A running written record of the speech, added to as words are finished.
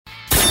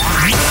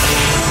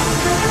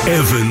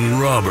Evan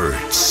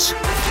Roberts.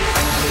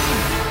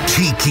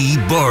 Tiki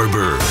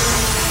Barber.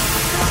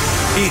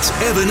 It's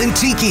Evan and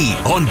Tiki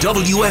on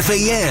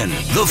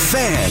WFAN, The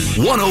Fan,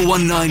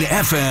 101.9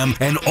 FM,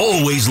 and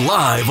always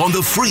live on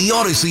the free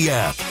Odyssey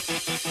app.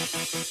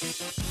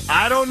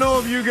 I don't know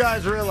if you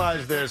guys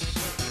realize this,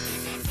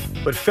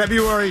 but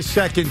February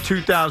 2nd,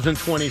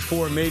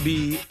 2024 may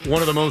be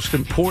one of the most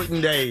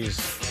important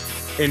days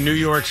in New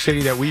York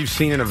City that we've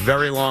seen in a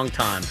very long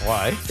time.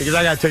 Why? Because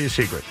I got to tell you a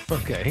secret.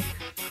 Okay.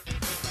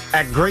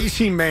 At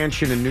Gracie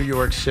Mansion in New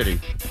York City,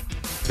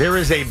 there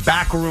is a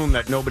back room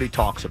that nobody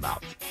talks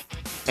about.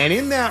 And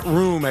in that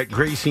room at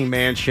Gracie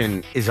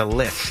Mansion is a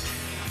list,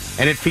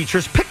 and it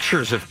features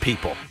pictures of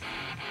people.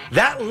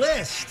 That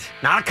list,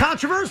 not a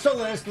controversial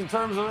list in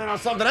terms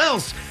of something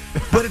else,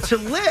 but it's a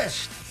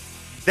list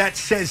that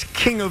says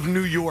King of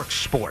New York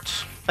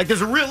Sports. Like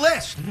there's a real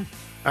list,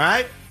 all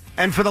right?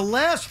 And for the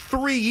last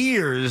 3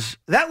 years,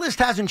 that list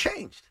hasn't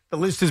changed. The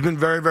list has been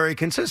very, very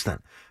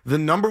consistent. The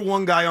number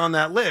one guy on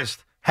that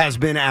list has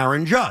been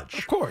Aaron Judge.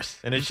 Of course.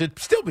 And it should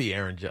still be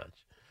Aaron Judge.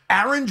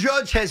 Aaron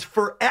Judge has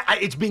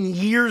it's been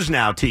years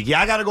now, Tiki.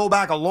 I got to go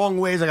back a long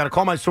ways. I got to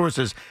call my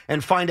sources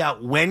and find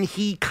out when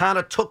he kind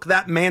of took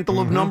that mantle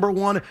of number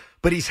one,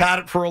 but he's had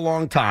it for a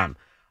long time.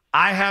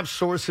 I have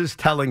sources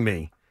telling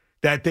me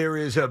that there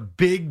is a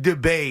big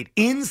debate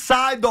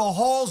inside the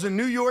halls in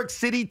New York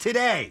City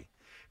today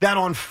that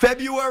on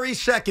February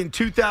 2nd,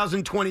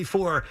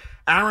 2024,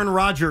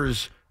 Aaron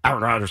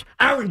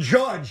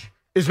Judge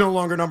is no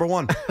longer number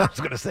one. I was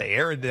going to say,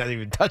 Aaron didn't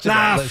even touch it.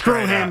 Nah,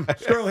 screw him.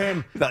 Screw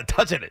him. He's not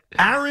touching it.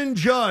 Aaron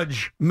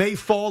Judge may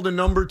fall to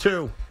number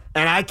two.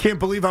 And I can't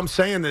believe I'm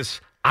saying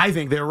this. I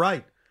think they're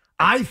right.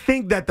 I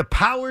think that the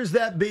powers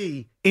that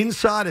be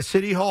inside a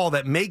city hall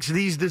that makes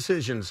these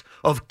decisions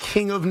of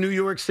King of New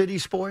York City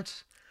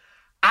sports,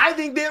 I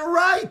think they're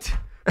right.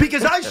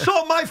 Because I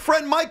saw my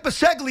friend Mike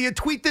Biseglia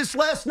tweet this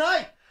last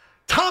night.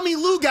 Tommy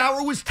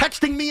Lugauer was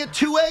texting me at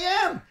 2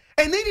 a.m.,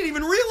 and they didn't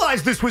even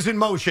realize this was in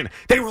motion.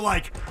 They were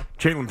like,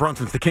 Jalen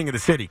Brunson's the king of the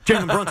city.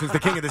 Jalen Brunson's the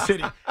king of the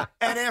city.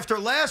 And after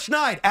last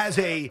night, as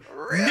a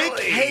Nick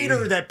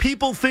hater that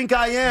people think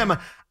I am,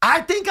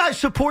 I think I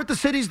support the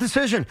city's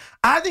decision.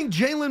 I think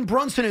Jalen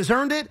Brunson has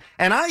earned it.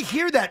 And I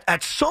hear that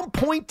at some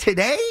point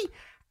today,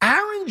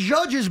 Aaron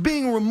Judge is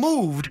being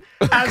removed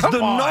as the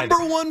number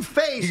one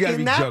face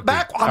in that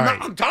back.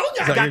 I'm telling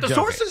you, I got the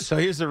sources. So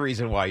here's the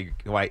reason why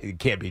it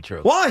can't be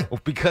true. Why?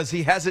 Well, because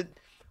he hasn't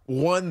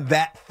won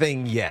that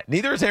thing yet.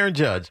 Neither is Aaron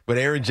Judge, but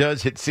Aaron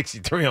Judge hit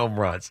 63 home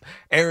runs.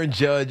 Aaron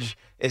Judge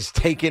is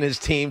taking his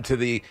team to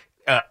the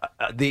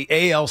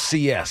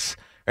ALCS.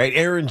 Right?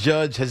 Aaron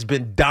Judge has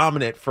been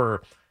dominant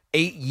for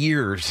 8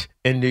 years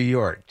in New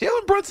York.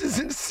 Jalen Brunson's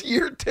in this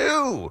year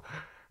too.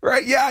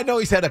 Right? Yeah, I know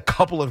he's had a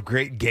couple of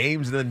great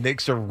games, and the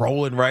Knicks are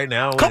rolling right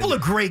now. A couple of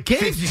great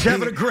games. He's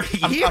having a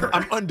great year.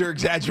 I'm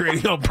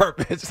under-exaggerating on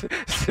purpose.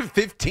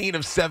 15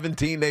 of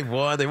 17 they've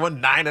won. They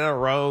won 9 in a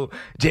row.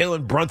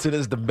 Jalen Brunson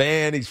is the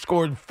man. He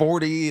scored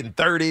 40 and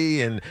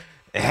 30, and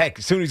heck,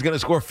 soon he's going to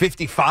score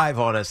 55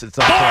 on us. It's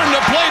born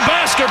to play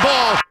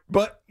basketball.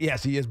 But,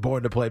 yes, he is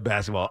born to play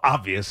basketball,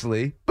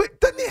 obviously.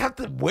 But doesn't he have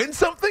to win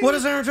something? What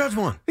does Aaron Judge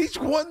want? He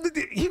won the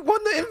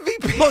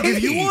MVP. Look,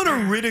 if you want to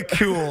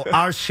ridicule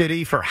our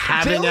city for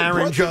having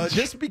Aaron Judge,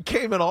 just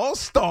became an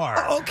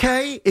all-star.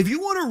 Okay, if you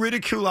want to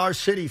ridicule our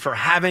city for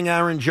having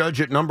Aaron Judge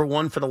at number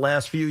one for the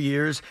last few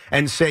years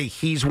and say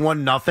he's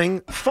won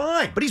nothing,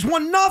 fine. But he's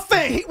won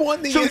nothing. He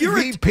won the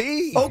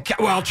MVP. Okay,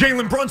 well,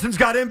 Jalen Brunson's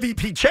got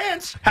MVP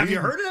chance. Have you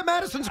heard it at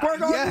Madison Square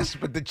Garden? Yes,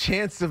 but the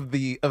chance of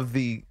the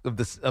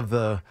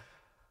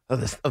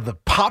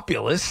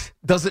populace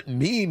doesn't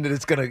mean that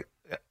it's going to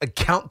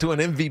account to an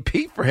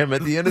MVP for him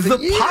at the end of the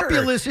year. The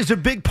populace is a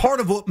big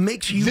part of what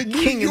makes you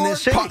king in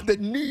this city. The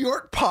New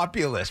York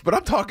populace, but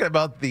I'm talking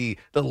about the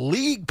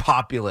league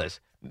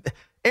populace.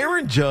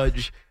 Aaron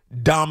Judge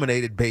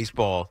dominated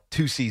baseball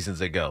 2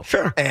 seasons ago.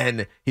 Sure.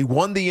 And he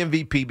won the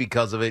MVP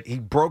because of it. He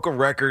broke a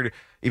record,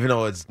 even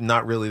though it's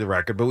not really the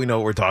record, but we know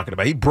what we're talking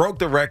about. He broke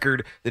the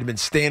record that had been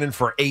standing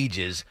for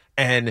ages,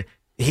 and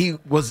he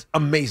was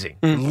amazing.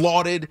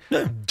 Lauded,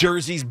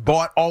 jerseys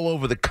bought all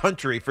over the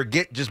country.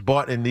 Forget just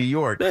bought in New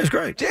York. That's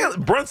great.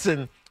 Jalen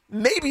Brunson,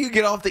 maybe you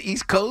get off the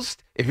East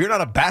Coast. If you're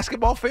not a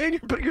basketball fan,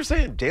 you're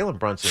saying Jalen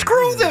Brunson.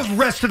 Screw the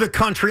rest of the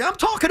country. I'm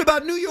talking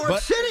about New York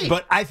City.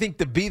 But I think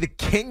to be the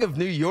king of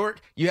New York,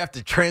 you have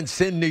to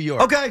transcend New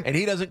York. Okay. And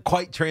he doesn't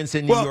quite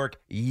transcend New York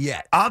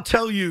yet. I'll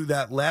tell you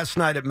that last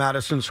night at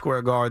Madison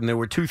Square Garden, there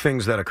were 2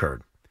 things that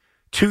occurred.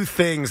 2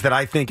 things that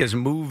I think has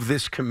moved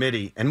this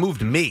committee and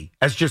moved me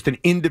as just an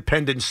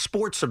independent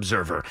sports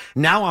observer.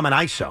 Now I'm an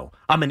ISO.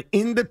 I'm an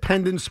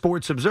independent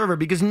sports observer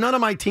because none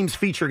of my teams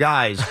feature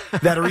guys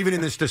that are even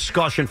in this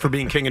discussion for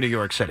being king of New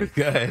York City.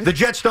 Good. The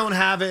Jets don't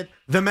have it.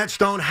 The Mets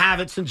don't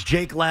have it since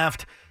Jake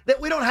left.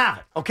 We don't have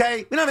it,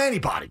 okay? We don't have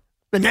anybody.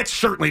 The Nets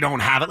certainly don't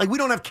have it. Like, we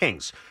don't have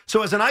kings.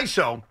 So as an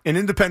ISO, an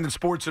independent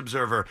sports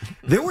observer,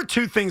 there were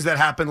 2 things that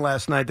happened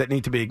last night that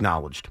need to be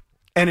acknowledged.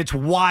 And it's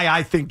why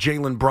I think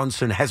Jalen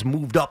Brunson has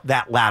moved up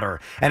that ladder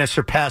and has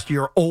surpassed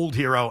your old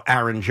hero,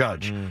 Aaron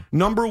Judge.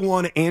 Number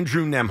one,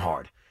 Andrew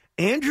Nembhard.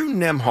 Andrew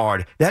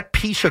Nembhard, that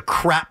piece of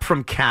crap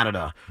from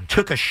Canada,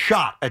 took a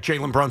shot at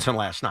Jalen Brunson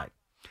last night.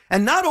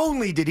 And not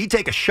only did he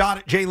take a shot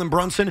at Jalen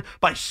Brunson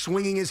by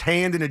swinging his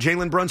hand into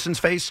Jalen Brunson's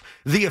face,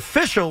 the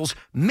officials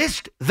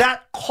missed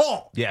that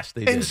call. Yes,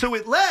 they did. And so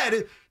it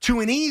led to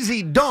an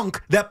easy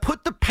dunk that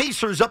put the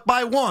Pacers up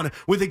by 1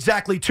 with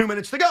exactly 2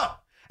 minutes to go.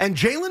 And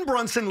Jalen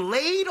Brunson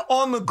laid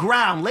on the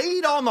ground,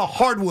 laid on the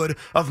hardwood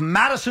of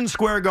Madison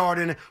Square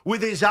Garden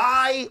with his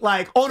eye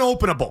like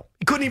unopenable.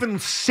 He couldn't even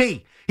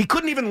see. He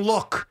couldn't even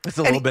look. It's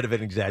a little bit of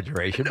an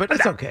exaggeration, but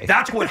it's okay.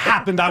 That's what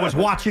happened. I was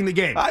watching the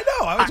game. I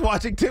know. I was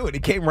watching, too, and he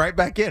came right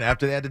back in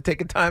after they had to take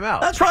a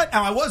timeout. That's right.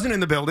 Now, I wasn't in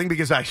the building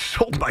because I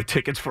sold my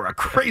tickets for a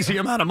crazy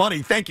amount of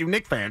money. Thank you,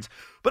 Knicks fans.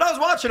 But I was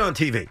watching on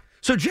TV.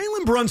 So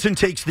Jalen Brunson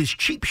takes this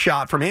cheap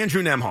shot from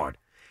Andrew Nembhard.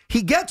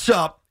 He gets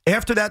up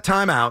after that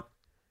timeout.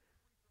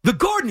 The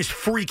Garden is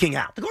freaking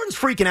out. The Garden's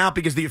freaking out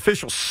because the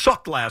officials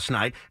sucked last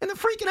night, and they're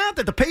freaking out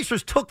that the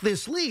Pacers took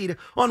this lead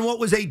on what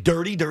was a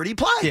dirty, dirty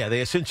play. Yeah, they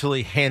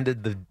essentially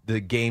handed the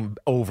game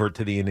over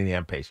to the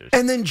Indiana Pacers.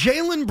 And then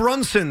Jalen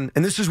Brunson,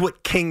 and this is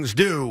what Kings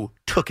do,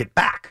 took it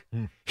back.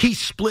 He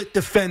split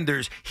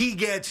defenders. He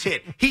gets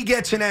hit. He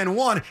gets an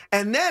N1,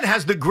 and then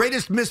has the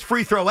greatest missed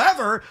free throw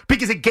ever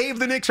because it gave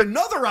the Knicks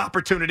another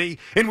opportunity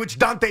in which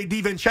Dante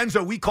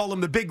DiVincenzo, we call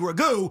him the Big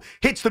Ragu,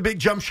 hits the big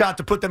jump shot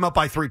to put them up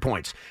by 3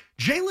 points.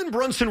 Jalen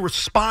Brunson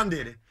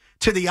responded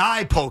to the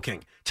eye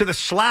poking, to the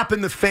slap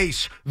in the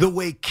face the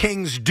way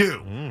Kings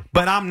do.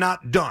 But I'm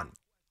not done.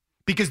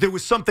 Because there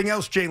was something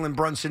else Jalen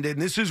Brunson did,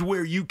 and this is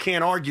where you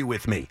can't argue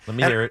with me. Let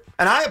me hear it.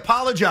 And I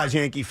apologize,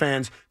 Yankee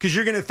fans, because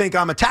you're going to think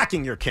I'm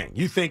attacking your king.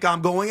 You think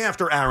I'm going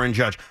after Aaron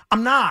Judge.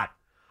 I'm not.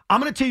 I'm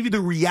going to tell you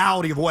the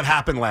reality of what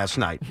happened last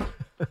night.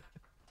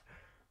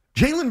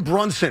 Jalen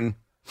Brunson,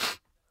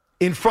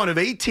 in front of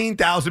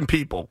 18,000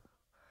 people,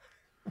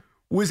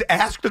 was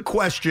asked a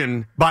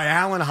question by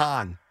Alan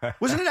Hahn.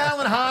 Wasn't it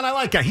Alan Hahn? I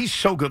like that. He's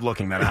so good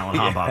looking, that Alan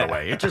Hahn, by the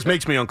way. It just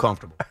makes me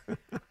uncomfortable.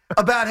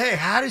 About, hey,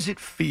 how does it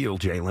feel,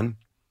 Jalen?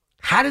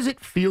 How does it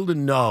feel to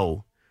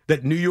know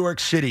that New York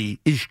City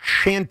is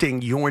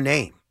chanting your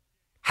name?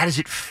 How does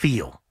it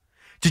feel?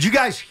 Did you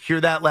guys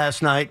hear that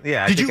last night?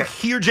 Yeah. Did you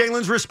hear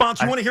Jalen's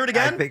response? You want to hear it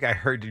again? I think I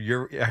heard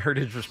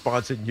his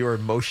response in your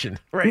emotion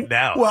right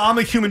now. Well, I'm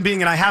a human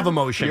being and I have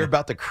emotion. You're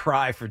about to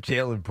cry for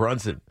Jalen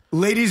Brunson.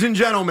 Ladies and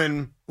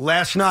gentlemen,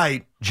 last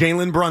night,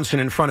 Jalen Brunson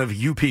in front of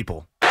you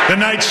people. The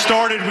night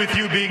started with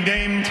you being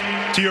named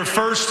to your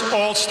first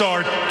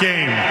All-Star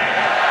game.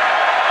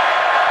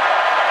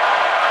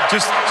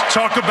 Just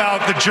talk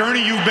about the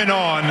journey you've been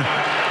on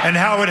and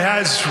how it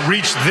has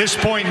reached this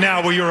point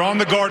now where you're on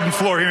the Garden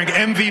floor hearing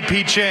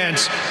MVP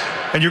chants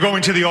and you're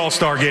going to the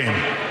All-Star game.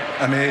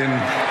 I mean,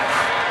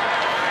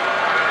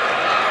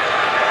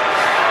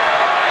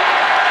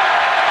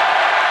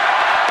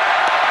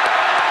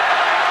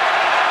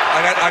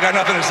 I got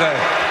nothing to say.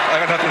 I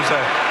got nothing to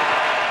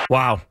say.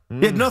 Wow.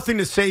 He had nothing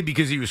to say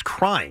because he was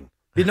crying.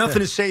 He had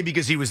nothing to say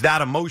because he was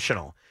that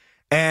emotional.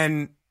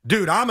 And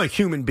dude, I'm a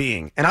human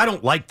being, and I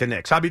don't like the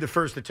Knicks. I'll be the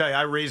first to tell you,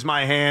 I raised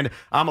my hand.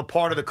 I'm a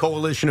part of the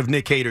coalition of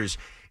Knick haters.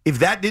 If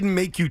that didn't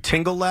make you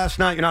tingle last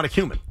night, you're not a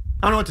human.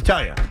 I don't know what to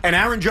tell you. And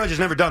Aaron Judge has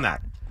never done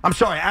that. I'm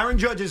sorry, Aaron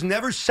Judge has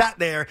never sat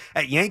there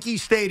at Yankee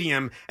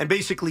Stadium and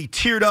basically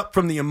teared up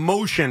from the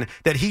emotion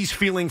that he's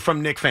feeling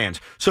from Knick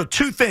fans. So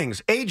 2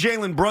 things. A,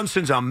 Jalen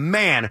Brunson's a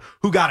man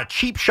who got a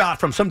cheap shot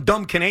from some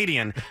dumb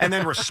Canadian and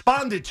then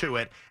responded to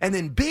it. And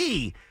then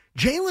B,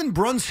 Jalen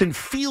Brunson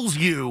feels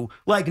you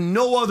like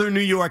no other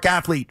New York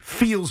athlete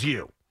feels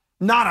you.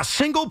 Not a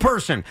single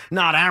person.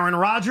 Not Aaron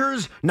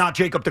Rodgers. Not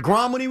Jacob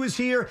deGrom when he was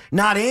here.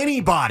 Not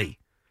anybody.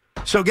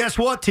 So guess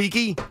what,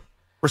 Tiki?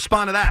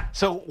 Respond to that.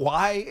 So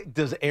why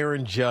does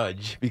Aaron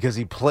Judge, because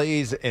he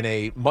plays in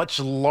a much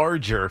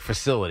larger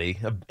facility,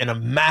 in a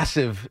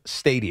massive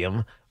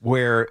stadium,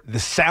 where the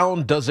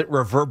sound doesn't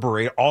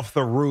reverberate off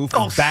the roof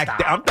and back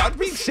down? I'm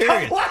being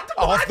serious. What?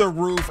 Off the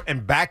roof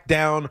and back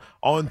down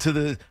onto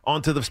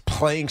the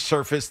playing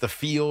surface, the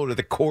field or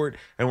the court,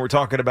 and we're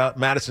talking about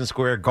Madison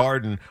Square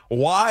Garden.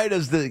 Why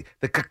does the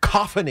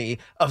cacophony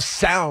of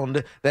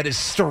sound that is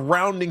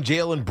surrounding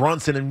Jalen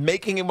Brunson and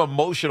making him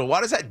emotional,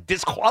 why does that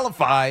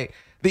disqualify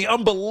the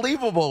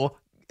unbelievable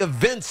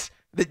events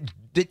that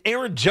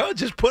Aaron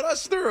Judge has put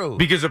us through?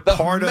 Because the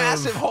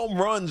massive home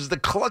runs, the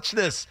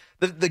clutchness,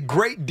 the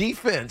great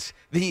defense,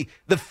 the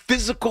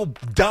physical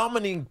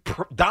dominating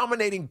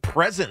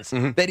presence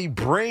that he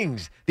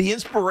brings, the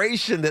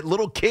inspiration that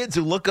little kids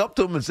who look up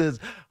to him and says,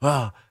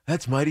 "Wow,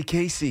 that's Mighty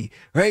Casey,"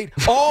 right?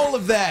 All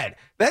of that.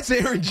 That's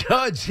Aaron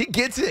Judge. He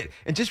gets it.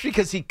 And just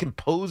because he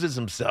composes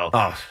himself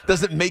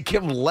doesn't make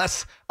him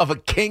less of a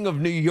king of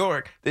New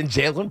York than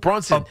Jalen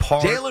Brunson.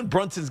 Jalen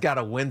Brunson's got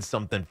to win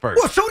something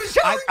first. Well, so does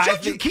Aaron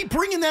Judge. You keep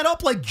bringing that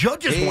up like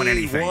Judge has won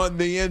anything. He won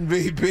the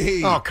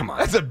MVP. Oh, come on.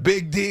 That's a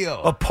big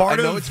deal. I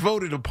know it's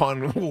voted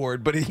upon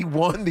award, but he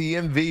won the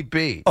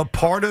MVP. A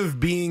part of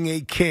being a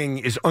king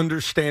is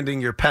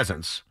understanding your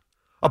peasants.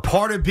 A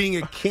part of being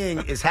a king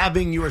is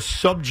having your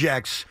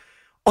subjects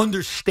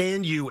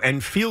understand you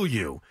and feel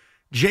you.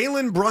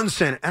 Jalen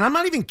Brunson, and I'm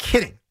not even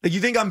kidding. Like, you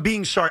think I'm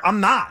being sorry? I'm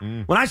not.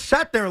 When I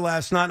sat there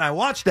last night and I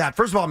watched that,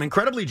 first of all, I'm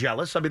incredibly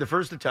jealous. I'll be the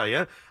first to tell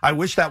you. I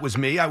wish that was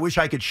me. I wish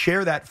I could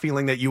share that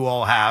feeling that you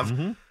all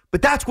have.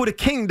 But that's what a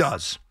king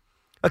does.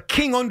 A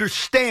king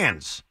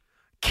understands.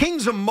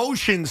 King's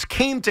emotions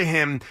came to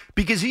him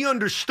because he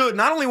understood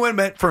not only what it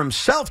meant for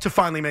himself to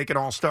finally make an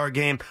all-star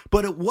game,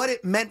 but what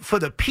it meant for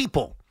the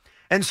people.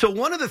 And so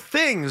one of the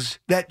things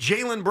that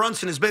Jalen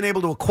Brunson has been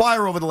able to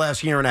acquire over the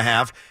last year and a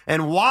half,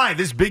 and why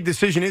this big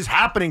decision is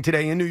happening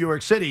today in New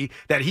York City,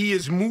 that he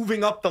is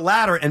moving up the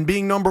ladder and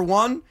being number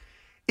one,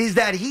 is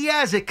that he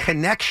has a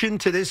connection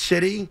to this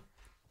city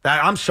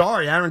that, I'm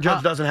sorry, Aaron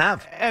Judge doesn't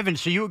have. Evan,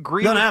 so you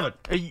agree? Doesn't have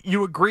it.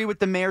 You agree with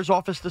the mayor's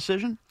office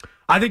decision?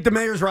 I think the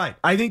mayor's right.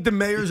 I think the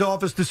mayor's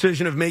office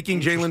decision of making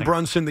Jalen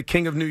Brunson the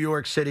king of New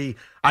York City,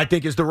 I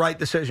think, is the right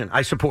decision.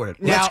 I support it.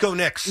 Let's go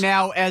Knicks.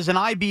 Now, as an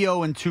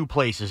IBO in two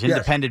places,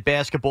 Independent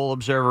Basketball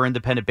Observer,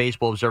 Independent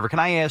Baseball Observer, can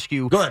I ask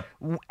you, go ahead.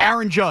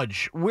 Aaron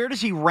Judge, where does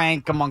he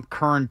rank among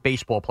current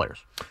baseball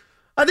players?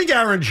 I think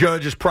Aaron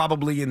Judge is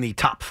probably in the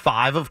top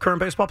 5 of current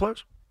baseball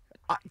players.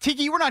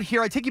 Tiki, you were not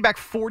here. I take you back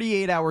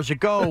 48 hours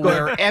ago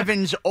where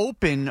Evan's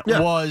Open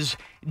was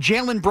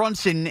Jalen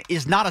Brunson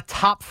is not a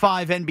top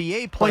 5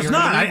 NBA player. Well, he's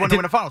not. When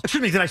win a finals.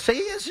 Excuse me, did I say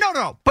he is?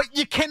 No. But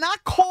you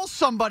cannot call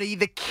somebody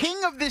the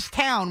king of this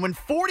town when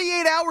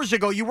 48 hours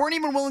ago you weren't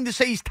even willing to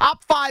say he's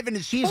top 5 in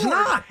his sport. He's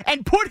not.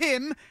 And put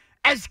him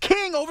as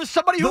king over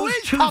somebody who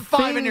is top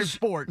 5 in their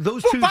sport. By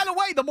the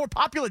way, the more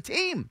popular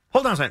team.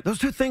 Hold on a second. Those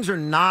two things are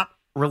not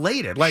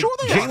related. Like, sure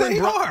they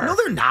are. No,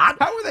 they're not.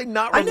 How are they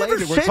not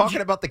related? We're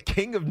talking about the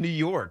king of New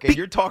York, and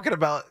you're talking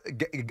about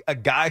a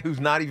guy who's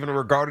not even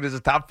regarded as a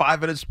top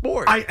 5 in his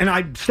sport.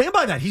 I stand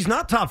by that. He's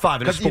not top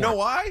 5 in his sport. You know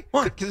why?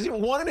 Because he hasn't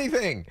won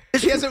anything.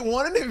 He hasn't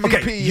won an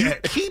MVP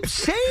yet. You keep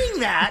saying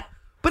that,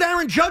 but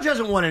Aaron Judge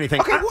hasn't won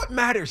anything. Okay, what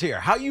matters here?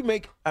 How you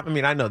make... I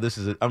mean, I know this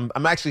is...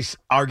 I'm actually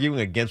arguing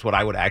against what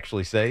I would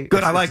actually say.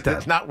 Good, I like that.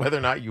 It's not whether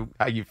or not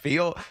how you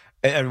feel...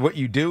 And what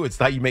you do, it's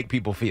how you make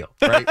people feel,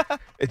 right? Well,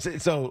 thank you.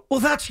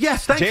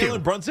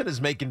 Jalen Brunson is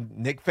making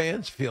Knicks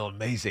fans feel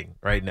amazing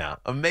right now.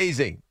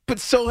 Amazing. But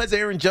so has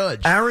Aaron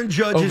Judge. Aaron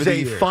Judge is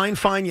a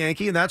fine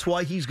Yankee, and that's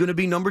why he's going to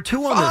be number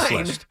 2 on this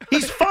list.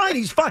 He's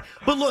fine.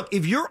 But look,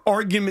 if your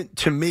argument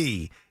to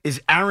me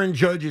is Aaron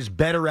Judge is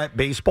better at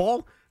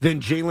baseball than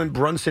Jalen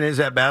Brunson is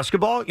at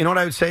basketball, you know what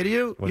I would say to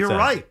you? You're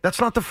right.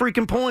 That's not the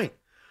freaking point.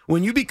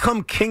 When you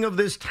become king of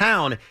this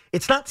town,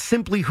 it's not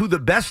simply who the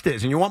best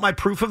is. And you want my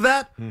proof of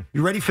that?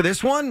 You ready for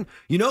this one?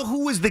 You know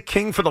who was the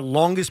king for the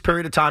longest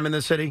period of time in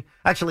this city?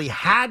 Actually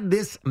had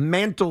this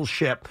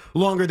mantleship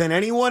longer than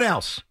anyone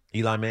else.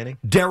 Eli Manning?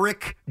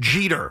 Derek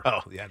Jeter.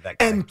 Oh, yeah, that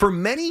guy. And for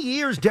many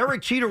years,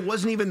 Derek Jeter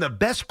wasn't even the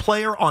best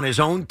player on his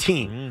own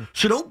team.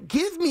 So don't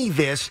give me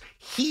this.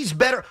 He's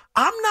better.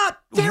 I'm not.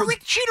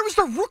 Derek Jeter was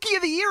the rookie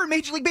of the year in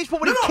Major League Baseball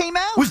when he came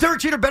out. Was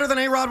Derek Jeter better than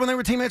A-Rod when they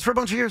were teammates for a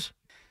bunch of years?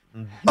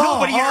 No,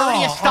 but he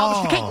already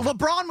established the king.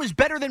 LeBron was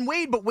better than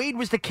Wade, but Wade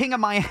was the king of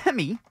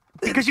Miami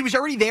because he was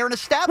already there and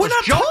established. We're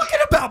not talking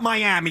about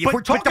Miami. If we're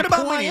talking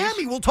about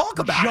Miami, we'll talk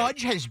about it.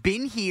 Judge has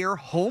been here,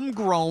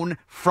 homegrown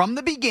from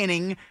the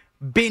beginning,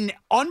 been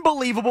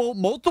unbelievable,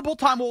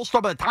 multiple-time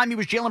All-Star by the time he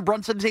was Jalen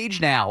Brunson's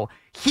age now.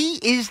 He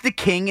is the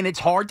king, and it's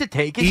hard to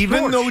take his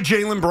Even torch. though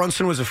Jalen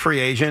Brunson was a free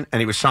agent and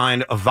he was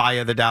signed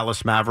via the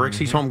Dallas Mavericks,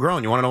 he's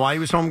homegrown. You want to know why he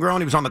was homegrown?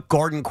 He was on the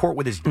Garden Court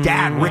with his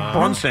dad, Rick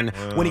Brunson,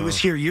 when he was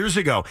here years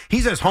ago.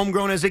 He's as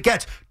homegrown as it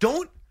gets.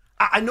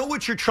 I know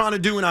what you're trying to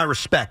do, and I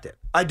respect it.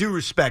 I do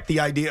respect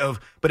the idea of,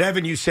 but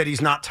Evan, you said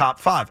he's not top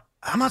 5.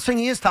 I'm not saying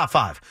he is top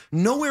 5.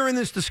 Nowhere in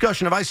this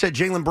discussion have I said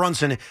Jalen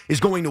Brunson is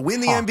going to win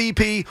the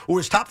MVP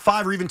or is top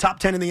 5 or even top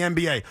 10 in the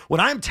NBA.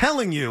 What I'm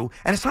telling you,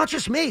 and it's not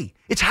just me,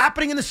 it's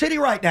happening in the city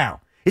right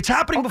now. It's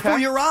happening before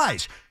your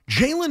eyes.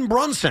 Jalen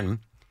Brunson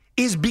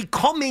is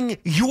becoming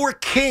your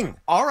king.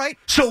 All right.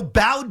 So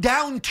bow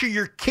down to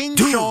your king,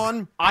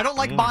 Sean. I don't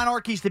like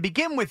monarchies to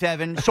begin with,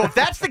 Evan. So if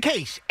that's the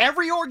case,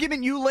 every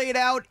argument you laid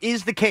out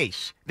is the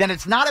case, then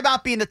it's not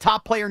about being the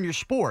top player in your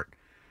sport.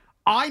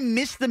 I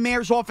missed the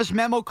mayor's office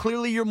memo.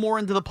 Clearly, you're more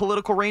into the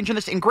political range in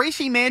this. In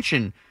Gracie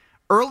Mansion,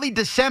 early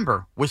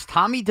December, was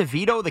Tommy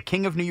DeVito the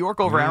king of New York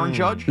over Aaron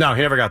Judge? No,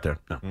 he never got there.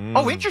 No.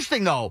 Oh,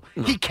 interesting, though.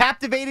 He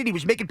captivated. He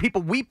was making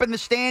people weep in the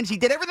stands. He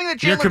did everything that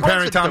Jalen Brunson You're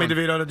comparing Tommy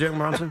doing. DeVito to Jalen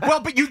Brunson? Well,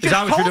 but you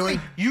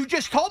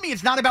just told me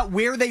it's not about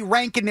where they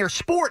rank in their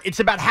sport. It's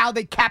about how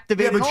they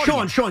captivate. Yeah,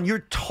 but Sean,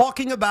 you're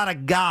talking about a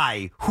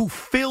guy who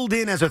filled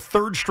in as a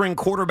third-string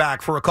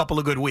quarterback for a couple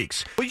of good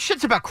weeks. Well, you said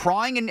it's about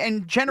crying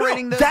and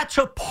generating the... That's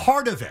a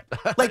part of it.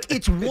 Like,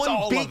 it's one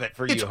all big... of it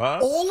for you, huh?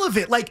 All of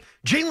it. Like,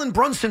 Jalen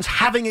Brunson's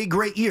having a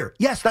great year.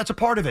 Yes, that's a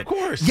part of it. Of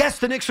course. Yes,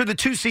 the Knicks are the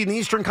 2 seed in the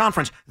Eastern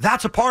Conference.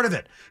 That's a part of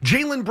it.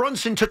 Jalen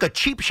Brunson took a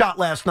cheap shot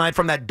last night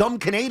from that dumb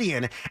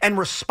Canadian and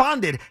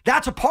responded.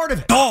 That's a part of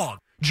it. Dog.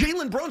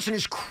 Jalen Brunson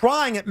is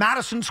crying at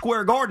Madison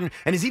Square Garden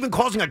and is even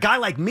causing a guy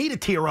like me to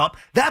tear up.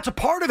 That's a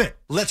part of it.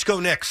 Let's go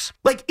Knicks.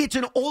 Like, it's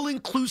an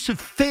all-inclusive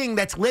thing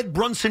that's led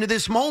Brunson to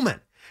this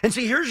moment. And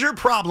see, here's your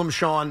problem,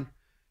 Sean.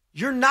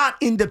 You're not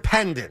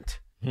independent.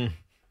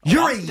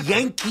 You're a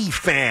Yankee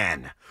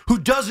fan who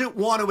doesn't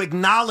want to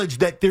acknowledge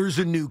that there's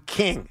a new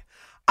king.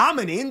 I'm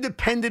an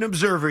independent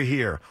observer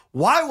here.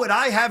 Why would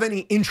I have any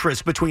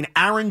interest between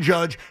Aaron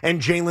Judge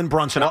and Jalen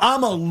Brunson?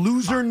 I'm a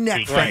loser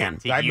Net fan.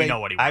 You know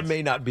what he I wants.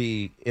 may not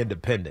be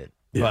independent,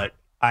 but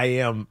I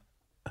am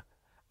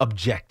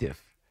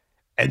objective.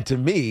 And to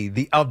me,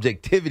 the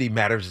objectivity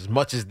matters as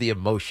much as the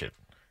emotion.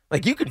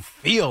 Like, you can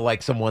feel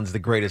like someone's the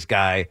greatest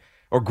guy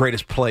or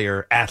greatest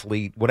player,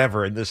 athlete,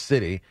 whatever in this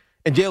city.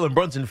 And Jalen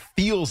Brunson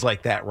feels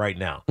like that right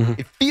now.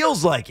 It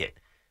feels like it.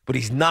 But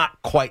he's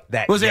not quite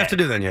that. What does he yet. have to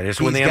do then? Just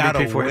He's win the got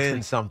MVP to for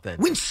win something.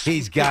 Win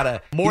He's got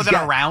to More than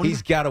a round?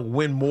 He's got to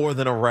win more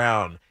than a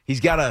round. He's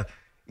got to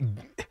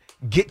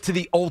get to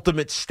the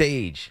ultimate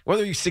stage,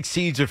 whether he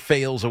succeeds or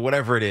fails or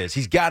whatever it is.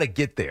 He's got to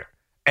get there,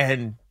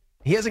 and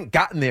he hasn't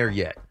gotten there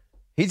yet.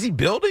 Is he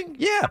building?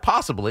 Yeah,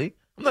 possibly.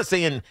 I'm not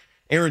saying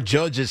Aaron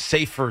Judge is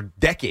safe for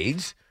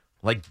decades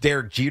like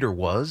Derek Jeter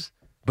was,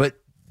 but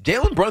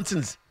Jalen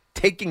Brunson's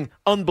taking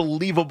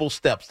unbelievable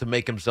steps to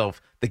make himself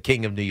the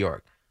king of New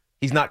York.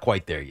 He's not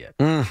quite there yet.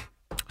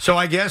 So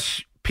I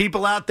guess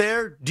people out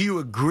there, do you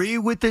agree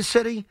with this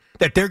city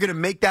that they're going to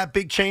make that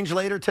big change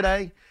later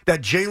today?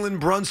 That Jalen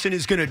Brunson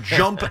is going to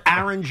jump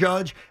Aaron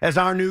Judge as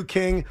our new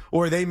king?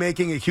 Or are they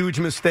making a huge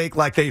mistake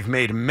like they've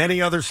made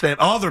many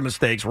other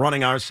mistakes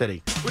running our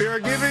city? We are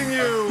giving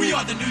you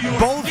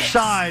both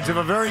sides of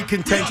a very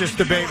contentious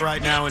debate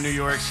right now in New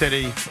York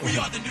City.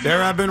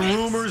 There have been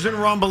rumors and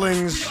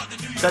rumblings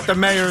that the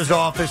mayor's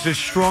office is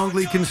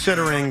strongly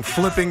considering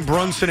flipping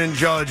Brunson and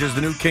Judge as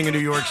the new king of New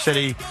York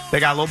City. They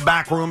got a little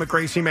back room at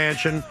Gracie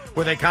Mansion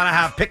where they kind of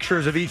have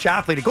pictures of each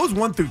athlete. It goes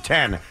 1 through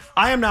 10.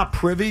 I am not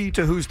privy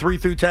to who's 3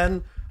 through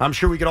 10. I'm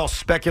sure we could all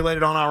speculate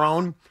it on our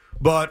own.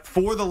 But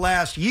for the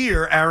last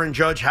year, Aaron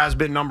Judge has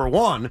been number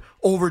one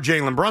over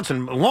Jalen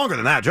Brunson. Longer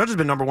than that, Judge has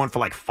been number one for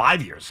like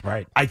 5 years.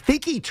 Right. I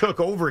think he took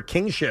over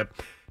kingship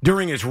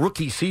during his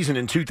rookie season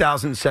in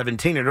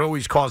 2017. It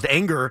always caused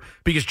anger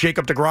because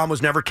Jacob deGrom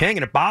was never king,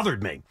 and it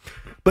bothered me.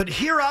 But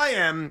here I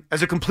am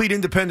as a complete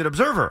independent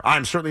observer.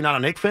 I'm certainly not a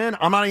Knicks fan.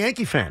 I'm not a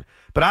Yankee fan.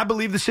 But I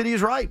believe the city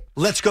is right.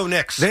 Let's go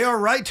Knicks. They are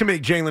right to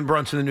make Jalen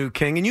Brunson the new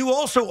king. And you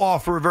also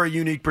offer a very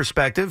unique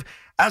perspective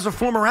as a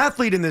former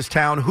athlete in this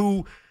town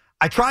who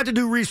I tried to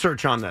do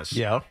research on this.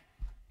 Yeah.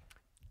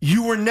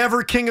 You were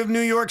never king of New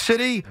York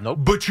City, Nope.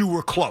 but you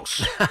were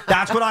close.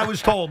 That's what I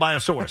was told by a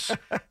source.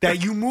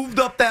 That you moved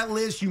up that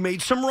list, you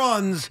made some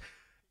runs.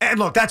 And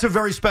look, that's a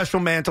very special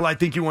mantle. I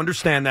think you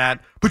understand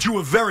that. But you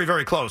were very,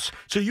 very close.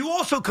 So you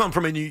also come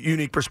from a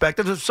unique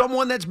perspective of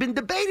someone that's been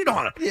debated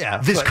on it. Yeah.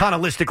 This but kind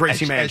of list at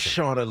Gracie as Mansion.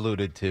 Sean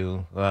alluded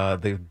to,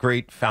 the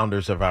great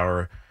founders of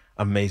our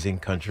amazing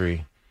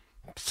country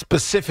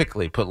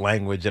specifically put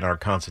language in our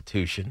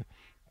Constitution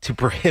to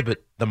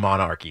prohibit the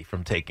monarchy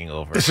from taking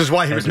over. This is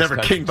why he was this never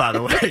country. king, by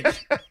the way.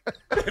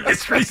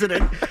 This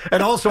reasoning.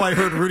 And also, I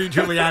heard Rudy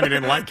Giuliani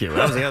didn't like you.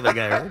 That was the other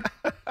guy,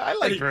 right? I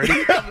like Rudy.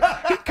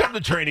 He'd come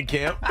to training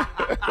camp.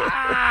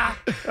 I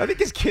think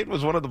his kid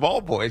was one of the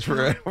ball boys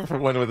for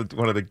one of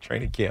the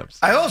training camps.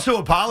 I also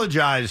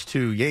apologize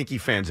to Yankee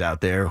fans out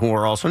there who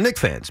are also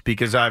Knicks fans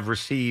because I've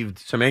received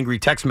some angry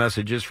text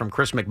messages from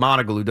Chris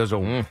McMonagle, who does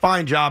a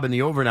fine job in the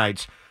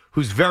overnights,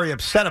 who's very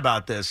upset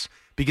about this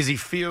because he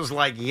feels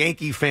like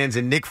Yankee fans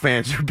and Knicks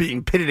fans are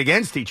being pitted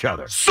against each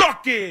other.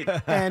 Suck it!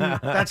 And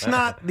that's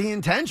not the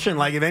intention.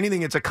 Like, if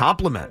anything, it's a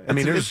compliment. I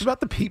mean, It's about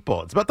the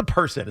people. It's about the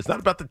person. It's not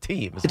about the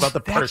team. It's about the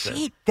person.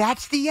 That's it.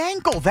 That's the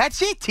angle.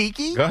 That's it,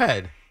 Tiki. Go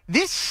ahead.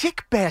 This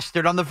sick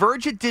bastard on the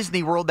verge of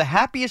Disney World, the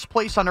happiest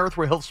place on earth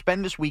where he'll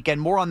spend this weekend,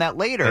 more on that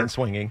later, And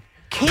swinging.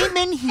 came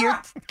in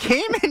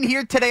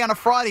here today on a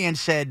Friday and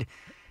said,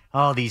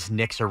 "Oh, these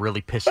Knicks are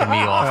really pissing me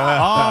off.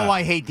 Oh,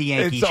 I hate the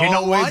Yankees. It's You know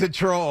always what? a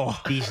troll.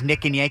 These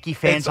Knick and Yankee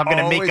fans, It's I'm going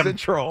to make always a them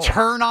troll.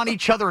 turn on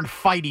each other and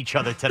fight each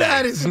other today.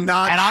 That is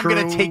not And I'm going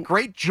true. to take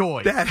great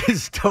joy. that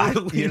is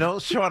totally.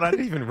 Sean, I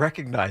didn't even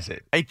recognize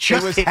it. It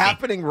just was hit me.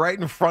 happening right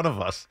in front of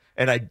us,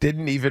 and I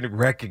didn't even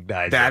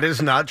recognize that it.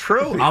 is not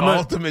true. The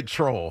ultimate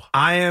troll.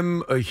 I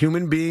am a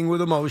human being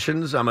with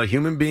emotions. I'm a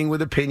human being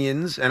with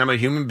opinions, and I'm a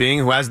human being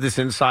who has this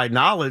inside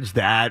knowledge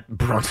that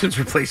Brunson's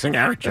replacing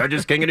Aaron Judge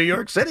as king of New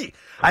York City.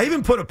 I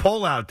even put a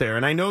poll out there,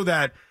 and I know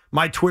that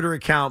my Twitter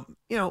account,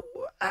 I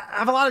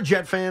have a lot of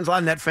Jet fans, a lot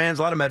of Net fans,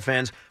 a lot of Met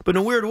fans, but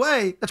in a weird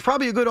way, that's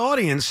probably a good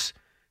audience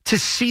to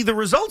see the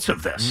results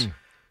of this.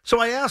 So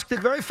I asked it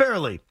very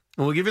fairly,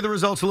 and we'll give you the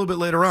results a little bit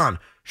later on.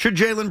 Should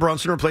Jalen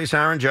Brunson replace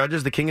Aaron Judge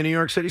as the king of New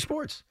York City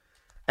sports?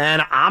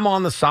 And I'm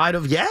on the side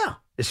of yeah,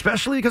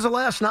 especially because of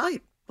last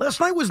night. Last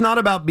night was not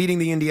about beating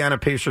the Indiana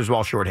Pacers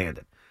while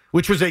shorthanded,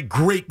 which was a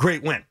great,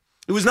 great win.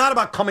 It was not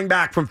about coming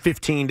back from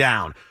 15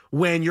 down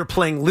when you're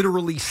playing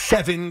literally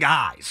 7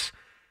 guys.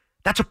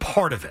 That's a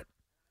part of it.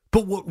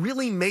 But what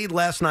really made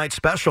last night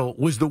special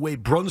was the way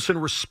Brunson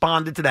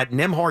responded to that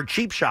Nembhard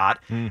cheap shot,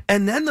 and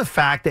then the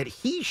fact that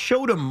he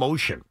showed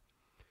emotion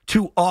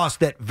to us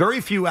that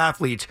very few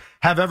athletes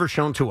have ever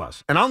shown to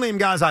us. And I'll name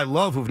guys I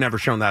love who've never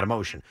shown that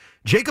emotion.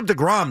 Jacob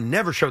deGrom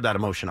never showed that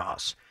emotion to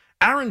us.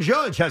 Aaron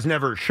Judge has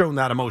never shown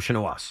that emotion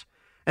to us.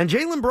 And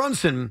Jalen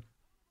Brunson,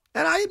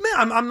 and I admit,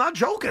 I'm not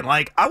joking.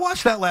 Like, I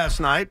watched that last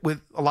night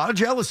with a lot of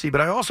jealousy, but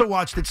I also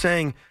watched it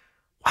saying,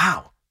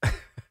 wow,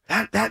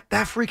 that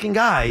freaking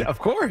guy. Of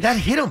course. That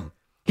hit him.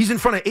 He's in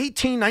front of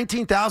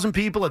 19,000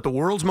 people at the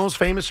world's most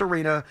famous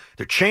arena.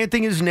 They're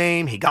chanting his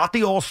name. He got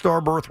the All-Star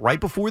berth right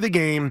before the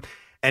game.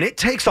 And it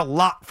takes a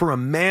lot for a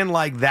man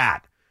like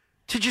that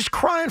to just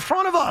cry in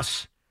front of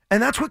us.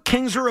 And that's what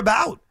Kings are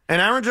about.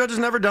 And Aaron Judge has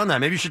never done that.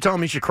 Maybe you should tell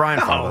him he should cry in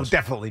front of No, us.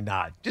 definitely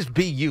not. Just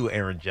be you,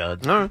 Aaron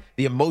Judge. All right.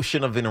 The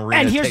emotion of an arena.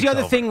 And here's the takes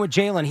other over. thing with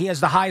Jalen. He has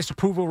the highest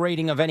approval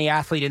rating of any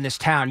athlete in this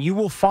town. You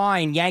will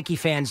find Yankee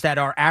fans that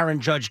are Aaron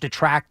Judge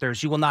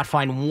detractors. You will not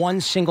find one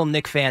single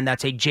Knick fan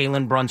that's a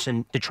Jalen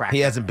Brunson detractor.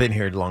 He hasn't been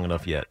here long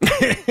enough yet.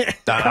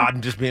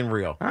 I'm just being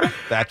real.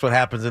 That's what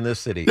happens in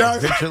this city.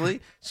 Eventually,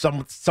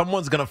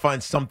 someone's going to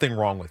find something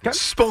wrong with him.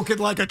 Spoken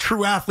like a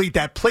true athlete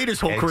that played his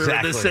whole career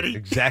in this city.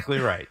 Exactly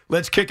right.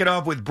 Let's kick it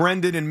off with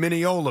Brendan in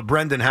Mineola.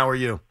 Brendan, how are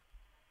you?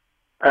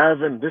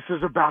 Evan, this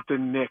is about the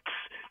Knicks.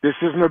 This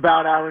isn't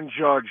about Aaron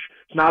Judge.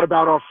 It's not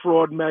about our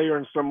fraud mayor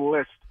and some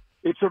list.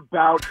 It's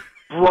about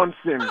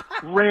Brunson,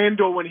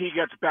 Randall when he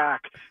gets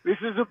back. This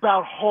is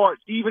about Hart,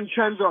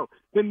 DiVincenzo.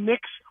 The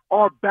Knicks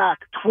are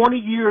back. 20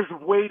 years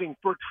of waiting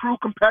for a true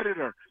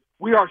competitor.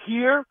 We are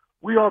here.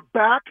 We are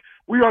back.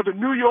 We are the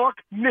New York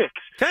Knicks.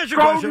 Can I ask you a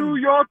Go question? New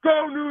York,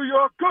 go New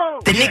York, go!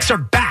 The Knicks are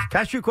back. Can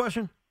I ask you a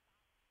question?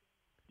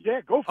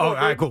 Yeah, go for Oh, it. all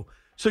right, baby. cool.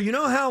 So you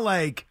know how,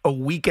 like, a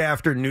week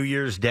after New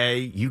Year's Day,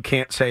 you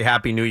can't say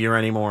Happy New Year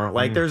anymore?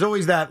 Like, there's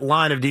always that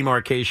line of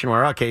demarcation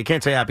where, okay, you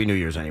can't say Happy New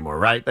Year's anymore,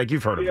 right? Like,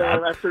 you've heard of Yeah,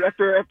 that.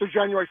 after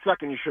January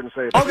 2nd, you shouldn't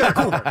say it. Okay,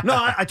 cool. No,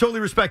 I totally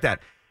respect that.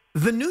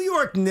 The New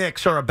York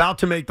Knicks are about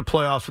to make the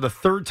playoffs for the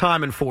third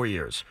time in 4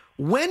 years.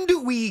 When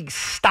do we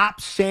stop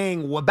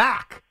saying we're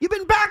back? You've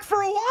been back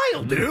for a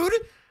while, dude.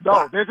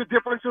 No, there's a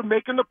difference of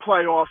making the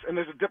playoffs, and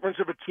there's a difference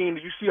of a team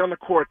that you see on the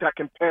court that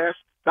can pass,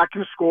 that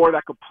can score,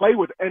 that can play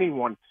with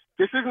anyone.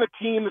 This isn't a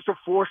team that's a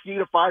 4 seed,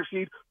 a 5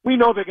 seed. We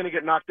know they're going to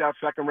get knocked out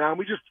second round.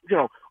 We just,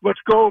 let's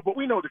go, but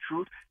we know the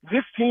truth.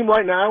 This team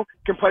right now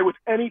can play with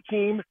any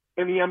team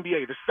in the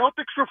NBA. The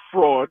Celtics are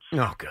frauds.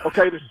 Oh, God.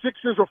 Okay, the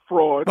Sixers are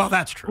frauds. Well,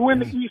 that's true. Who in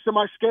the East am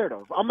I scared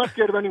of? I'm not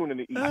scared of anyone in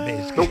the East.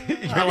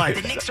 I like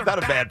it. That's not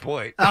a bad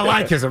point. I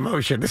like his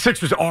emotion. The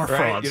Sixers are Right.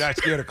 frauds. You're not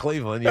scared of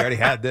Cleveland. You already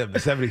had them. The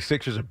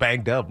 76ers are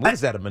banged up. What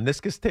is that, a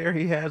meniscus tear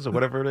he has or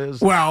whatever it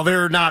is? Well,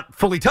 they're not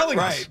fully telling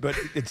us. Right, but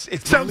it's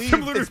Sounds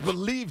similar believed, to- it's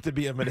believed to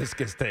be a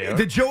meniscus tear.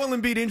 The Joel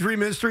Embiid injury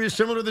mystery is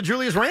similar to the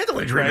Julius Randle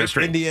injury Right.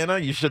 mystery. Indiana,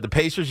 the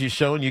Pacers, you've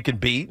shown you can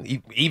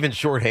beat, even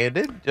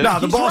shorthanded. No,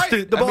 the He's Boston-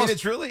 right. the I mean,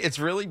 Boston- it's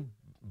really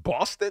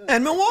Boston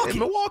and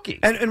Milwaukee.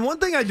 And one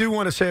thing I do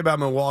want to say about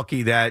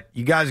Milwaukee that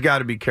you guys got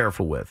to be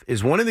careful with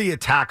is one of the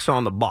attacks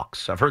on the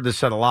Bucks. I've heard this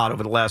said a lot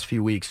over the last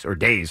few weeks or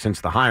days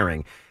since the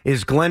hiring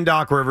is Glenn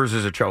Doc Rivers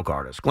is a choke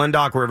artist. Glenn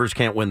Doc Rivers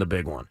can't win the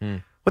big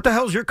one. What the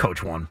hell's your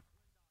coach won?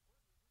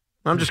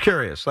 I'm just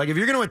curious. Like, if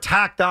you're going to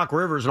attack Doc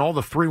Rivers and all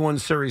the 3-1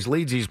 series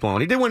leads he's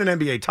blown, he did win an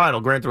NBA title.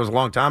 Granted, it was a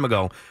long time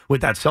ago with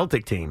that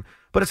Celtic team.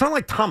 But it's not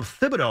like Tom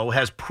Thibodeau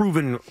has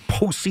proven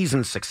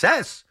postseason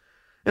success.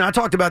 And I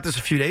talked about this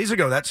a few days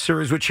ago, that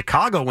series with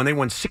Chicago when they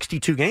won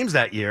 62 games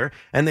that year,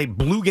 and they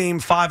blew Game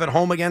 5 at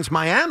home against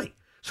Miami.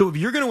 So if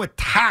you're going to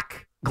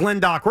attack Glenn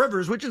Doc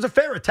Rivers, which is a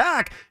fair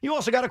attack, you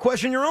also got to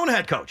question your own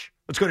head coach.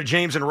 Let's go to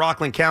James in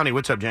Rockland County.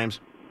 What's up,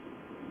 James?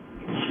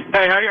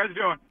 Hey, how you guys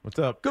doing? What's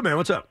up? Good, man.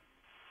 What's up?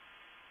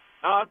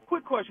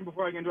 Quick question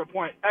before I get into a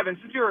point. Evan,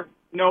 since you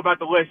know about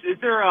the list, is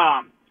there,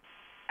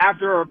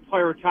 after a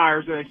player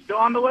retires, are they still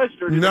on the list,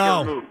 or do they get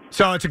removed?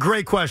 So it's a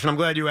great question. I'm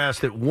glad you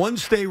asked it.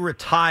 Once they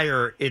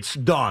retire, it's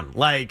done.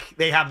 Like,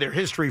 they have their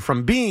history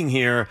from being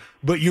here,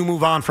 but you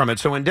move on from it.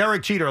 So when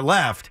Derek Jeter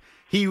left,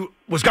 he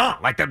was gone.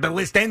 Like, the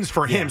list ends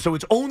for him. So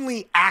it's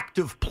only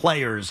active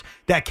players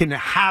that can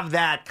have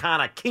that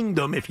kind of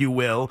kingdom, if you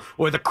will,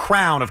 or the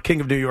crown of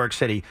King of New York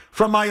City,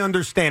 from my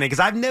understanding. Because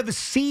I've never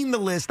seen the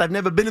list. I've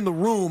never been in the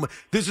room.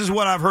 This is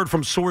what I've heard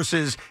from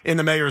sources in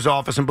the mayor's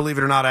office. And believe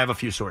it or not, I have a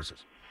few sources.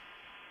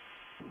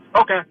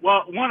 Okay,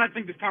 well, one, I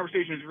think this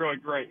conversation is really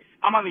great.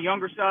 I'm on the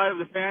younger side of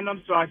the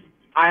fandom, so I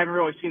haven't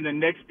really seen the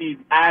Knicks be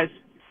as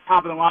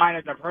top of the line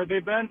as I've heard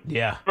they've been.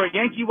 Yeah. But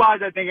Yankee-wise,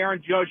 I think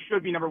Aaron Judge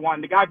should be number one.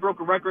 The guy broke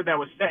a record that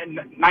was set in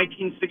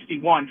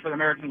 1961 for the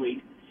American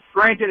League.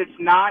 Granted, it's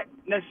not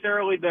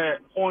necessarily the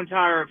whole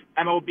entire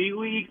MLB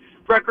league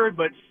record,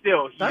 but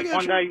still, he's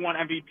one guy, he won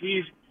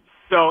MVPs.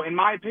 So, in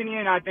my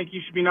opinion, I think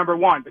he should be number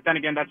one. But then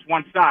again, that's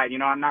one side.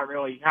 I'm not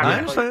really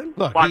having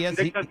Look, watched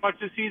the Knicks as much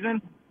this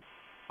season.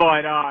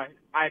 But I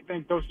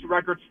think those two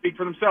records speak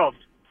for themselves.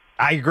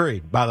 I agree,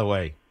 by the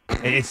way.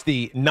 It's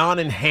the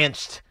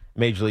non-enhanced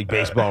Major League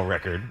Baseball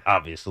record,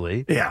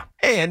 obviously. Yeah.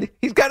 And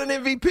he's got an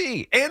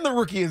MVP and the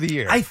Rookie of the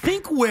Year. I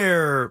think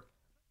where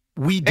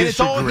we disagree. And it's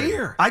all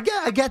here. I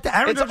get that.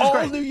 Aaron It's Judge is all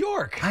great. New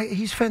York.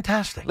 He's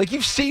fantastic. Like,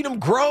 you've seen him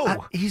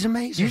grow. He's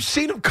amazing. You've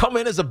seen him come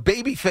in as a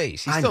baby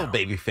face. He's I still know. a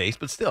baby face,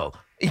 but still.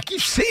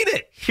 You've seen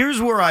it.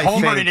 Here's where I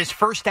Homered think. in his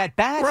first at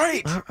bat.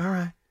 Right. All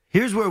right.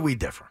 Here's where we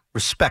differ.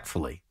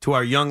 respectfully, to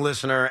our young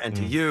listener and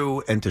to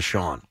you and to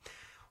Sean.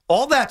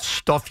 All that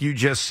stuff you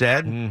just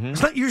said,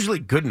 it's not usually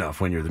good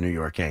enough when you're the New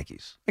York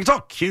Yankees. It's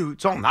all cute.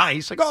 It's all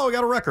nice. Like, oh, we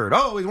got a record.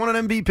 Oh, he's won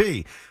an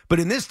MVP. But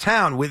in this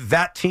town, with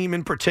that team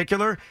in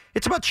particular,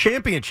 it's about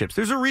championships.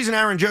 There's a reason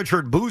Aaron Judge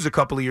heard boos a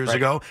couple of years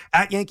ago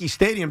at Yankee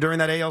Stadium during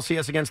that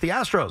ALCS against the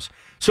Astros.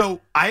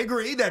 So I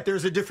agree that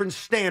there's a different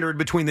standard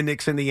between the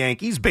Knicks and the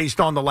Yankees based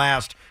on the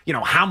last,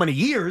 how many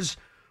years.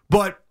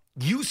 But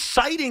you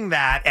citing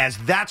that as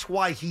that's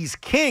why he's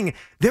king,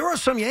 there are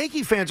some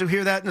Yankee fans who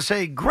hear that and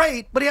say,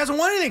 great, but he hasn't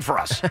won anything for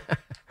us.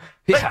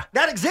 Yeah.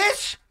 That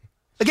exists.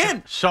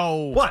 Again,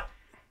 So what?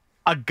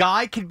 A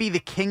guy could be the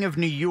king of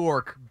New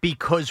York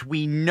because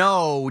we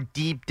know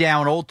deep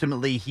down,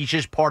 ultimately, he's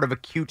just part of a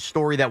cute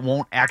story that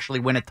won't actually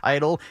win a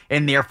title,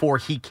 and therefore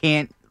he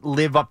can't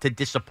live up to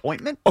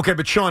disappointment? Okay,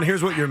 but Sean,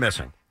 here's what you're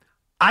missing.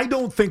 I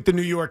don't think the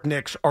New York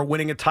Knicks are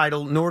winning a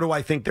title, nor do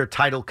I think they're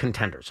title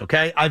contenders,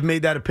 okay? I've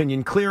made that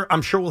opinion clear.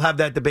 I'm sure we'll have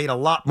that debate a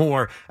lot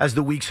more as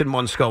the weeks and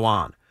months go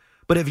on.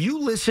 But if you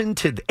listen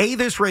to A,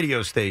 this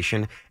radio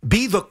station,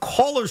 B, the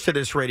callers to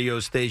this radio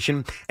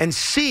station, and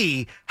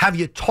C, have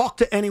you talked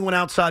to anyone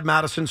outside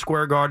Madison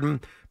Square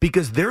Garden?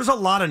 Because there's a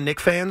lot of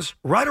Knicks fans,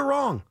 right or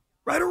wrong,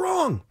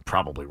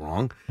 probably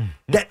wrong,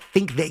 that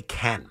think they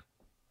can.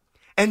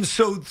 And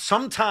so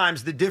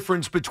sometimes the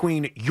difference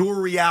between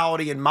your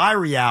reality and my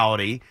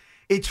reality,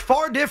 it's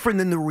far different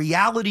than the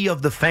reality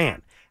of the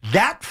fan.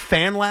 That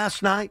fan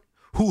last night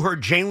who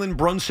heard Jalen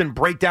Brunson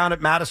break down at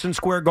Madison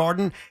Square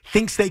Garden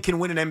thinks they can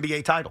win an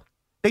NBA title.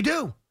 They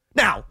do.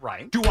 Now,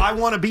 do I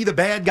want to be the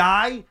bad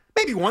guy?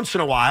 Maybe once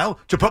in a while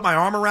to put my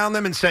arm around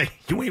them and say,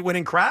 you ain't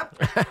winning crap?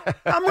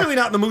 I'm really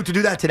not in the mood to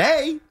do that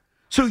today.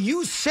 So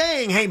you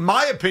saying, hey,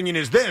 my opinion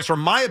is this or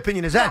my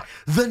opinion is that,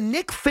 the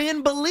Knicks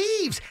fan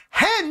believes.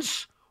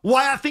 Hence,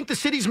 why I think the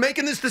city's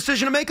making this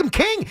decision to make him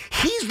king.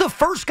 He's the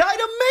first guy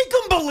to make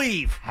him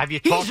believe.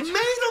 He's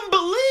made him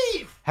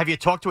believe. Have you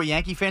talked to a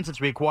Yankee fan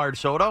since we acquired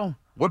Soto?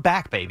 We're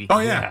back, baby. Oh,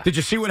 yeah. Did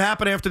you see what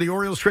happened after the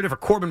Orioles traded for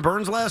Corbin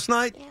Burns last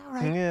night?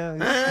 Yeah,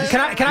 right.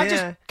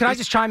 Can I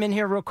just chime in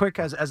here real quick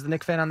as the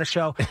Knicks fan on the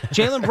show?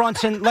 Jalen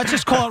Brunson, let's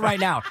just call it right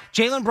now.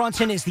 Jalen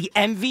Brunson is the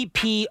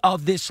MVP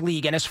of this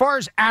league. And as far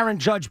as Aaron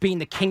Judge being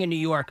the king of New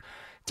York,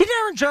 did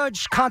Aaron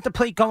Judge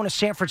contemplate going to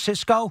San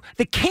Francisco?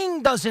 The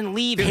king doesn't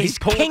leave his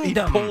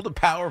kingdom. He pulled a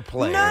power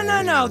play.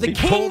 No. The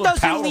king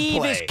doesn't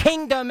leave his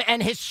kingdom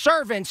and his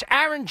servants.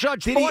 Aaron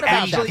Judge thought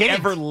about that.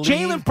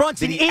 Jalen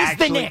Brunson is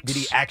the Knicks. Did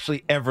he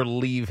actually ever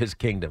leave his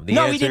kingdom?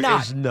 No, he did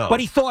not. No.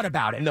 But he thought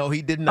about it. No,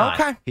 he did not.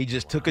 Okay. He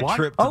just took a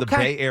trip to the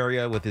Bay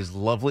Area with his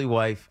lovely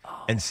wife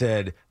and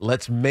said,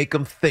 let's make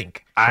him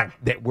think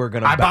that we're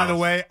going to bounce. By the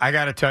way, I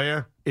got to tell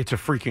you, it's a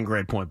freaking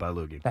great point by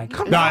Loogie. Thank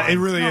you. No, it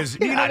really is.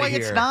 You know why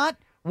it's not?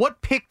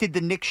 What pick did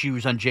the Knicks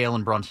use on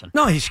Jalen Brunson?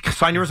 No, he's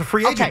signed here as a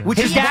free agent. Okay. Which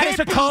His is dad is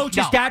a coach.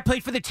 His dad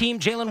played for the team.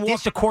 Jalen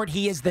walked the court.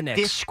 He is the Knicks.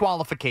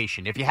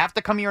 Disqualification. If you have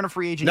to come here on a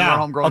free agent, you're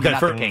homegrown. Okay,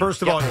 you're not the king.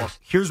 first of all,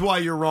 here's why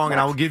you're wrong,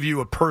 and I will give you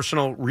a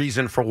personal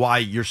reason for why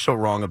you're so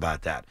wrong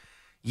about that.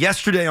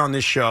 Yesterday on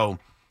this show,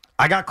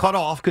 I got cut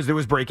off because there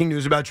was breaking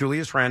news about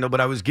Julius Randle,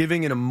 but I was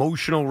giving an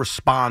emotional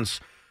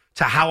response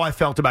to how I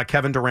felt about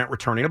Kevin Durant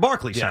returning to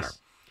Barclays Center.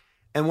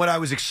 And what I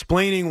was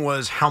explaining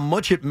was how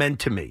much it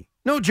meant to me.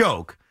 No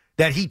joke.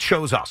 That he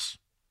chose us,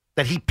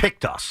 that he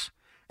picked us.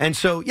 And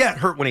so, yeah, it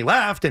hurt when he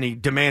left and he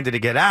demanded to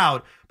get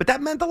out, but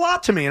that meant a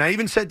lot to me. And I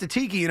even said to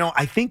Tiki,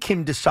 I think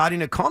him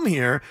deciding to come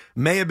here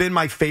may have been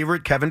my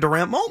favorite Kevin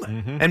Durant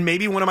moment. And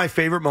maybe one of my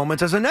favorite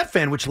moments as a Net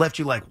fan, which left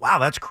you like, wow,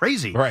 that's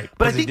crazy. Right.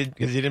 But I think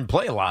because he didn't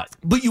play a lot.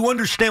 But you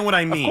understand what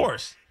I mean. Of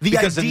course.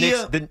 Because the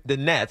Knicks, the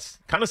Nets,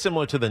 kind of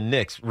similar to the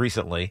Knicks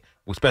recently,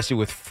 especially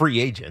with free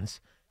agents,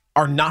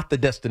 are not the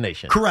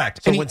destination.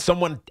 Correct. So when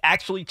someone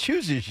actually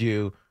chooses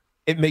you,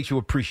 it makes you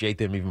appreciate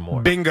them even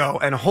more. Bingo.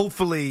 And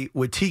hopefully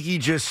what Tiki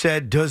just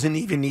said doesn't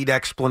even need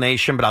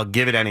explanation, but I'll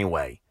give it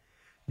anyway.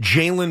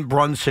 Jalen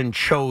Brunson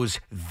chose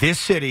this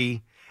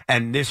city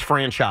and this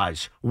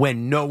franchise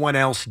when no one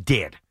else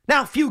did.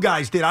 Now, a few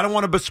guys did. I don't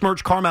want to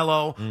besmirch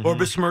Carmelo or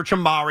besmirch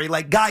Amari.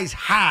 Like, guys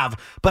have,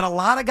 but a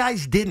lot of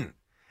guys didn't.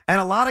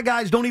 And a lot of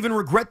guys don't even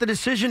regret the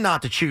decision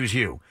not to choose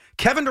you.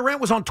 Kevin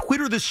Durant was on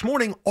Twitter this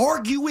morning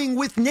arguing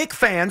with Knicks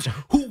fans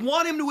who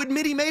want him to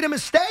admit he made a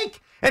mistake.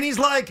 And he's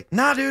like,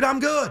 nah, dude, I'm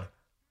good.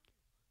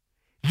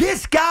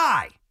 This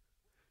guy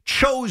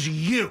chose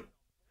you.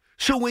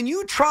 So when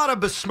you try to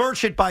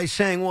besmirch it by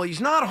saying, well,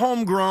 he's not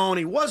homegrown,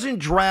 he wasn't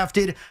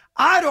drafted,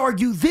 I'd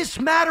argue this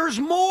matters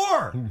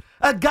more.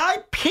 A guy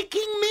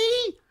picking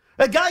me?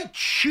 A guy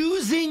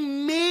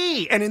choosing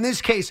me. And in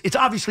this case, it's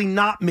obviously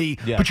not me.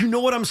 Yeah. But you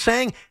know what I'm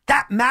saying?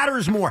 That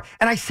matters more.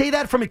 And I say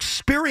that from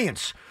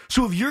experience.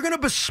 So if you're going to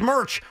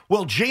besmirch,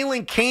 well,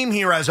 Jalen came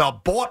here as a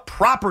bought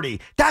property,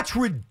 that's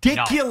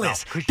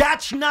ridiculous. No.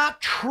 That's not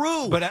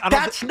true. But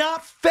that's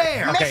not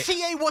fair.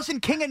 Messier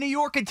wasn't king of New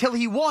York until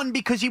he won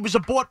because he was a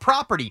bought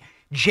property.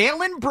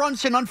 Jalen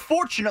Brunson,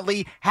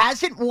 unfortunately,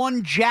 hasn't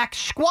won jack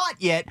squat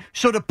yet.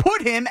 So to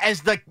put him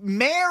as the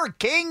mayor,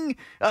 king,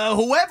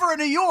 whoever in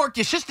New York,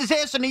 your sister's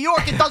ass in New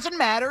York, it doesn't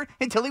matter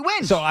until he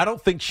wins. So I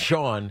don't think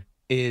Sean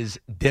is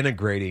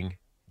denigrating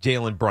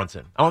Jalen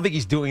Brunson. I don't think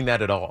he's doing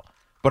that at all.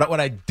 But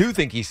what I do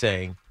think he's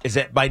saying is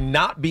that by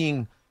not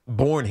being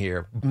born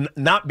here,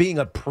 not being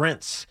a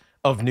prince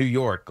of New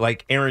York,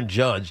 like Aaron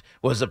Judge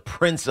was a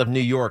prince of New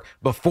York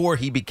before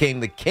he became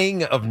the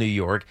king of New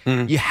York,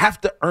 you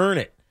have to earn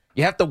it.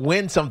 You have to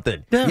win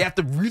something. Yeah. You have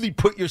to really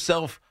put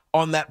yourself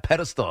on that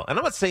pedestal. And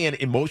I'm not saying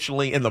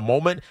emotionally in the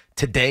moment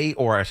today,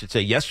 or I should say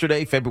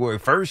yesterday, February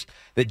 1st,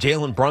 that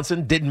Jalen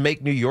Brunson didn't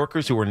make New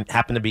Yorkers who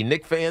happen to be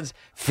Knicks fans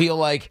feel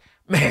like,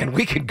 man,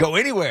 we could go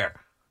anywhere.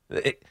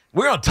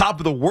 We're on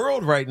top of the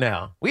world right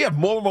now. We have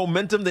more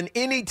momentum than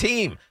any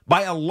team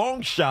by a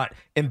long shot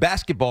in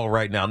basketball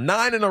right now.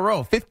 9 in a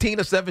row,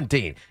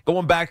 15-17,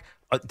 going back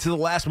to the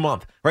last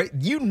month, right?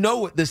 You know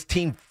what this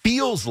team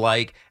feels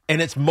like,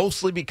 and it's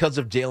mostly because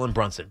of Jalen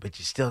Brunson. But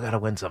you still got to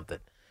win something.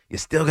 You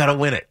still got to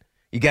win it.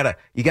 You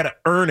gotta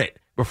earn it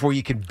before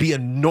you can be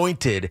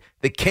anointed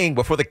the king,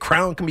 before the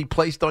crown can be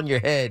placed on your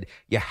head.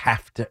 You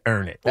have to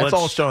earn it. That's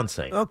all Sean's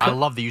saying. Okay. I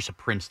love the use of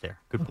Prince there.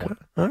 Good point.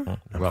 All right.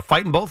 Well,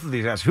 fighting both of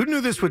these guys. Who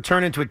knew this would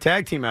turn into a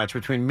tag team match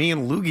between me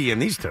and Loogie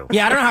and these two?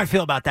 Yeah, I don't know how I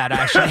feel about that,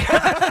 actually.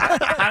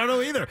 I don't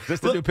know either. Is this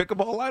the new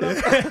pickleball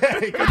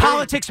lineup?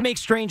 Politics make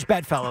strange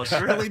bedfellows.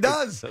 It really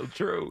does. So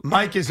true.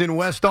 Mike is in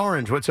West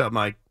Orange. What's up,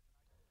 Mike?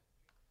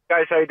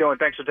 Guys, how you doing?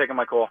 Thanks for taking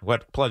my call.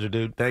 What pleasure,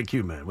 dude. Thank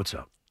you, man. What's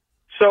up?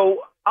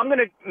 So I'm going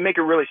to make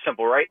it really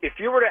simple, right? If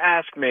you were to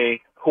ask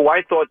me who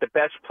I thought the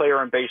best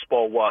player in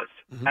baseball was,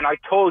 and I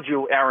told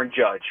you Aaron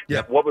Judge,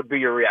 what would be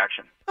your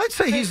reaction? I'd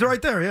say he's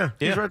right there, yeah.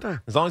 He's right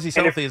there. As long as he's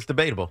healthy, it's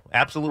debatable.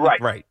 Absolutely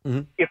right.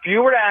 Mm-hmm. If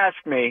you were to ask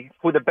me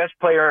who the best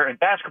player in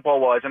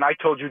basketball was, and I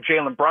told you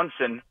Jalen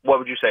Brunson, what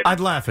would you say? I'd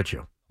laugh at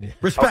you.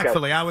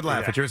 Respectfully, I would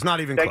laugh at you. It's not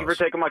even Thank close. you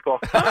for taking my call.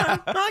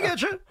 I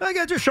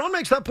get you. Sean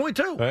makes that point,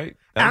 too. Right.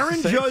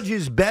 Aaron Judge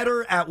is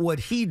better at what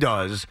he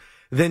does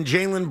than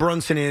Jalen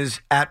Brunson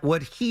is at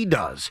what he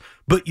does.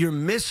 But you're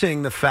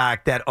missing the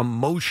fact that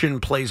emotion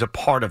plays a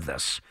part of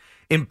this.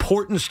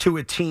 Importance to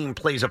a team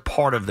plays a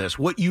part of this.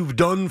 What you've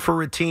done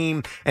for a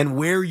team and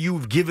where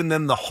you've given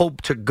them the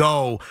hope to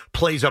go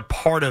plays a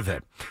part of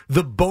it.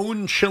 The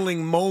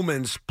bone-chilling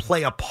moments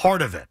play a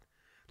part of it.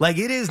 Like,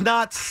 it is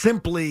not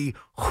simply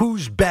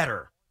who's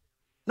better.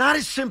 Not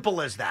as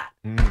simple as that.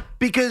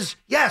 Because,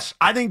 yes,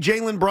 I think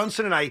Jalen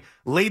Brunson, and I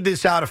laid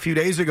this out a few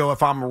days ago,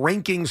 if I'm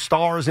ranking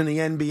stars in the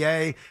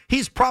NBA,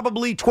 he's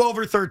probably 12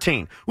 or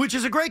 13, which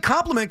is a great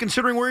compliment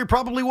considering where he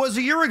probably was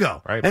a year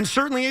ago. Right. And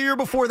certainly a year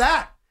before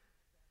that.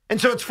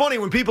 And so it's funny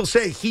when people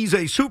say he's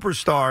a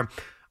superstar,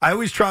 I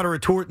always try to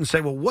retort and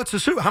say, well,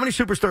 how many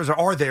superstars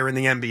are there in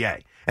the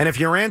NBA? And if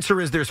your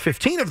answer is there's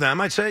 15 of them,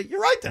 I'd say,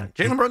 you're right then.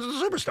 Jalen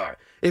Brunson's a superstar.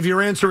 If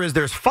your answer is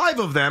there's 5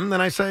 of them, then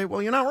I say,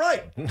 well, you're not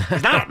right.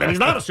 He's not. Then he's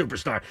not a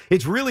superstar.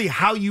 It's really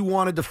how you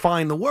want to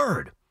define the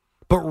word.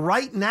 But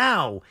right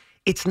now,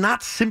 it's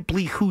not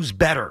simply who's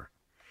better.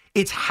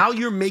 It's how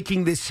you're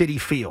making this city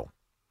feel.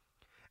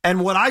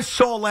 And what I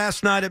saw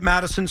last night at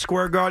Madison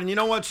Square Garden, you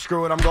know what?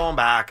 Screw it. I'm going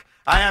back.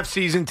 I have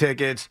season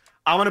tickets.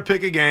 I'm going to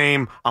pick a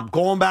game. I'm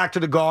going back to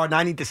the Garden.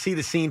 I need to see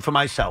the scene for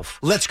myself.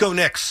 Let's go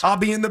Knicks. I'll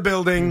be in the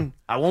building.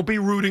 I won't be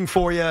rooting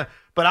for you,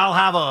 but I'll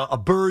have a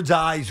bird's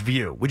eyes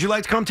view. Would you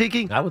like to come,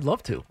 Tiki? I would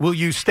love to. Will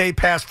you stay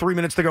past 3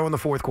 minutes to go in the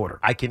fourth quarter?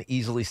 I can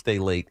easily stay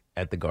late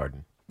at the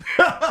Garden.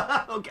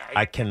 Okay.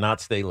 I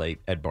cannot stay late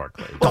at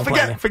Barclays. Well,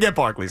 forget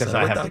Barclays. Because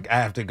I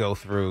have to go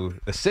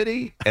through the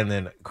city and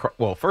then,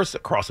 first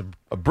across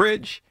a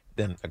bridge,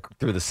 then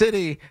through the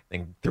city,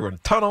 then through a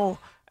tunnel,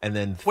 and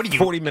then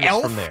 40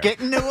 minutes from there.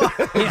 Exactly.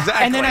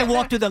 And then I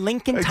walk through the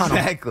Lincoln Tunnel.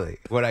 Exactly.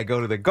 When I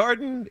go to the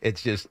Garden,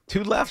 it's just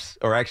 2 lefts,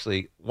 or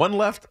actually 1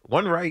 left,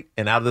 1 right,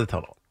 and out of the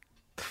tunnel.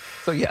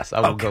 So yes, I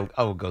will go.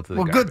 I will go to the.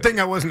 Well, Garden. good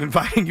thing I wasn't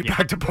inviting you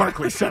back to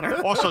Barclays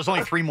Center. Also, there's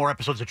only 3 more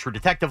episodes of True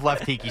Detective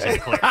left. Tiki's in the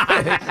clear.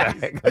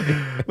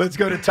 Exactly. Let's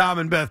go to Tom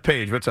and Beth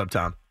Page. What's up,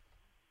 Tom?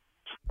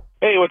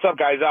 Hey, what's up,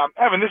 guys?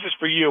 Evan, this is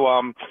for you.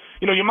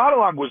 Your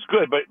monologue was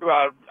good, but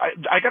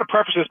I got to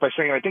preface this by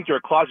saying I think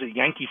you're a closet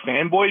Yankee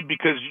fanboy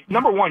because,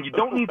 number one, you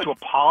don't need to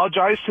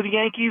apologize to the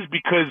Yankees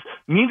because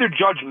neither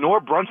Judge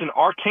nor Brunson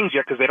are kings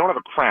yet because they don't have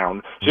a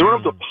crown. So you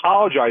don't have to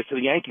apologize to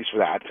the Yankees for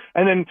that.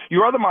 And then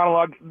your other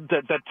monologue,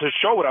 that to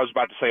show what I was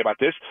about to say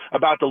about this,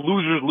 about the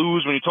losers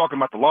lose when you're talking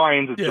about the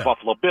Lions, it's the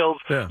Buffalo Bills.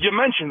 Yeah. You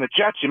mentioned the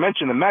Jets, you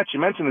mentioned the Mets, you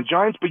mentioned the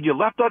Giants, but you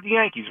left out the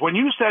Yankees. When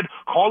you said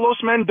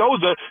Carlos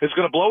Mendoza is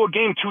going to blow a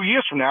game 2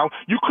 years from now,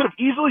 you could have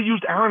easily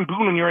used Aaron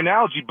Boone in your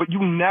analogy, but you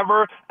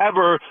never,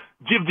 ever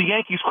give the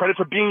Yankees credit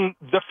for being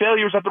the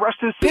failures that the rest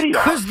of the city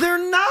are. Because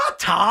they're not,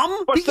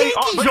 Tom. But the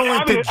Yankees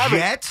aren't the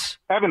Jets.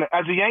 Evan,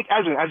 as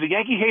a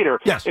Yankee hater,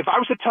 yes. If I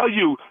was to tell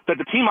you that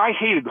the team I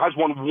hated has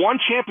won 1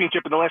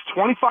 championship in the last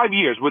 25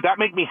 years, would that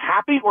make me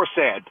happy or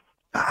sad?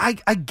 I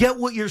get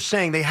what you're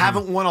saying. They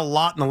haven't won a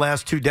lot in the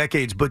last 2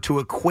 decades, but to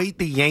equate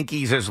the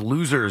Yankees as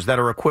losers that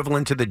are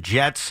equivalent to the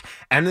Jets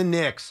and the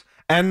Knicks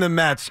and the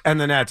Mets and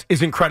the Nets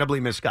is incredibly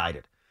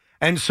misguided.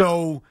 And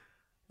so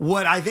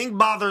what I think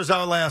bothers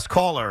our last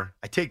caller,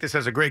 I take this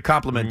as a great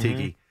compliment,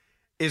 Tiki,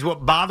 is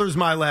what bothers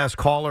my last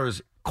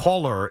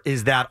caller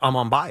is that I'm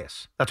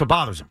unbiased. That's what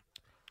bothers him.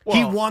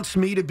 He wants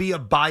me to be a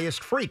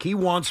biased freak. He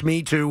wants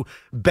me to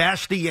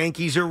bash the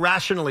Yankees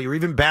irrationally or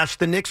even bash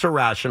the Knicks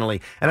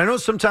irrationally. And I know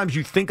sometimes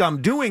you think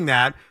I'm doing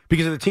that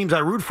because of the teams I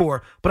root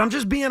for, but I'm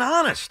just being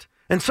honest.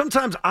 And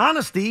sometimes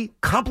honesty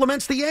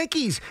compliments the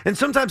Yankees. And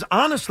sometimes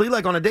honestly,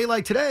 like on a day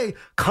like today,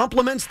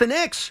 compliments the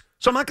Knicks.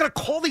 So I'm not going to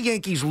call the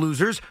Yankees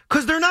losers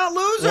because they're not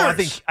losers.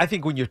 Well, I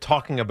think when you're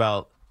talking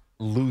about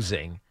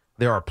losing,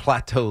 there are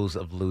plateaus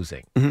of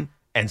losing. Mm-hmm.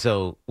 And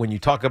so when you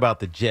talk about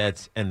the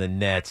Jets and the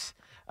Nets,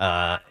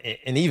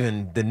 and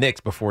even the Knicks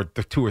before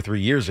 2 or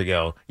 3 years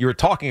ago, you were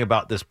talking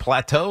about this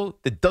plateau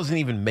that doesn't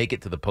even make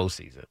it to the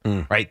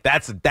postseason, right?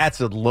 That's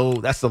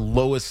the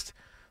lowest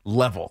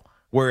level.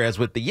 Whereas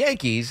with the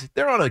Yankees,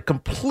 they're on a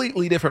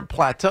completely different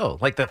plateau.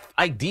 Like the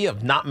idea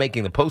of not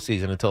making the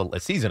postseason until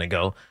a season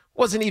ago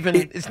wasn't even.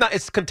 It's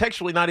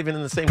contextually not even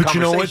in the same. But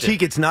conversation. you know what,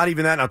 Teak? It's not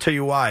even that. And I'll tell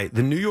you why.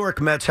 The New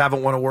York Mets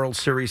haven't won a World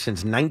Series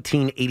since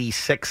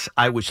 1986.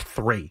 I was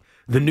 3.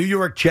 The New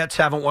York Jets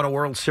haven't won a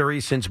World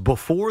Series since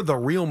before the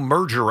real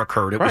merger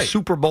occurred. It was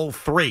Super Bowl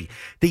III.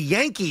 The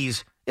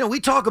Yankees, we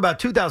talk about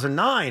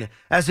 2009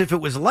 as if it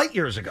was light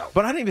years ago.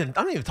 But I'm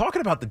not even talking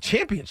about the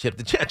championship.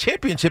 The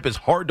championship is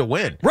hard to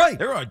win. Right.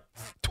 There are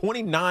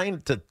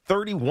 29 to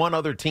 31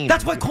 other teams.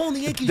 That's why calling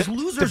the Yankees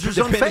losers is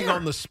unfair. Depending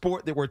on the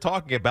sport that we're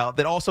talking about,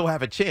 that also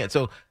have a chance.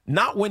 So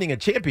not winning a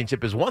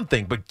championship is one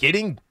thing, but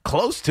getting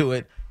close to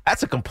it,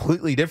 that's a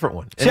completely different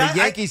one. And the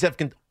Yankees have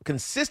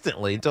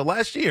consistently, until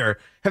last year,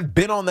 have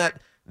been on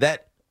that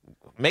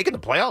making the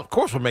playoffs. Of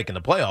course we're making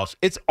the playoffs.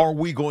 It's, are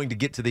we going to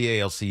get to the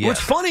ALCS? What's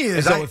funny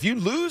is, so if you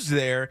lose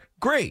there,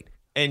 great.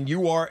 And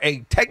you are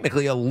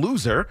technically a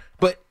loser,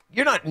 but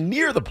you're not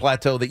near the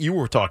plateau that you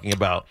were talking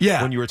about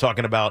when you were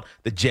talking about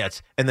the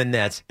Jets and the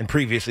Nets and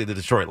previously the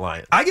Detroit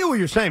Lions. I get what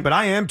you're saying, but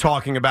I am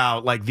talking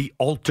about like the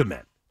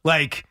ultimate.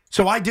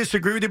 So I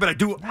disagree with you, but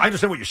I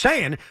understand what you're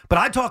saying, but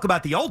I talk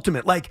about the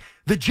ultimate. Like,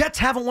 the Jets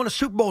haven't won a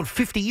Super Bowl in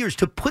 50 years.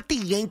 To put the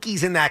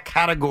Yankees in that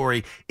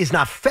category is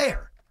not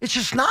fair. It's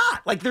just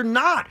not. Like, they're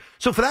not.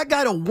 So for that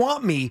guy to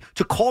want me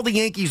to call the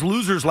Yankees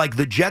losers like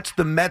the Jets,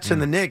 the Mets,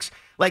 and the Knicks,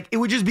 like, it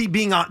would just be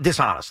being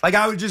dishonest. Like,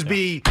 I would just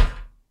be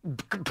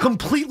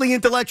completely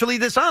intellectually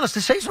dishonest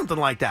to say something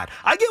like that.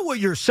 I get what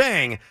you're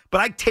saying,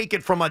 but I take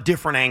it from a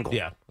different angle.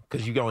 Yeah.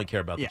 Because you only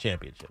care about the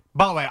championship.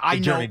 By the way, the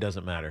journey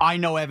doesn't matter. I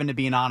know Evan to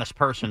be an honest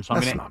person, so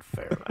That's not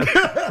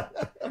fair.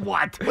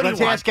 What?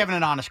 Let's ask Evan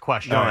an honest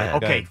question. All right,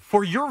 okay,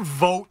 for your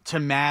vote to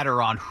matter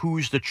on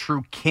who's the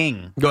true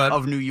king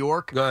of New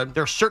York, there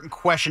are certain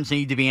questions that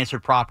need to be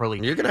answered properly.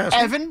 You're going to ask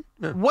Evan,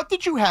 what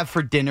did you have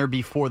for dinner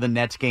before the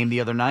Nets game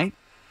the other night?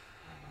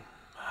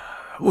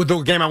 With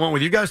the game I went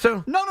with you guys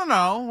to?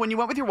 No. When you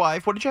went with your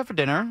wife, what did you have for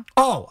dinner?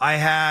 Oh, I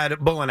had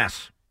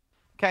bolognese.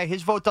 Okay,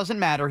 his vote doesn't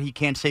matter. He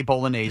can't say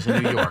bolognese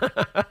in New York.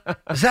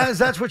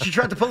 That's what you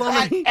tried to pull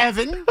on me?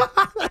 Evan,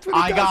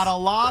 I got a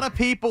lot of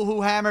people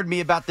who hammered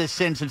me about this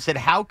since and said,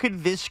 how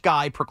could this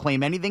guy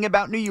proclaim anything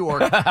about New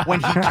York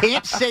when he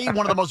can't say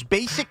one of the most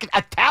basic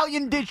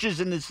Italian dishes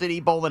in the city,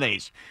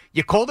 bolognese?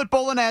 You called it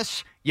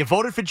bolognese. You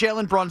voted for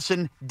Jalen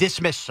Brunson.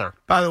 Dismissed, sir.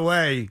 By the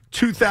way,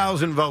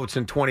 2,000 votes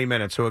in 20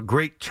 minutes, so a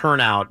great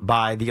turnout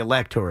by the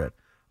electorate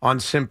on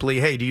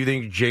simply, hey, do you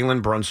think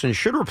Jalen Brunson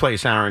should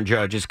replace Aaron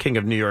Judge as king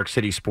of New York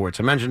City sports?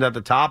 I mentioned at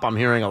the top, I'm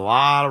hearing a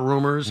lot of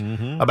rumors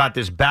about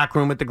this back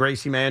room at the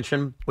Gracie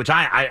Mansion, which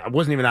I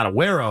wasn't even that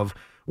aware of,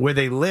 where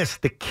they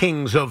list the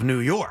kings of New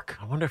York.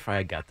 I wonder if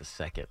I got the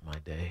second my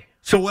day.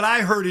 So what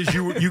I heard is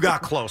you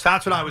got close.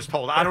 That's what I was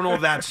told. I don't know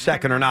if that's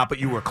second or not, but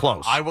you were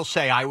close. I will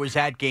say I was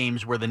at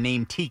games where the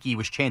name Tiki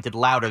was chanted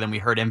louder than we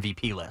heard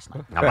MVP last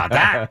night. How about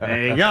that?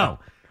 There you go.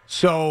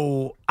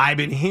 So I've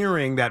been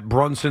hearing that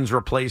Brunson's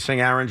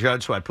replacing Aaron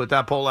Judge. So I put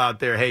that poll out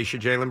there. Hey,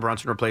 should Jalen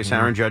Brunson replace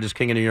Aaron Judge as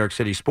king of New York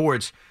City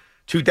sports?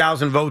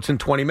 2,000 votes in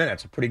 20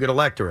 minutes. A pretty good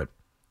electorate.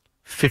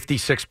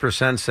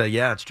 56% say,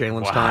 yeah, it's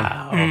Jalen's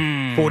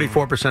time.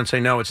 44%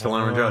 say, no, it's still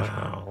Aaron Judge.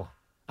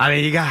 I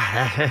mean, you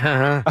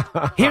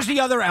got... Here's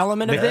the other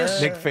element of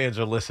this. Knicks fans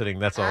are listening.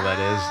 That's all that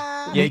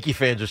is. Yankee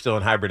fans are still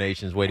in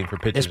hibernations waiting for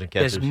pitchers and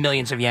catchers. There's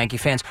millions of Yankee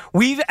fans.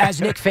 We've, as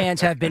Knicks fans,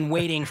 have been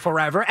waiting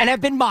forever and have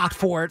been mocked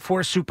for it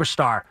for a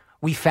superstar.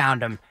 We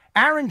found him.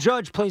 Aaron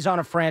Judge plays on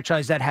a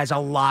franchise that has a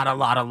lot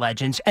of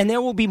legends, and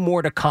there will be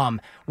more to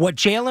come. What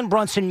Jalen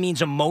Brunson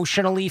means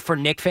emotionally for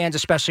Knicks fans,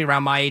 especially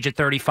around my age at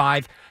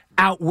 35,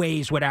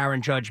 outweighs what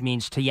Aaron Judge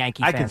means to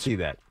Yankee fans. I can see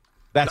that.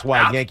 That's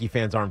why Yankee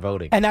fans aren't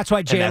voting. And that's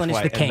why Jalen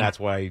is the king. And that's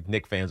why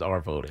Knicks fans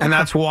are voting. And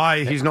that's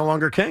why he's no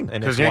longer king.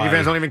 Because Yankee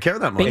fans don't even care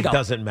that much. It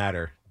doesn't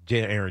matter.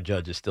 Aaron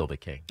Judge is still the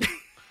king.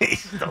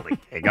 He's still the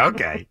king.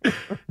 Okay.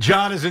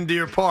 John is in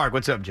Deer Park.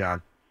 What's up,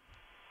 John?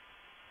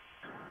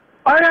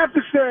 I have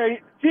to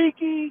say,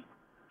 Tiki,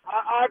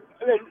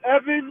 and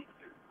Evan,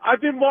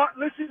 I've been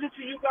listening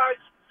to you guys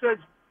since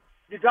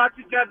you got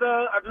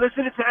together. I've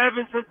listened to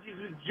Evan since he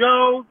was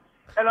Joe.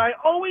 And I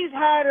always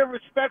had a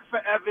respect for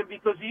Evan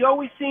because he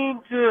always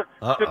seemed to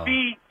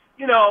be,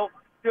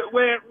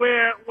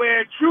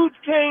 where truth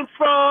came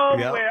from,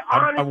 where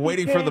honesty I'm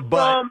waiting came for the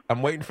butt. from.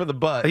 I'm waiting for the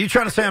butt. Are you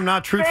trying to say I'm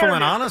not truthful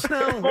and honest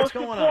now? What's Most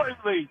going on?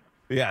 importantly,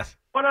 Yes.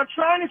 what I'm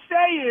trying to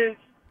say is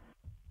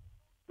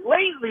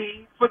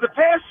lately, for the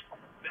past,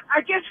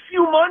 I guess,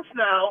 few months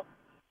now,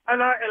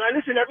 and I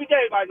listen every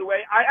day, by the way,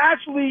 I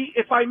actually,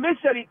 if I miss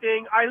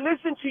anything, I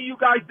listen to you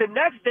guys the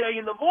next day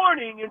in the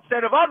morning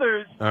instead of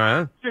others All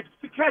right.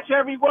 to catch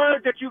every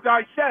word that you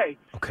guys say.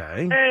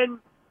 Okay. And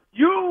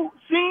you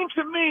seem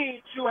to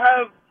me to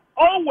have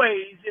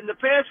always, in the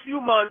past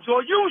few months,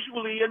 or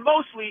usually and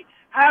mostly,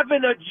 have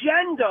an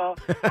agenda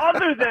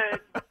other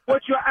than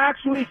what you're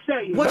actually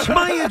saying. What's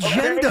my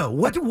agenda?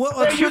 What?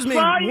 Excuse me.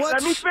 What's...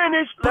 Let me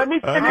finish. Let me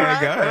finish. Okay,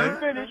 go Let ahead. me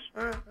finish.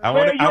 I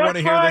want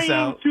to hear this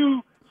out.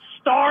 To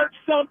start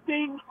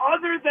something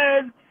other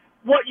than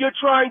what you're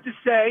trying to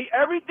say.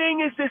 Everything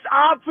is this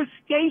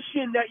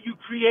obfuscation that you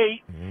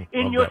create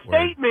in your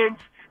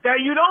statements that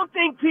you don't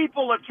think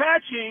people are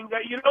catching,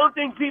 that you don't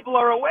think people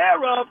are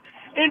aware of,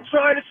 in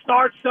trying to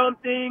start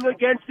something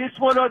against this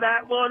one or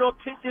that one, or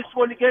pit this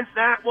one against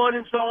that one,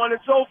 and so on and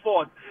so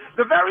forth.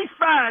 The very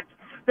fact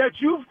that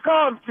you've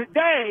come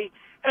today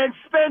and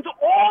spent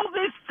all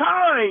this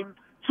time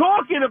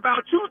talking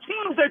about two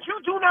teams that you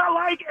do not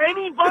like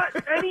any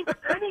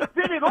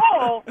bit at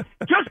all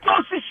just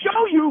goes to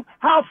show you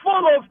how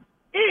full of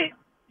it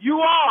you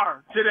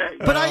are today.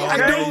 But I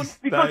don't...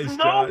 Because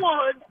no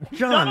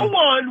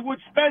one would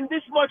spend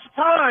this much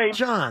time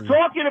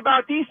talking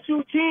about these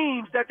two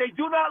teams that they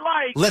do not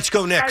like. Let's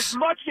go Knicks. As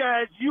much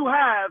as you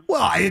have.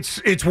 Well,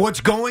 it's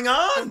what's going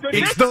on.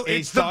 It's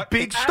the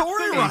big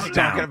story right now. He's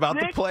talking about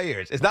the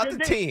players. It's not the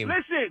team.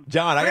 Listen,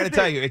 John, I got to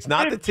tell you, it's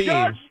not the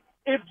team.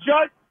 If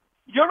Judge,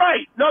 you're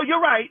right. No, you're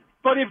right.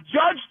 But if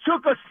Judge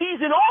took a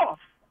season off,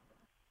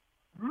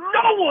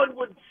 no one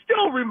would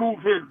still remove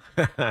him.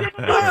 All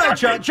right,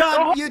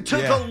 John, you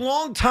took a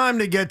long time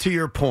to get to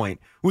your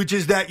point, which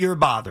is that you're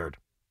bothered.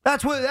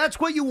 That's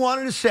what you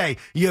wanted to say.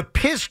 You're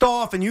pissed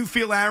off and you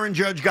feel Aaron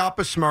Judge got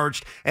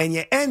besmirched, and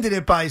you ended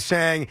it by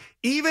saying,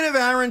 even if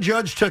Aaron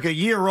Judge took a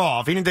year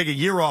off, he didn't take a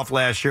year off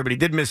last year, but he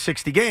did miss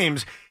 60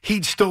 games,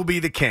 he'd still be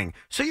the king.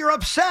 So you're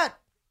upset.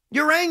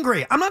 You're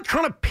angry. I'm not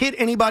trying to pit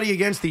anybody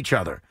against each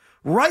other.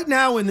 Right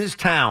now in this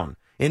town,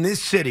 in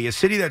this city, a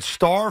city that's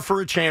starved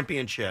for a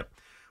championship,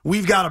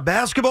 we've got a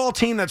basketball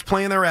team that's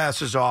playing their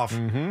asses off.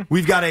 Mm-hmm.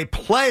 We've got a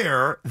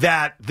player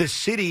that the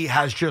city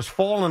has just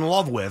fallen in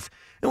love with.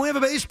 And we have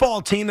a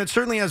baseball team that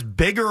certainly has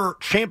bigger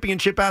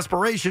championship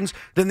aspirations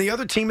than the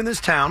other team in this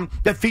town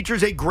that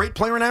features a great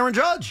player in Aaron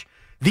Judge.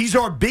 These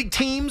are big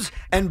teams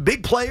and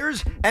big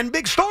players and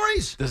big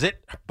stories. Does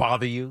it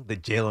bother you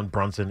that Jalen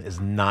Brunson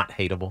is not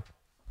hateable?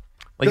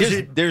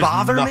 There's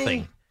bother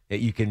nothing me? that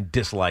you can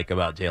dislike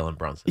about Jalen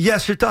Brunson.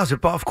 Yes, it does.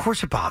 Of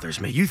course it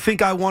bothers me. You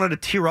think I wanted to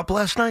tear up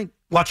last night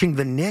watching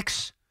the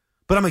Knicks?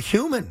 But I'm a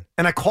human,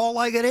 and I call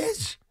like it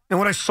is. And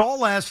what I saw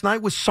last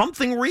night was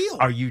something real.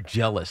 Are you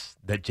jealous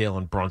that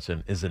Jalen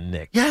Brunson is a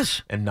Knick?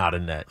 Yes. And not a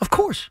Net? Of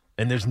course.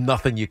 And there's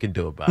nothing you can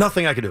do about it?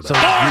 Nothing I can do about it.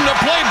 Born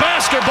to play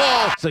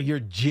basketball! So you're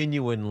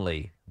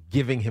genuinely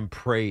giving him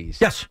praise.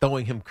 Yes.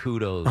 Throwing him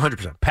kudos.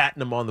 100%.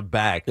 Patting him on the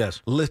back.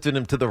 Yes. Lifting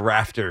him to the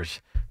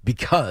rafters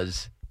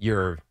because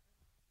you're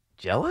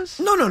jealous?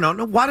 No.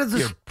 Why does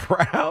this... You're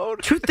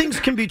proud? Two things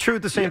can be true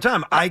at the same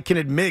time. I can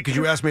admit, because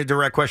you asked me a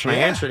direct question, I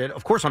answered it.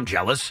 Of course I'm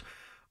jealous,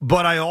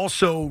 but I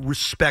also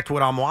respect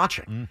what I'm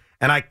watching,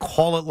 and I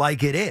call it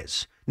like it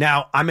is.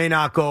 Now, I may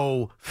not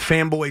go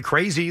fanboy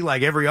crazy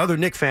like every other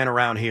Knick fan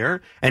around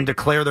here and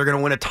declare they're going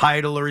to win a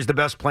title or he's the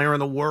best player in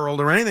the world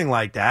or anything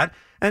like that,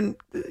 and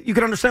you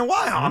can understand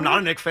why. I'm not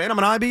a Knick fan. I'm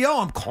an IBO.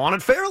 I'm calling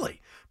it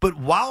fairly. But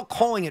while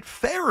calling it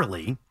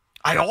fairly,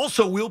 I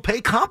also will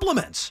pay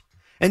compliments.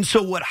 And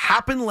so what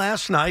happened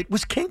last night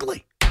was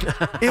kingly.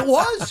 It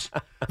was.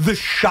 The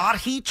shot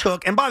he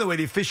took, and by the way,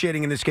 the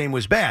officiating in this game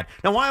was bad.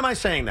 Now, why am I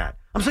saying that?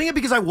 I'm saying it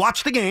because I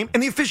watched the game,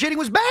 and the officiating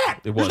was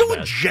bad. It was There's no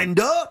bad.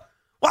 agenda.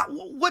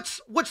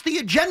 What's the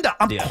agenda?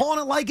 I'm calling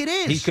it like it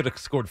is. He could have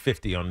scored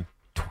 50 on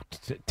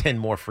 10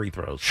 more free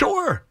throws.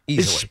 Sure.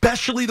 Easily.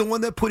 Especially the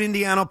one that put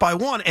Indiana up by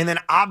 1, and then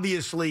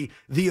obviously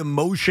the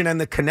emotion and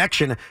the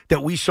connection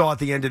that we saw at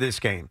the end of this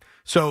game.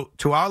 So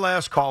to our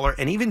last caller,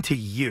 and even to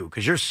you,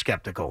 because you're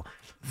skeptical,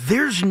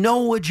 there's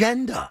no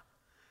agenda.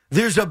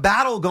 There's a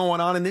battle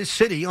going on in this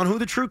city on who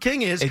the true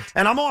king is,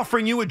 and I'm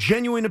offering you a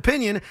genuine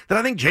opinion that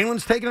I think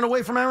Jalen's taking it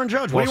away from Aaron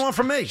Judge. What do you want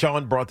from me?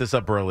 Sean brought this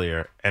up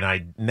earlier, and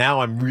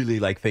I'm really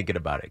thinking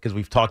about it because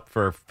we've talked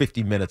for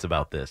 50 minutes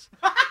about this.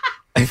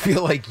 I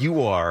feel like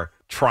you are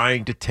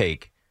trying to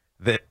take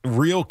the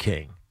real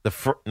king,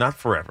 not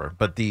forever,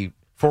 but the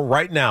for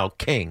right now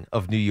king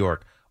of New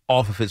York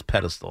off of his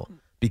pedestal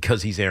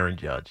because he's Aaron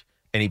Judge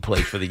and he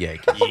plays for the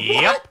Yankees.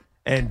 Yep.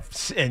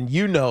 And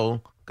you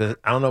know. Because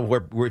I don't know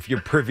where if you're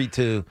privy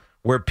to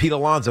where Pete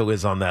Alonso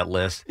is on that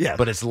list,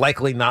 but it's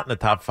likely not in the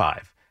top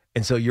 5.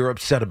 And so you're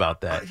upset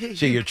about that.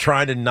 So you're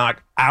trying to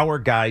knock our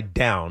guy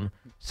down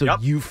so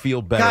you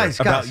feel better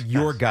about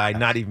your guy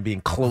not even being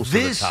close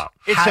to the top.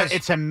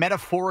 It's a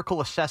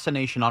metaphorical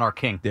assassination on our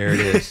king. There it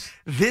is.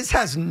 This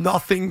has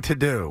nothing to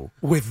do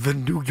with the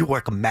New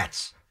York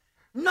Mets.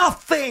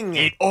 Nothing.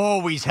 It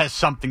always has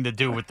something to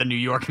do with the New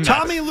York Mets.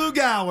 Tommy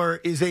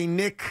Lugauer is a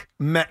Knick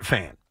Met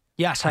fan.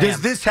 Yes, I Does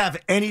am. this have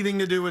anything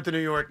to do with the New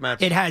York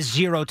Mets? It has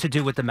zero to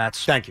do with the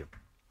Mets. Thank you.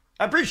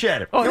 I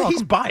appreciate it. Oh,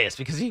 he's biased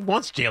because he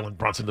wants Jalen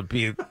Brunson to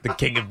be the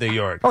king of New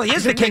York. Oh, he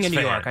is the king of New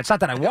fan. York. It's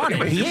not that I want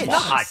him. He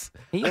is.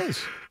 He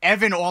is.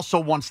 Evan also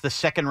wants the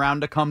second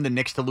round to come, the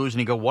Knicks to lose, and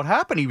he go, what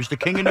happened? He was the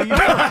king of New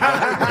York.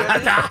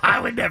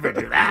 I would never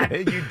do that.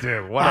 You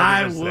do.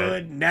 I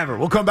would never.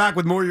 We'll come back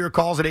with more of your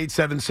calls at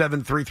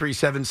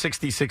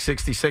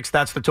 877-337-6666.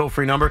 That's the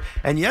toll-free number.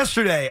 And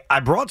yesterday, I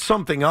brought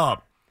something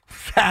up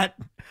that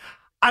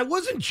I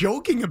wasn't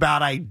joking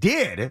about. I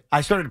did.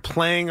 I started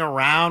playing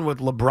around with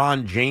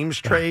LeBron James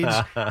trades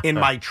in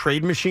my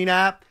trade machine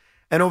app.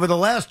 And over the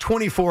last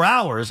 24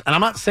 hours, and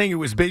I'm not saying it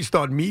was based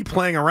on me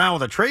playing around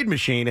with a trade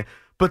machine,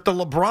 but the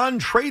LeBron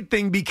trade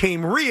thing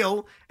became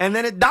real, and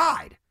then it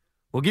died.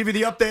 We'll give you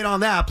the update on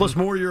that, plus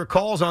more of your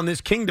calls on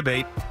this King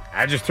debate.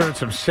 I just heard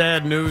some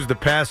sad news, the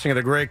passing of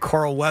the great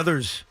Carl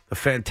Weathers, a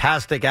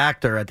fantastic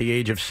actor at the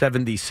age of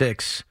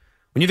 76.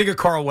 When you think of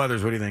Carl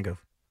Weathers, what do you think of?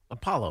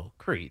 Apollo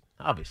Creed,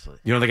 obviously.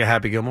 You don't think of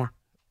Happy Gilmore?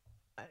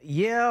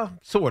 Yeah,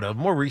 sort of.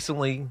 More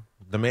recently,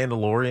 The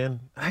Mandalorian.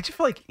 I just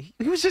feel like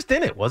he was just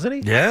in it, wasn't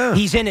he? Yeah.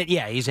 He's in it.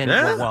 Yeah, he's in it.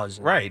 It was.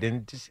 Right,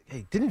 and just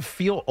he didn't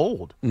feel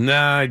old. No,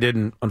 I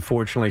didn't,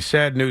 unfortunately.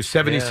 Sad news,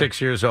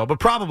 76 years old, but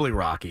probably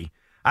Rocky.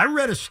 I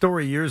read a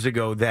story years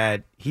ago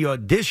that he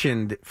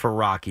auditioned for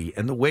Rocky,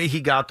 and the way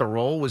he got the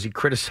role was he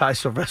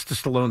criticized Sylvester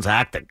Stallone's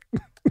acting.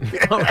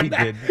 Oh, he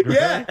did?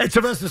 Yeah, and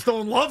Sylvester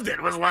Stallone loved it.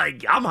 It was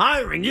like, I'm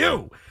hiring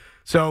you.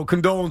 So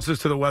condolences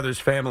to the Weathers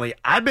family.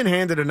 I've been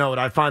handed a note.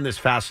 I find this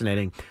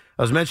fascinating.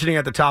 I was mentioning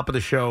at the top of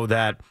the show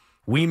that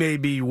we may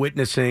be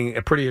witnessing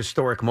a pretty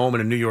historic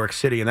moment in New York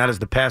City, and that is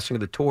the passing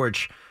of the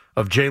torch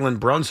of Jalen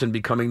Brunson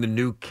becoming the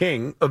new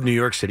king of New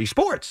York City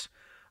sports.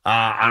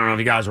 I don't know if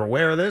you guys are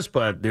aware of this,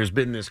 but there's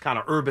been this kind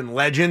of urban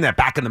legend that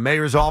back in the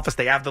mayor's office,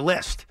 they have the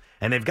list,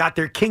 and they've got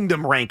their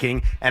kingdom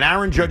ranking, and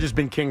Aaron Judge has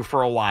been king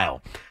for a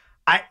while.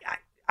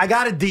 I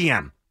got a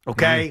DM,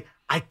 okay?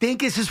 I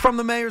think this is from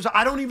the mayor's.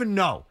 I don't even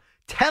know.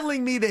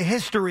 Telling me the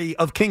history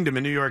of kingdom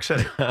in New York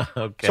City.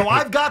 Okay. So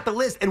I've got the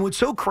list, and what's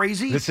so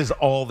crazy... This is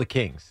all the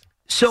kings.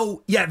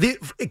 So, yeah,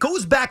 it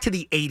goes back to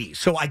the 80s.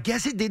 So I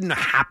guess it didn't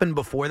happen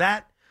before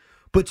that.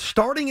 But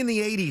starting in the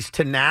 80s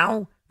to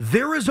now,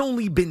 there has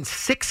only been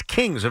 6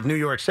 kings of New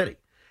York City.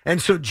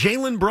 And so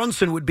Jalen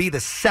Brunson would be the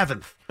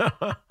 7th.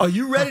 Are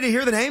you ready to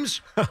hear the names?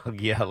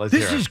 Yeah, let's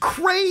hear it. This is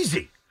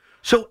crazy.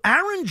 So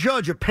Aaron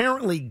Judge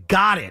apparently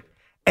got it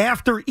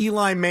after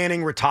Eli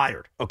Manning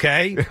retired,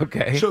 okay?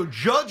 Okay. So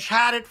Judge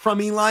had it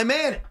from Eli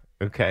Manning.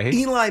 Okay.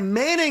 Eli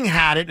Manning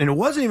had it, and it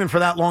wasn't even for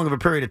that long of a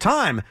period of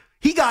time.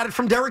 He got it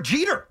from Derek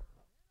Jeter.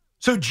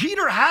 So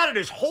Jeter had it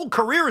his whole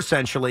career,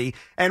 essentially,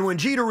 and when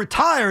Jeter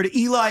retired,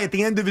 Eli, at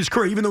the end of his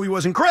career, even though he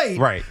wasn't great,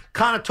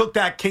 kind of took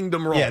that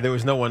kingdom role. Yeah, there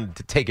was no one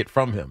to take it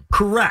from him.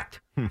 Correct.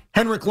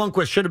 Henrik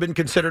Lundqvist should have been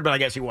considered, but I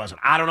guess he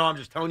wasn't. I don't know. I'm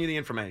just telling you the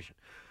information.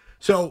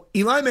 So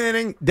Eli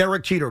Manning,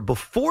 Derek Jeter.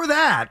 Before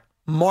that,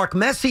 Mark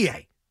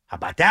Messier. How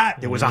about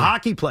that? There was a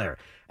hockey player.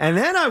 And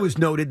then I was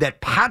noted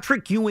that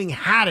Patrick Ewing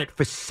had it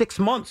for 6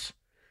 months,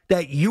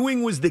 that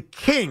Ewing was the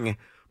king,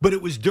 but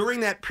it was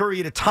during that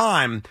period of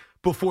time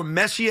before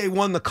Messier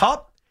won the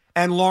cup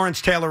and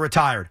Lawrence Taylor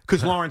retired,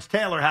 because Lawrence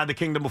Taylor had the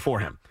kingdom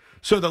before him.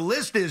 So the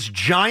list is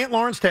Giant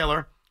Lawrence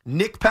Taylor,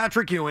 Nick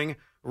Patrick Ewing,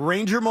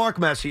 Ranger Mark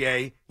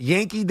Messier,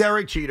 Yankee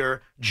Derek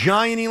Jeter,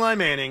 Giant Eli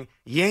Manning,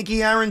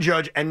 Yankee Aaron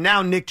Judge, and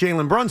now Nick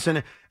Jalen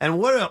Brunson. And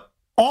what do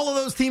all of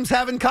those teams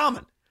have in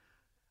common?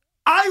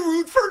 I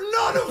root for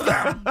none of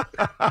them.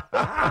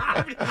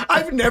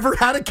 I've never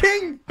had a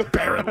king,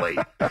 apparently.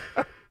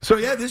 So,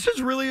 yeah, this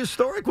is really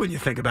historic when you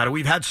think about it.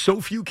 We've had so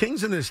few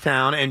kings in this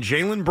town, and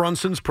Jalen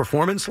Brunson's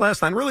performance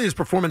last night, really his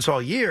performance all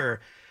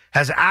year,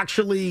 has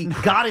actually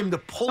got him to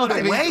pull it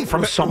away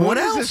from someone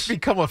else. When does this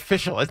become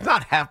official? It's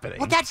not happening.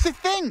 Well, that's the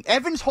thing.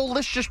 Evan's whole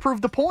list just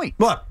proved the point.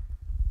 What?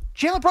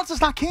 Jalen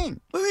Brunson's not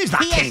king. He's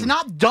not he king. has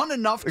not done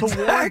enough to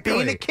warrant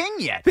being a king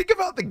yet. Think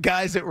about the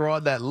guys that were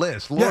on that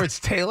list. Lawrence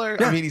Taylor,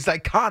 I mean, he's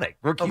iconic.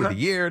 Rookie of the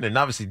year, and then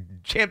obviously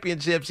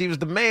championships. He was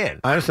the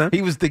man. I understand.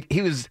 He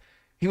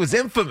was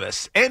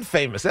infamous and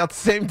famous at the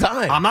same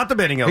time. I'm not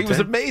debating LT. He was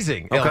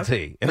amazing,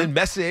 LT. And then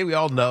Messier, we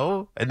all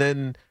know. And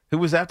then who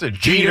was after?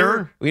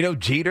 Jeter. We know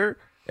Jeter.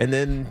 And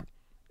then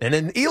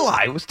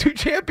Eli was 2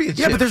 championships.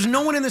 Yeah, but there's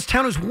no one in this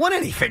town who's won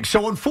anything.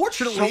 So,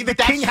 unfortunately, the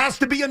king has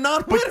to be a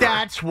non-winner. But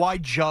that's why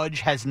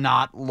Judge has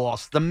not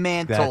lost the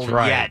mantle That's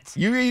right. yet.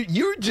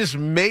 You just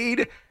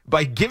made,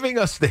 by giving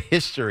us the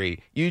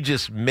history, you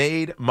just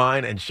made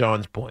mine and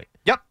Sean's point.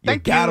 Yep. You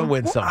gotta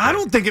win something. I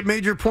don't think it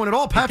made your point at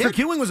all. Patrick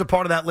Ewing was a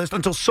part of that list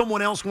until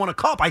someone else won a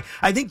cup.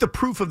 I think the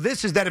proof of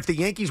this is that if the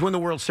Yankees win the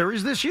World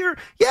Series this year,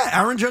 yeah,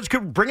 Aaron Judge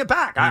could bring it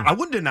back. I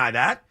wouldn't deny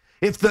that.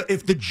 If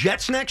the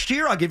Jets next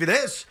year, I'll give you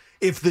this.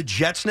 If the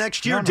Jets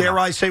next year, dare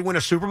I say, win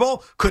a Super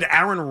Bowl, could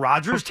Aaron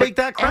Rodgers take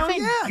that crown?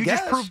 Evan, you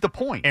just proved the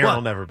point. Aaron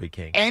will never be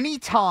king.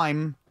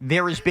 Anytime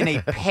there has been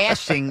a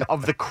passing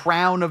of the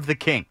crown of the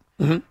king,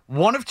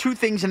 one of 2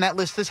 things in that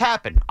list has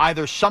happened.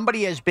 Either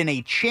somebody has been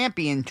a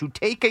champion to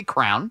take a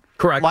crown,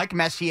 correct, like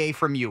Messier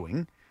from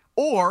Ewing,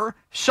 or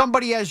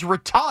somebody has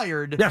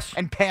retired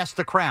and passed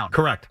the crown.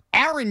 Correct.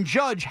 Aaron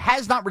Judge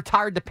has not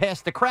retired to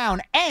pass the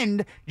crown,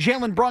 and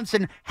Jalen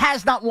Brunson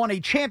has not won a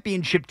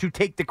championship to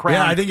take the crown.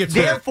 Yeah, I think it's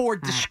therefore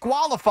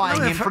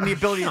disqualifying him from the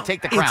ability to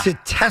take the crown. It's a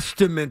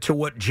testament to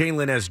what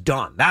Jalen has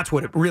done. That's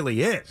what it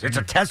really is. It's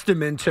a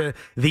testament to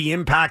the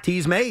impact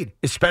he's made,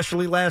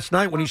 especially last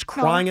night when he's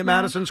crying at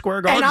Madison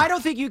Square Garden. And I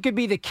don't think you could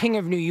be the king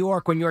of New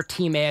York when your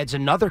team adds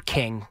another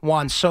king,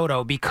 Juan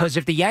Soto, because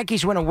if the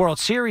Yankees win a World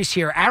Series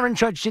here, Aaron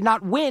Judge did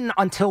not win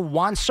until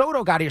Juan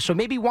Soto got here. So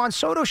maybe Juan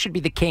Soto should be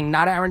the king,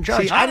 not Aaron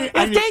Judge. See, if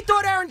they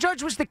thought Aaron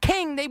Judge was the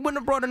king, they wouldn't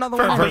have brought another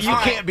one. But you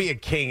can't be a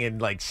king in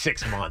like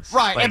 6 months.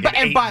 Right, Like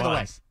and in by 8 the way-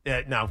 months.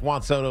 Now, if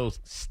Juan Soto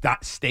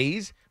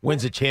stays,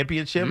 wins a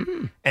championship,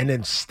 and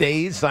then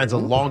stays, signs a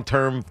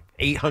long-term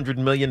 $800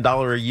 million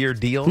a year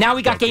deal. Now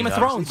we got Joking, Game of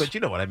obviously, Thrones. But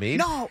you know what I mean.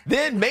 No.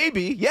 Then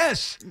maybe,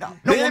 yes. No,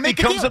 then we'll it make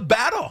a becomes deal. a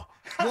battle.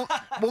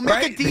 We'll make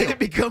Right? a deal. Then it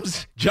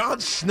becomes Jon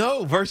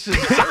Snow versus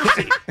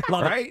Cersei.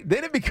 Right?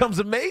 Then it becomes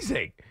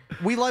amazing.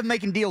 We love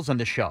making deals on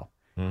this show.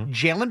 Mm-hmm.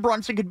 Jalen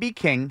Brunson could be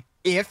king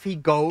if he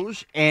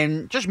goes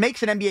and just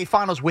makes an NBA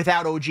Finals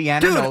without OG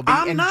Anunoby. Dude,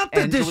 I'm and, not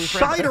the and Julius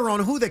decider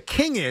on who the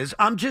king is.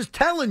 I'm just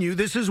telling you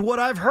this is what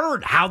I've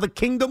heard, how the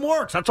kingdom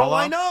works. That's all Hello?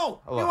 I know.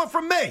 Hello? You want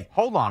from me?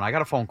 Hold on, I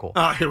got a phone call.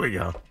 Here we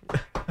go.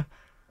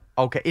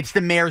 Okay, it's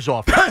the mayor's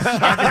office.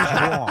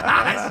 Evan's wrong.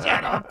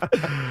 Shut up.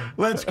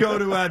 Let's go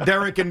to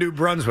Derek in New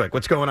Brunswick.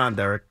 What's going on,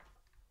 Derek?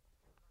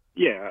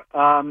 Yeah,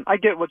 I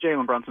get what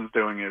Jalen Brunson's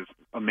doing is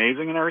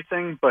amazing and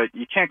everything, but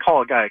you can't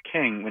call a guy a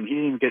king when he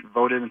didn't even get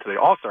voted into the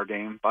All-Star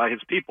game by his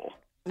people.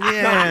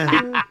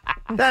 Yeah.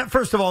 That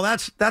first of all,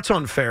 that's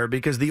unfair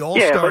because the Yeah,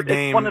 All-Star but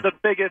game. it's one of the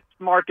biggest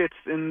markets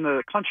in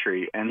the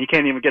country, and he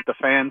can't even get the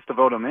fans to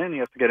vote him in. He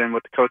has to get in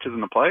with the coaches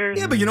and the players.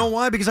 Yeah, but you know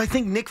why? Because I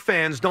think Knicks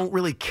fans don't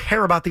really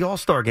care about the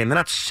All-Star game. They're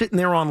not sitting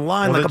there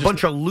online Well, like a they're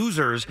bunch of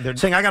losers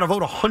saying, I got to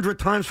vote 100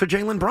 times for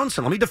Jalen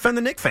Brunson. Let me defend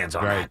the Knicks fans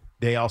on Right. that.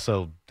 They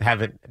also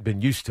haven't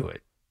been used to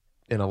it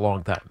in a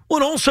long time. Well,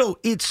 and also,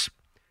 it's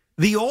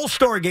the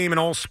All-Star game in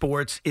all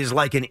sports is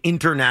like an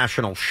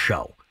international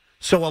show.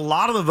 So a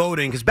lot of the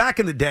voting, because back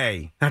in the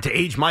day, not to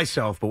age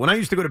myself, but when I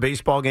used to go to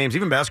baseball games,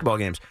 even basketball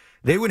games,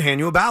 they would hand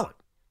you a ballot.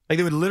 Like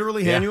they would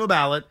literally hand you a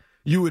ballot.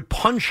 You would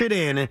punch it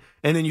in,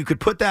 and then you could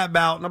put that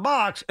ballot in a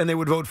box, and they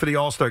would vote for the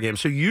All-Star game.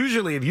 So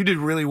usually, if you did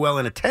really well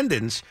in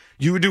attendance,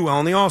 you would do well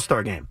in the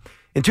All-Star game.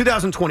 In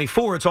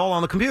 2024, it's all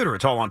on the computer.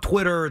 It's all on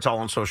Twitter. It's all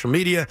on social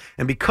media.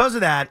 And because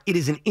of that, it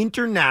is an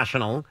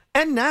international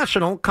and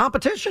national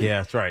competition.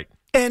 Yeah, that's right.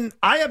 And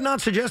I am not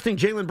suggesting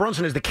Jalen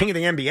Brunson is the king of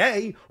the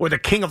NBA or the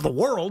king of the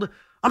world.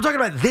 I'm talking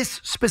about this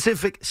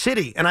specific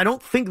city. And I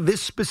don't think this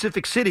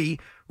specific city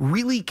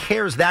really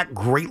cares that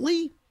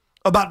greatly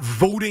about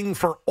voting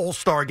for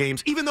All-Star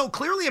games, even though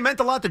clearly it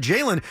meant a lot to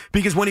Jalen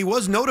because when he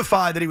was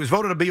notified that he was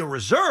voted to be a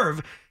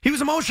reserve, he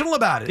was emotional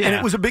about it. And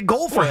it was a big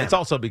goal for him. It's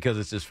also because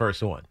it's his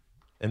first one.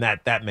 And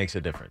that makes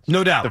a difference.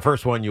 No doubt. The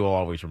first one you will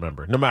always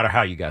remember, no matter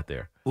how you got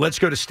there. Let's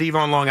go to Steve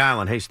on Long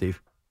Island. Hey, Steve.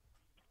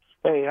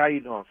 Hey, how you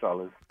doing,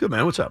 fellas? Good,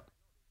 man. What's up?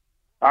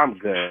 I'm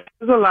good.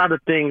 There's a lot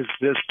of things.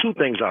 There's two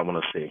things I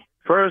want to see.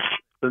 First,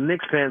 the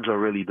Knicks fans are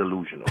really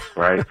delusional,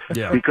 right?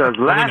 Yeah. Because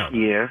Well, we last know.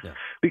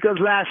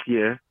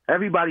 year,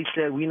 everybody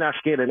said we're not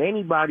scared of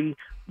anybody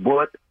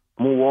but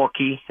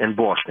Milwaukee and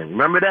Boston.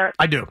 Remember that?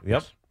 I do.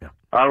 Yep. Yeah.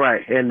 All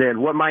right. And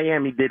then what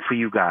Miami did for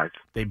you guys?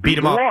 They beat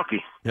them up.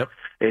 Milwaukee. Yep.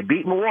 They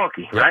beat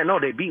Milwaukee, Yep. right? No,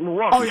 they beat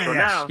Milwaukee. Oh, yeah, so yes,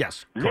 now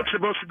yes. Knicks are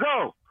supposed to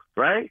go,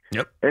 right?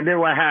 Yep. And then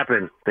what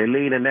happened? They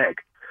laid an egg.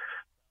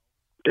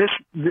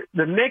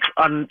 The Knicks,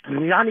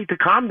 y'all need to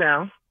calm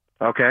down,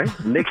 okay?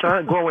 Knicks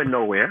aren't going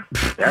nowhere.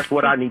 That's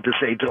what I need to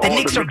say to all the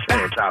Knicks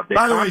fans out there.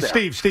 By the Calm way,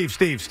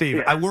 down. Steve,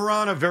 Yeah. we're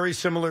on a very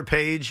similar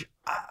page.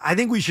 I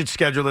think we should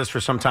schedule this for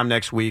sometime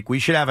next week. We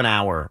should have an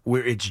hour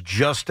where it's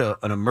just an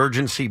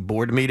emergency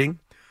board meeting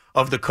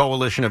of the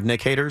coalition of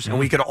Knick haters, and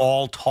we could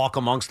all talk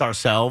amongst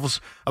ourselves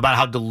about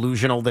how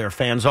delusional their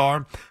fans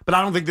are. But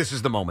I don't think this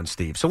is the moment,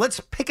 Steve. So let's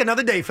pick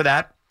another day for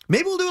that.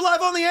 Maybe we'll do it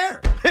live on the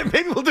air.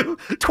 Maybe we'll do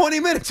 20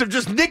 minutes of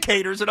just Knick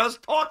haters and us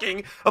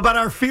talking about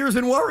our fears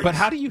and worries. But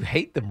how do you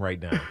hate them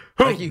right now?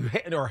 Like you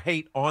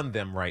hate on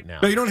them right now?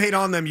 No, you don't hate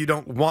on them. You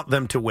don't want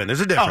them to win.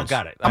 There's a difference. Oh,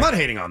 got it. I'm not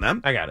hating on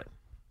them. I got it.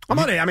 I'm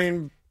not. I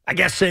mean, I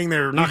guess saying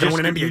they're not going to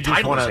win an NBA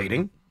title is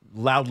hating.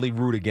 Loudly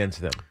root against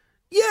them.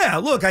 Yeah,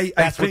 look, I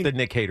That's think what the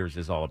Knick haters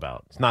is all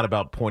about. It's not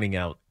about pointing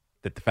out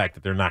that the fact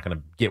that they're not going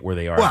to get where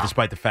they are, Well-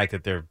 despite the fact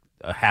that they're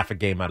a half a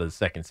game out of the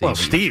second seed. Well,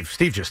 Steve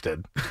just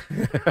did.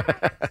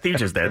 Steve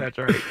just did. That's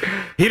right.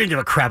 He didn't give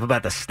a crap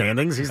about the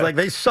standings. He's like,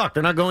 they suck.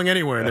 They're not going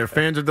anywhere, and their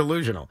fans are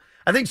delusional.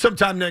 I think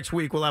sometime next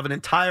week we'll have an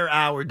entire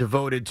hour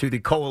devoted to the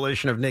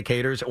coalition of Knick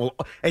haters.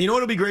 And you know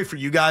what will be great for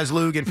you guys,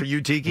 Lug, and for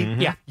you, Tiki?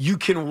 Yeah. You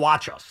can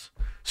watch us.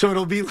 So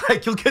it'll be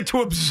like you'll get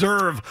to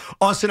observe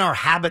us in our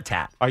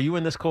habitat. Are you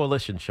in this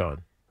coalition,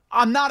 Sean?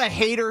 I'm not a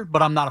hater,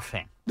 but I'm not a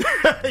fan.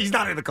 He's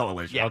not in the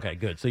coalition. Yeah. Okay,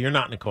 good. So you're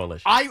not in the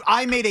coalition.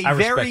 I made I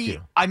respect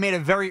you. I made a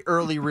very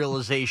early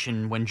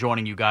realization when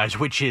joining you guys,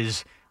 which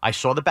is I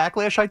saw the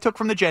backlash I took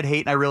from the Jet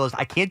hate, and I realized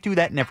I can't do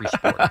that in every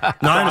sport.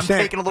 No, I understand.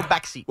 I'm taking a little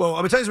backseat. Well,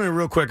 I'm going to tell you something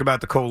real quick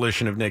about the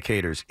coalition of Knick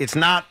haters. It's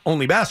not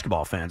only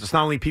basketball fans. It's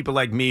not only people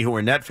like me who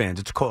are Net fans.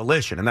 It's a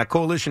coalition, and that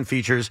coalition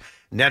features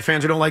Net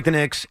fans who don't like the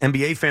Knicks,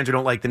 NBA fans who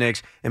don't like the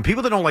Knicks, and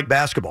people that don't like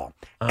basketball.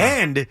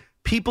 And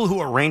people who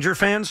are Ranger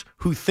fans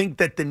who think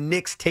that the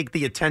Knicks take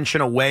the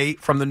attention away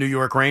from the New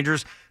York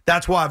Rangers.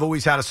 That's why I've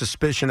always had a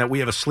suspicion that we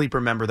have a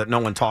sleeper member that no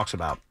one talks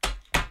about.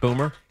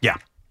 Boomer? Yeah.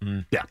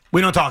 Yeah.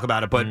 We don't talk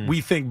about it, but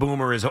we think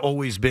Boomer has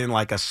always been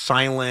like a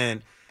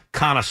silent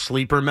kind of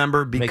sleeper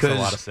member because makes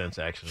a lot of sense,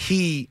 actually.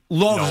 He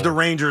loves the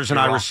Rangers, and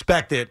I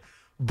respect it,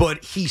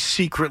 but he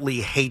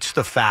secretly hates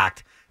the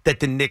fact that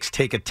the Knicks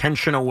take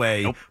attention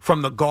away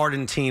from the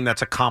Garden team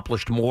that's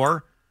accomplished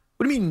more.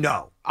 What do you mean,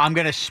 no? I'm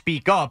going to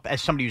speak up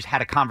as somebody who's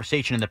had a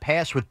conversation in the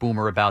past with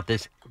Boomer about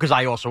this, because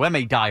I also am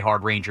a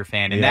diehard Ranger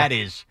fan, and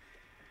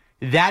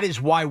that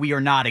is why we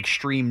are not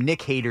extreme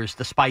Knick haters,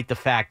 despite the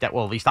fact that,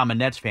 well, at least I'm a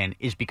Nets fan,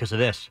 is because of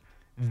this.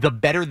 The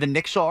better the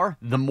Knicks are,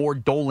 the more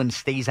Dolan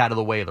stays out of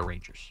the way of the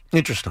Rangers.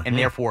 Interesting. And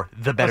therefore,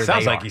 the better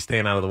sounds they like are. he's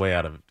staying out of the way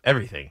out of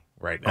everything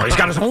right now. He's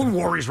got his own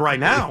worries right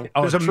now.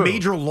 There's a true.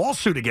 major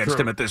lawsuit against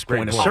him at this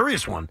point, a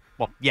serious one.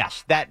 Well,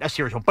 yes, a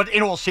serious one. But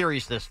in all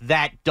seriousness,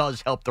 that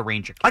does help the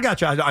Ranger. I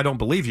got you. I don't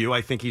believe you.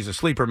 I think he's a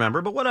sleeper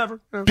member, but whatever.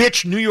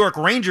 Bitch New York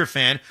Ranger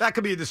fan. That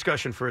could be a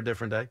discussion for a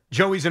different day.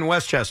 Joey's in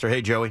Westchester.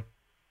 Hey, Joey.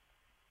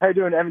 How you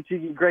doing, Evan?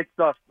 Tiki? Great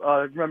stuff.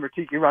 Remember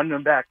Tiki running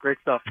them back. Great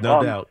stuff.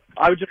 No doubt.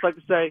 I would just like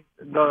to say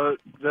the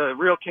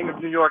real king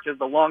of New York is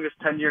the longest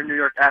 10-year New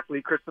York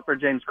athlete, Christopher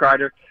James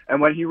Kreider. And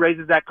when he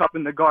raises that cup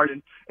in the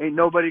Garden, ain't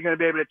nobody going to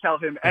be able to tell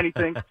him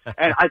anything.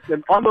 And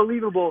it's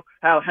unbelievable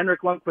how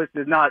Henrik Lundqvist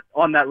is not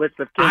on that list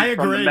of kings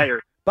from the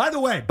mayor. By the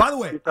way,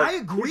 I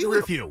agree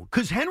with you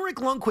because Henrik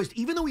Lundqvist,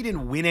 even though he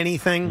didn't win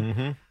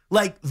anything,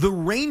 like the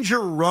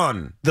Ranger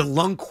run, the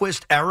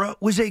Lundqvist era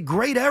was a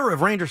great era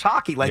of Rangers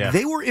hockey. Like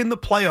they were in the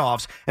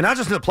playoffs, and not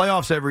just in the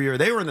playoffs every year.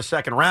 They were in the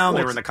second round.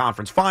 They were in the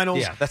conference finals.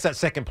 Yeah, that's that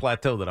second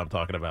plateau that I'm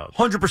talking about.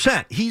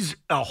 100%. He's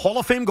a Hall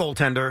of Fame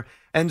goaltender,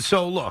 and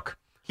so look.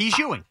 He's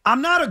Ewing.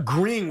 I'm not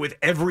agreeing with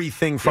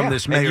everything from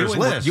this mayor's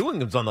list. Ewing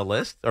was on the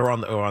list or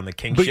on the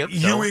kingship. But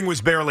Ewing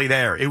was barely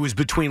there. It was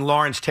between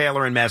Lawrence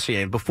Taylor and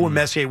Messier. Before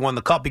Messier won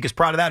the cup, because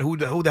prior to that, who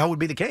the hell would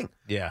be the king?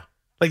 Yeah.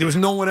 Like there was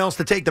no one else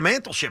to take the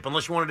mantleship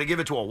unless you wanted to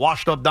give it to a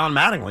washed-up Don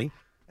Mattingly.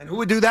 And who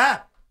would do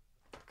that?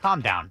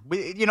 Calm down.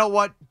 You know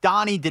what?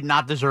 Donnie did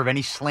not deserve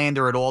any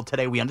slander at all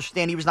today. We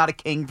understand he was not a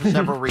king for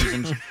several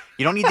reasons.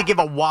 You don't need to give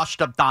a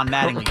washed-up Don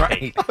Mattingly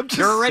take.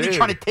 You're already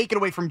trying to take it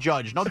away from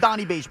Judge. No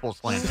Donnie baseball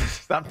slander.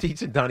 Stop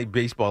teaching Donnie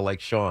baseball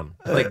like Sean.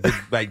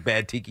 Like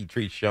Bad Tiki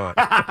treats Sean.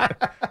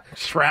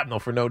 Shrapnel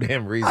for no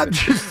damn reason. I'm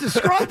just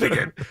describing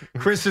it.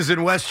 Chris is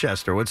in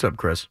Westchester. What's up,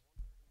 Chris?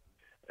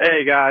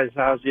 Hey, guys.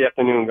 How's the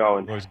afternoon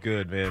going? It was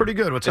good, man. Pretty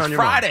good. What's it's on your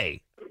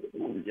Friday.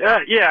 mind?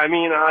 Yeah. I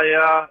mean,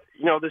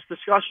 this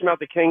discussion about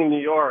the King of New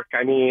York.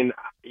 I mean,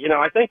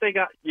 I think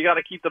you got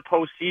to keep the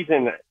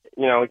postseason,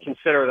 and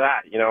consider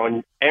that,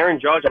 And Aaron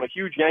Judge, I'm a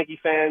huge Yankee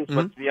fan,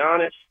 but to be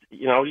honest,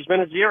 he's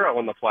been a zero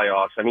in the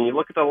playoffs. I mean, you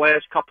look at the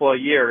last couple of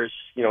years.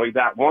 He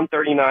got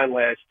 139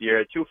 last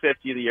year,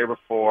 250 the year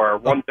before,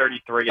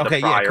 133 the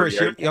prior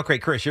year.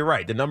 Chris, you're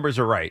right. The numbers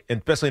are right,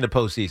 especially in the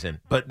postseason.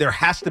 But there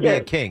has to be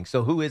a king.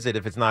 So who is it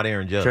if it's not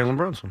Aaron Judge? Jalen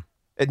Brunson.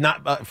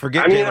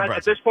 Forget I mean, Jalen Brunson.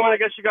 at this point, I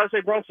guess you got to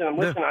say Brunson. And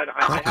listen,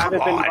 I haven't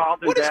been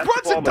involved in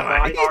basketball.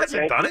 I'm a diehard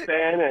Yankee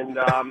fan, and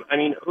I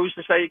mean, who's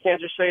to say you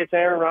can't just say it's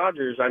Aaron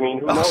Rodgers? I mean,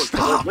 who knows?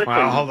 Stop. Listen,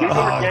 hold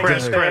on.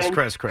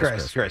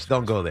 Chris,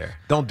 don't go there.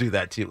 Don't do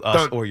that to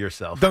us or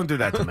yourself. Don't do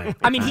that to me.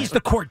 I mean, he's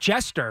the court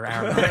jester,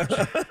 Aaron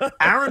Rodgers.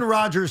 Aaron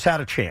Rodgers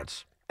had a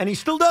chance. And he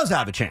still does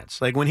have a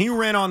chance. Like when he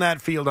ran on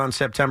that field on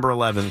September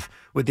 11th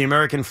with the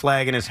American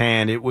flag in his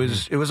hand, it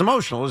was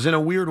emotional. It was in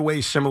a weird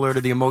way similar to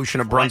the emotion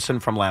of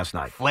Brunson from last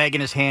night. Flag in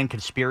his hand,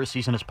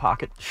 conspiracies in his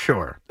pocket.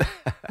 Sure.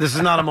 This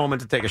is not a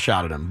moment to take a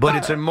shot at him, but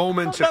it's a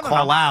moment to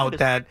call out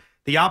that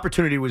the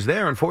opportunity was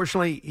there.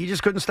 Unfortunately, he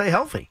just couldn't stay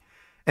healthy.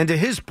 And to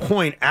his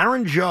point,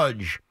 Aaron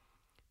Judge,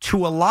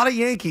 to a lot of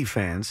Yankee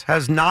fans,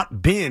 has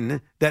not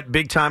been that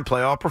big-time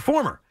playoff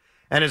performer.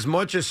 And as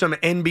much as some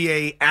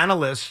NBA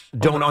analysts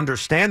don't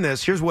understand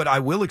this, here's what I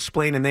will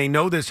explain, and they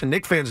know this, and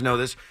Knicks fans know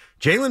this.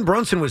 Jalen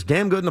Brunson was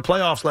damn good in the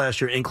playoffs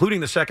last year, including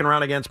the second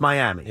round against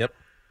Miami. Yep.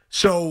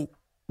 So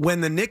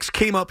when the Knicks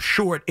came up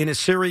short in a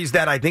series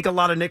that I think a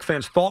lot of Knicks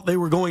fans thought they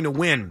were going to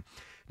win,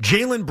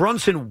 Jalen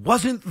Brunson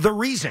wasn't the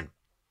reason.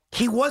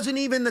 He wasn't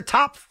even the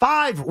top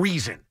 5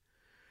 reason.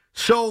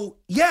 So,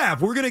 yeah,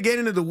 if we're going to get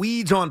into the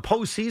weeds on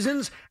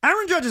postseasons,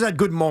 Aaron Judge has had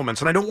good moments,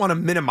 and I don't want to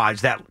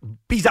minimize that.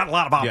 He's had a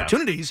lot of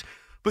opportunities. Yeah.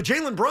 But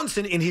Jalen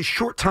Brunson, in his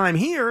short time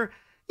here,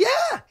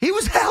 he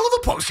was a hell of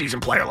a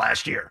postseason player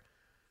last year.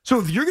 So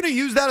if you're going to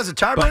use that as a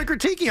tiebreaker,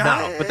 Tiki,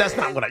 but that's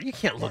not what you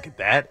can't look at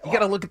that. You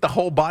got to look at the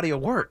whole body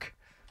of work.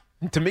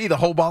 To me, the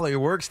whole body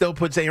of work still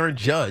puts Aaron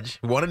Judge,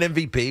 won an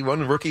MVP,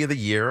 won Rookie of the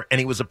Year, and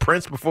he was a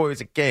prince before he was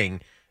a king,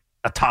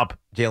 atop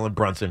Jalen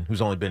Brunson,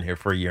 who's only been here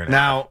for a year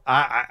now.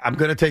 Now, I'm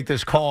going to take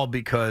this call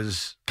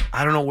because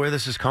I don't know where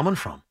this is coming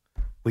from.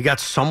 we got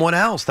someone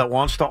else that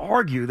wants to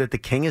argue that the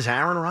king is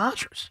Aaron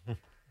Rodgers.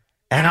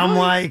 And I'm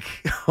like,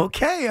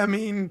 okay, I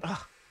mean,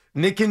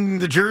 Nick in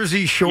the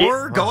Jersey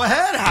Shore, go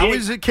ahead. How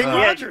is it King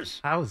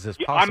Rodgers? How is this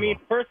I possible? mean,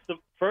 first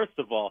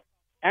of all,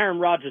 Aaron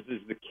Rodgers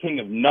is the king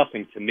of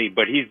nothing to me,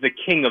 but he's the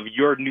king of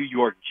your New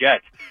York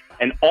Jets.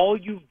 And all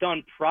you've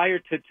done prior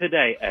to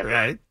today,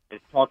 Evan, is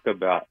talk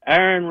about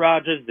Aaron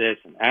Rodgers this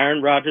and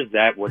Aaron Rodgers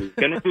that, what he's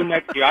going to do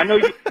next year. I know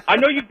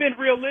you've been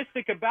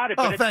realistic about it,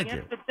 but at the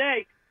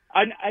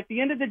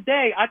end of the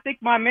day, I think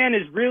my man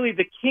is really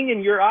the king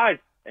in your eyes.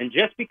 And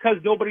just because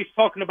nobody's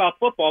talking about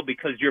football,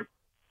 because your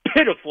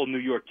pitiful New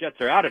York Jets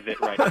are out of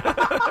it right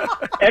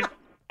now.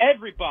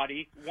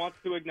 Everybody wants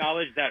to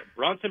acknowledge that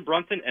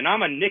Brunson, and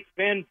I'm a Knicks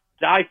fan,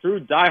 die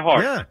through, die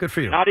hard. Yeah, good for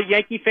you. Not a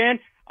Yankee fan.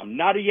 I'm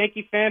not a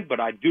Yankee fan, but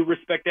I do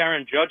respect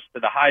Aaron Judge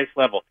to the highest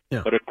level.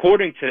 Yeah. But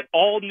according to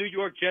all New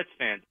York Jets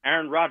fans,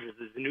 Aaron Rodgers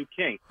is the new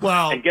king.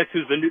 Well, and guess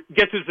who's the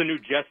new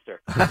jester?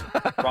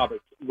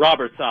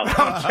 Robert Saleh.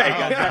 All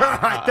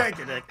right, thank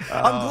you, Nick.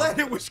 I'm glad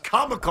it was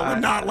comical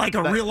and not like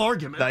a real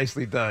argument.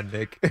 Nicely done,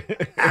 Nick.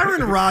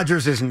 Aaron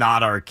Rodgers is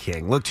not our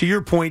king. Look, to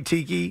your point,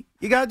 Tiki,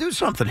 you got to do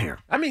something here.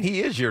 I mean,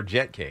 he is your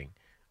Jet king,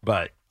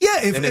 but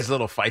in his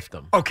little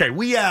fiefdom. Okay,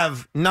 we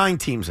have 9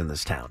 teams in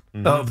this town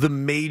of the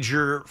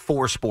major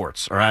 4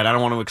 sports. All right, I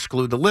don't want to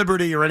exclude the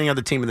Liberty or any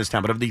other team in this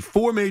town, but of the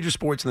 4 major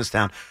sports in this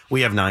town,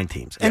 we have 9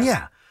 teams. And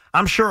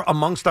I'm sure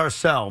amongst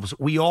ourselves,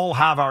 we all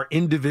have our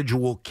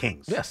individual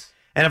kings. Yes.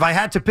 And if I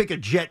had to pick a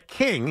Jet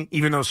king,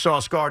 even though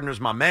Sauce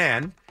Gardner's my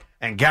man,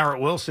 and Garrett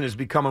Wilson is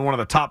becoming one of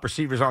the top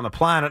receivers on the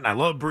planet, and I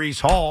love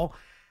Breece Hall,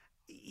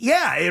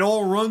 it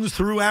all runs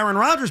through Aaron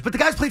Rodgers, but the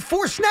guy's played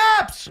 4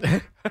 snaps.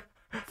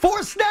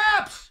 4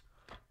 snaps.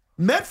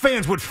 Met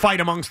fans would fight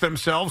amongst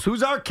themselves.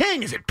 Who's our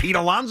king? Is it Pete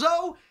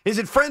Alonso? Is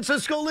it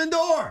Francisco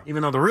Lindor?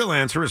 Even though the real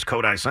answer is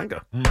Kodai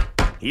Senga.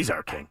 He's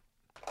our king.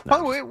 By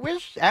the way,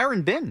 where's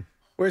Aaron been?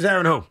 Where's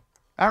Aaron who?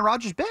 Aaron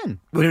Rodgers been?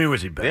 What do you mean,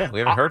 where's he been? Yeah, we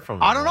haven't heard from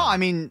him. I don't know. I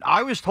mean,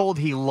 I was told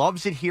he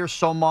loves it here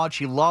so much.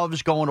 He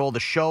loves going to all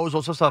the shows,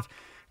 all sorts of stuff.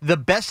 The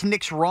best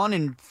Knicks run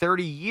in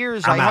 30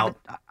 years. I'm out.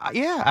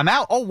 I'm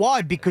out. Oh,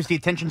 why? Because the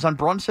attention's on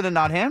Brunson and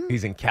not him?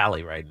 He's in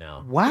Cali right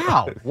now.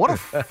 Wow. What a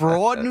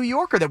fraud New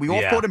Yorker that we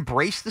all thought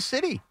embraced the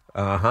city.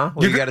 Uh-huh.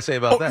 What do you got to say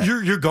about that?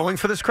 You're going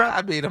for this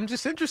crap? I mean, I'm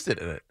just interested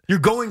in it. You're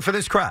going for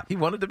this crap? He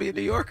wanted to be a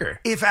New Yorker.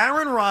 If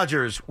Aaron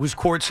Rodgers was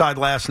courtside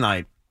last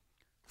night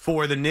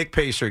for the Knick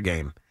Pacer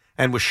game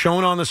and was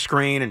shown on the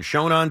screen and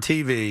shown on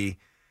TV,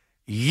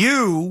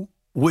 you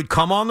would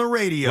come on the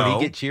radio.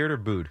 Would he get cheered or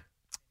booed?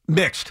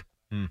 Mixed.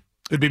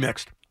 It'd be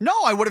mixed. No,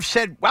 I would have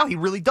said, wow, he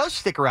really does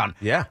stick around.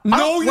 Yeah.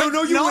 No, you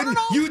wouldn't.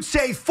 You'd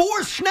say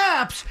 4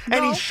 snaps,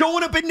 and he's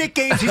showing up at Knick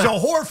games. He's a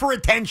whore for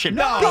attention.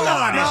 No.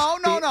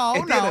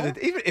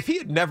 Even if he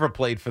had never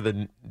played for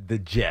the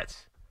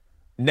Jets,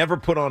 never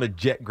put on a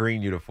Jet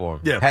green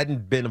uniform,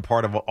 hadn't been a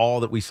part of all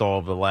that we saw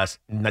over the last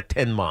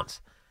 10 months,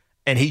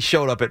 and he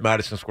showed up at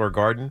Madison Square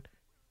Garden,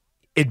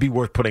 it'd be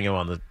worth putting him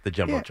on the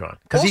Jumbotron.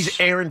 Because he's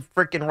Aaron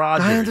freaking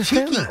Rodgers. I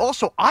understand that.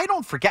 Also, I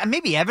don't forget,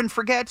 maybe Evan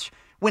forgets,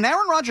 when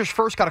Aaron Rodgers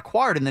first got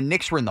acquired and the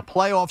Knicks were in the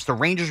playoffs, the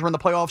Rangers were in the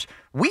playoffs,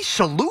 we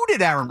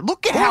saluted Aaron.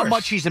 Look at how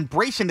much he's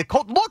embracing the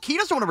cult. Look, he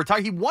doesn't want to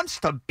retire. He wants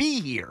to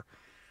be here.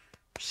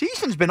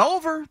 Season's been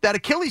over. That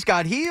Achilles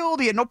got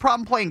healed. He had no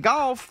problem playing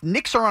golf.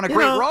 Knicks are on a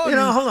great run.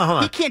 Hold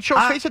on. He can't show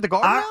his face at the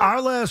Garden now?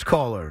 Our last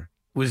caller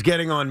was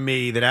getting on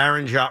me that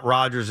Aaron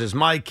Rodgers is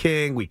my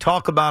king. We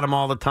talk about him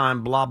all the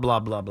time, blah, blah,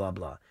 blah, blah,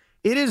 blah.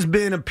 It has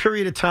been a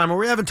period of time where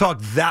we haven't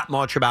talked that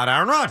much about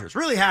Aaron Rodgers.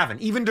 Really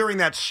haven't. Even during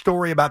that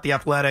story about the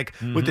Athletic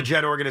with the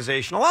Jet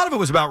organization, a lot of it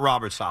was about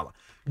Robert Saleh.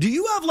 Do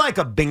you have like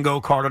a bingo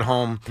card at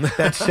home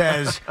that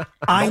says,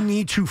 I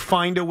need to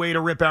find a way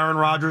to rip Aaron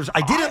Rodgers?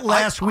 I did it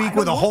last week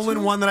with a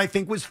hole-in-one that I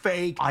think was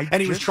fake,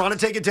 and he was trying to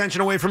take attention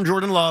away from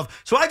Jordan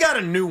Love. So I got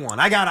a new one.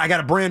 I got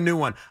a brand new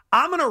one.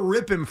 I'm going to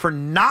rip him for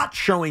not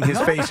showing his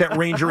face at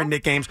Ranger and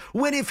Knick games,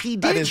 when if he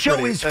did show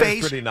his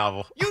face, pretty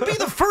novel. You'd be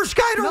the first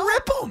guy to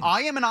rip him.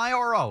 I am an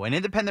IRO, an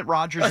independent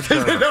Rodgers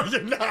observer. No,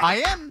 you're not. I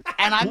am,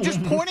 and I'm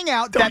just pointing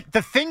out that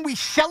the thing we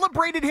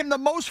celebrated him the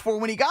most for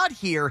when he got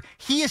here,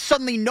 he is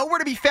suddenly nowhere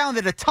to be found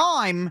at a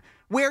time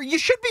where you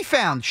should be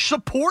found.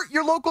 Support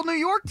your local New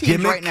York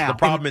teams right now. The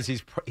problem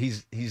is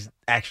he's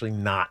actually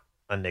not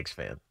a Knicks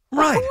fan.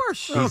 Right. Of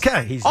course.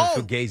 He's a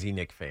Fugazi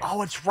Knick fan.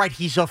 Oh, it's right.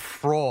 He's a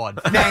fraud.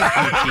 Thank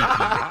you,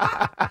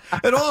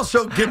 Tiki. And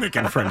also gimmick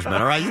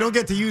infringement, all right? You don't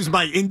get to use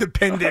my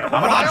independent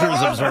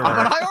Rodgers observer.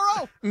 I'm an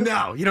IRO.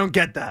 No, you don't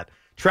get that.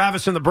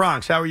 Travis in the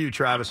Bronx. How are you,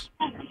 Travis?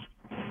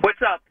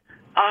 What's up?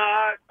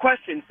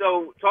 Question.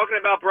 So, talking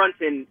about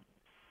Brunson,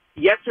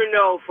 yes or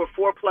no for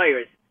 4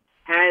 players,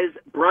 has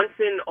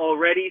Brunson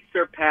already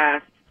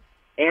surpassed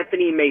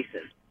Anthony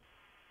Mason?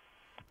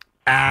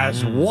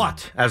 As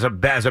what? As a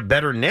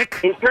better Knick?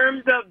 In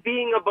terms of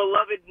being a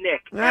beloved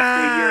Knick after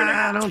a year and a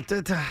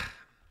half.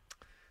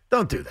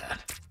 Don't do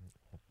that.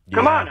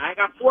 Come on, I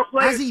got 4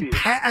 players.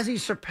 Has he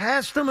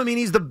surpassed him? I mean,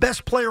 he's the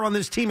best player on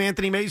this team.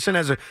 Anthony Mason,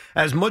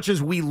 as much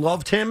as we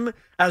loved him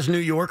as New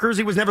Yorkers,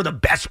 he was never the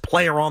best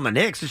player on the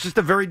Knicks. It's just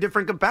a very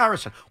different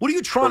comparison. What are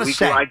you trying to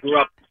say? I grew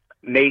up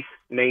Mace.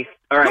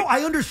 All right. No,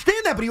 I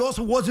understand that, but he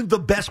also wasn't the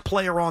best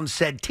player on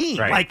said team.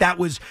 Right. Like that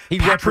was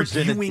Patrick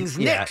Ewing's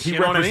Knicks. He you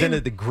know represented what I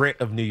mean? the grit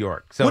of New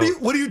York. So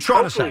what are you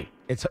trying to say?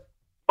 It's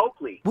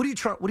Oakley. What are you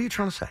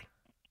trying to say?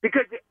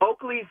 Because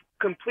Oakley's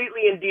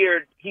completely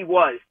endeared he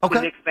was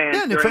to Knicks fans.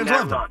 Yeah, Knicks during fans that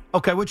loved him. run.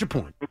 Okay, what's your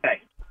point?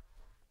 Okay.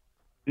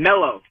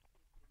 Melo.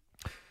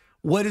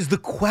 What is the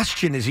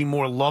question? Is he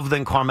more loved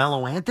than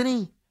Carmelo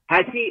Anthony?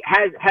 Has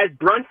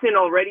Brunson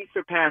already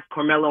surpassed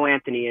Carmelo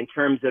Anthony in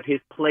terms of his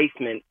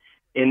placement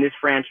in this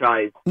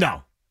franchise?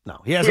 No,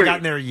 he hasn't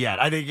gotten there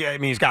yet. I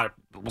mean, he's got.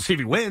 We'll see if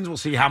he wins. We'll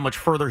see how much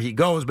further he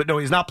goes. But no,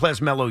 he's not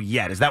past Melo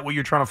yet. Is that what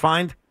you're trying to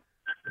find?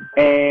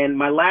 And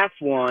my last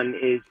one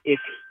is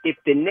if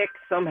the Knicks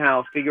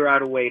somehow figure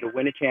out a way to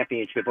win a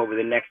championship over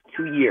the next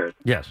 2 years,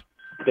 yes,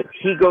 does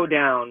he go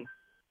down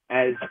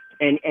as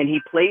and he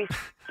plays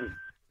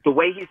the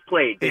way he's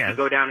played? Does he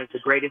go down as the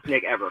greatest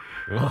Knick ever?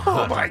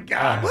 Oh my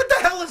God! What the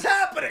hell is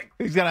happening?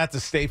 He's gonna have to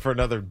stay for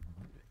another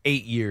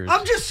 8 years.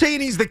 I'm just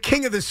saying he's the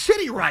king of the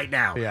city right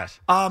now. Yes.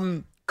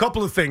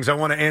 Couple of things. I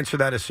want to answer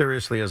that as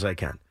seriously as I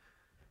can.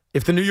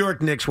 If the New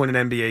York Knicks win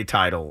an NBA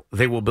title,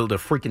 they will build a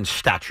freaking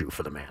statue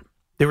for the man.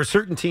 There are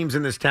certain teams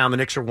in this town. The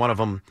Knicks are one of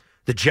them.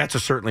 The Jets are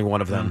certainly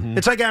one of them. Mm-hmm.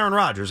 It's like Aaron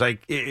Rodgers.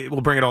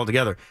 We'll bring it all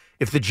together.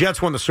 If the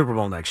Jets won the Super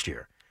Bowl next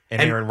year,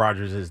 and Aaron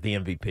Rodgers is the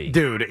MVP,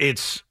 dude,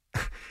 it's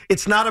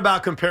not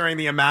about comparing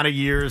the amount of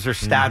years or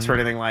stats or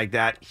anything like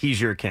that. He's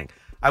your king.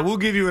 I will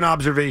give you an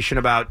observation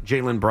about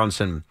Jalen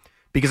Brunson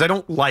because I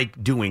don't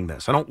like doing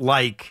this. I don't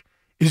like,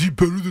 is he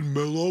better than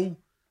Melo?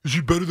 Is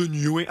he better than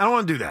Ewing? I don't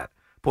want to do that.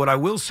 But what I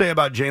will say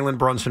about Jalen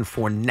Brunson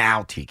for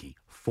now, Tiki,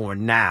 for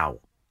now,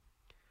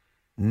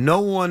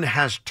 no one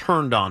has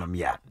turned on him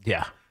yet.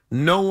 Yeah.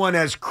 No one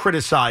has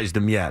criticized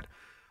him yet.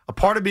 A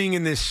part of being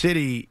in this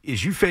city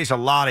is you face a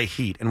lot of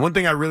heat. And one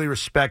thing I really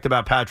respect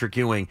about Patrick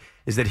Ewing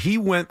is that he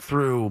went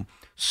through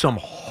some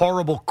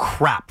horrible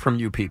crap from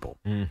you people.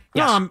 Yes.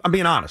 No, I'm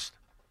being honest.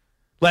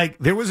 Like,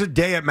 there was a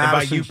day at Madison.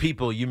 And by you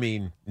people, you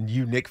mean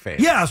you Knick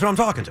fans. Yeah, that's what I'm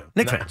talking to.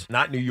 Knick fans.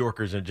 Not New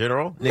Yorkers in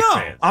general. Knick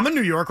fans. I'm a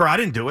New Yorker. I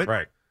didn't do it.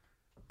 Right.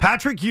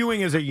 Patrick Ewing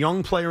is a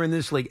young player in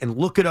this league, and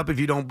look it up if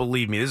you don't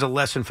believe me. This is a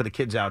lesson for the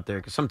kids out there,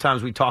 because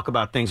sometimes we talk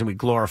about things and we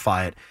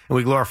glorify it, and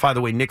we glorify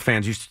the way Knick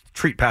fans used to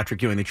treat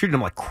Patrick Ewing. They treated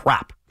him like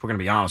crap, if we're going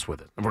to be honest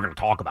with it, and we're going to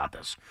talk about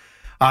this.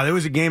 There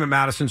was a game at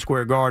Madison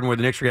Square Garden where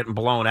the Knicks were getting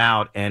blown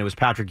out, and it was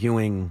Patrick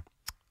Ewing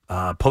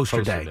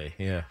poster day.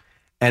 Yeah.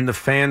 And the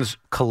fans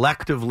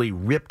collectively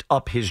ripped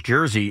up his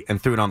jersey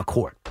and threw it on the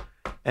court.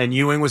 And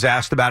Ewing was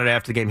asked about it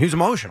after the game. He was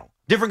emotional.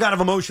 Different kind of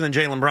emotion than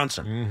Jalen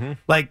Brunson. Mm-hmm.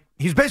 Like,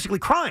 he's basically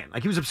crying.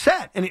 Like, he was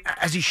upset, and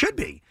as he should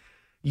be.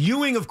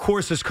 Ewing, of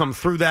course, has come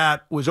through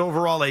that, was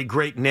overall a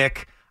great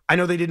Knick. I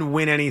know they didn't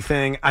win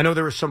anything. I know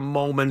there were some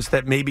moments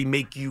that maybe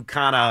make you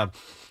kind of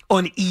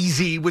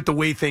uneasy with the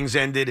way things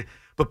ended.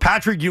 But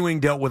Patrick Ewing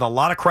dealt with a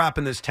lot of crap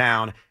in this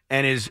town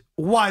and is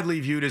widely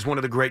viewed as one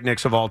of the great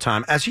Knicks of all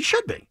time, as he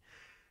should be.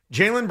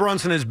 Jalen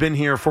Brunson has been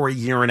here for a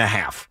year and a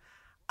half.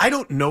 I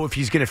don't know if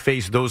he's going to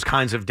face those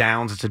kinds of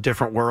downs. It's a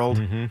different world.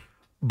 Mm-hmm.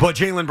 But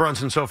Jalen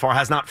Brunson so far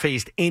has not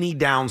faced any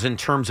downs in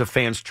terms of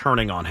fans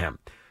turning on him.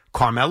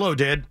 Carmelo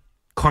did.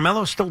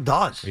 Carmelo still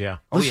does. Yeah.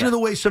 Listen to the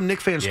way some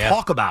Knicks fans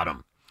talk about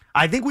him.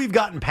 I think we've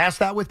gotten past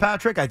that with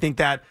Patrick. I think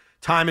that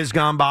time has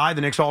gone by. The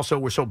Knicks also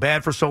were so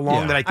bad for so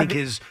long that I think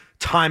his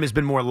time has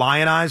been more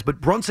lionized. But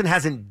Brunson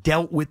hasn't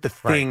dealt with the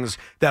things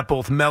that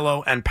both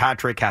Melo and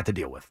Patrick had to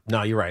deal with.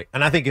 No, you're right.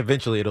 And I think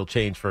eventually it'll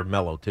change for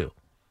Melo, too.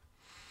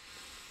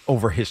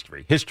 Over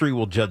history. History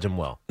will judge him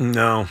well.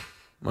 No.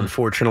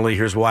 Unfortunately,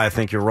 here's why I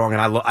think you're wrong. And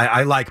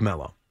I like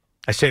Melo.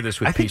 I say this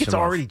with I think peace it's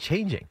and love. already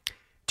changing.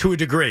 To a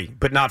degree,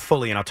 but not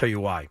fully, and I'll tell you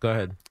why. Go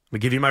ahead. Let me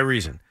give you my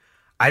reason.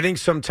 I think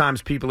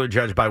sometimes people are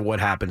judged by what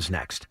happens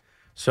next.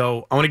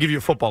 So I want to give you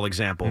a football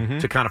example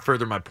to kind of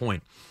further my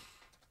point.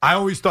 I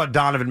always thought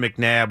Donovan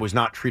McNabb was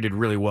not treated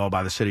really well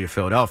by the city of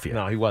Philadelphia.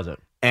 No, he wasn't.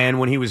 And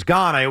when he was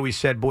gone, I always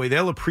said, boy,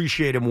 they'll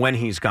appreciate him when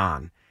he's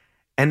gone.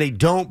 And they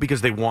don't because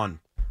they won.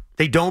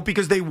 They don't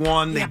because they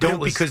won. They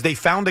don't because they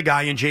found a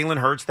guy in Jalen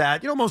Hurts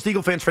that, most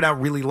Eagle fans for now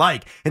really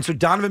like. And so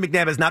Donovan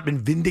McNabb has not been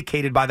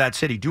vindicated by that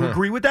city. Do you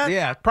agree with that?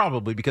 Yeah,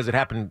 probably because it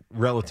happened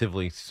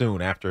relatively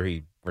soon after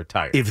he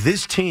retired. If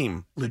this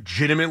team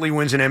legitimately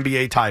wins an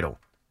NBA title,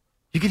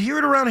 you could hear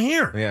it around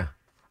here. Yeah.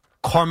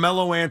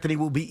 Carmelo Anthony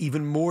will be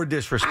even more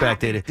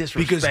disrespected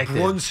because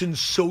Brunson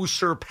so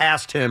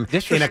surpassed him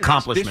in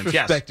accomplishments.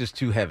 Disrespect is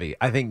too heavy.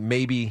 I think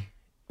maybe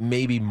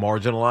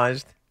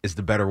marginalized is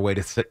the better way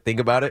to think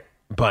about it.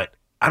 But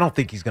I don't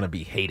think he's going to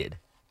be hated.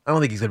 I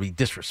don't think he's going to be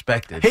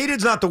disrespected.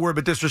 Hated's not the word,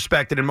 but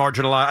disrespected and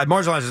marginalized.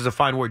 Marginalized is a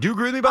fine word. Do you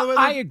agree with me, by the way?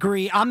 I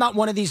agree. I'm not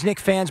one of these Knick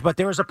fans, but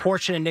there is a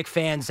portion of Knick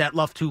fans that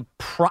love to,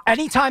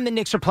 anytime the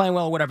Knicks are playing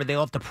well or whatever, they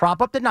love to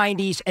prop up the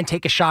 90s and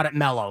take a shot at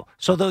Melo.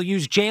 So they'll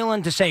use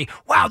Jalen to say,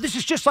 wow, this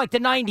is just like the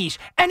 90s,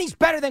 and he's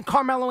better than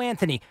Carmelo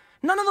Anthony.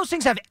 None of those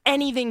things have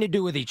anything to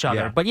do with each other.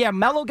 Yeah. But yeah,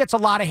 Melo gets a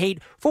lot of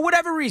hate for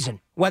whatever reason,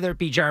 whether it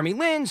be Jeremy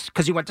Lin's,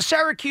 because he went to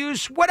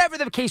Syracuse, whatever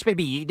the case may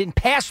be. He didn't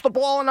pass the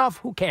ball enough.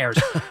 Who cares?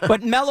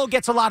 But Melo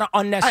gets a lot of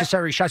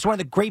unnecessary shots. One of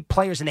the great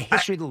players in the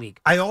history of the league.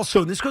 I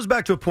also, this goes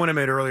back to a point I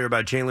made earlier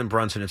about Jalen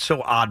Brunson. It's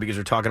so odd because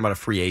we're talking about a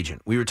free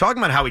agent. We were talking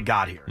about how he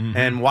got here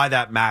and why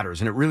that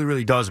matters, and it really,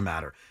 really does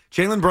matter.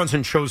 Jalen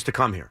Brunson chose to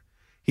come here.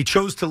 He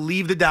chose to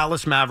leave the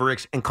Dallas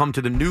Mavericks and come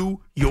to the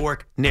New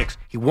York Knicks.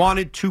 He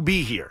wanted to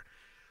be here.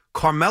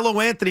 Carmelo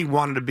Anthony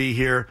wanted to be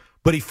here,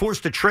 but he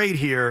forced a trade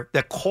here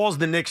that caused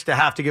the Knicks to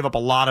have to give up a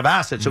lot of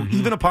assets. So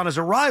even upon his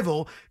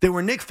arrival, there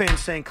were Knicks fans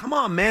saying, come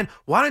on, man,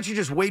 why don't you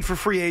just wait for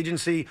free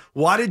agency?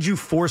 Why did you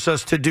force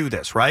us to do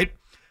this, right?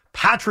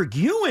 Patrick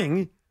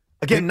Ewing,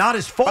 again, not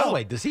his fault. By the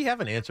way, does he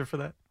have an answer for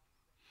that?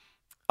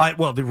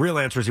 Well, the real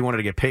answer is he wanted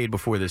to get paid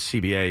before the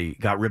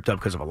CBA got ripped up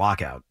because of a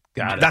lockout.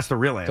 Got it. That's the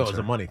real answer. So it's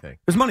a money thing.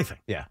 It's a money thing.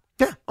 Yeah.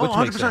 Yeah. Oh,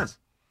 Which makes 100%. sense.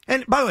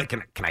 And by the way,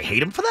 can I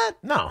hate him for that?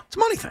 No. It's a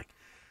money thing.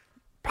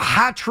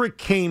 Patrick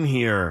came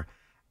here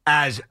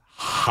as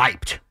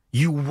hyped.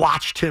 You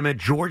watched him at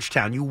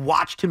Georgetown. You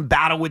watched him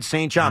battle with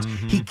St. John's.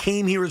 He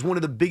came here as one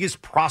of the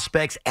biggest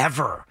prospects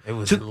ever. It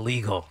was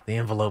illegal. The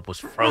envelope was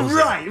frozen.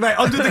 Right.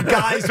 Under the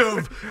guise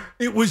of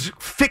it was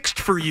fixed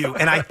for you.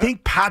 And I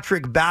think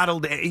Patrick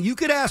battled, and you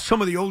could ask some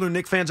of the older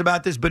Knick fans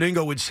about this,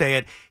 Beningo would say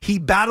it. He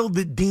battled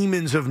the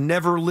demons of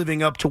never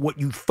living up to what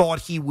you thought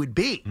he would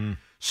be.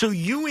 So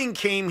Ewing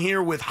came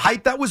here with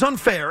hype that was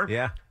unfair.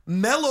 Yeah.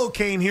 Melo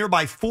came here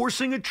by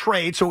forcing a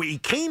trade. So he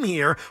came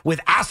here with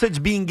assets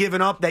being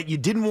given up that you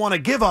didn't want to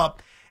give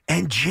up.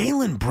 And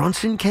Jalen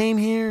Brunson came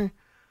here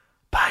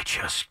by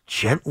just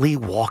gently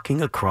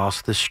walking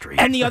across the street.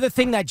 And the other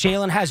thing that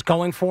Jalen has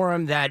going for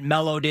him that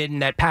Melo did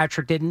and that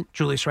Patrick didn't,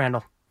 Julius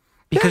Randle.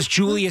 Because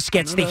Julius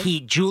gets the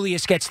heat.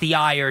 Julius gets the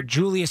ire.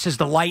 Julius is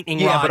the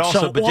lightning rod. But also,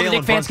 so all the Jalen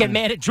Knicks fans get Brunson-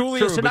 mad at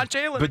Julius and not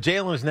Jalen. But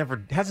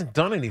Jalen hasn't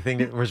done anything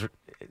that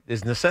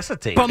is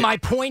necessitated. But my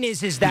point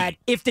is that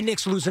if the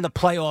Knicks lose in the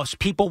playoffs,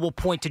 people will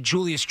point to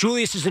Julius.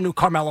 Julius is the new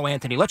Carmelo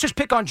Anthony. Let's just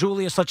pick on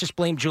Julius. Let's just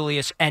blame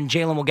Julius, and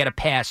Jalen will get a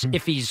pass.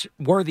 If he's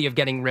worthy of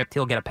getting ripped,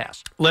 he'll get a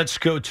pass. Let's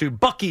go to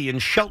Bucky in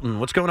Shelton.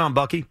 What's going on,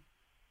 Bucky?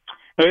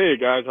 Hey,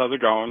 guys. How's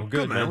it going?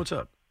 Good, man. What's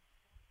up?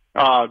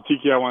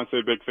 Tiki, I want to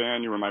say big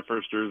fan. You were my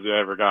first jersey I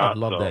ever got. I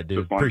love that, dude.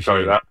 Just wanted to tell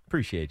you that.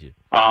 Appreciate you.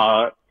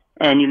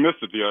 And you missed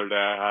it the other day.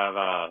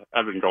 I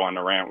have Evan go on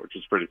the rant, which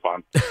is pretty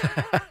fun.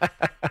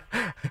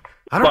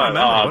 I don't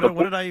remember.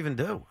 What did I even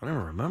do? I don't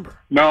even remember.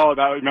 No,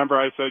 remember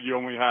I said you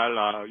only had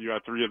you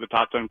had 3 of the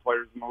top 10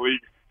 players in the league.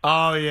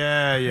 Oh,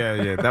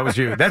 yeah. That was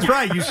you. That's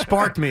right. You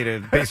sparked me to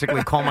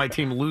basically call my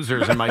team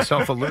losers and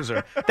myself a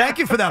loser. Thank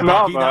you for that,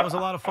 Bucky. That was a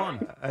lot of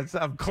fun.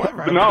 I'm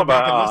clever. No,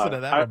 but listen to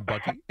that one,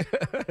 Bucky.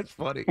 That's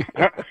funny.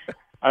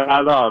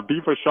 I had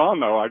beef with Sean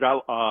though. I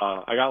got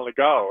let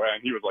go,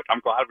 and he was like,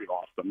 "I'm glad we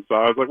lost him." So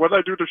I was like, "What did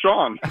I do to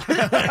Sean?"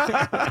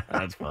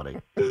 That's funny.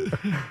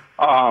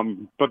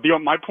 But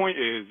my point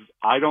is,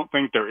 I don't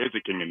think there is a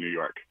king in New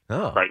York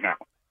right now.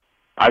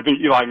 I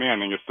think Eli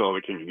Manning is still the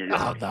king of New York.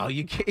 Oh no,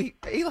 you can't.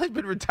 Eli's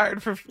been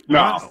retired for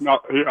No.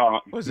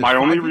 Was it My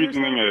 5 only years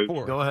reasoning now? is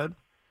 4. Go ahead.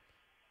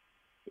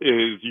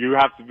 Is you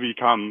have to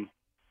become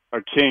a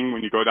king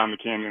when you go down the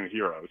Canyon of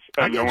Heroes,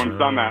 and no one's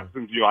done that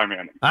since Eli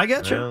Manning. I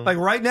get you. Like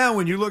right now,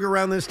 when you look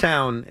around this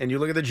town and you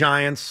look at the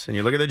Giants and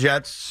you look at the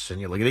Jets and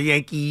you look at the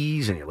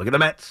Yankees and you look at the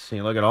Mets and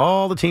you look at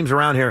all the teams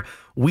around here,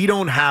 we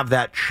don't have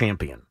that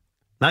champion.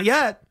 Not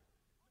yet.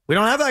 We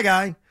don't have that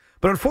guy.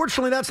 But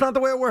unfortunately, that's not the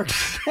way it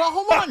works. Well,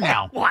 hold on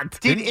now. What?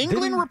 Did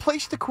England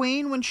replace the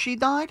Queen when she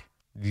died?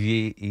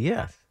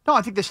 Yes. No,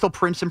 I think there's still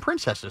prince and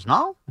princesses,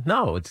 no?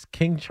 No, it's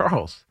King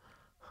Charles.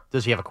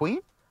 Does he have a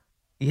queen?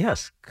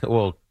 Yes.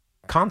 Well,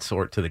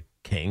 consort to the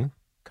king,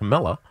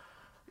 Camilla.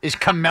 Is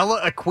Camilla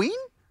a queen?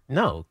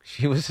 No,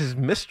 she was his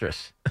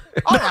mistress.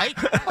 All right.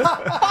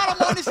 Bottom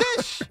line is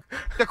this.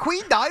 The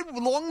queen died.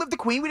 Long live the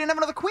queen. We didn't have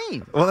another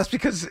queen. Well, that's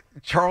because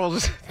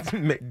Charles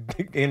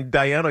and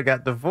Diana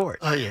got divorced.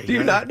 Oh, yeah, Do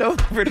you not know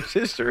British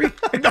history?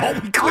 No,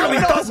 we clearly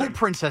I know doesn't. who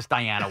Princess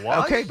Diana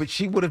was. Okay, but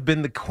she would have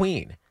been the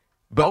queen.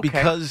 But Okay.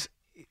 because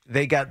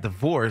they got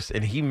divorced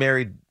and he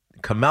married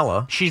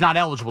Camilla, she's not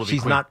eligible to be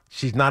queen.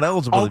 She's not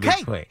eligible to be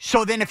Okay. queen.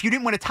 So then if you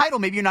didn't win a title,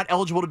 maybe you're not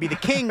eligible to be the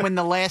king when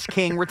the last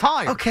king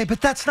retired. Okay,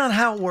 but that's not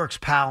how it works,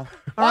 pal.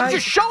 I'm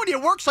just showing you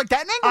it works like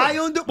that in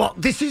England. Well,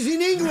 this is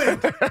in England.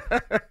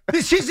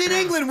 This is in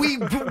England.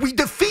 We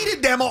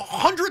defeated them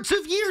hundreds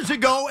of years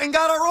ago and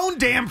got our own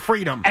damn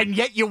freedom. And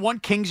yet you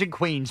want kings and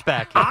queens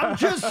back. I'm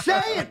just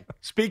saying.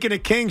 Speaking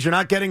of kings, you're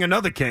not getting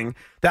another king.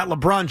 That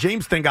LeBron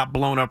James thing got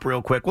blown up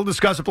real quick. We'll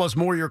discuss it plus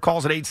more. Your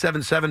calls at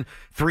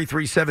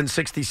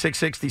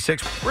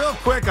 877-337-6666. Real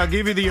quick, I'll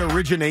give you the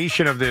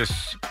origination of this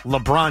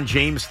LeBron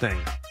James thing.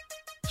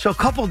 So a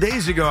couple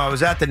days ago, I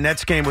was at the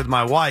Nets game with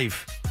my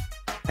wife,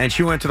 and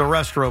she went to the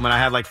restroom, and I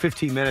had like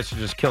 15 minutes to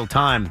just kill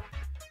time.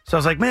 So I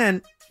was like,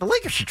 man, the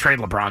Lakers should trade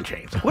LeBron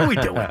James. Like, what are we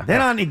doing? They're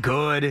not any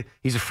good.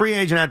 He's a free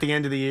agent at the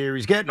end of the year.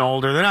 He's getting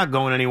older. They're not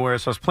going anywhere.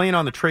 So I was playing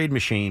on the trade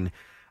machine,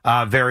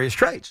 various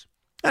trades.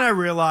 And I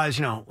realized,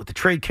 with the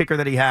trade kicker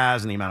that he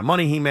has and the amount of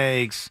money he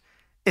makes,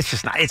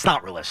 it's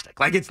not realistic.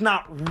 Like, it's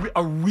not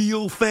a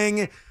real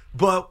thing,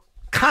 but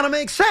kind of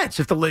makes sense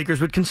if the Lakers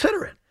would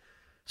consider it.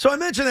 So I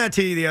mentioned that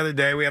to you the other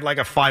day. We had like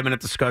a 5-minute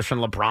discussion.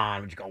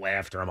 LeBron, would you go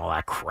after him, all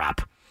that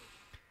crap.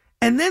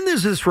 And then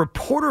there's this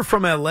reporter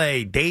from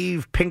L.A.,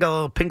 Dave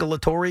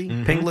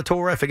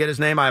Pingalatore, I forget his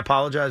name. I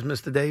apologize,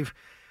 Mr. Dave,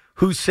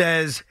 who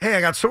says, hey,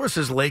 I got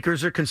sources.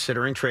 Lakers are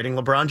considering trading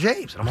LeBron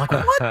James. And I'm like,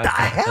 what the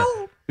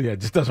hell? Yeah, it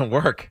just doesn't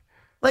work.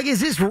 Like, is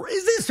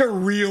this a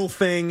real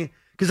thing?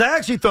 Because I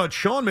actually thought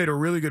Sean made a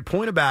really good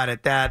point about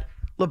it, that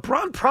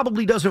LeBron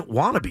probably doesn't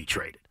want to be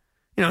traded.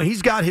 You know,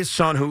 he's got his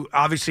son who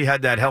obviously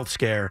had that health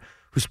scare,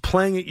 who's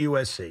playing at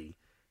USC.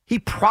 He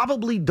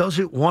probably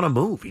doesn't want to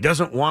move. He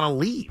doesn't want to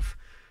leave.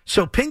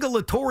 So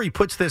Pingalatore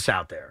puts this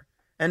out there.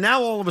 And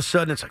now all of a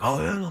sudden it's like,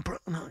 oh, yeah,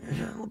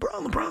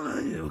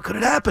 LeBron, could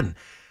it happen?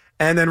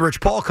 And then Rich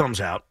Paul comes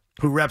out,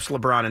 who reps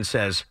LeBron, and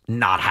says,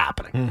 not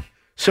happening.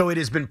 So it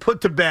has been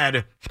put to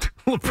bed.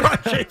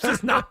 LeBron James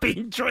is not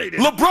being traded.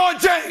 LeBron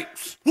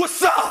James,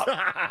 what's up?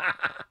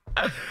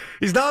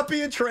 He's not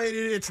being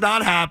traded. It's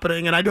not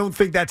happening. And I don't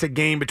think that's a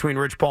game between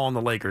Rich Paul and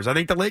the Lakers. I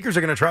think the Lakers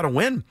are going to try to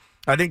win.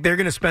 I think they're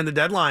going to spend the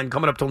deadline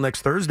coming up till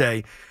next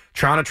Thursday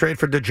trying to trade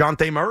for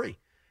DeJounte Murray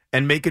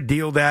and make a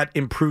deal that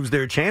improves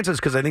their chances,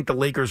 because I think the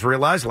Lakers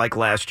realize, like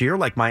last year,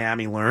 like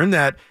Miami learned,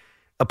 that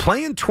a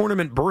play-in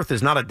tournament berth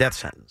is not a death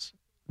sentence.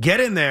 Get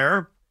in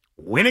there,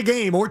 win a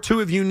game or two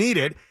if you need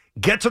it,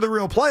 get to the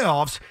real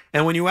playoffs,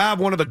 and when you have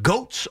one of the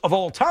GOATs of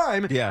all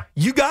time,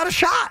 you got a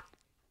shot.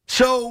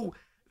 So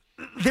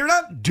they're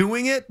not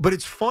doing it, but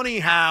it's funny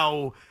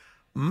how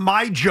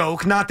my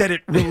joke, not that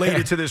it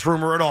related to this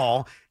rumor at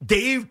all,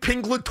 Dave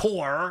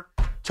Pingalatore,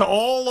 to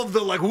all of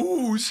the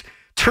oohs,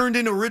 turned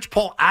into Rich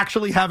Paul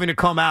actually having to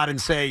come out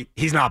and say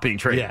he's not being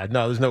traded. Yeah,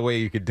 no, there's no way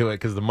you could do it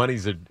because the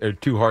monies are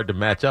too hard to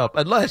match up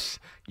unless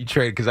you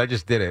trade, because I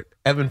just did it,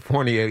 Evan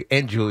Fournier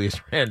and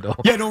Julius Randle.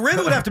 Yeah, no,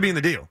 Randle would have to be in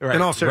the deal, right.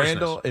 In all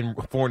seriousness. Randle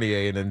and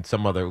Fournier and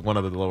then one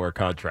of the lower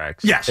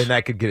contracts. Yes. And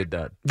that could get it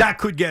done. That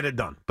could get it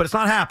done, but it's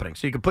not happening.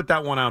 So you can put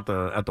that one out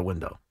the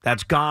window.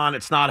 That's gone.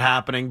 It's not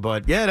happening,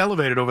 but yeah, it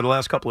elevated over the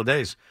last couple of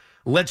days.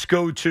 Let's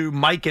go to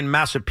Mike in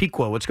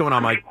Massapequa. What's going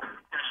on, Mike?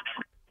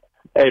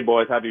 Hey,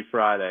 boys, happy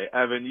Friday.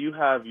 Evan, you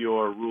have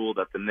your rule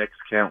that the Knicks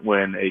can't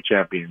win a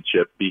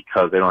championship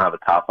because they don't have a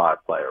top 5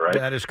 player, right?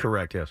 That is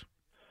correct, yes.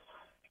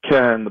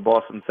 Can the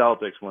Boston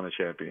Celtics win a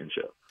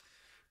championship?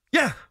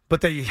 Yeah,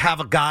 but they have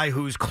a guy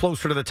who's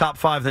closer to the top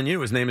 5 than you.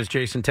 His name is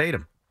Jason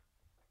Tatum.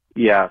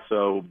 Yeah,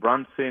 so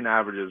Brunson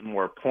averages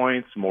more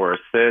points, more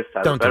assists,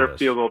 has a better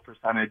field goal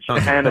percentage,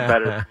 and a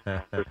better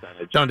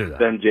percentage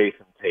than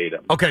Jason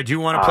Tatum. Okay, do you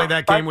want to play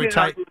that game with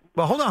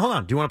Well, hold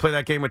on. Do you want to play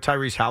that game with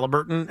Tyrese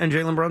Halliburton and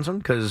Jalen Brunson?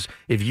 Because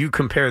if you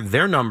compare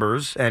their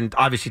numbers, and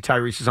obviously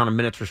Tyrese is on a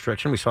minutes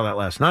restriction, we saw that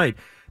last night,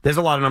 there's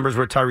a lot of numbers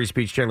where Tyrese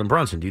beats Jalen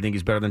Brunson. Do you think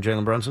he's better than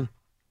Jalen Brunson?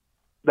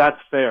 That's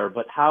fair,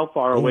 but how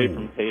far away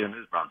from Tatum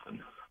is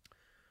Brunson?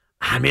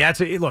 I mean,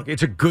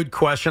 it's a good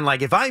question.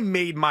 Like, if I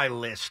made my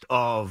list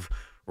of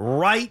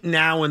right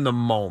now in the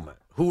moment,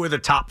 who are the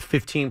top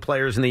 15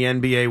 players in the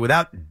NBA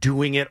without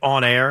doing it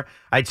on air,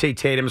 I'd say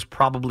Tatum's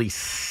probably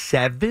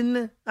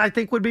 7, I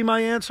think would be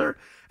my answer.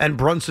 And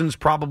Brunson's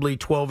probably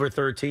 12 or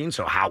 13.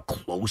 So how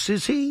close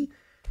is he?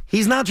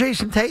 He's not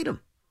Jason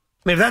Tatum.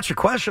 I mean, if that's your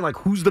question, like,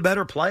 who's the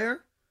better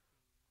player?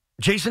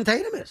 Jason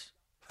Tatum is.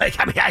 Like,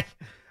 I mean, I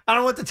don't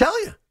know what to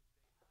tell you.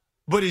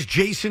 But is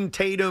Jason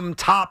Tatum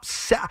top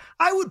 7?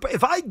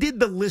 If I did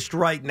the list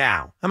right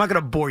now, I'm not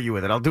going to bore you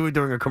with it. I'll do it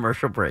during a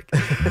commercial break.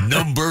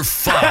 Number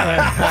 5.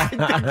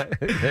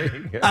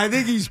 I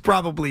think he's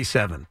probably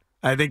 7.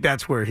 I think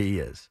that's where he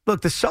is.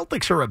 Look, the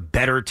Celtics are a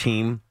better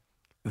team.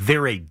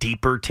 They're a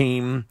deeper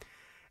team.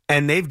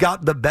 And they've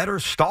got the better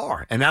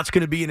star. And that's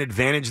going to be an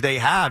advantage they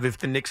have if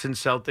the Knicks and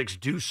Celtics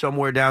do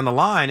somewhere down the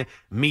line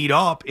meet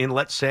up in,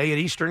 let's say, an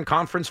Eastern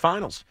Conference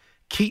Finals.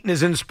 Keaton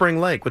is in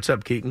Spring Lake. What's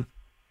up, Keaton?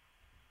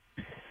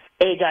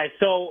 Hey, guys.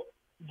 So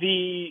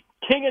the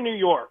King of New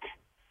York,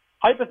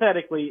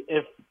 hypothetically,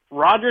 if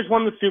Rodgers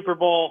won the Super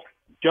Bowl,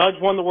 Judge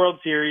won the World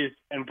Series,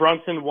 and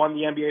Brunson won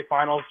the NBA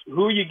Finals,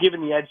 who are you giving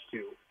the edge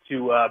to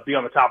be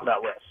on the top of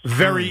that list?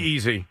 Very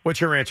easy.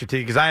 What's your answer, T?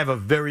 Because I have a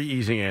very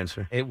easy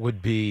answer. It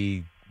would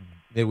be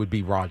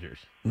Rodgers.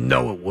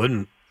 No, it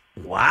wouldn't.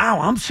 Wow,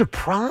 I'm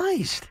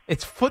surprised.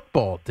 It's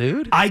football,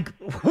 dude.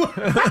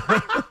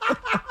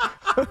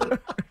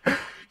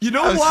 You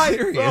know why?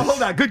 Well,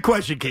 hold on. Good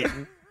question,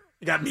 Keaton.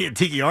 You got me and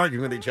Tiki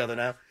arguing with each other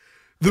now.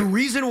 The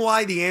reason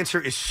why the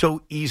answer is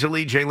so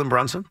easily Jalen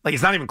Brunson, like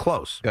it's not even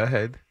close. Go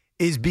ahead.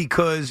 Is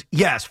because,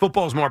 yes,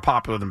 football is more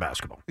popular than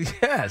basketball.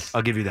 Yes.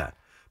 I'll give you that.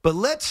 But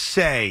let's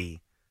say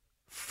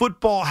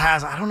football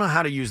has, I don't know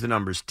how to use the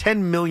numbers,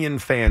 10 million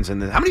fans in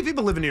this. How many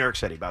people live in New York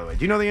City, by the way?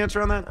 Do you know the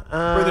answer on that?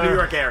 Or the New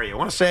York area? I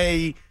want to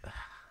say,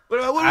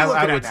 what are we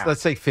looking at now?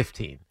 Let's say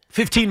 15.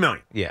 15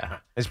 million. Yeah.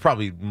 It's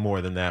probably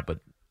more than that, but.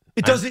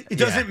 It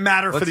doesn't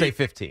matter for Let's say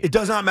 15. It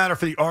does not matter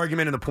for the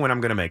argument and the point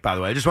I'm going to make, by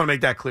the way. I just want to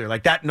make that clear.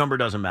 Like, that number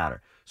doesn't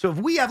matter. So if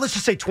we have, let's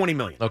just say 20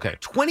 million. Okay.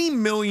 20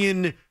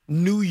 million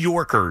New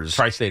Yorkers.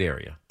 Tri-state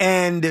area.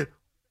 And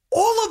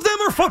all of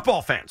them are for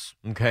football fans.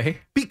 Okay.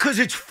 Because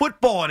it's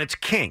football and it's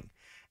king.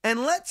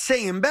 And let's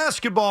say in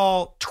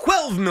basketball,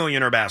 12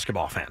 million are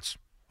basketball fans.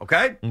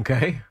 Okay?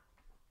 Okay.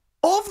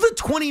 Of the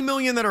 20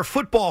 million that are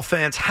football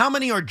fans, how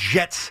many are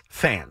Jets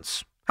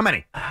fans? How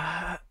many?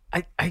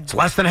 It's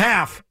less than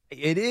half.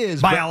 It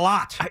is. By a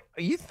lot.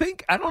 You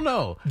think? I don't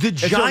know. The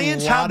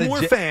Giants have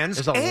more fans.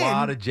 There's a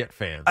lot of Jet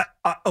fans.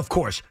 Of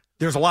course.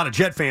 There's a lot of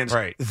Jet fans.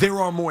 Right. There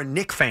are more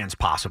Knicks fans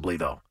possibly,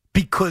 though.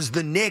 Because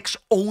the Knicks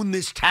own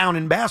this town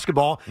in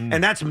basketball,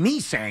 and that's me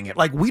saying it.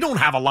 Like, we don't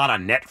have a lot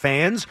of net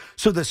fans,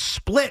 so the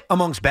split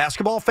amongst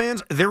basketball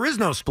fans, there is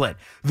no split.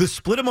 The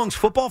split amongst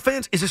football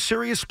fans is a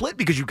serious split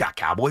because you got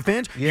Cowboy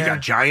fans, you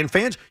got Giant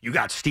fans, you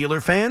got Steeler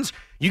fans,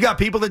 you got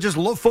people that just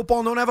love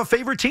football and don't have a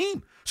favorite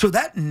team. So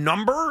that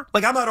number,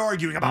 like, I'm not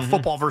arguing about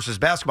football versus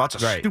basketball.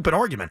 It's a stupid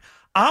argument.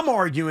 I'm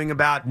arguing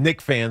about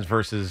Knicks fans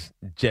versus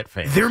Jet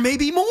fans. There may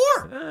be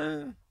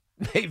more.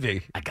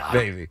 Maybe. I got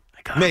Maybe. it.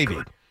 I got Maybe. it.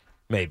 Good.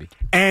 Maybe.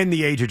 And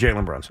the age of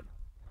Jalen Brunson.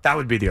 That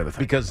would be the other thing.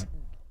 Because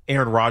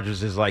Aaron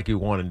Rodgers is like you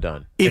one and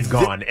done. And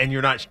gone. And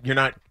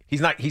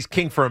he's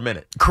king for a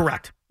minute.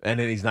 Correct. And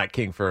then he's not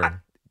king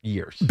for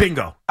years.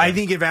 Bingo. Yeah. I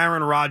think if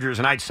Aaron Rodgers,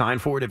 and I'd sign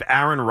for it, if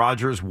Aaron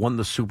Rodgers won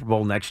the Super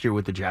Bowl next year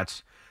with the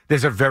Jets,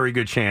 there's a very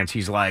good chance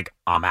he's like,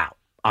 I'm out.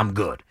 I'm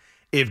good.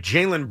 If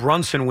Jalen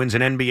Brunson wins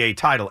an NBA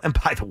title, and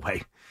by the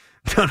way,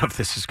 none of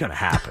this is going to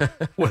happen.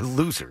 We're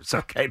losers,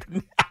 okay?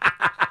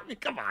 I mean,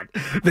 come on.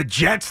 The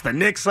Jets, the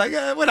Knicks,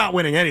 we're not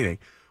winning anything.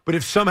 But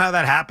if somehow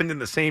that happened in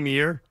the same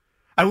year,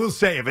 I will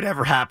say if it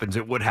ever happens,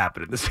 it would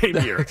happen in the same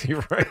year.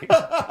 You're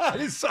right.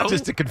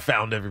 Just to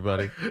confound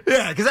everybody.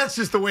 Yeah, because that's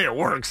just the way it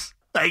works.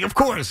 Like, of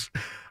course,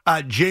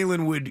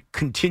 Jalen would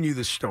continue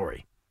the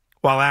story,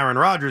 while Aaron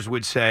Rodgers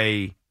would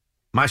say,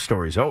 my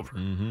story's over,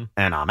 and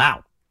I'm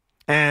out.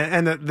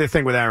 And the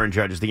thing with Aaron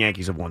Judge is the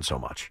Yankees have won so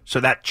much. So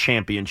that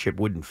championship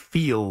wouldn't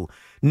feel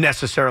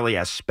necessarily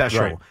as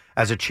special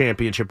as a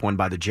championship won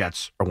by the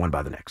Jets or won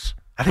by the Knicks.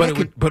 But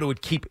it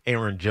would keep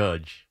Aaron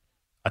Judge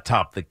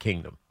atop the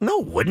kingdom. No,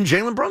 wouldn't.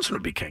 Jalen Brunson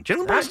would be king.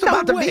 Jalen Brunson's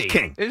about to be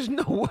king. There's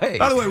no way.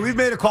 By the way, we've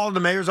made a call to the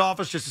mayor's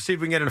office just to see if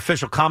we can get an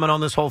official comment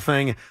on this whole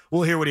thing.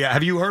 We'll hear what he has.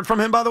 Have you heard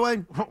from him, by the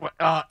way?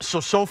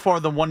 So far,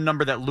 the one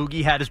number that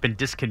Loogie had has been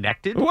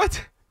disconnected.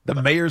 What? The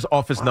mayor's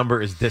office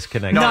number is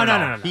disconnected.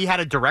 No. He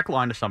had a direct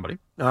line to somebody.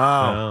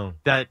 Oh.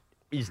 That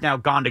he's now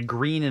gone to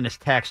green in his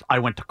text. I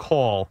went to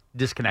call,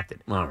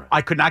 disconnected. All right.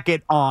 I could not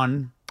get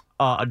on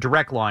a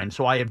direct line,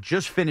 so I have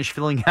just finished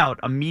filling out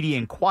a media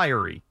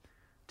inquiry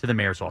to the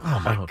mayor's office. Oh,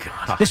 my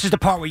God. This is the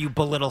part where you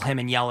belittle him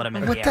and yell at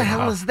him. What the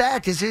hell is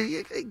that?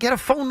 Get a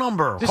phone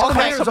number. Just call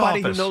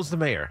somebody who knows the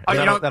mayor.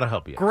 That'll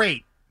help you.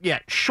 Great. Yeah,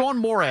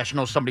 Sean Morash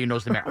knows somebody who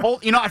knows the mayor.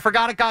 I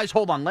forgot it, guys.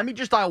 Hold on. Let me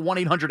just dial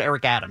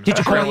 1-800-ERIC-ADAMS. Did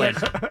you call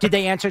yet? Did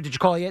they answer? Did you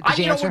call yet? Did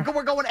you answer?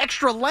 We're going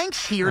extra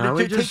lengths here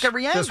to take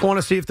every angle. Just want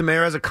to see if the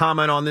mayor has a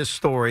comment on this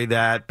story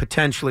that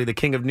potentially the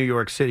king of New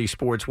York City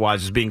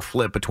sports-wise is being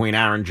flipped between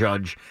Aaron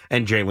Judge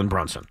and Jalen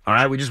Brunson. All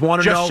right? We just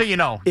want to know so you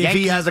know, if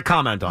he has a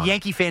comment on it.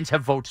 Yankee fans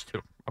have votes,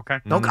 too. Okay.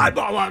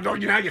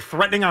 You're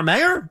threatening our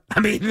mayor? I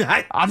mean,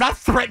 I'm not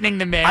threatening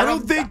the mayor. I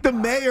don't think the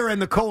mayor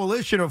and the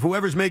coalition of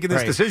whoever's making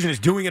this decision is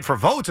doing it for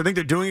votes. I think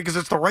they're doing it because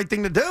it's the right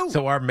thing to do.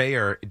 So our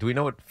mayor, do we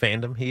know what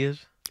fandom he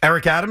is?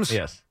 Eric Adams?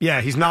 Yes. Yeah,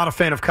 he's not a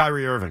fan of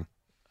Kyrie Irving.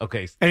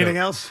 Okay. Anything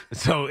else?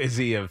 So is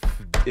he a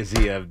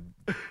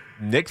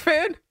Knicks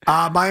fan?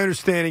 My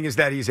understanding is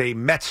that he's a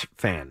Mets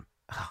fan.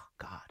 Oh,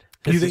 God.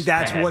 You think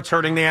that's what's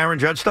hurting the Aaron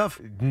Judge stuff?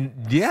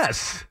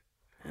 Yes.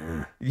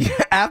 Yeah,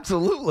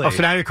 absolutely. Oh,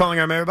 so now you're calling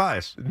our mayor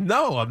biased?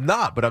 No, I'm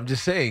not. But I'm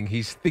just saying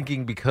he's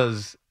thinking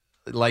because,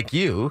 like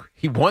you,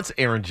 he wants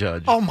Aaron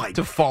Judge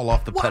to fall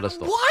off the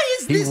pedestal. Why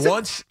is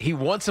this? He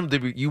wants him to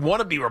be. You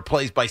want to be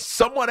replaced by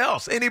someone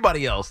else,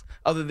 anybody else,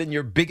 other than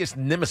your biggest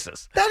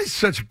nemesis. That is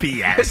such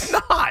BS. It's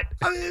not.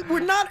 I mean, we're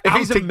not. If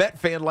he's a Met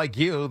fan like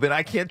you, then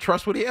I can't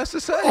trust what he has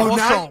to say. Oh,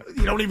 also,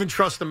 you don't even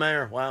trust the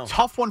mayor. Wow.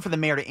 Tough one for the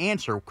mayor to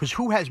answer because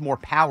who has more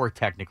power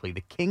technically,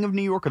 the king of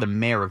New York or the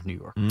mayor of New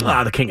York?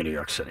 The king of New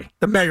York City.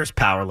 The mayor's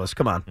powerless.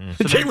 Come on.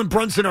 So Jalen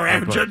Brunson or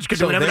Aaron Judge can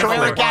do whatever. So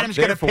Eric Adams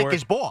going to pick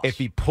his boss. If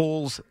he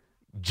pulls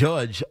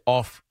Judge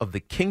off of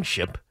the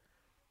kingship,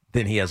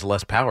 then he has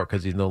less power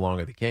because he's no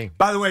longer the king.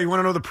 By the way, you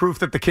want to know the proof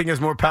that the king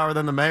has more power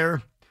than the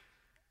mayor?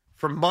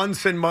 For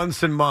months and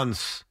months and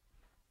months,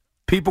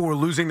 people were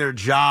losing their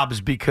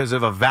jobs because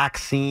of a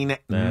vaccine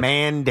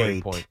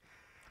mandate.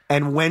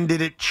 And when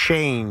did it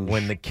change?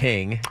 When the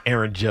king,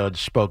 Aaron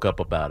Judge, spoke up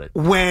about it.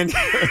 When,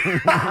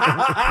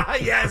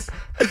 yes,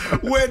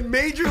 when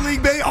Major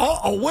League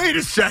Baseball, wait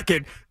a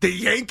second, the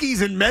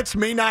Yankees and Mets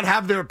may not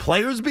have their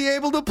players be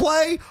able to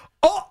play?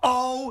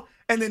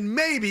 And then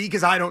maybe,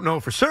 because I don't know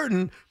for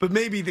certain, but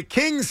maybe the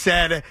king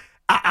said,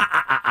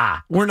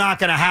 we're not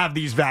going to have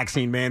these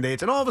vaccine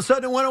mandates. And all of a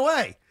sudden it went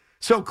away.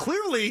 So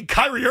clearly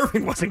Kyrie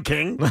Irving wasn't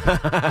king.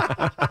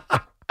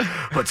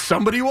 But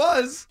somebody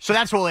was. So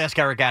that's what we'll ask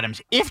Eric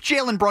Adams. If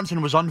Jalen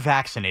Brunson was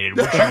unvaccinated,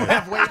 would you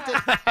have waived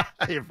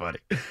it? You're funny.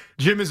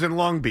 Jim is in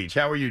Long Beach.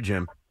 How are you,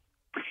 Jim?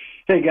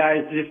 Hey,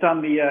 guys. Just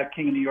on the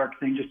King of New York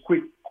thing, just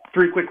quick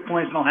three quick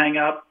points and I'll hang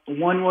up.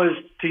 One was,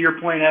 to your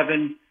point,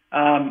 Evan,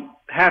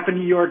 half of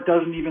New York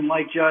doesn't even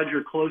like Judge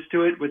or close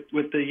to it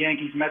with the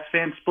Yankees-Mets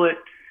fan split.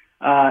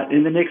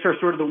 And the Knicks are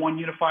sort of the one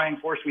unifying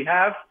force we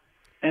have.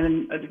 And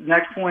then the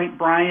next point,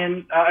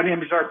 Brunson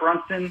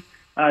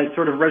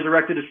sort of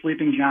resurrected a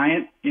sleeping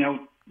giant. You know,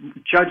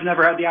 Judge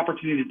never had the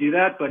opportunity to do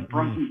that, but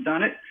Brunson's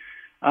done it.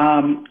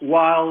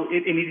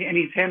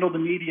 He's handled the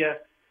media,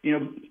 you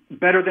know,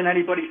 better than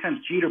anybody since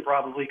Jeter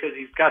probably, because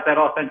he's got that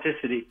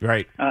authenticity.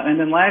 Right. And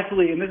then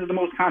lastly, and this is the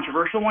most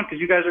controversial one, because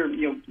you guys are,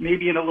 you know,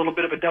 maybe in a little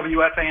bit of a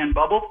WFAN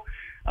bubble,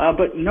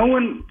 but no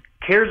one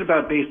cares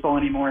about baseball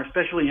anymore,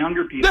 especially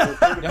younger people. It's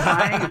sort of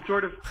dying. It's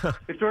sort of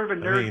a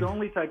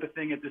nerds-only type of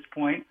thing at this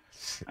point.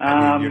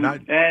 You're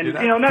not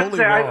not to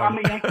say I'm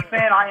a Yankee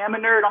fan. I am a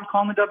nerd. I'm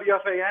calling the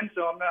WFAN,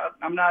 so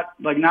I'm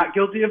not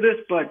guilty of this.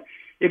 But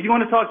if you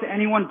want to talk to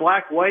anyone,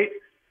 black, white,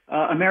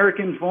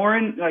 American,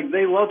 foreign, like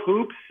they love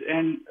hoops,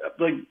 and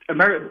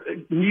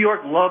New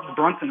York loves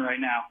Brunson right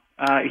now.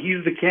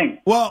 He's the king.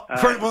 Well,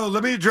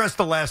 let me address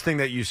the last thing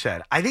that you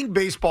said. I think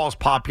baseball's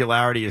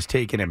popularity has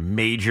taken a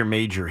major,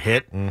 major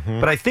hit,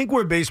 but I think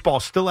where baseball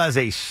still has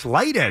a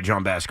slight edge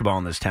on basketball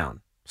in this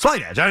town,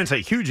 slight edge, I didn't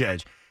say huge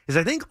edge, is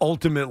I think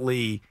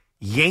ultimately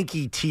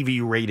Yankee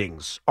TV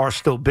ratings are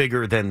still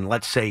bigger than,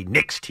 let's say,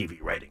 Knicks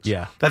TV ratings.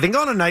 Yeah. I think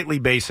on a nightly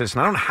basis,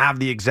 and I don't have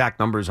the exact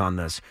numbers on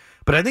this,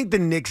 but I think the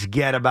Knicks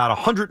get about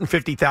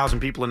 150,000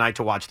 people a night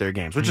to watch their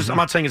games, which is, I'm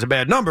not saying is a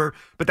bad number,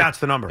 but that's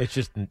the number. It's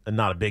just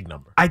not a big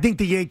number. I think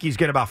the Yankees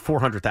get about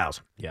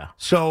 400,000. Yeah.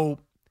 So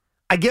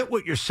I get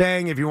what you're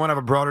saying. If you want to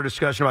have a broader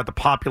discussion about the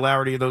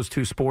popularity of those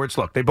two sports,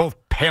 look, they both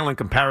pale in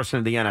comparison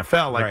to the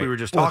NFL, like we were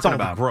just talking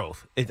about. The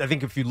growth. I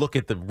think if you look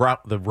at the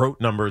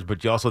rote numbers,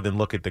 but you also then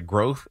look at the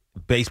growth,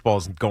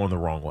 baseball's going the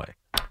wrong way.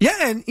 Yeah,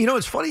 and you know,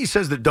 it's funny he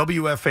says the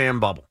WFAN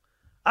bubble.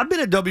 I've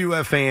been a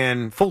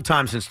WFAN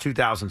full-time since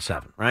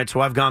 2007, right? So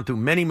I've gone through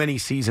many, many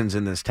seasons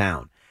in this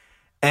town.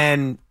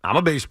 And I'm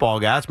a baseball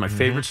guy. It's my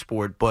favorite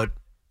sport. But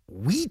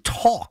we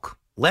talk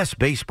less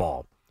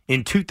baseball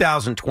in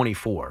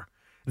 2024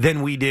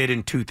 than we did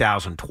in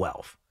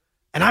 2012.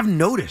 And I've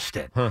noticed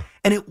it. And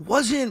it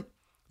wasn't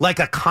like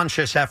a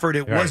conscious effort.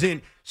 It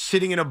wasn't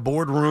sitting in a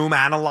boardroom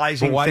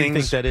analyzing things. Why do you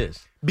think that is?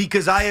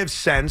 Because I have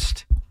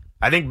sensed...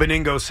 I think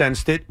Beningo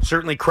sensed it,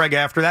 certainly Craig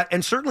after that,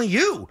 and certainly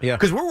you,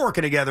 because we're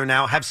working together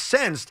now, have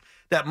sensed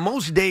that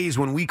most days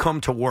when we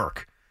come to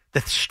work,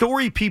 the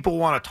story people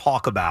want to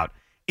talk about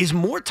is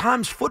more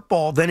times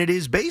football than it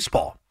is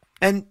baseball.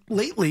 And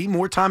lately,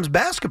 more times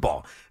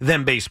basketball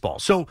than baseball.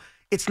 So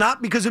it's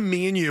not because of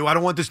me and you. I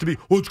don't want this to be,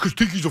 it's because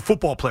Tiki's a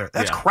football player.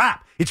 That's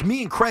crap. It's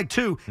me and Craig,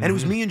 too. And it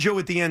was me and Joe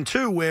at the end,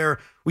 too, where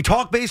we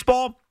talk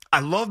baseball.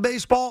 I love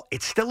baseball.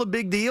 It's still a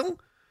big deal.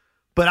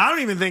 But I don't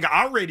even think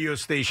our radio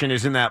station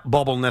is in that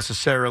bubble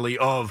necessarily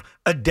of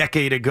a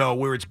decade ago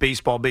where it's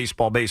baseball,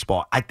 baseball,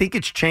 baseball. I think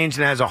it's changed,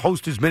 and as a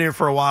host who's been here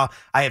for a while,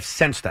 I have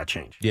sensed that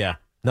change. Yeah.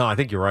 No, I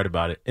think you're right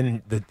about it.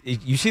 And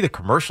you see the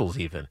commercials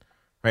even,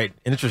 right?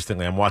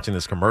 Interestingly, I'm watching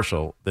this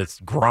commercial that's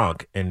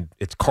Gronk, and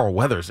it's Carl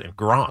Weathers and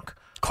Gronk.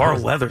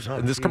 Carl Weathers.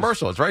 In this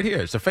commercial. It's right here.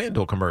 It's a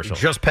FanDuel commercial.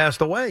 He just passed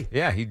away.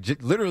 Yeah, he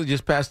literally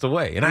just passed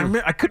away. And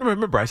I couldn't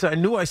remember. I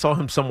knew I saw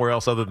him somewhere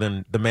else other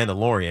than The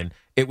Mandalorian.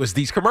 It was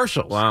these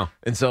commercials. Wow.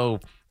 And so,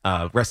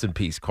 rest in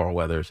peace, Carl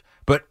Weathers.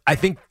 But I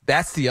think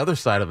that's the other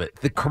side of it.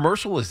 The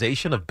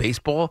commercialization of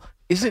baseball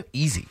isn't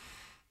easy.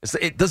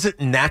 It doesn't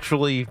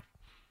naturally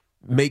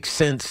make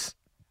sense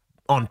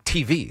on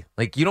TV.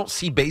 Like, you don't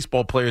see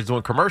baseball players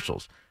doing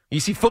commercials. You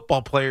see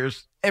football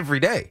players every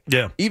day.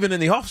 Yeah. Even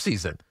in the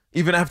offseason.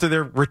 Even after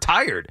they're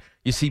retired,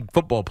 you see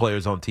football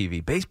players on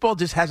TV. Baseball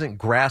just hasn't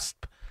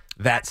grasped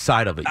that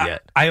side of it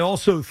yet. I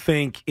also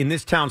think in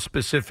this town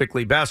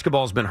specifically,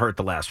 basketball's been hurt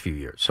the last few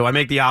years. So I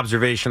make the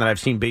observation that I've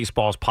seen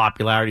baseball's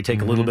popularity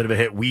take a little bit of a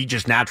hit. We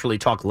just naturally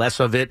talk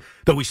less of it,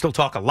 though we still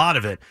talk a lot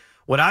of it.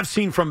 What I've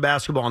seen from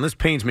basketball, and this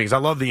pains me because I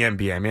love the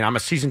NBA. I mean, I'm a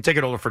season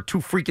ticket holder for two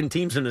freaking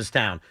teams in this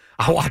town.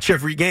 I watch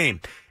every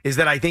game. Is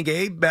that I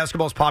think,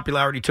 basketball's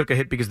popularity took a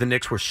hit because the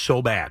Knicks were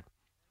so bad.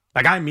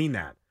 Like, I mean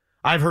that.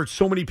 I've heard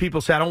so many people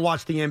say, I don't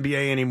watch the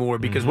NBA anymore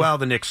because, well,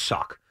 the Knicks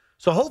suck.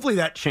 So hopefully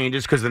that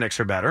changes because the Knicks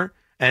are better,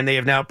 and they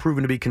have now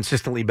proven to be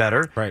consistently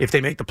better if they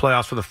make the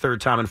playoffs for the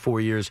third time in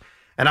 4 years.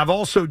 And I've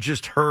also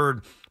just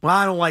heard, well,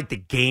 I don't like the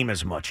game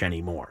as much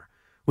anymore.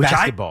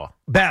 Basketball.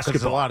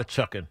 There's a lot of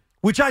chucking.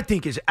 Which I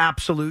think is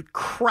absolute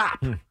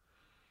crap. And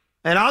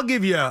I'll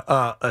give you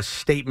a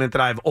statement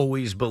that I've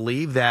always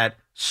believed that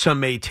some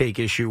may take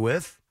issue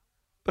with,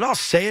 but I'll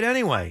say it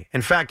anyway.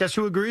 In fact, guess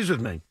who agrees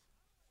with me?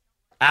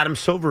 Adam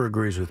Silver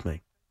agrees with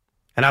me.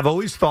 And I've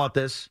always thought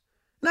this,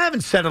 and I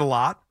haven't said it a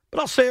lot, but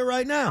I'll say it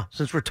right now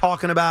since we're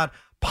talking about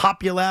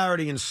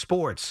popularity in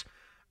sports.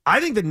 I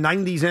think the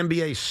 90s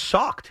NBA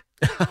sucked.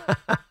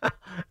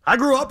 I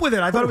grew up with it.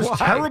 I thought it was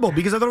terrible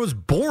because I thought it was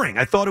boring.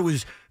 I thought it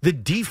was the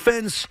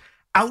defense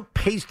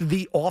outpaced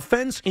the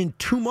offense in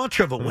too much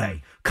of a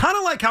way. Kind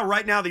of like how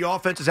right now the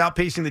offense is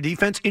outpacing the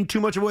defense in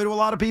too much of a way to a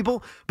lot of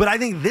people. But I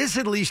think this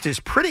at least is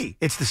pretty.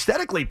 It's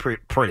aesthetically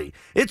pretty.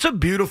 It's a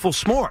beautiful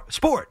sport.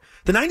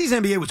 The 90s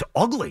NBA was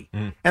ugly.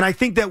 And I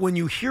think that when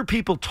you hear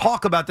people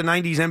talk about the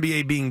 90s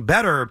NBA being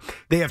better,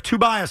 they have two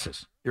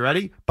biases. You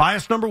ready?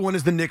 Bias number one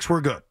is the Knicks were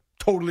good.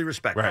 Totally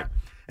respect that.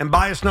 And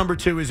bias number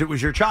two is it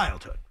was your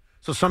childhood.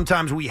 So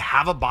sometimes we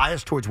have a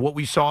bias towards what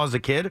we saw as a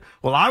kid.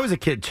 Well, I was a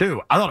kid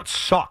too. I thought it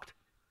sucked.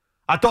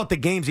 I thought the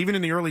games, even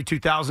in the early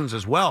 2000s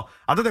as well,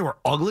 I thought they were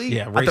ugly.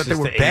 Yeah, I thought they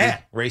were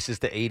bad. Racist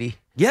to 80.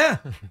 Yeah.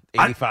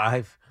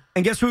 85.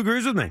 And guess who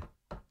agrees with me?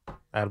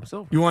 Adam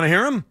Silver. You want to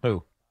hear him?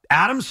 Who?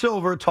 Adam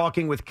Silver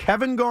talking with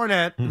Kevin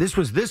Garnett. This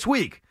was this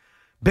week,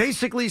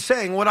 basically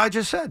saying what I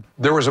just said.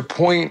 There was a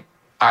point,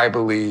 I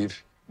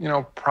believe,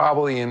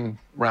 probably in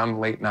around the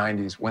late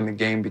 90s when the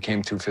game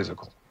became too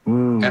physical.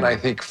 And I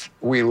think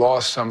we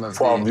lost some of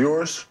for our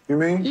viewers, you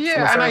mean?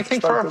 Yeah, and I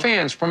think for our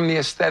fans, from the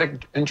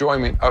aesthetic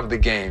enjoyment of the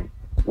game,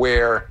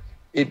 where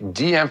it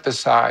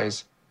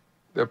de-emphasized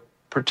the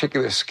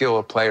particular skill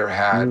a player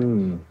had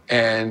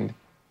and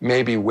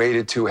maybe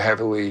weighted too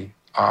heavily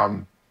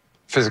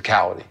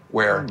physicality,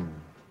 where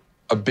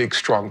a big,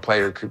 strong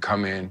player could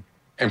come in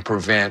and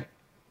prevent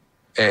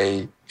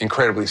a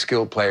incredibly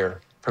skilled player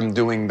from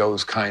doing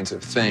those kinds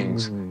of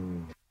things.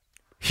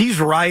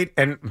 He's right,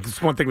 and this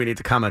is one thing we need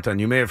to comment on.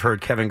 You may have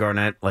heard Kevin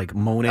Garnett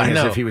moaning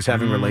as if he was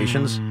having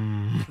relations.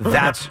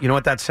 That's, you know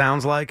what that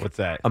sounds like? What's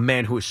that? A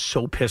man who is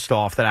so pissed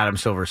off that Adam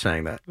Silver is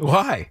saying that.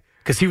 Why?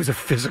 Because he was a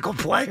physical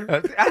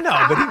player. I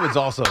know, but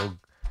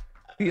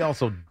he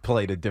also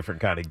played a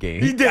different kind of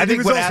game. He did. I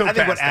think what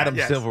Adam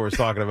Silver was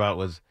talking about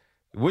was,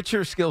 what's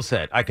your skill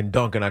set? I can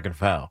dunk and I can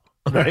foul.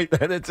 Right?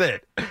 That's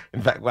it.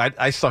 In fact,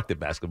 I sucked at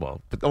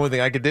basketball, but the only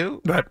thing I could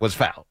do was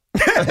foul.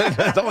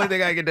 That's the only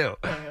thing I could do.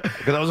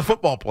 Because I was a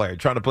football player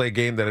trying to play a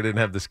game that I didn't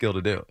have the skill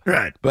to do.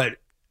 Right.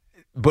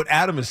 But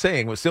Adam is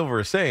saying, what Silver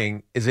is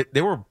saying, is that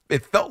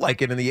it felt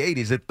like it in the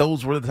 80s that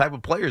those were the type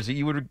of players that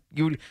you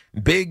would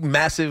big,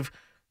 massive,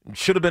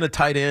 should have been a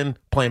tight end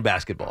playing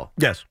basketball.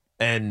 Yes.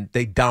 And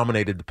they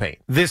dominated the paint.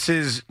 This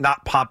is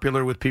not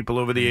popular with people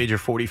over the age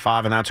of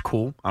 45, and that's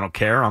cool. I don't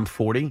care. I'm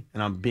 40,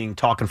 and I'm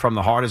talking from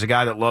the heart as a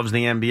guy that loves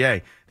the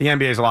NBA. The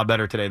NBA is a lot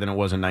better today than it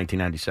was in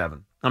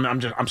 1997.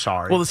 I'm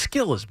sorry. Well, the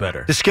skill is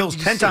better. The skill's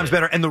 10 times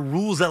better, and the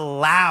rules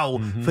allow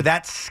for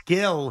that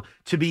skill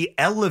to be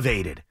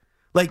elevated.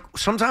 Like,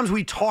 sometimes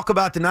we talk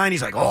about the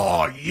 90s like,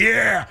 oh,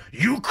 yeah,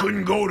 you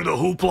couldn't go to the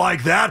hoop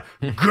like that.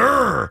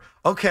 Grr.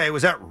 Okay,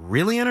 was that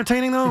really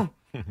entertaining, though?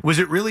 Was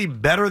it really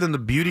better than the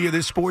beauty of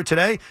this sport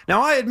today?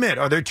 Now, I admit,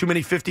 are there too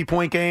many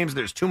 50-point games?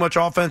 There's too much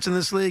offense in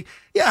this league?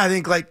 Yeah, I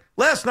think,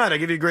 last night, I'll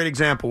give you a great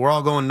example. We're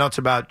all going nuts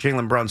about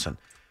Jalen Brunson.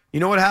 You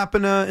know what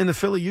happened in the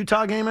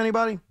Philly-Utah game,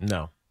 anybody?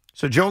 No.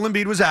 So Joel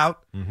Embiid was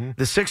out.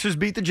 The Sixers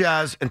beat the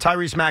Jazz, and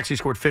Tyrese Maxey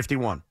scored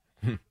 51.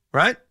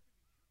 Right?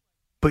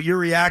 But your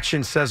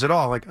reaction says it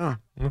all. Like, oh.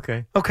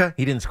 Okay.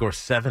 He didn't score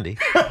 70.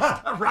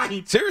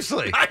 Right.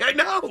 Seriously. I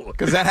know.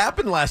 Because that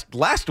happened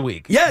last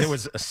week. Yes. There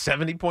was a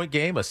 70-point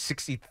game, a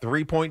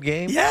 63-point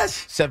game.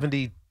 Yes.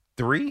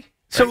 73.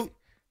 So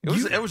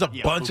it was a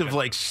bunch of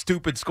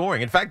stupid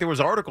scoring. In fact, there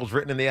was articles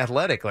written in The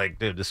Athletic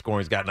dude, the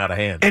scoring's gotten out of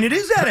hand. And it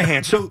is out of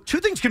hand. So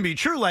two things can be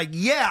true. I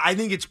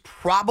think it's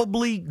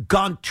probably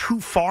gone too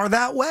far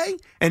that way,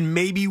 and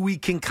maybe we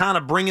can kind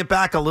of bring it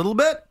back a little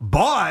bit.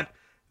 But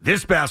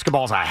this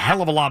basketball's a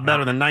hell of a lot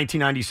better than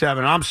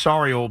 1997. I'm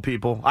sorry, old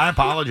people. I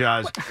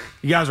apologize.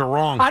 You guys are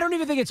wrong. I don't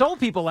even think it's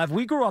old people, Lev.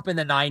 We grew up in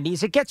the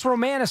 90s. It gets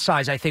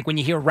romanticized, I think, when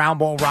you hear Round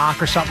Ball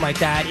Rock or something like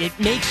that. It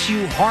makes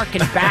you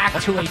hearken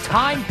back to a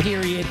time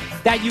period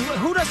that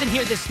who doesn't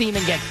hear this theme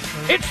and get,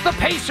 it's the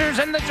Pacers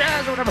and the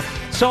Jazz or whatever.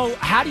 So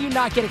how do you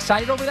not get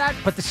excited over that?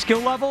 But the skill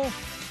level,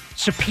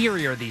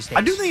 superior these days.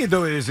 I do think,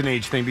 though, it is an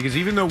age thing because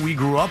even though we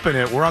grew up in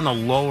it, we're on the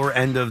lower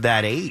end of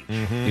that age.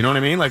 You know what I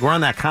mean? We're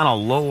on that kind of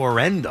lower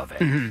end of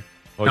it.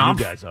 Well,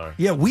 you guys are.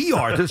 Yeah, we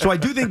are. So I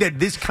do think that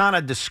this kind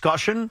of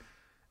discussion,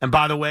 and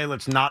by the way,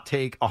 let's not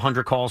take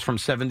 100 calls from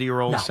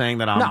 70-year-olds saying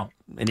that I'm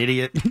an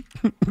idiot.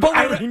 But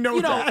I already know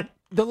that.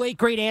 The late,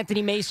 great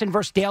Anthony Mason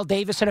versus Dale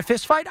Davis in a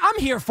fist fight. I'm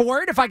here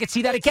for it if I could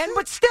see that again,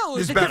 but still,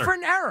 it's a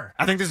different era.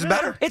 I think this is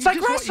better. It's like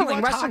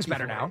wrestling. Wrestling's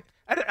better now.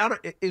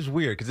 It's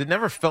weird because it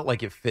never felt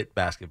like it fit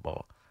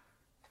basketball.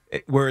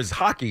 Whereas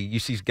hockey, you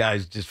see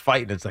guys just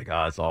fighting. It's like,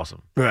 it's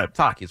awesome. Right. It's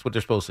hockey. It's what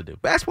they're supposed to do.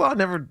 Basketball, I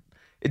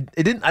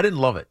didn't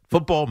love it.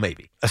 Football,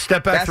 maybe. A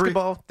step back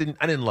basketball,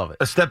 I didn't love it.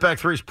 A step back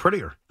three is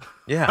prettier.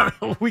 Yeah.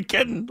 We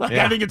kidding?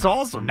 I think it's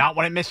awesome. Not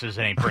when it misses,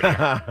 it ain't prettier.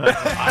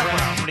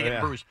 I'm going to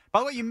get bruised. By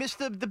the way, you missed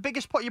the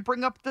biggest part. You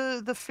bring up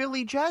the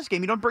Philly Jazz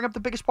game. You don't bring up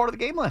the biggest part of the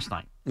game last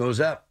night. What was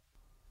that?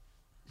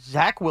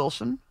 Zach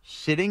Wilson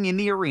sitting in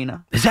the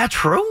arena. Is that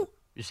true?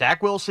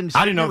 Zach Wilson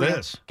I didn't know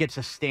this. Gets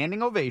a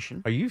standing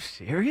ovation. Are you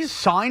serious?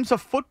 Signs a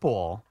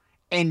football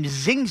and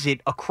zings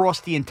it across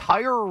the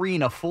entire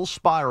arena full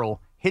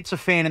spiral. hits a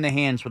fan in the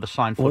hands with a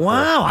signed football.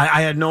 Wow,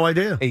 I had no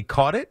idea. He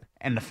caught it?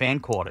 And the fan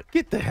caught it.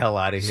 Get the hell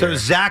out of here. So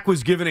Zach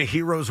was given a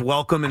hero's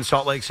welcome in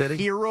Salt Lake City?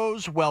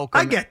 Hero's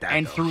welcome. I get that.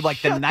 And though. through like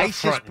Shut the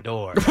nicest front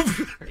door.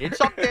 It's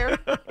up there.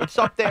 It's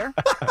up there.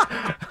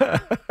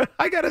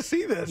 I got to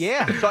see this.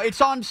 Yeah. So it's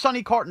on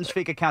Sonny Carton's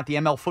fake account, the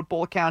ML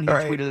football account. He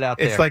tweeted it out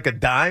there. It's like a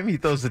dime. He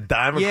throws a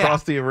dime Yeah.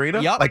 across the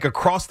arena? Yep. Like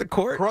across the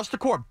court? Across the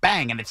court.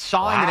 Bang. And it's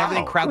signed and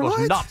everything. Crowd goes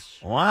What? nuts.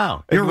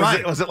 Wow. And You're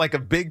right. Was it like a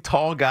big,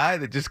 tall guy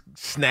that just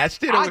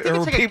snatched it? I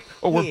think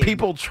it's like Were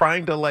people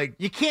trying to, like,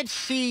 You can't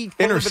see fully,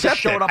 but it intercept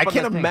showed it? up I on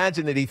can't the thing.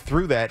 imagine that he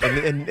threw that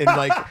and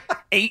like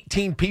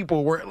 18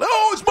 people were,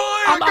 oh, it's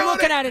mine. I'm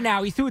looking at it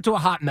now. He threw it to a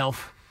hot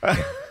MILF.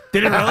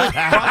 Did it really?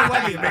 By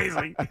the way,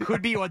 amazing.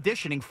 Could be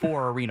auditioning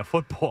for arena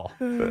football.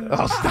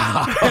 Oh,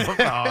 stop.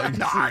 Oh,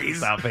 Nice.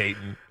 Stop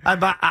hating.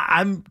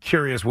 I'm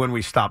curious when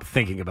we stop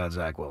thinking about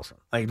Zach Wilson.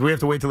 Like, do we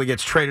have to wait till he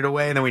gets traded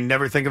away and then we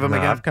never think of him No,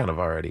 again? I've kind of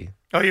already.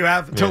 Oh, you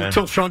have?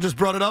 Till Sean just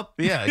brought it up?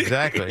 Yeah,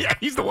 exactly. Yeah,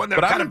 he's the one that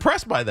But I'm kind of...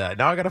 impressed by that.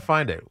 Now I got to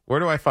find it. Where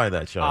do I find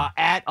that, Sean?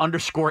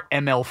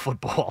 @_ML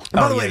football.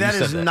 By the Oh, way, yeah, that you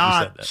said is that. You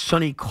not said that.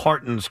 Sonny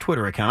Carton's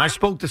Twitter account. I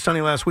spoke to Sonny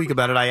last week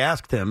about it. I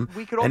asked him,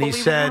 We could all and he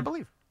believe what we said, wanna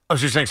believe. "Oh,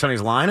 so you're saying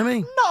Sonny's lying to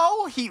me?"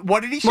 No, what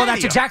did he say? Well, to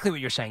that's you? exactly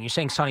what you're saying. You're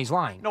saying Sonny's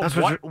lying. No, That's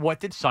what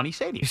what did Sonny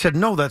say to you? He said,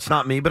 "No, that's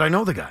not me, but I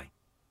know the guy."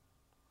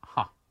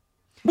 Huh.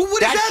 Well,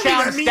 what does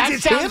that mean? That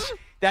means it's him?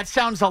 That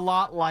sounds a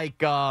lot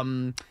like, a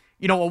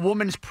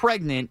woman's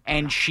pregnant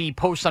and she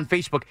posts on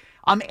Facebook,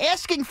 I'm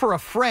asking for a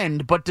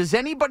friend, but does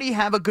anybody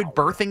have a good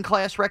birthing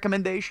class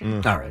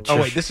recommendation? All right.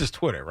 Oh, wait, this is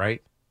Twitter,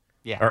 right?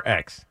 Yeah. Or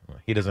X.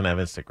 He doesn't have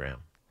Instagram.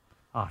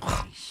 Oh,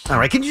 All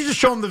right, can you just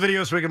show him the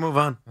video so we can move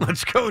on?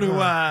 Let's go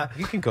to...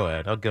 You can go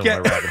ahead. I'll get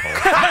on my rabbit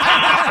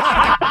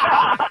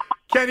hole.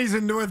 Kenny's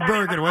in North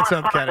Bergen. What's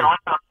up, Kenny?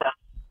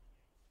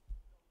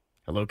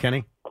 Hello,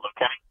 Kenny?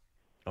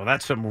 Oh,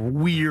 that's some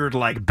weird,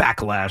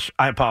 backlash.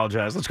 I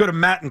apologize. Let's go to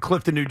Matt in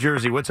Clifton, New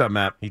Jersey. What's up,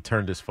 Matt? He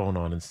turned his phone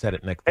on and set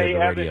it next to Hey, the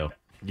Evan. radio.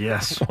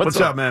 Yes. What's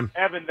up, man?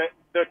 Evan,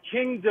 the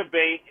King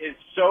debate is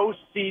so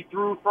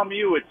see-through from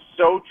you. It's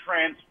so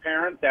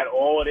transparent that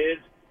all it is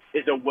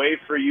a way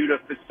for you to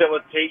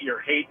facilitate your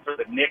hate for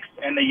the Knicks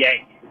and the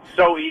Yankees. It's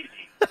so easy.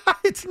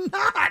 It's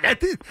not.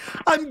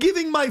 I'm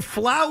giving my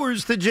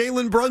flowers to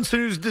Jalen Brunson,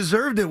 who's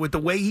deserved it with the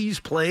way he's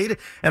played.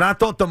 And I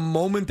thought the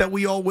moment that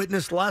we all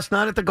witnessed last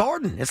night at the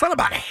Garden, it's not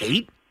about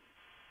hate.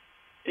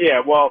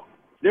 Yeah, well,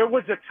 there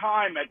was a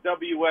time at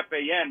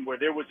WFAN where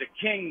there was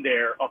a king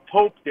there, a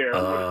pope there, who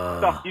would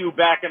stuff you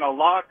back in a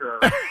locker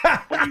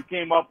when you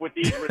came up with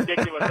these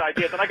ridiculous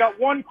ideas. And I got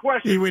one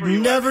question He would for you.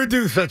 never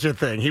do such a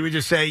thing. He would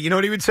just say, you know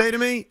what he would say to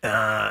me?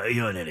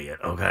 You're an idiot,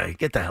 okay?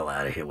 Get the hell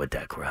out of here with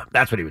that crap.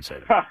 That's what he would say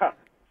to me.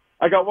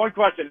 I got one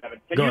question, Evan.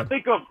 Go Can you ahead.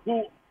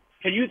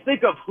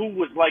 think of who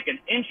was like an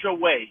inch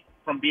away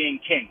from being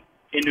king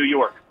in New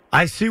York?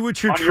 I see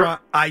what you're On your-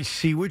 I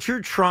see what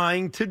you're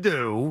trying to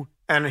do,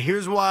 and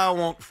here's why I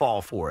won't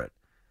fall for it.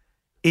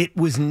 It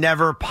was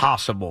never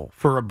possible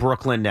for a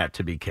Brooklyn Net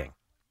to be king.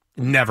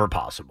 Never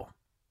possible.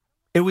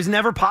 It was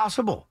never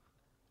possible.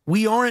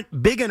 We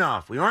aren't big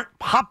enough. We aren't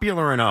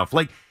popular enough.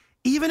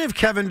 Even if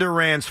Kevin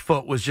Durant's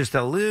foot was just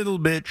a little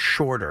bit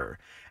shorter,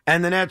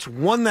 and the Nets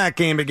won that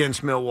game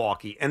against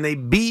Milwaukee, and they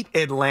beat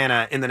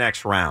Atlanta in the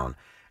next round,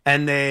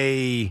 and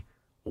they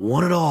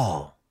won it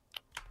all.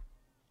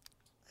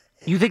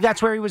 You think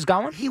that's where he was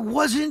going? He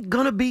wasn't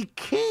going to be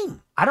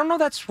king. I don't know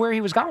that's where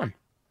he was going.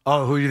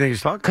 Oh, who do you think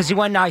he's talking? Because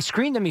when I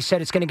screened him, he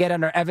said it's going to get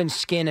under Evan's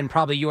skin and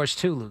probably yours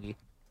too, Loogie.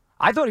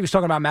 I thought he was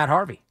talking about Matt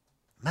Harvey.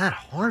 Matt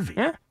Harvey?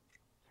 Yeah.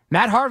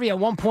 Matt Harvey at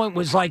one point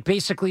was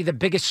basically the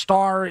biggest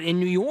star in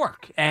New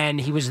York, and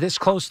he was this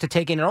close to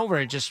taking it over.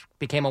 It just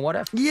became a what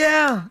if.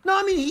 Yeah. No,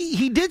 I mean,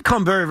 he did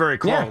come very, very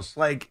close.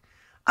 Yeah.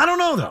 I don't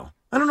know, though.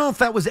 I don't know if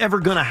that was ever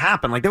going to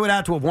happen. They would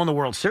have to have won the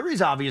World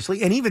Series,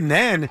 obviously. And even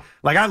then,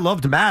 I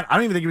loved Matt. I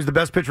don't even think he was the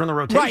best pitcher in the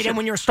rotation. Right, and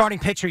when you're a starting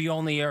pitcher, you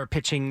only are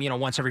pitching,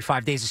 once every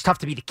 5 days. It's tough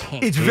to be the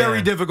king. It's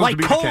very difficult to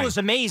be the king. Cole is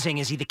amazing.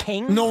 Is he the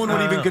king? No one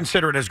would even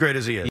consider it as great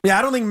as he is. Yeah,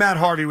 I don't think Matt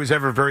Harvey was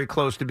ever very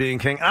close to being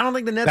king. I don't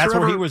think the Nets That's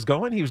were where ever... he was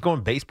going? He was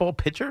going baseball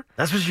pitcher?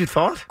 That's what you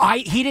thought?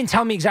 He didn't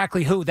tell me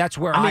exactly who. That's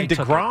where I took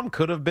it. DeGrom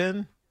could have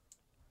been,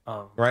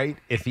 right,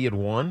 if he had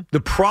won.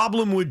 The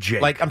problem with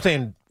Jake... I'm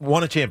saying,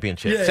 won a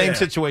championship. Yeah, same yeah.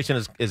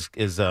 situation as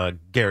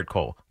Garrett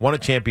Cole. Won a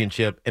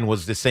championship and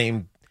was the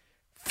same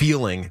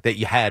feeling that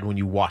you had when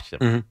you watched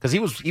him. Because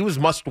he was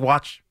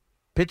must-watch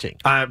pitching.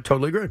 I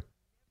totally agree.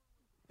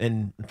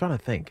 And I'm trying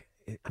to think.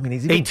 I mean,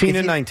 he's 18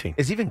 and 19.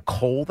 Is even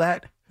Cole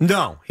that?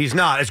 No, he's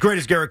not. As great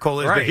as Garrett Cole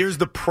is, but Right. here's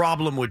the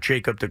problem with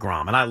Jacob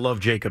deGrom, and I love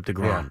Jacob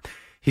deGrom.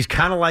 He's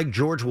kind of like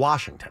George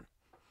Washington.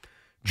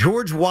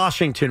 George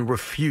Washington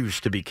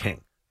refused to be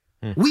king.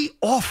 We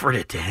offered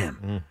it to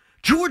him.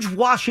 George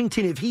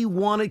Washington, if he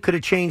wanted, could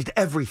have changed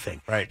everything.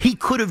 Right. He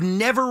could have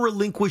never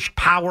relinquished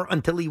power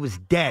until he was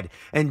dead.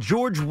 And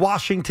George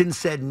Washington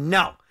said,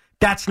 no,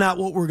 that's not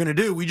what we're going to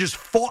do. We just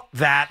fought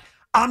that.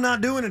 I'm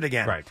not doing it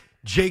again. Right.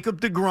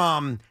 Jacob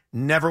deGrom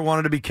never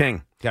wanted to be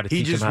king. Gotta He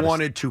teach him just how to-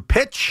 wanted to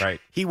pitch.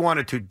 Right. He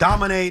wanted to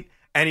dominate.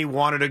 and he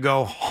wanted to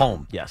go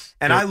home. Yes.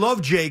 And I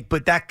love Jake,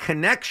 but that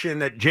connection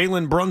that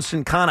Jalen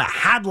Brunson kind of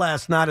had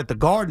last night at the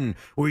Garden,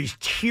 where he's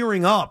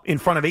tearing up in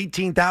front of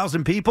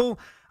 18,000 people,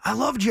 I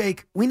love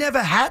Jake. We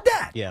never had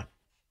that. Yeah.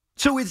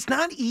 So it's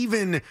not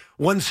even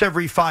once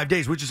every 5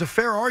 days, which is a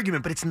fair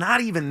argument, but it's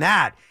not even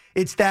that.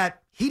 It's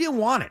that he didn't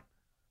want it.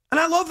 And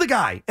I love the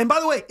guy. And by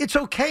the way, it's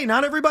okay.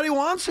 Not everybody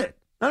wants it.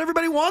 Not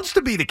everybody wants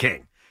to be the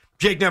king.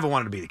 Jake never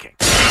wanted to be the king.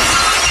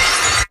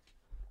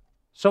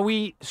 So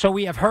we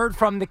have heard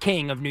from the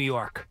king of New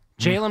York.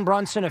 Jalen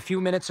Brunson, a few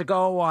minutes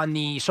ago on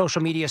the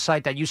social media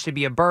site that used to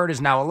be a bird,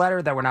 is now a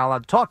letter that we're not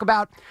allowed to talk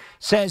about,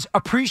 says,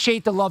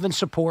 appreciate the love and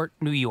support,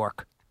 New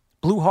York.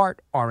 Blue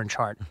heart, orange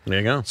heart. There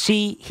you go.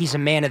 See, he's a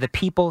man of the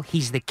people.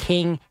 He's the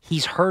king.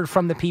 He's heard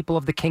from the people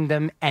of the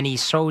kingdom, and he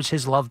sows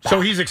his love back.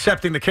 So he's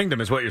accepting the kingdom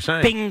is what you're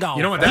saying. Bingo.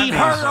 You know what that he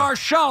means? heard our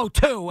show,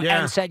 too,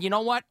 Yeah. and said, you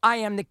know what? I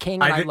am the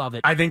king, and I love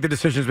it. I think the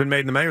decision's been made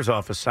in the mayor's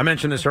office. I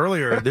mentioned this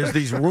earlier. There's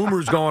these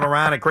rumors going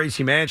around at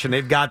Gracie Mansion.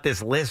 They've got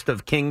this list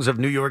of kings of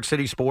New York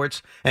City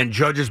sports, and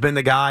Judge has been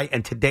the guy,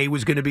 and today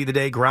was going to be the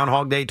day,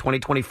 Groundhog Day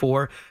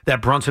 2024,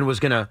 that Brunson was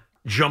going to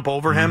jump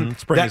over him.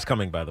 Spring is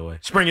coming, by the way.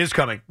 Spring is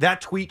coming.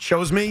 That tweet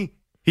shows me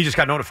he just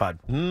got notified.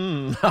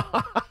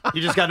 He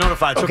just got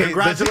notified. So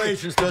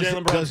congratulations to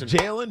Jalen Brunson. Does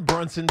Jalen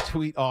Brunson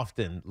tweet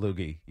often,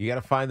 Loogie? You got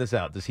to find this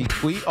out. Does he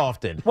tweet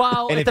often?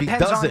 Well, and it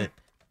depends on...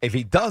 If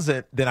he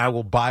doesn't, then I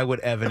will buy what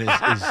Evan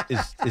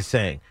is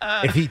saying.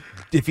 If he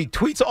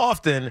tweets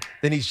often,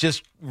 then he's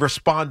just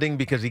responding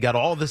because he got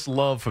all this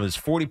love from his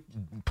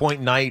 40-point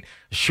night,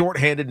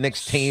 shorthanded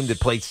Knicks team that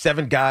played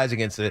 7 guys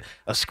against a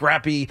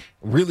scrappy,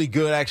 really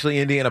good, actually,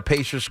 Indiana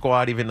Pacers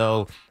squad, even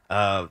though,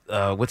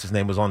 what's his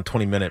name, was on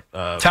 20-minute.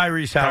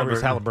 Tyrese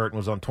Halliburton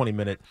was on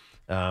 20-minute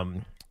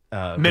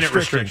minute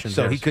restrictions.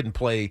 So he couldn't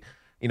play,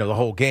 the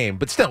whole game.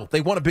 But still,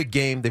 they won a big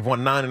game. They've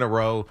won 9 in a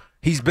row.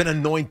 He's been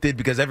anointed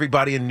because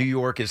everybody in New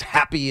York is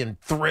happy and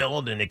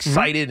thrilled and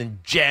excited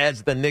and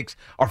jazzed. The Knicks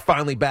are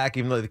finally back,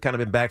 even though they've kind of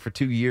been back for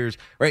 2 years.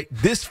 Right?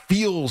 This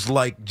feels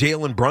like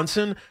Jalen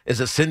Brunson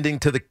is ascending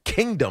to the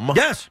kingdom.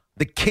 Yes.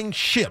 The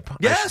kingship,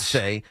 I should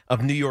say,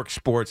 of New York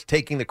sports,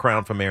 taking the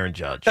crown from Aaron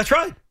Judge. That's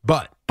right.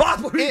 But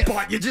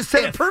you just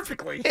said it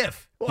perfectly.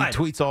 If he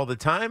tweets all the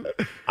time,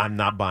 I'm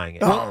not buying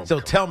it. Oh,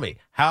 so tell me,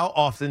 how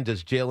often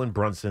does Jalen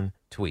Brunson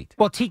tweet?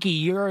 Well, Tiki,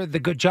 you're the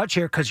good judge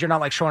here because you're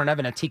not like Sean and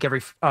Evan and tweet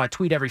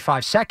every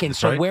 5 seconds.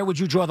 So where would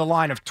you draw the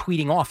line of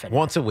tweeting often?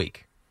 Once a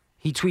week.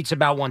 He tweets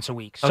about once a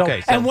week. So,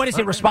 okay. And what is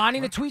it,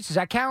 responding to tweets? Does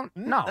that count?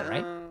 No,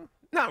 right?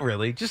 Not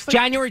really. Just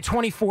January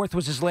 24th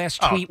was his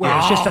last tweet where it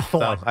was just a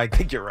thought. I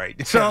think you're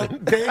right. So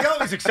there you go.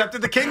 He's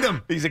accepted the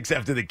kingdom. He's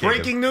accepted the kingdom.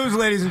 Breaking news,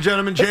 ladies and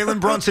gentlemen. Jalen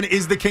Brunson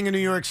is the king of New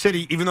York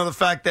City, even though the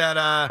fact that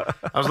I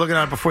was looking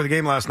at it before the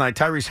game last night,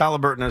 Tyrese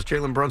Halliburton has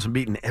Jalen Brunson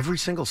beaten every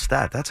single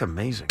stat. That's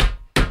amazing.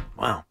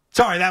 Wow.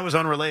 Sorry, that was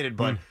unrelated,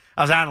 but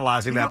I was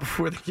analyzing that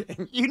before the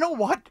game. You know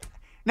what?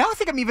 Now I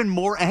think I'm even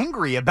more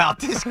angry about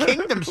this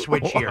kingdom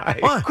switch here.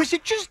 Because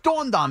it just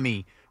dawned on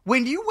me.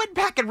 When you went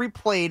back and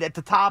replayed at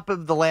the top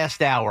of the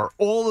last hour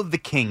all of the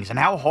kings and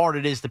how hard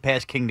it is to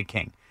pass king to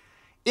king,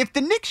 if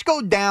the Knicks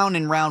go down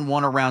in round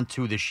 1 or round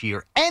 2 this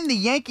year and the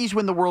Yankees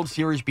win the World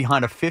Series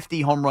behind a 50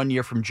 home run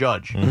year from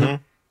Judge,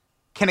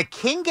 can a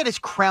king get his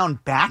crown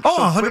back?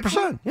 Oh, so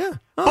 100%. Yeah.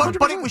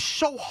 But it was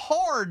so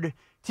hard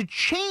to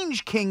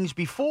change kings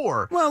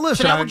before. Well,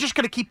 listen. So now we're just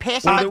going to keep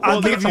passing it.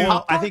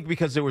 I think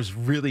because there was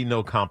really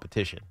no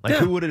competition.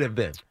 Who would it have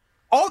been?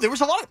 Oh, there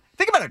was a lot.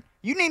 Think about it.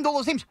 You named all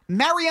those names.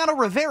 Mariano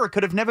Rivera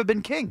could have never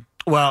been king.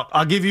 Well,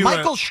 I'll give you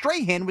Michael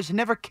Strahan was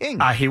never king.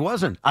 He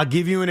wasn't. I'll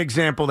give you an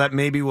example that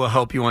maybe will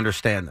help you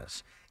understand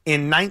this.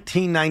 In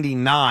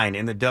 1999,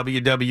 in the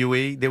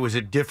WWE, there was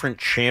a different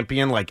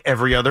champion like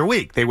every other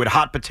week. They would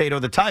hot potato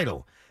the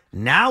title.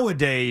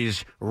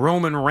 Nowadays,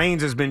 Roman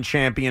Reigns has been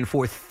champion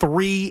for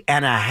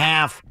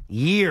 3.5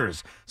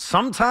 years.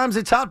 Sometimes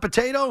it's hot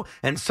potato,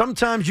 and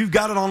sometimes you've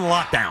got it on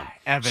lockdown.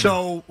 Evan.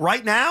 So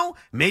right now,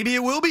 maybe it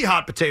will be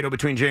hot potato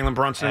between Jalen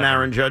Brunson and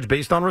Aaron Judge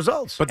based on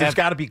results. But there's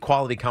got to be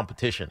quality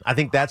competition. I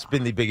think that's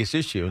been the biggest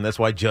issue, and that's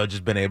why Judge has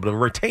been able to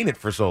retain it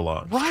for so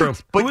long. Right. True.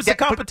 But Who's the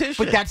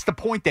competition? But that's the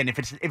point then. If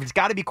it's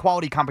got to be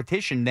quality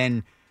competition,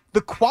 then the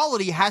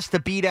quality has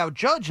to beat out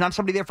Judge, not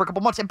somebody there for a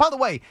couple months. And by the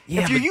way,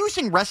 if you're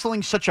using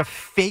wrestling such a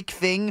fake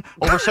thing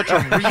over such a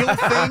real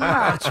thing,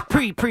 it's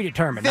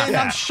predetermined. Then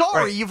I'm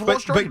sorry, you've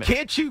lost your argument.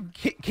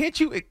 But can't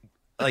you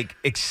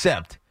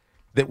accept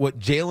that what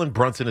Jalen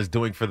Brunson is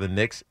doing for the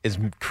Knicks is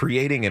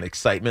creating an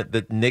excitement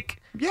that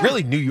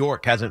really New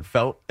York hasn't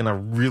felt in a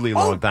really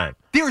long time?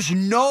 There's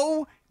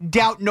no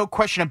doubt, no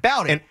question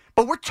about it.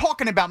 But we're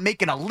talking about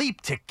making a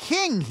leap to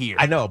king here.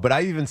 I know, but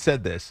I even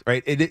said this,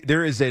 right?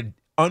 There is an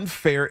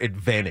unfair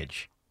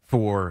advantage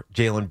for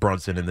Jalen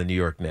Brunson and the New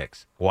York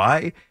Knicks.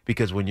 Why?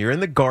 Because when you're in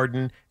the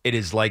Garden, it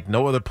is like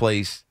no other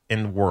place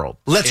in the world.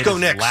 Let's go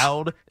Knicks. It is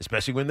loud,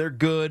 especially when they're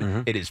good.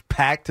 It is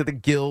packed to the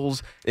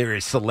gills. There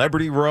is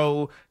celebrity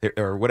row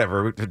or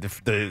whatever,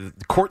 the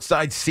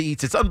courtside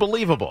seats. It's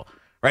unbelievable,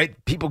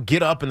 right? People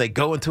get up and they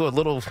go into a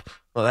little.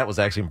 Well, that was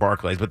actually in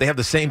Barclays, but they have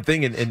the same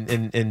thing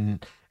in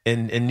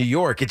in New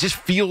York. It just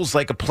feels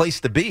like a place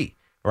to be,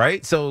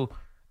 right? So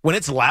when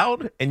it's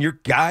loud and your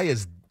guy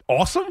is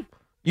awesome,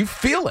 you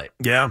feel it.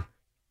 Yeah.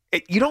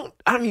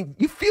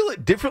 You feel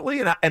it differently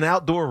in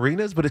outdoor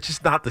arenas, but it's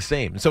just not the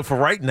same. So for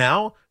right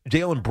now,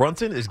 Jalen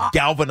Brunson is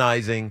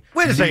galvanizing.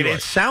 Wait a New second. York.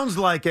 It sounds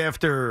like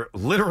after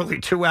literally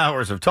 2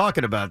 hours of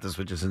talking about this,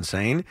 which is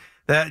insane,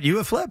 that you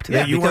have flipped. Yeah,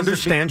 that you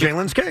understand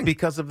Jalen's king.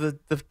 Because of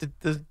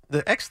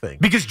the X thing.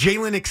 Because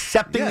Jalen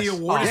accepting the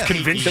award has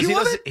convinced you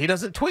of it? He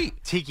doesn't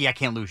tweet. Tiki, I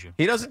can't lose you.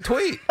 He doesn't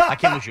tweet. I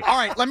can't lose you. All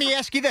right, let me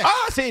ask you this. I'm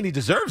not saying he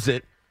deserves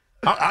it.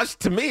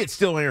 To me, it's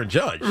still Aaron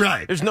Judge.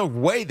 Right. There's no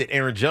way that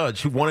Aaron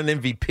Judge, who won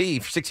an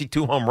MVP for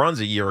 62 home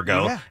runs a year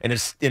ago, and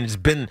it's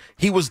been,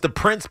 he was the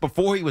prince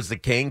before he was the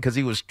king because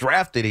he was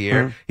drafted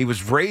here, he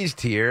was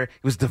raised here,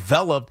 he was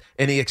developed,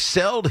 and he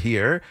excelled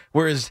here.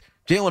 Whereas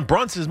Jalen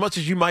Brunson, as much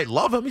as you might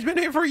love him, he's been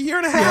here for a year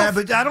and a half. Yeah,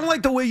 but I don't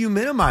like the way you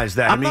minimize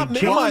that. I'm not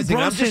minimizing.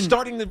 Brunson,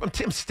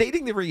 I'm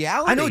stating the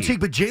reality. I know,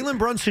 Cheek, but Jalen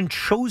Brunson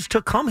chose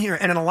to come here,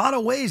 and in a lot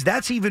of ways,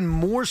 that's even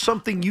more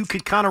something you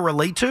could kind of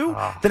relate to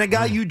than a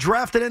guy you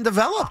drafted and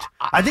developed.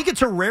 I think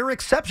it's a rare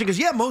exception because,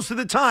 most of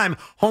the time,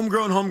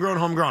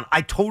 homegrown.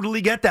 I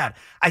totally get that.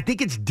 I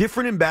think it's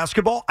different in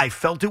basketball. I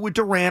felt it with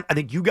Durant. I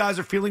think you guys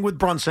are feeling with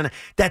Brunson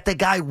that the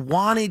guy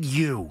wanted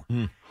you.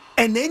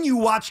 And then you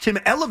watched him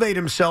elevate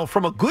himself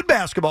from a good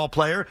basketball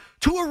player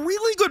to a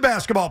really good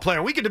basketball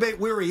player. We could debate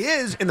where he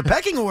is in the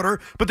pecking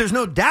order, but there's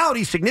no doubt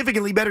he's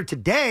significantly better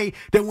today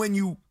than when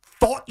you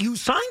thought you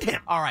signed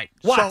him. All right.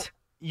 What? So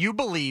you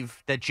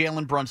believe that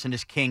Jalen Brunson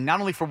is king,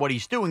 not only for what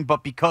he's doing,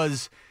 but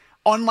because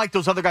unlike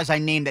those other guys I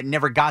named that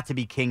never got to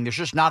be king, there's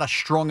just not a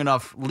strong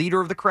enough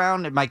leader of the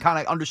crown. Am I kind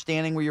of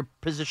understanding where you're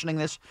positioning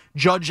this?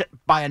 Judge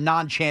by a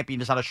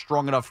non-champion is not a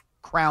strong enough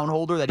crown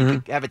holder that he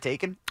could have it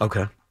taken?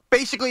 Okay.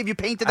 Basically, have you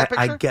painted that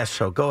picture? I guess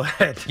so. Go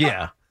ahead.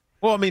 Yeah.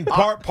 Well, I mean,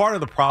 part of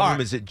the problem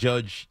is that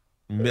Judge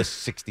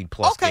missed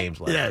 60-plus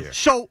games last year.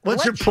 So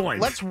what's your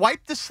point? Let's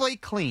wipe the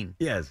slate clean.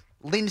 Yes.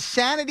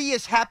 Linsanity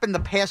has happened the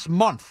past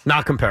month.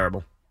 Not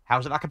comparable.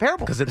 How's it not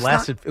comparable? Because it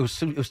lasted. It was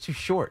too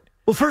short.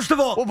 Well, first of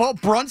all,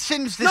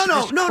 Brunson's this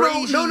no.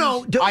 crazy.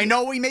 I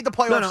know we made the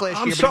playoffs last year.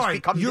 I'm sorry.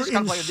 But You're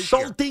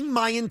insulting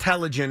my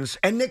intelligence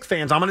and Knick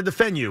fans. I'm going to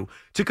defend you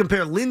to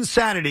compare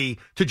Linsanity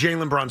to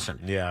Jalen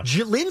Brunson. Yeah.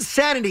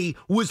 Linsanity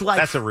was like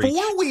That's a reach.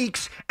 4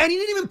 weeks, and he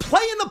didn't even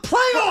play in the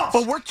playoffs.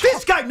 But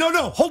this guy,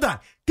 hold on.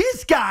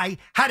 This guy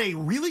had a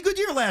really good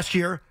year last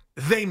year.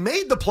 They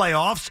made the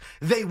playoffs.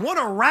 They won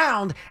a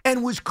round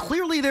and was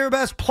clearly their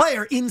best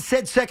player in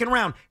said second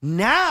round.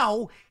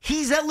 Now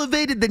he's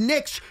elevated the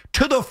Knicks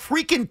to the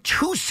freaking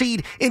 2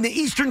 seed in the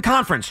Eastern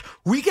Conference.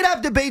 We could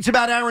have debates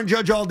about Aaron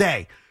Judge all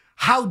day.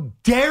 How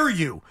dare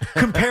you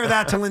compare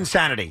that to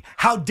Linsanity?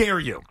 How dare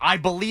you? I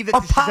believe that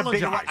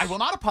apologize. I will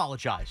not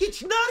apologize.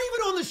 It's not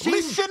even on the same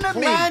Listen to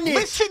planet. me.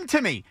 Listen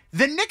to me.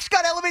 The Knicks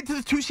got elevated to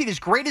the 2 seed as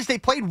great as they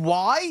played.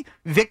 Why?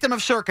 Victim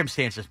of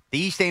circumstances. The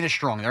East ain't as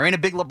strong. There ain't a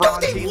big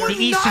LeBron team. The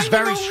East is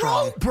very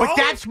strong. But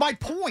that's my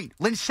point.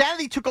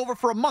 Linsanity took over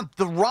for a month.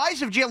 The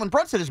rise of Jalen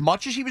Brunson, as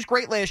much as he was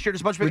great last year,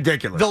 as much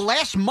ridiculous. The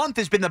last month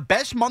has been the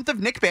best month of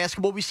Knick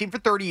basketball we've seen for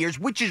 30 years,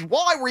 which is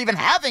why we're even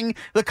having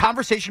the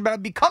conversation about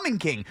him becoming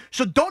king.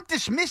 So don't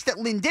dismiss that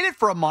Lynn did it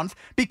for a month,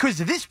 because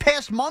this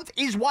past month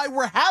is why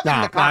we're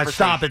having the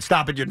conversation.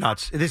 Stop it. You're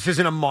nuts. This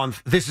isn't a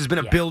month. This has been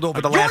a build over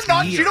the You're last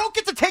nuts. year. You don't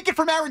get to take it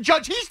from Aaron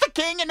Judge. He's the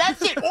king, and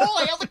that's it. All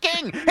hail the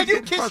king. And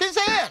you kiss his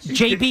ass.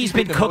 JB's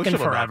been cooking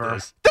forever.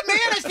 The man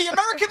has the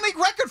American League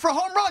record for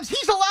home runs.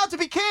 He's allowed to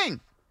be king.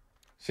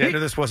 See, I knew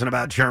this wasn't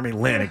about Jeremy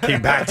Lin. It came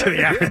back to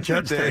the Aaron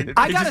Judge thing.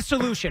 I got a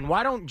solution.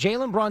 Why don't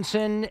Jalen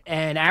Brunson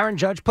and Aaron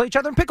Judge play each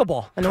other in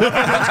pickleball? And whoever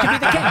wins can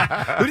be the king.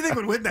 Who do you think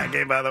would win that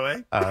game, by the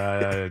way?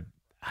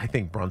 I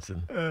think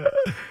Brunson.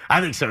 I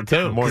think so,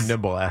 too. More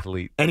nimble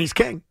athlete. And he's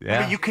king.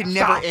 Yeah. But you could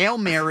never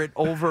air it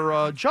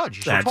over Judge.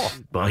 He's so tall.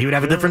 Well, he would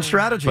have a different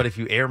strategy. But if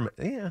you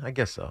I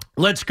guess so.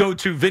 Let's go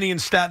to Vinny in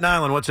Staten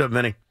Island. What's up,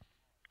 Vinny?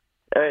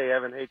 Hey,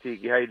 Evan. Hey,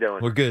 Tiki. How you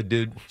doing? We're good,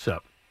 dude. What's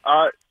up?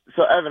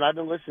 So, Evan, I've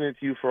been listening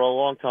to you for a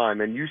long time,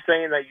 and you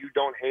saying that you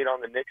don't hate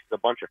on the Knicks is a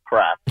bunch of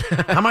crap.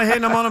 How am I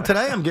hating them on them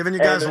today? I'm giving you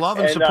guys love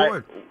and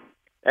support.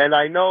 And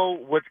I know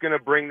what's going to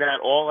bring that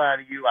all out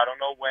of you. I don't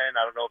know when.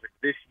 I don't know if it's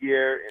this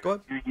year, in a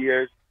few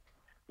years.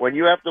 When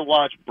you have to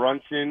watch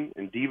Brunson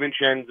and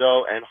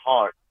DiVincenzo and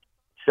Hart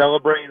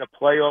celebrating a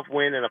playoff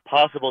win and a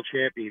possible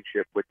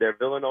championship with their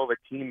Villanova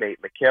teammate,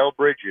 Mikal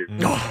Bridges,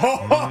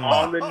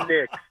 on the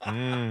Knicks,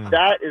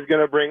 that is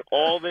going to bring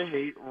all the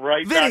hate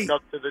back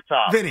up to the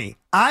top. Vinny,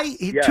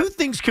 two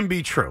things can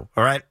be true,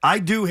 all right? I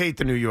do hate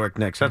the New York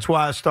Knicks. That's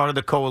why I started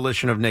the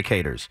coalition of Knick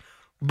haters.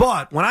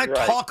 But when I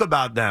talk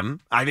about them,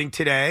 I think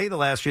today, the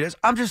last few days,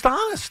 I'm just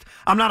honest.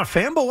 I'm not a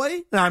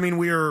fanboy. I mean,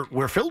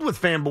 we're filled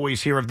with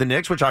fanboys here of the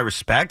Knicks, which I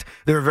respect.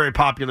 They're a very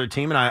popular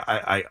team, and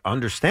I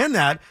understand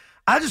that.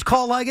 I just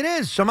call it like it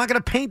is. So I'm not going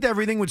to paint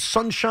everything with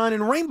sunshine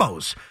and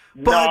rainbows.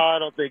 But, no, I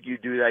don't think you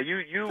do that.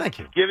 You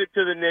give it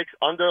to the Knicks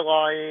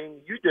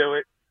underlying. You do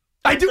it.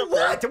 I do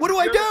what? What do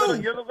I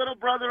do? You're the little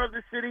brother of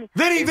the city.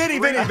 Vinny, let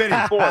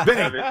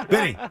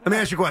me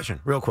ask you a question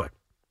real quick.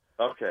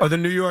 Okay. Are the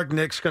New York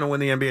Knicks going to win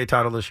the NBA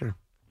title this year?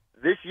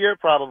 This year,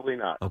 probably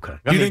not. Okay.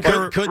 I mean,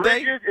 could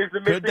they? Bridges is the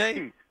missing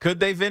piece. Could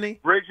they, Vinny?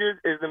 Bridges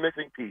is the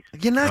missing piece.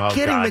 You're not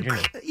getting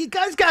you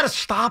guys got to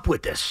stop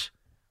with this.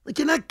 Like,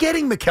 you're not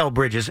getting Mikal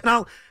Bridges, and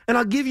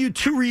I'll give you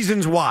 2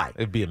 reasons why.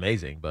 It'd be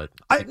amazing, but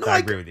I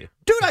agree with you.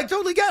 Dude, I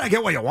totally get it. I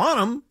get why you want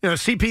him. You know,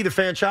 CP the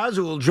franchise,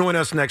 who will join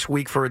us next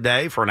week for a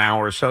day, for an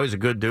hour or so. He's a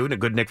good dude and a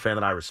good Knicks fan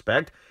that I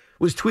respect.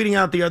 Was tweeting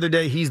out the other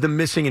day he's the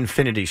missing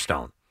Infinity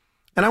Stone.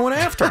 And I went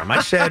after him.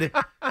 I said to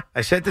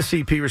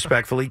CP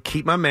respectfully,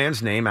 keep my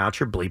man's name out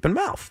your bleeping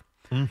mouth.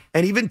 And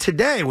even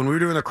today, when we were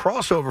doing the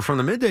crossover from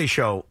the midday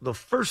show, the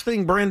first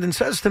thing Brandon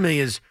says to me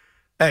is,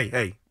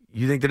 hey,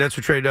 you think the Nets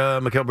would trade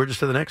Mikal Bridges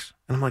to the Knicks?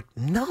 And I'm like,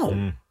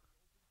 no.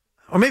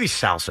 Or maybe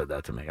Sal said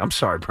that to me. I'm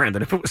sorry,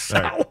 Brandon, if it was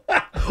Sal.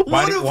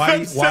 Why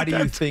do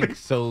you think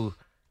so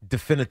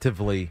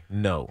definitively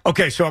no?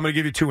 Okay, so I'm going to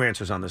give you 2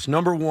 answers on this.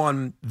 Number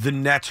 1, the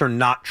Nets are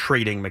not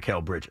trading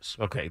Mikal Bridges.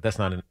 Okay, that's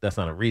not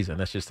a reason.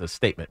 That's just a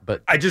statement.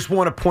 But I just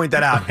want to point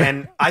that out,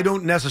 and I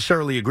don't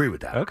necessarily agree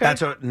with that. Okay.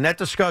 That's a net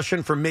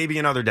discussion for maybe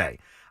another day.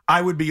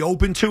 I would be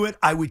open to it.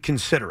 I would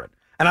consider it.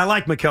 And I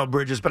like Mikal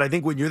Bridges, but I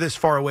think when you're this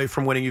far away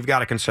from winning, you've got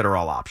to consider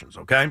all options,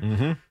 okay?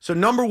 Mm-hmm. So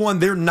number 1,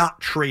 they're not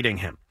trading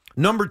him.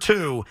 Number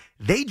 2,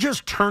 they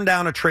just turned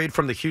down a trade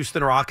from the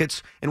Houston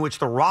Rockets in which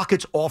the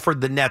Rockets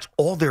offered the Nets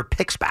all their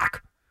picks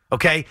back,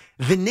 okay?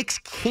 The Knicks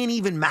can't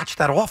even match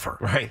that offer.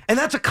 Right. And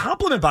that's a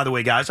compliment, by the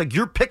way, guys. Like,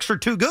 your picks are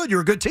too good.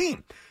 You're a good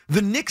team.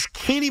 The Knicks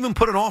can't even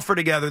put an offer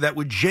together that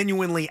would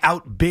genuinely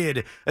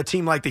outbid a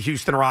team like the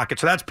Houston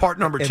Rockets. So that's part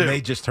number 2. And they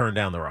just turned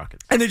down the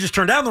Rockets. And they just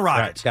turned down the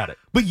Rockets. Right, got it.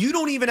 But you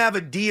don't even have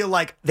a deal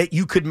like that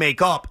you could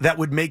make up that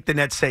would make the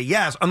Nets say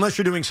yes, unless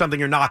you're doing something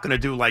you're not going to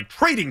do, like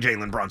trading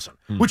Jalen Brunson,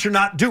 which you're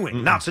not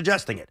doing, not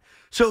suggesting it.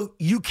 So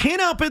you can't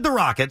outbid the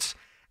Rockets.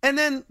 And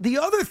then the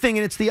other thing,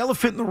 and it's the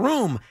elephant in the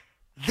room,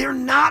 they're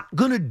not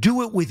going to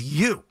do it with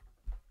you.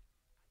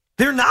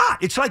 They're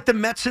not. It's like the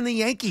Mets and the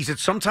Yankees.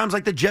 It's sometimes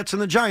like the Jets and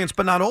the Giants,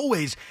 but not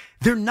always.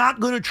 They're not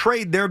going to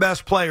trade their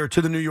best player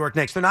to the New York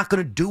Knicks. They're not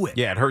going to do it.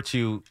 Yeah, it hurts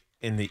you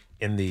in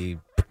the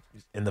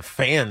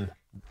fan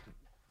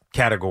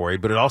category,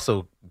 but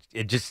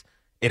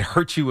it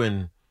hurts you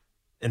in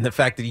the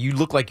fact that you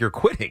look like you're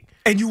quitting.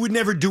 And you would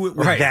never do it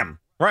with them.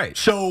 Right.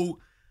 So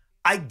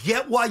I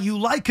get why you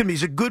like him.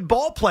 He's a good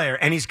ball player,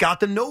 and he's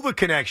got the Nova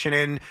connection,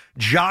 and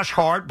Josh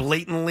Hart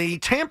blatantly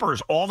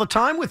tampers all the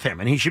time with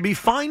him, and he should be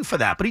fined for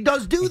that, but he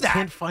does do that. You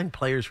can't find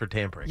players for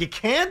tampering. You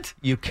can't?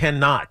 You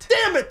cannot.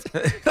 Damn it!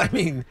 I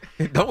mean,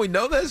 don't we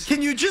know this?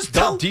 Can you just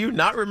tell? Do you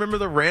not remember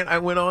the rant I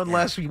went on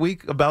last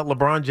week about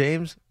LeBron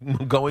James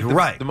going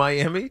to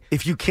Miami?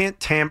 If you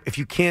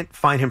can't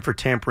find him for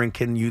tampering,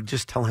 can you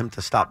just tell him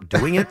to stop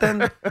doing it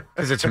then?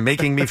 Because it's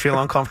making me feel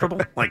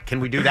uncomfortable. Like, can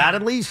we do that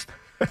at least?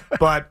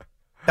 But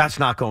that's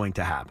not going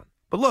to happen.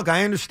 But look,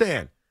 I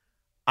understand.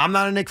 I'm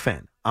not a Knicks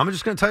fan. I'm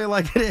just going to tell you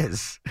like it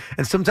is.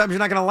 And sometimes you're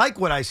not going to like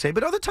what I say,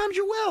 but other times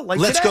you will. Like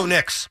Let's today, go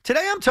Knicks.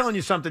 Today I'm telling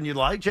you something you'd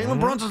like. Jalen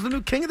Brunson's the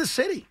new king of the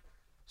city.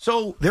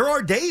 So there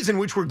are days in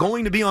which we're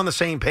going to be on the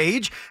same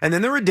page, and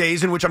then there are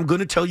days in which I'm going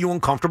to tell you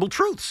uncomfortable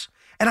truths.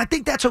 And I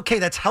think that's okay.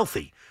 That's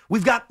healthy.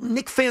 We've got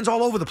Knicks fans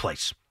all over the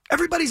place.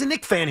 Everybody's a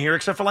Knicks fan here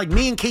except for like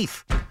me and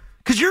Keith.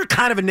 Because you're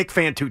kind of a Knicks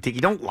fan too,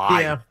 Tiki. Don't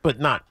lie. Yeah, but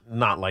not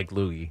like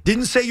Louie.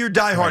 Didn't say you're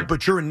diehard,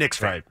 but you're a Knicks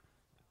fan. Right.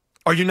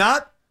 Are you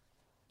not?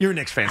 You're a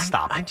Knicks fan.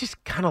 Stop. I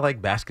just kind of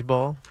like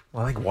basketball.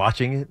 I like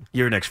watching it.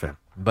 You're a Knicks fan.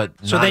 But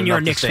so then you're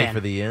a Knicks fan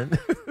for the end.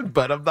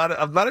 But I'm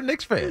not a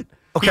Knicks fan.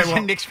 Okay, He's a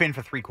Knicks fan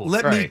for 3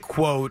 quarters. Let me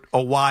quote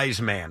a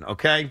wise man,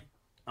 okay?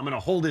 I'm going to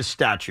hold his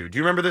statue. Do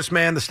you remember this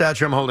man, the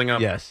statue I'm holding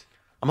up? Yes.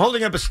 I'm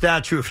holding up a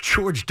statue of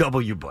George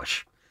W.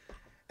 Bush.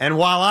 And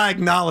while I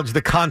acknowledge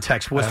the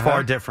context was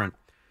far different,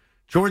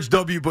 George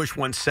W. Bush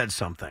once said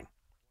something.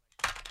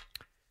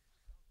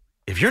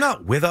 If you're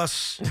not with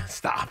us,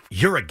 stop.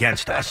 You're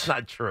against us. That's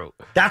not true.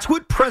 That's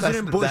what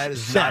President Bush That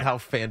is said. not how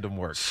fandom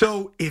works.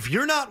 So if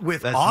you're not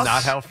with That's us,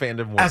 not how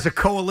fandom works. as a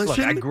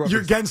coalition, Look,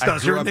 you're against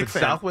us. You're a I grew up in Knicks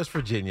fan. Southwest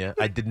Virginia.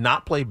 I did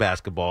not play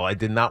basketball. I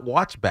did not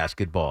watch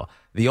basketball.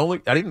 I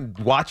didn't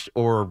watch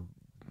or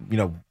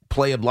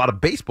play a lot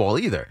of baseball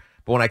either.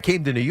 But when I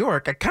came to New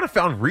York, I kind of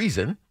found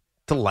reason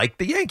to like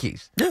the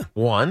Yankees. Yeah.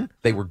 1,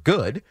 they were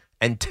good,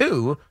 and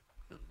 2,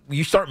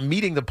 you start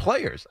meeting the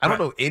players. I don't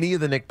know any of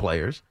the Knicks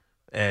players,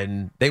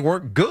 and they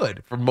weren't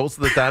good for most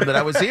of the time that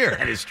I was here.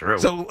 That is true.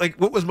 So,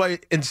 what was my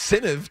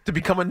incentive to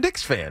become a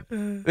Knicks fan?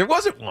 There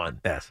wasn't one.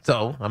 Yes.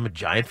 So, I'm a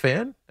Giant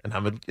fan, and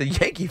I'm a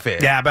Yankee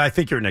fan. Yeah, but I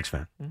think you're a Knicks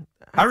fan.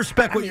 I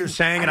respect what you're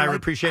saying, and I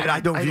appreciate it.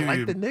 I don't view I like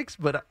you. the Knicks,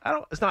 but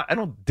I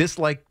don't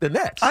dislike the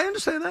Nets. I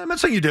understand that. I'm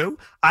not saying you do.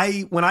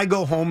 When I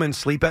go home and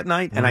sleep at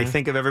night, and I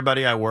think of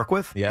everybody I work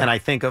with, and I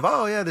think of,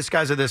 oh yeah, this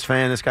guy's a this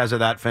fan, this guy's a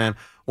that fan.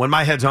 When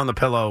my head's on the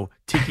pillow,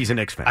 Tiki's a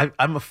Knicks fan.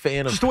 I'm a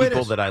fan of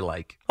people that I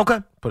like. Okay,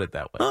 put it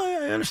that way. Oh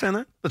yeah, I understand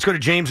that. Let's go to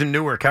James in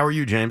Newark. How are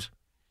you, James?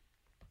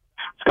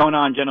 What's going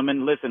on,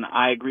 gentlemen? Listen,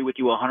 I agree with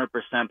you 100%,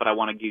 but I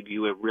want to give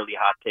you a really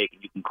hot take,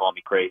 and you can call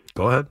me crazy.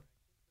 Go ahead.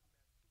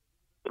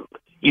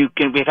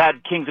 We've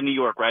had Kings of New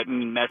York, right? I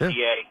mean,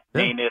 Messier,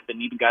 Namath,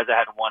 and even guys that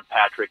haven't won,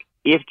 Patrick.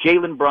 If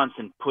Jalen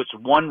Brunson puts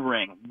one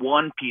ring,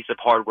 one piece of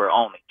hardware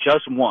only,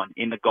 just one,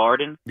 in the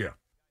Garden,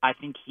 I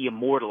think he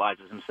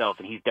immortalizes himself,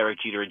 and he's Derek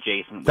Jeter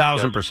adjacent.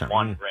 1,000%.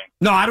 One ring.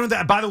 No, I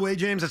don't. By the way,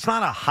 James, it's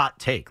not a hot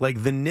take.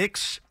 Like the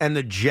Knicks and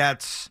the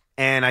Jets,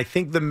 and I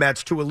think the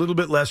Mets to a little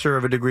bit lesser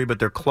of a degree, but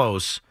they're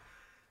close.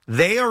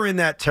 They are in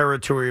that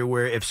territory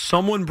where if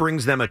someone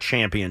brings them a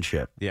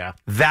championship,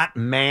 that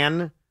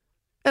man,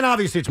 and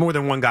obviously it's more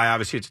than one guy,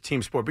 obviously it's a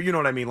team sport, but you know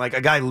what I mean? Like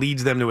a guy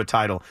leads them to a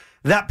title,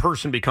 that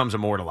person becomes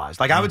immortalized.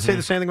 Like I would say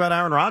the same thing about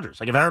Aaron Rodgers.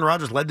 Like if Aaron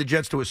Rodgers led the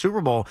Jets to a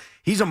Super Bowl,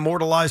 he's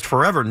immortalized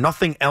forever.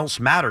 Nothing else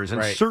matters.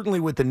 And certainly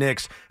with the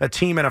Knicks, a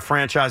team and a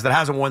franchise that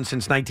hasn't won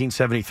since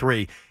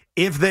 1973,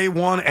 if they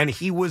won and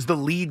he was the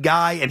lead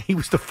guy and he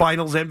was the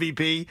Finals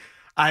MVP,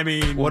 I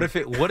mean, what if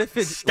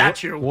it's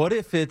statue? What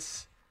if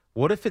it's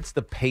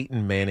the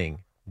Peyton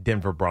Manning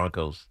Denver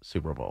Broncos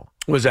Super Bowl?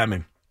 What does that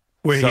mean?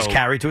 Where he's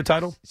carried to a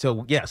title?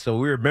 So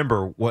we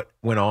remember what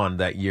went on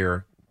that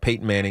year.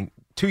 Peyton Manning,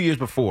 2 years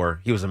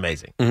before, he was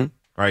amazing.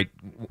 Right?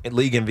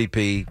 League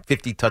MVP,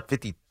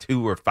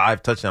 52 or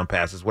 5 touchdown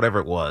passes, whatever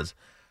it was.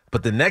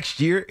 But the next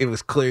year, it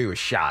was clear he was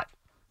shot,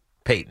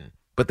 Peyton.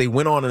 But they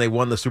went on and they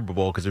won the Super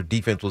Bowl because their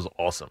defense was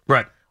awesome.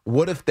 Right.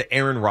 What if the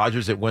Aaron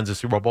Rodgers that wins the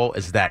Super Bowl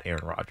is that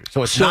Aaron Rodgers?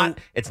 So it's not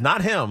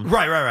him.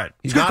 Right.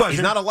 He's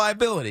not a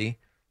liability,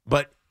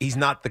 but he's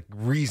not the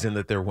reason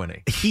that they're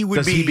winning.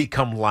 Does he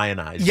become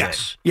lionized?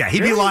 Yes. Yeah,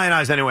 he'd be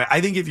lionized anyway.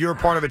 I think if you're a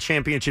part of a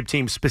championship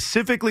team,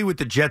 specifically with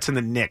the Jets and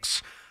the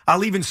Knicks,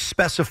 I'll even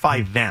specify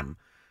them.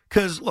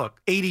 Because,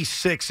 look,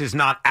 86 is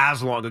not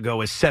as long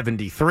ago as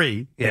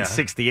 73 and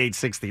 68,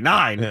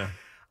 69. Yeah.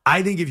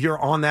 I think if you're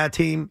on that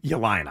team, you're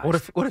lionized. What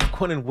if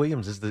Quinnen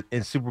Williams is the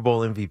Super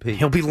Bowl MVP?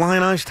 He'll be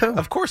lionized too.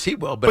 Of course he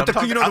will. But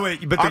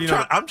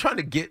I'm trying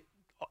to get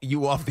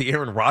you off the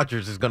Aaron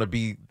Rodgers is going to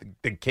be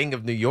the king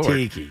of New York.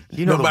 Tiki,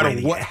 no matter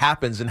what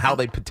happens and how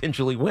they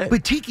potentially win.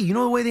 But Tiki, you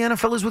know the way the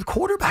NFL is with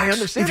quarterbacks. I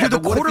understand. If you're the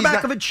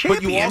quarterback of a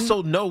champion, but you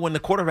also know when the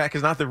quarterback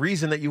is not the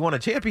reason that you won a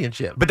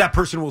championship. But that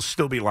person will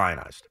still be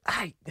lionized.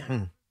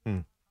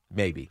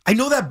 Maybe. I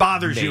know that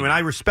bothers you, and I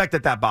respect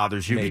that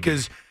bothers you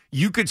because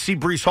you could see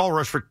Breece Hall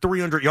rush for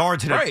 300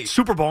 yards in a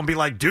Super Bowl and be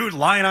like, dude,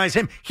 lionize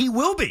him. He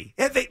will be.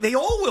 They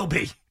all will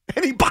be.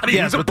 Anybody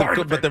who's a part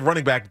of it. But the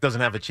running back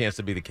doesn't have a chance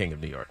to be the king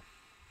of New York.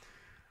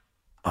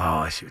 Oh,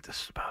 I see what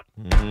this is about.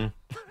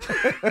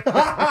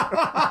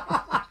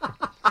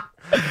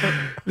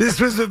 This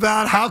was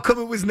about how come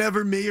it was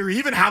never me or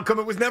even how come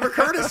it was never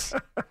Curtis.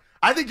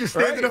 I think you're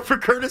standing up for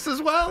Curtis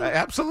as well.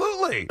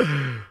 Absolutely.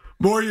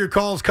 More of your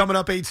calls coming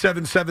up,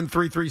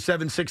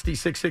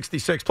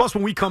 877-337-6666. Plus,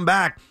 when we come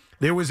back,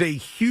 there was a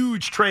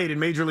huge trade in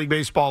Major League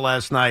Baseball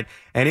last night,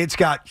 and it's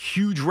got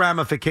huge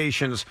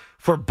ramifications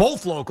for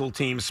both local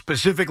teams,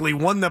 specifically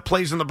one that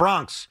plays in the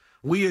Bronx.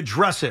 We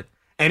address it.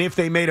 And if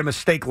they made a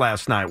mistake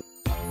last night.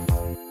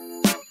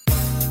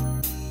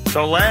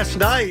 So last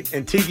night,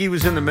 and Tiki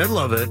was in the middle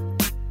of it,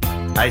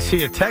 I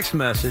see a text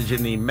message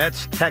in the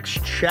Mets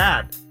text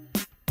chat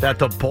that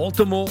the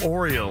Baltimore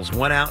Orioles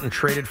went out and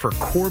traded for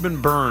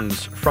Corbin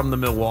Burns from the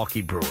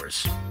Milwaukee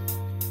Brewers.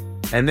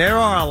 And there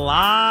are a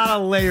lot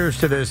of layers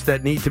to this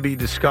that need to be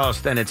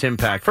discussed and its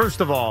impact. First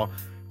of all,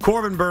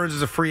 Corbin Burns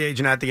is a free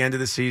agent at the end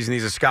of the season.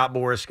 He's a Scott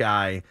Boras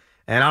guy.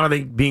 And I don't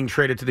think being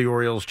traded to the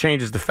Orioles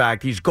changes the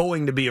fact he's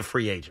going to be a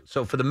free agent.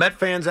 So for the Met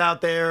fans out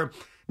there,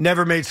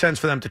 never made sense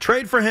for them to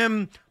trade for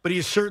him, but he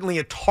is certainly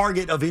a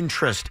target of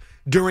interest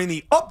during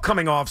the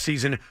upcoming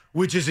offseason,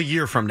 which is a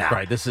year from now.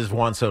 Right, this is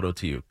Juan Soto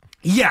to you.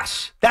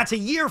 Yes, that's a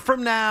year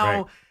from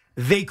now. Right.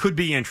 They could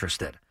be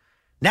interested.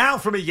 Now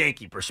from a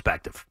Yankee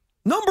perspective.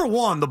 Number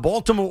one, the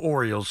Baltimore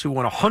Orioles, who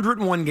won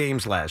 101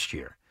 games last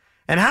year.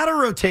 And had a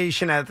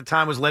rotation at the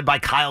time was led by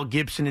Kyle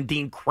Gibson and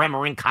Dean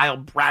Kremer and Kyle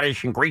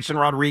Bradish and Grayson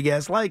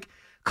Rodriguez. Like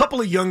a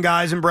couple of young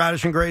guys in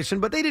Bradish and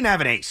Grayson, but they didn't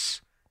have an ace.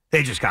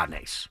 They just got an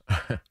ace.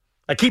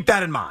 I keep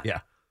that in mind.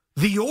 Yeah.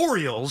 The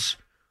Orioles,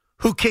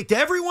 who kicked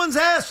everyone's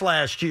ass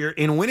last year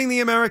in winning the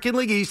American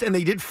League East, and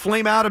they did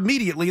flame out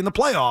immediately in the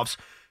playoffs,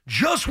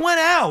 just went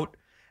out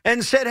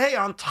and said, hey,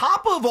 on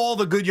top of all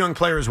the good young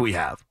players we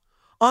have,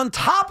 on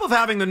top of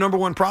having the number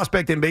one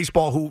prospect in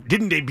baseball who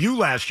didn't debut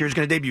last year, is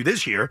going to debut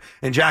this year,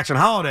 in Jackson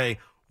Holliday,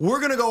 we're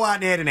going to go out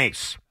and add an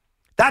ace.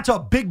 That's a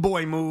big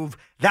boy move.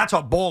 That's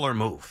a baller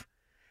move.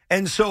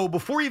 And so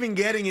before even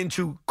getting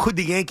into could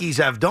the Yankees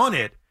have done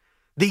it,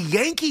 the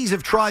Yankees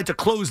have tried to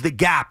close the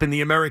gap in the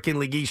American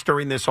League East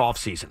during this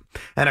offseason.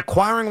 And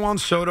acquiring Juan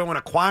Soto and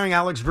acquiring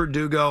Alex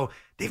Verdugo,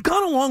 they've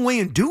gone a long way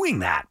in doing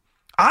that.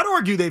 I'd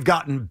argue they've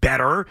gotten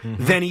better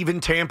than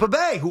even Tampa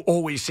Bay, who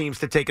always seems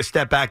to take a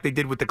step back. They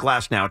did with the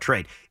Glasnow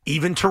trade.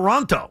 Even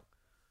Toronto.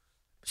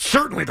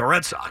 Certainly the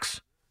Red Sox.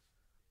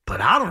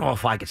 But I don't know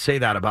if I could say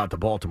that about the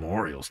Baltimore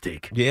Orioles,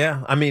 Deke.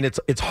 Yeah, I mean, it's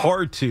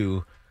hard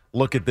to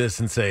look at this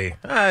and say,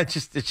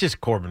 it's just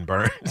Corbin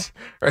Burns,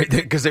 right?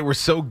 Because they were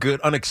so good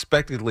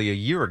unexpectedly a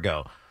year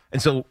ago. And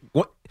so,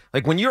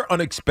 when you're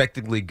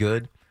unexpectedly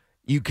good,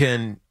 you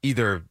can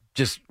either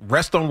just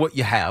rest on what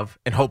you have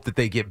and hope that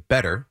they get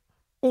better,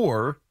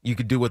 Or you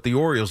could do what the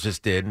Orioles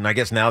just did, and I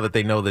guess now that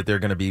they know that they're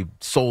going to be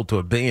sold to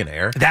a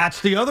billionaire. That's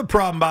the other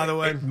problem, by the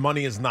way.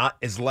 Money is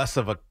less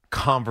of a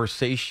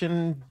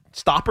conversation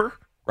stopper,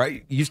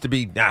 right? It used to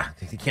be,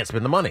 they can't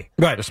spend the money.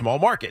 Right. They're a small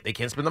market. They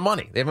can't spend the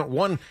money. They haven't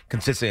won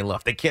consistently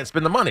enough. They can't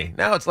spend the money.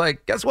 Now it's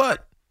like, guess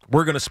what?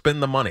 We're going to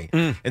spend the money.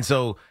 And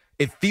so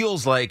it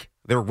feels like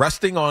they're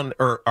resting on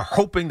or are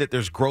hoping that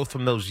there's growth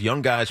from those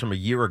young guys from a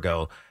year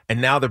ago, and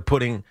now they're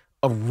putting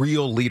a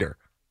real leader.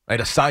 Right,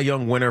 a Cy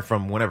Young winner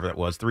from whenever that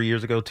was, 3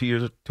 years ago,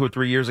 2 or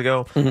 3 years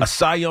ago, a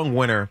Cy Young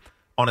winner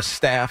on a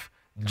staff,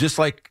 just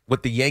like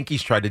what the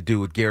Yankees tried to do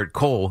with Garrett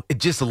Cole. It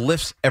just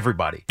lifts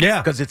everybody.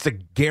 Yeah. Because it's a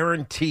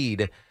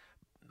guaranteed,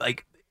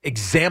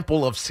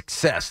 example of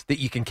success that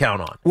you can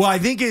count on. Well, I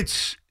think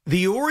it's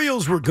the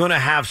Orioles were going to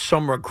have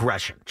some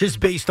regression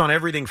just based on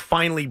everything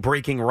finally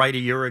breaking right a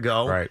year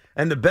ago. Right.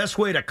 And the best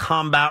way to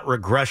combat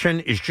regression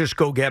is just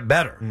go get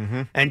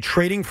better. And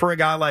trading for a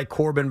guy like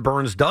Corbin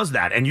Burnes does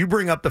that. And you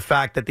bring up the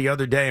fact that the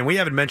other day, and we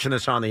haven't mentioned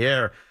this on the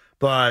air,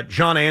 but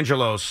John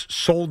Angelos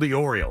sold the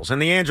Orioles.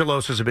 And the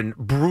Angeloses have been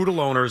brutal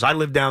owners. I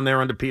lived down there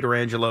under Peter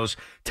Angelos.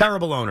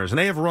 Terrible owners. And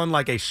they have run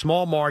like a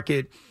small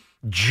market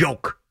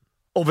joke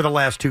over the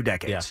last 2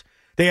 decades. Yeah.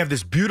 They have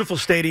this beautiful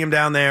stadium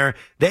down there.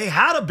 They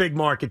had a big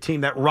market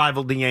team that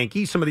rivaled the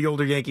Yankees. Some of the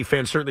older Yankee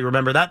fans certainly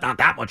remember that. Not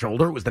that much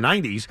older. It was the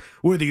 90s,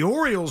 where the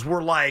Orioles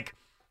were like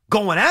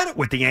going at it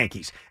with the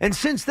Yankees. And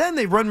since then,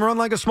 they've run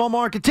like a small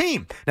market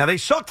team. Now, they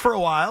sucked for a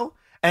while,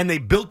 and they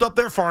built up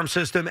their farm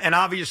system, and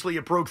obviously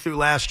it broke through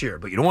last year.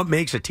 But you know what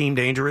makes a team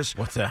dangerous?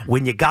 What's that?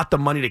 When you got the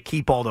money to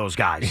keep all those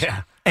guys.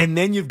 Yeah. And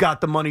then you've got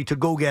the money to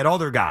go get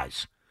other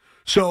guys.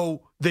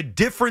 So the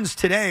difference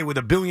today with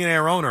a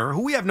billionaire owner,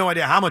 who we have no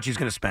idea how much he's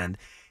going to spend,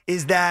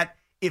 is that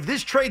if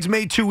this trade's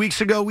made 2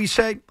 weeks ago, we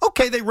say,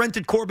 okay, they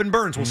rented Corbin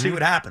Burnes. We'll see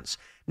what happens.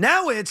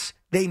 Now it's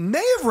they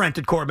may have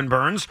rented Corbin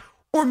Burnes,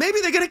 or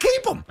maybe they're going to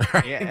keep him.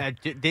 Yeah,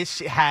 this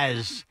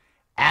has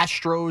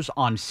Astros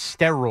on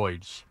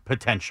steroids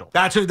potential.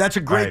 That's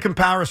a great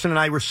comparison, and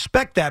I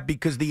respect that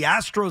because the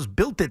Astros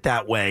built it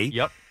that way.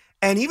 Yep.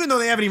 And even though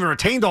they haven't even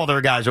retained all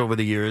their guys over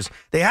the years,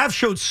 they have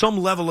showed some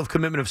level of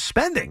commitment of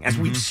spending, as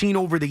we've seen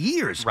over the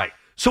years. Right.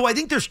 So I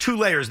think there's two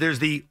layers. There's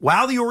the,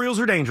 wow, the Orioles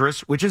are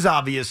dangerous, which is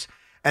obvious.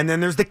 And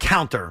then there's the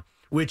counter,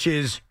 which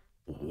is,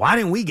 why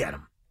didn't we get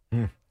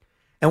them?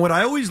 And what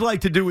I always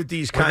like to do with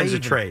these kinds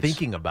of trades.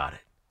 Thinking about it.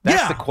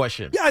 That's the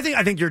question. Yeah,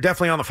 I think you're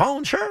definitely on the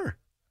phone, sure.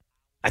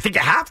 I think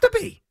you have to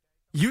be.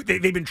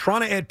 They've been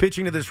trying to add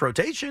pitching to this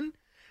rotation.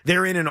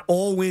 They're in an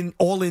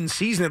all-in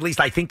season. At least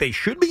I think they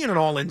should be in an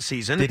all-in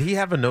season. Did he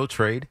have a no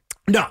trade?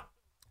 No.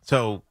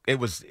 So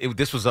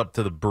this was up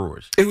to the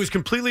Brewers. It was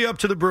completely up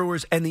to the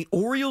Brewers, and the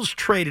Orioles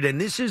traded,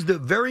 and this is the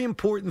very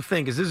important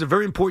thing, because this is a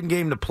very important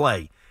game to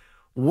play.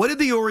 What did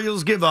the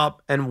Orioles give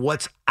up, and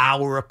what's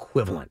our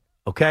equivalent?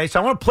 Okay,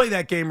 so I want to play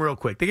that game real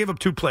quick. They gave up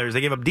 2 players.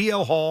 They gave up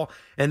DL Hall,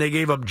 and they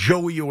gave up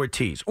Joey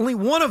Ortiz. Only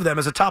one of them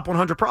is a top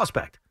 100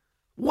 prospect.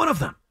 One of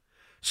them.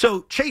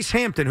 So Chase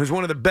Hampton, who's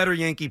one of the better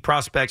Yankee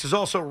prospects, is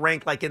also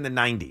ranked like in the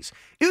 90s.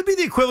 It would be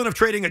the equivalent of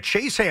trading a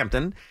Chase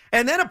Hampton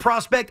and then a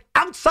prospect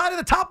outside of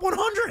the top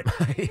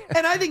 100.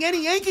 And I think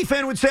any Yankee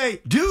fan would say,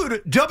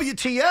 dude,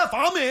 WTF,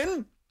 I'm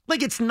in.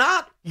 Like, it's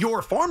not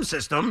your farm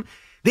system.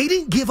 They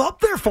didn't give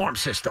up their farm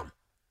system.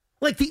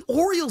 Like, the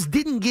Orioles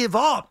didn't give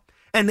up.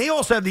 And they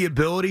also have the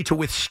ability to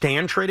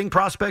withstand trading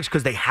prospects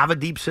because they have a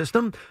deep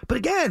system. But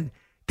again,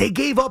 they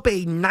gave up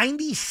a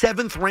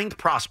 97th ranked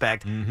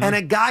prospect and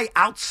a guy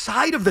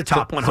outside of the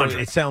top 100. So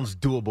it sounds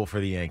doable for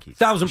the Yankees.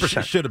 1,000%.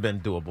 It should have been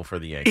doable for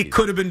the Yankees. It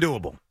could have been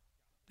doable.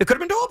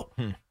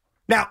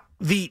 Now,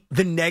 the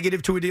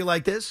negative to a deal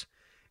like this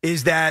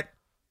is that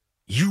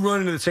you run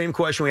into the same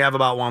question we have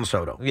about Juan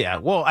Soto. Yeah,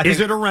 well, is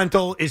it a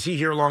rental? Is he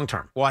here long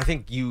term? Well, I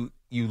think you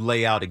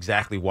lay out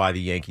exactly why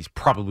the Yankees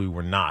probably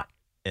were not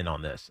in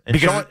on this. And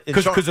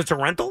because it's a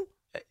rental?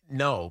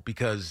 No,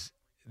 because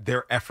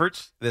their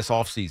efforts this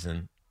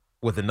offseason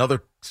with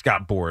another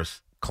Scott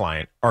Boras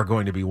client are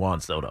going to be Juan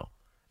Soto.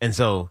 And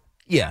so,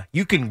 yeah,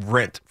 you can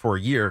rent for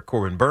a year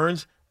Corbin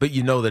Burnes, but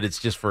you know that it's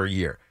just for a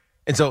year.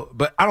 And so,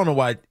 but I don't know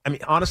why. I mean,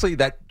 honestly,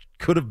 that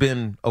could have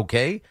been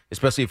okay,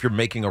 especially if you're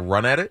making a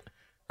run at it,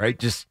 right?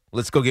 Just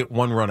let's go get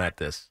one run at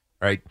this,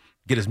 right?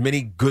 Get as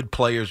many good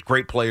players,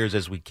 great players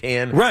as we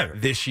can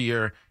this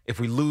year. If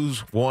we lose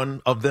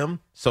one of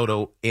them,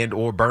 Soto and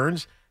or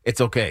Burnes, it's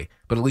okay.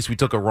 But at least we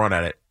took a run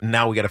at it.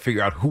 Now we got to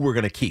figure out who we're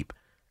going to keep.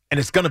 And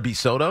it's going to be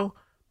Soto,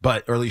 or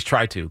at least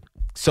try to.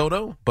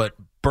 Soto, but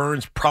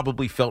Burnes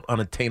probably felt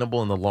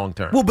unattainable in the long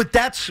term. Well, but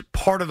that's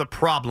part of the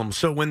problem.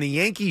 So when the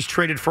Yankees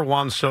traded for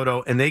Juan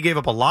Soto and they gave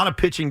up a lot of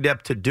pitching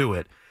depth to do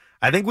it,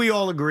 I think we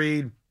all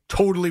agreed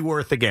totally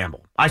worth the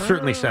gamble. I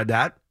certainly said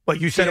that. But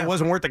you said it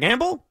wasn't worth the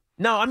gamble?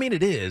 No, I mean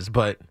it is,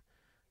 but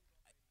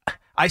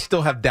I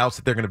still have doubts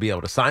that they're going to be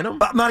able to sign him.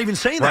 I'm not even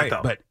saying that,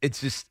 though. But it's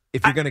just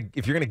if you're going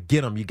to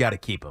get him, you got to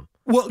keep him.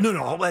 Well,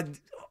 no.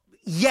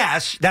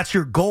 Yes, that's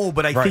your goal,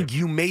 but I think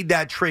you made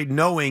that trade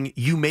knowing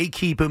you may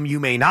keep him, you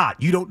may not.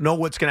 You don't know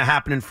what's going to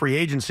happen in free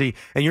agency,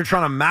 and you're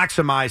trying to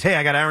maximize, hey,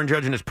 I got Aaron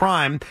Judge in his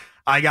prime,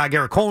 I got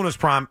Garrett Cole in his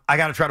prime, I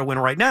got to try to win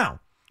right now.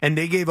 and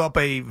they gave up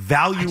a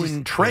value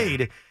in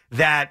trade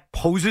that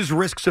poses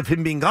risks of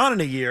him being gone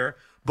in a year.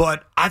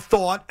 But I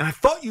thought, and I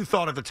thought you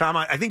thought at the time,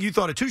 I think you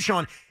thought it too,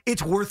 Sean,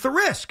 it's worth the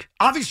risk.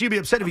 Obviously, you'd be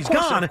upset if he's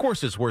gone. Of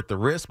course it's worth the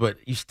risk, but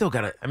you still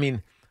got to, I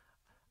mean,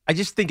 I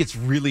just think it's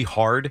really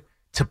hard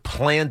to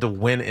plan to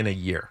win in a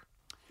year.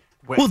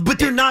 Well, but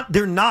they're not,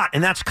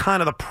 and that's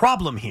kind of the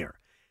problem here.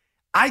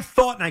 I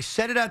thought, and I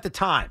said it at the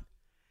time,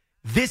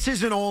 this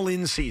is an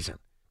all-in season.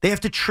 They have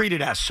to treat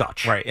it as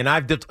such. Right, and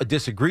I've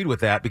disagreed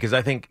with that because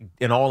I think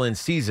an all-in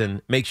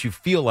season makes you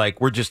feel like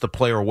we're just a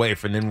player away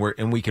from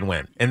and we can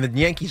win. And the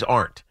Yankees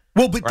aren't.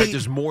 Well, but right?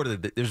 There's more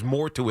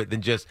to it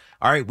than just,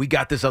 all right, we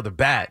got this other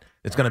bat.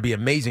 It's going to be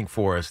amazing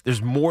for us.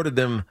 There's more to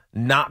them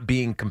not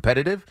being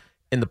competitive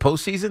in the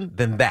postseason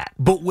than that.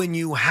 But when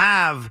you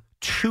have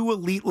two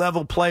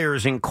elite-level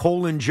players in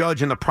Cole and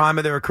Judge in the prime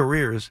of their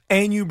careers,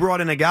 and you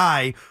brought in a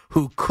guy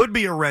who could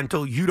be a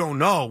rental, you don't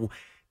know,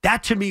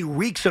 that, to me,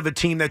 reeks of a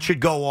team that should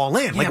go all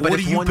in. Yeah, like, what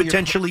are you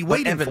potentially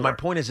waiting for? My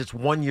point is, it's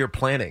 1 year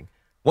planning.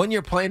 1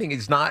 year planning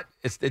is not.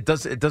 It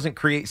doesn't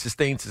create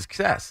sustained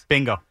success.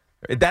 Bingo.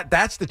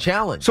 That's the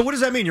challenge. So, what does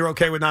that mean? You're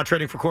okay with not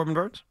trading for Corbin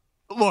Burns?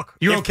 Look,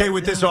 you're okay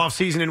with this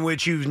offseason in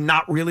which you've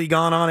not really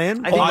gone on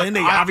in? They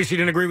obviously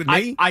didn't agree with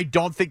me. I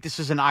don't think this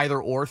is an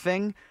either-or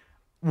thing.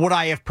 Would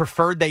I have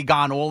preferred they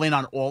gone all in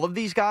on all of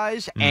these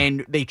guys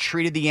and they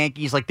treated the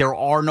Yankees like there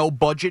are no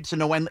budgets and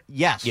no end?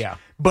 Yes. Yeah.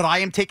 But I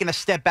am taking a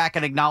step back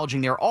and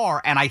acknowledging there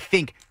are, and I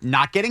think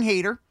not getting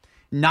Hader,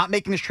 not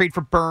making this trade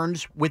for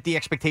Burns with the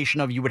expectation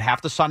of you would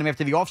have to sign him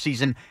after the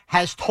offseason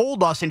has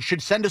told us and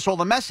should send us all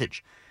the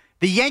message.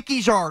 The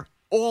Yankees are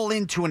all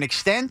in to an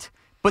extent,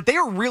 but they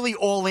are really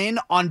all in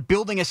on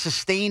building a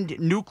sustained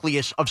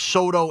nucleus of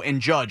Soto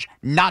and Judge,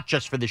 not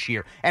just for this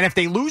year. And if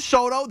they lose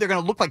Soto, they're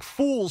going to look like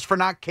fools for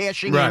not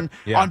cashing in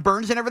on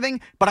Burns and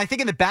everything. But I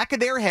think in the back of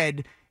their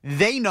head,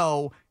 they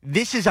know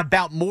this is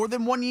about more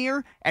than 1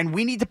 year, and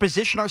we need to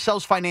position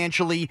ourselves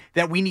financially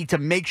that we need to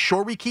make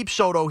sure we keep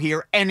Soto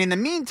here. And in the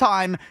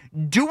meantime,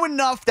 do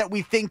enough that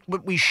we think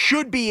we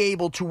should be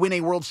able to win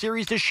a World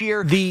Series this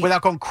year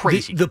without going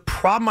crazy. The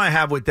problem I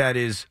have with that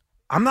is,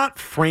 I'm not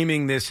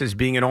framing this as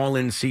being an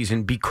all-in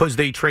season because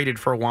they traded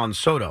for Juan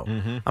Soto.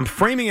 I'm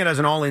framing it as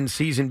an all-in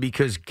season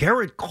because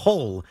Garrett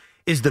Cole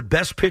is the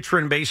best pitcher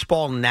in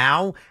baseball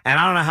now, and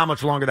I don't know how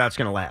much longer that's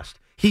going to last.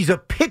 He's a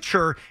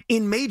pitcher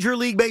in Major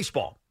League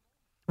Baseball,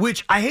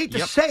 which I hate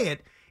to say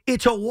it,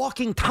 it's a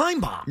walking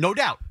time bomb. No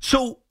doubt.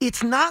 So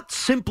it's not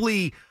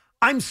simply,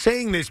 I'm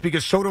saying this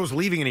because Soto's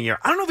leaving in a year.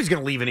 I don't know if he's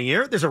going to leave in a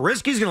year. There's a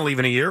risk he's going to leave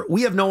in a year.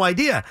 We have no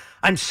idea.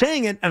 I'm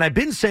saying it, and I've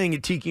been saying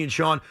it, Tiki and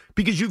Sean,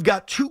 because you've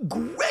got two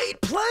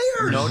great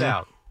players. No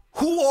doubt.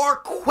 Who are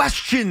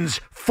questions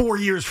 4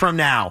 years from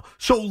now.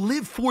 So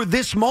live for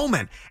this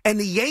moment. And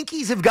the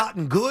Yankees have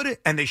gotten good,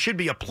 and they should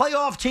be a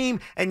playoff team.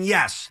 And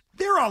yes,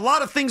 there are a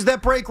lot of things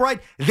that break right.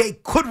 They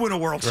could win a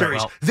World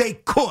Series. Well. They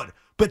could.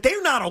 But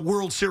they're not a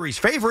World Series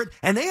favorite,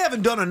 and they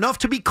haven't done enough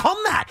to become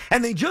that.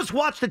 And they just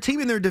watched the team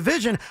in their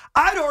division,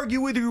 I'd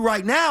argue with you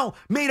right now,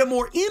 made a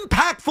more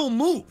impactful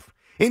move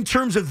in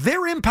terms of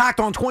their impact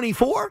on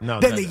 24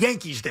 than the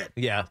Yankees did.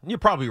 Yeah, you're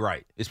probably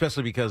right,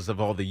 especially because of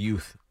all the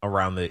youth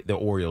around the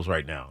Orioles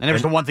right now. And it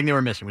was the one thing they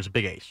were missing was a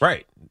big ace.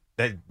 Right.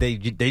 They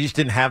just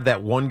didn't have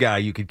that one guy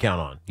you could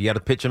count on. You got to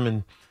pitch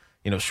him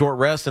in short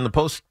rest in the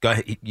post. Go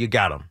ahead, you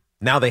got him.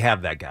 Now they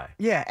have that guy.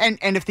 Yeah,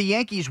 and if the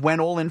Yankees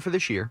went all in for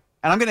this year,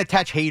 and I'm going to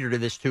attach Hader to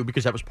this, too,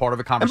 because that was part of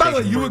a conversation. And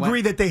by the way, you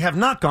agree that they have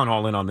not gone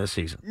all in on this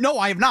season? No,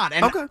 I have not.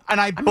 And, okay.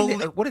 And I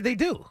believe... what did they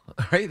do?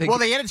 Right?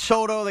 They added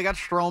Soto, they got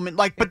Stroman.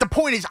 But the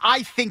point is,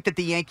 I think that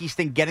the Yankees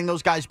think getting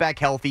those guys back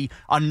healthy,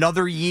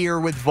 another year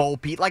with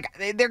Volpe,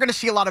 they're going to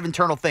see a lot of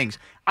internal things.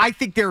 I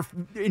think they're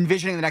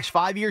envisioning the next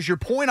 5 years. Your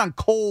point on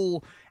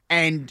Cole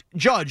and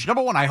Judge,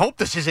 number one, I hope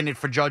this isn't it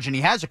for Judge, and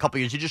he has a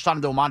couple years. He just signed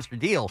him to a monster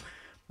deal.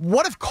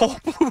 What if Cole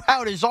blew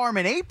out his arm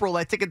in April,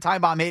 that ticking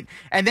time bomb hit,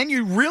 and then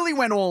you really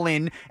went all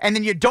in, and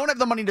then you don't have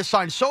the money to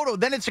sign Soto?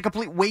 Then it's a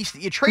complete waste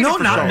that you traded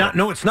for Soto.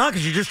 No, it's not,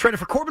 because you just traded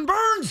for Corbin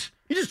Burns.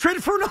 You just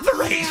traded for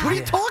another ace. What are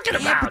you talking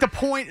about?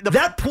 But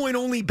that point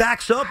only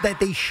backs up that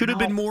they should have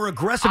been more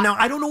aggressive. Now,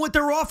 I don't know what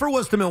their offer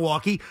was to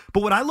Milwaukee,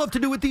 but what I love to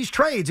do with these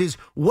trades is,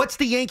 what's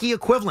the Yankee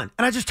equivalent?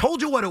 And I just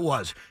told you what it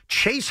was.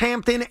 Chase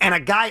Hampton and a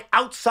guy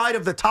outside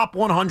of the top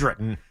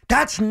 100.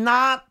 That's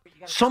not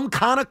some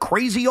kind of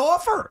crazy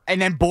offer.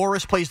 And then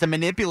Boris plays the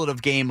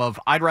manipulative game of,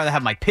 I'd rather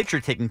have my pitcher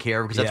taken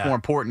care of because that's more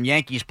important.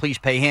 Yankees, please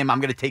pay him.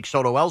 I'm going to take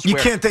Soto elsewhere.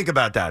 You can't think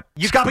about that.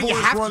 You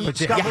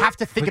have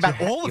to think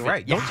about all of it.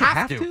 Right. You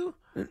have to.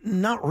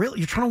 Not really.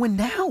 You're trying to win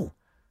now.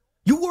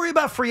 You worry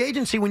about free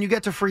agency when you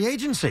get to free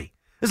agency.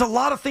 There's a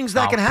lot of things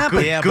that can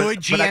happen. Good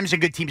GMs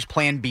and good teams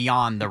plan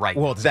beyond the right.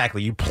 Well,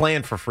 exactly. You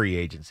plan for free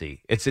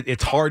agency.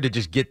 It's hard to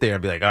just get there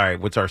and be like, all right,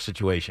 what's our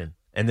situation?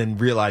 And then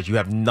realize you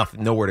have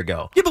nowhere to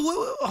go. Yeah, but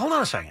hold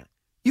on a second.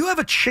 you have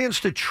a chance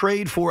to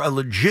trade for a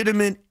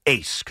legitimate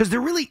ace, because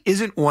there really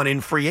isn't one in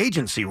free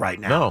agency right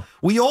now. No.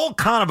 We all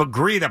kind of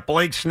agree that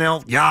Blake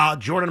Snell,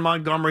 Jordan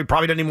Montgomery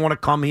probably doesn't even want to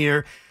come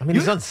here. I mean,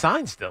 he's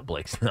unsigned still,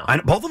 Blake Snell.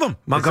 Both of them.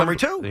 Montgomery,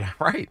 too. Yeah,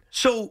 right.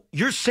 So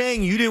you're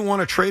saying you didn't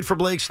want to trade for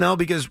Blake Snell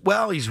because,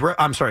 well,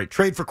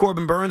 trade for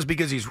Corbin Burns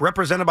because he's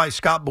represented by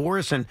Scott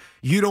Boras, and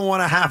you don't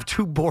want to have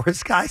two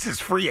Boras guys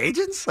as free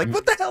agents? Like,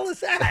 what the hell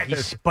is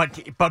that?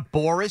 But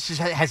Boras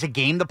has a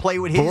game to play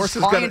with his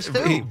clients, too.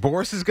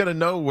 Boras is going to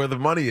know where the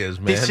money is,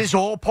 man. This is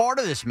all part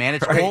of this, man.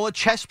 It's all a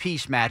chess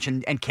piece match,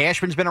 and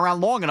Cashman's been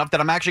around long enough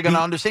that I'm actually going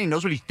to understand. He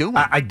knows what he's doing.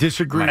 I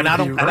disagree with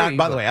you.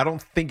 By the way, I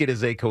don't think it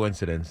is a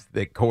coincidence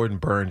that Corbin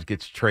Burns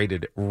gets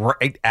traded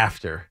right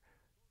after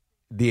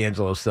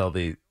D'Angelo sell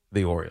the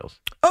Orioles.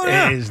 Oh,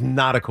 yeah. It is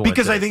not a coincidence.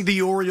 Because I think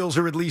the Orioles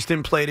are at least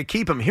in play to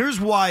keep him. Here's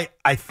why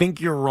I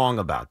think you're wrong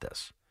about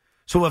this.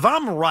 So if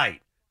I'm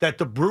right that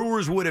the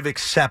Brewers would have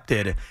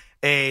accepted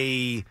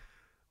a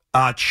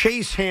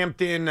Chase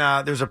Hampton,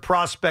 there's a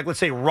prospect, let's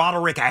say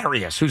Roderick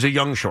Arias, who's a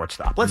young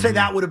shortstop. Let's say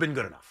that would have been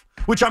good enough.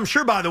 Which I'm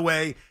sure, by the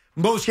way,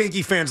 most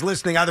Yankee fans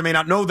listening either may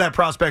not know that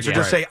prospect or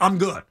just say, I'm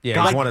good.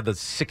 Yeah, he's one of the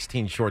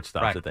 16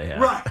 shortstops that they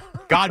have. Right.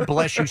 God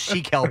bless you,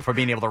 Seek Help, for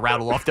being able to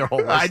rattle off their whole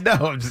list. I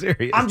know, I'm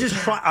serious.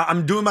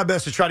 I'm doing my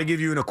best to try to give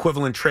you an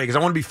equivalent trade because I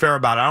want to be fair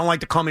about it. I don't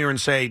like to come here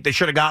and say they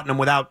should have gotten him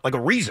without like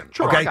a reason.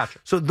 Sure, okay? I got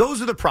you. So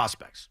those are the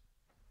prospects.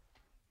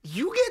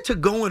 You get to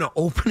go in an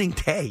opening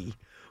day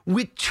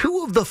with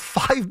two of the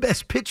 5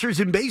 best pitchers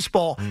in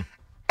baseball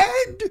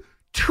and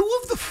 2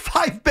 of the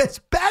 5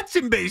 best bats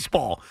in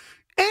baseball.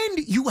 And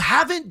you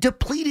haven't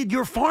depleted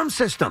your farm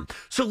system.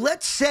 So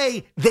let's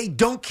say they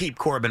don't keep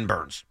Corbin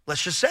Burns.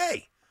 Let's just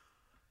say,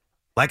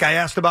 like I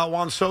asked about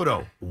Juan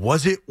Soto,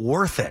 was it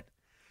worth it?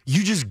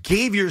 You just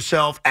gave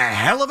yourself a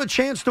hell of a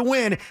chance to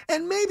win,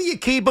 and maybe you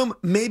keep him,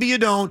 maybe you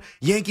don't.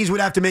 Yankees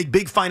would have to make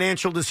big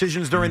financial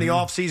decisions during the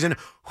offseason.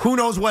 Who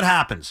knows what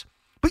happens?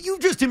 But you've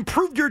just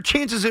improved your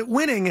chances at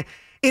winning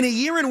in a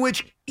year in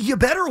which you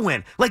better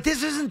win. Like,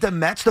 this isn't the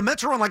Mets. The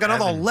Mets are on like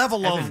another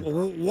level of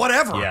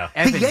whatever. Yeah.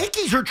 The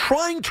Yankees are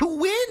trying to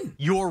win.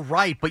 You're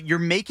right, but you're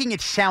making it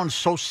sound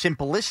so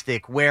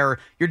simplistic where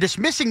you're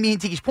dismissing me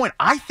and Tiki's point.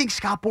 I think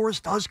Scott Boras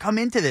does come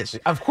into this.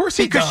 Of course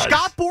he does. Because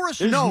Scott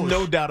Boras knows.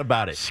 There's no doubt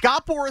about it.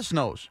 Scott Boras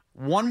knows,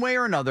 one way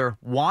or another,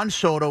 Juan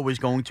Soto is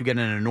going to get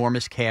an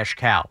enormous cash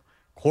cow.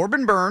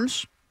 Corbin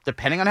Burns,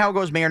 depending on how it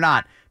goes, may or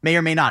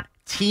may not.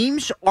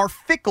 Teams are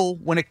fickle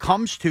when it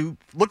comes to,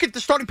 look at the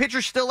starting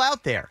pitchers still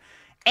out there.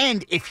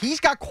 And if he's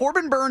got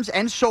Corbin Burns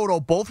and Soto,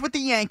 both with the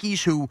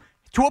Yankees, who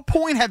to a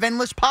point have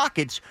endless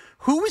pockets,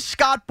 who is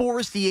Scott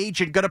Boras, the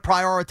agent, going to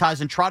prioritize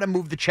and try to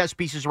move the chess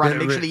pieces around and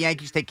make sure the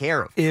Yankees take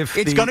care of?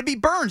 It's going to be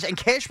Burns, and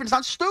Cashman's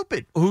not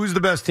stupid. Who's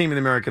the best team in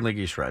the American League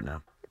East right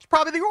now? It's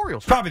probably the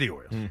Orioles. Probably the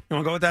Orioles. You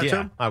want to go with that,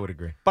 too? I would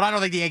agree. But I don't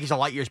think the Yankees are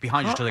light years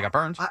behind just because they got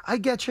Burns. I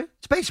get you.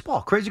 It's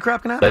baseball. Crazy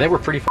crap can happen. I think we're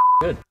pretty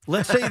good.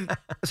 Let's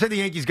say the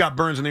Yankees got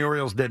Burns and the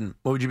Orioles didn't.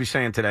 What would you be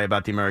saying today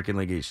about the American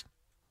League East?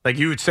 Like,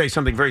 you would say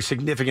something very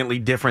significantly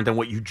different than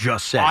what you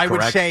just said, I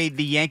correct? would say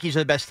the Yankees are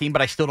the best team,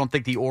 but I still don't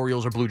think the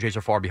Orioles or Blue Jays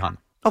are far behind.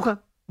 Okay.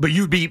 But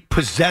you'd be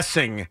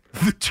possessing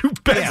the 2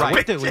 best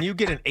pitchers. When you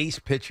get an ace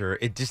pitcher,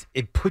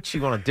 it puts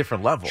you on a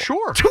different level.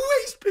 Sure. 2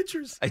 ace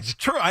pitchers. It's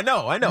true. I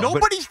know.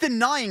 Nobody's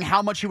denying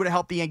how much he would have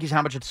helped the Yankees and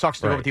how much it sucks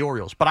to go with the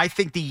Orioles. But I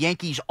think the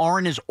Yankees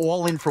aren't as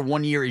all in for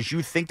 1 year as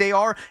you think they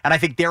are. And I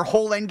think their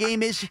whole end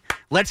game is,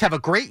 let's have a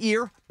great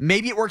year.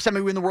 Maybe it works out,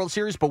 maybe we win the World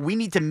Series, but we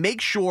need to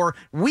make sure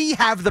we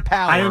have the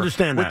power. I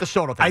understand with that. the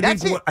Soto thing.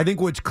 I think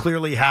what's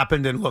clearly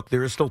happened, and look,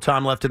 there is still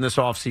time left in this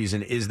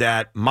offseason, is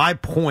that my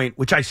point,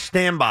 which I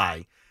stand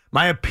by,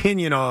 my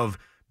opinion of,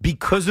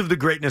 because of the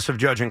greatness of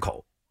Judge and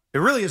Cole, it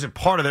really isn't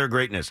part of their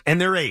greatness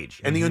and their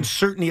age and the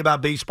uncertainty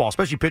about baseball,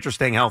 especially pitchers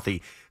staying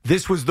healthy.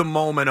 This was the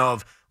moment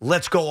of,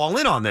 let's go all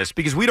in on this,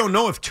 because we don't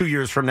know if 2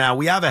 years from now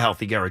we have a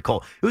healthy Garrett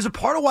Cole. It was a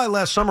part of why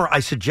last summer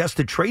I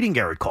suggested trading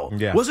Garrett Cole.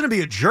 Yeah. It wasn't to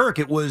be a jerk.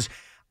 It was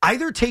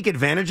either take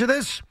advantage of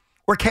this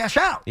or cash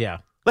out. Yeah.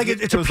 Like,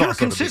 it's a pure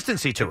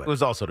consistency to it. It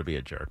was also to be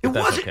a jerk. It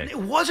wasn't. Okay. It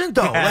wasn't,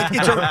 though. Like,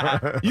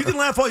 you can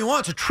laugh all you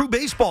want. It's a true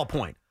baseball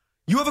point.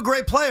 You have a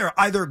great player.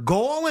 Either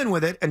go all in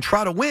with it and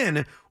try to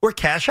win, or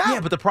cash out.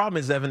 Yeah, but the problem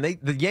is, Evan,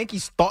 the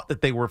Yankees thought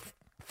that they were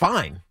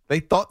fine. They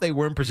thought they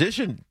were in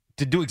position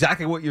to do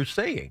exactly what you're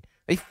saying.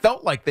 They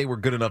felt like they were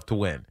good enough to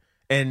win.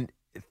 And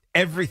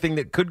everything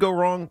that could go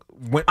wrong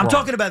went wrong. I'm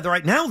talking about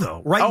right now,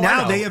 though. Right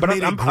now, they have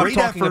made a great I'm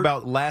talking effort.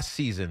 about last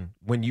season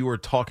when you were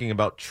talking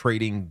about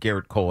trading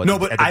Garrett Cole. No,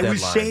 but I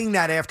was saying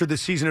that after the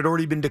season had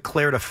already been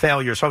declared a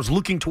failure. So I was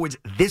looking towards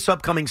this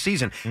upcoming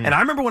season. And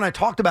I remember when I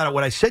talked about it,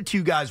 what I said to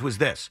you guys was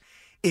this.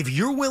 If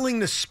you're willing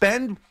to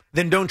spend,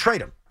 then don't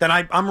trade him. Then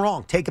I'm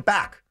wrong. Take it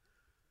back.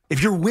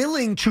 If you're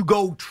willing to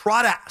go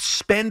try to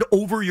spend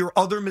over your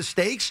other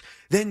mistakes,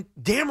 then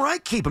damn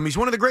right, keep him. He's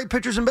one of the great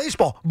pitchers in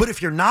baseball. But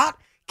if you're not,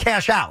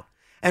 cash out.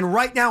 And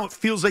right now it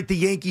feels like the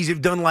Yankees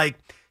have done like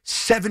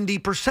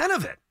 70%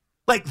 of it.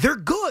 Like, they're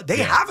good. They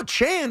have a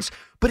chance,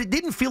 but it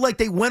didn't feel like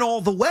they went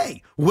all the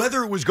way.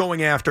 Whether it was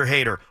going after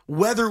Hader,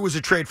 whether it was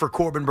a trade for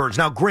Corbin Burns.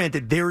 Now,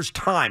 granted, there's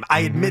time.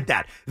 I admit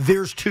that.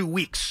 There's 2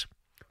 weeks.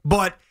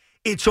 But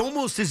it's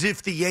almost as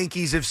if the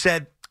Yankees have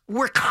said,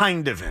 we're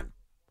kind of in.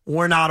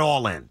 We're not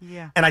all in.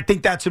 Yeah. And I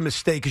think that's a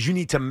mistake because you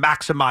need to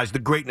maximize the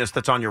greatness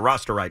that's on your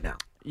roster right now.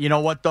 You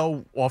know what,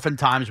 though?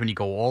 Oftentimes when you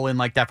go all in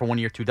like that for 1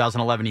 year,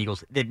 2011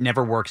 Eagles, it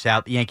never works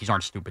out. The Yankees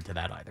aren't stupid to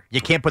that either.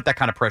 You can't put that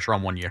kind of pressure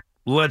on 1 year.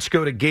 Let's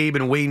go to Gabe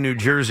in Wayne, New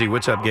Jersey.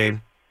 What's up, Gabe?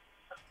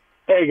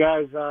 Hey,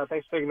 guys.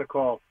 Thanks for taking the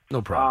call.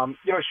 No problem.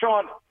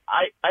 Sean,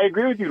 I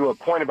agree with you to a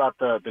point about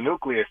the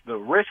nucleus, the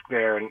risk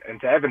there,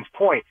 and to Evan's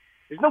point,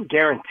 there's no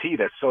guarantee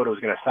that Soto's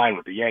going to sign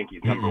with the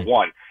Yankees, number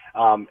one.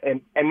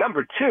 And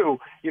number two,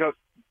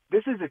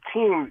 this is a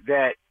team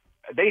that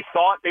they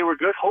thought they were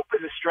good. Hope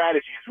as a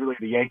strategy is really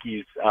the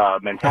Yankees'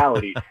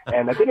 mentality.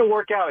 And that didn't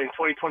work out in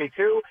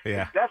 2022.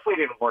 Yeah. It definitely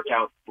didn't work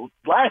out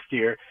last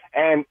year.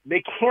 And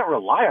they can't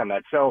rely on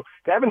that. So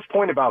to Evan's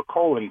point about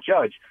Cole and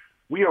Judge,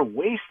 we are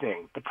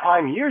wasting the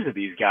prime years of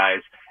these guys.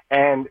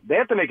 And they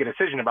have to make a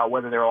decision about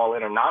whether they're all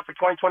in or not for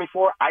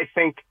 2024. I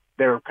think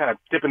they're kind of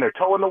dipping their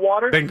toe in the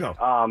water. Bingo.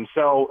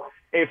 So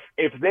if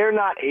they're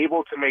not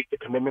able to make the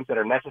commitments that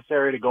are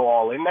necessary to go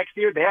all in next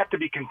year, they have to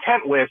be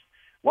content with,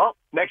 well,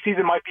 next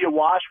season might be a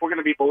wash. We're going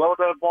to be below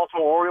the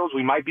Baltimore Orioles.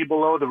 We might be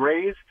below the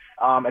Rays.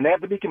 And they have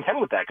to be content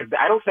with that because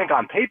I don't think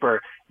on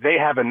paper they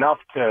have enough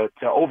to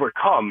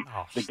overcome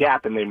the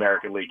gap in the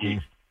American League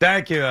East.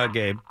 Thank you,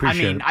 Gabe.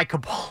 Appreciate it. I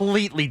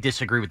completely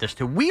disagree with this,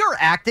 too. We are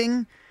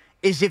acting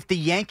as if the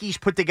Yankees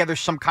put together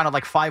some kind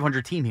of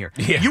 500 team here.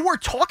 Yeah. You are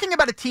talking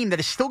about a team that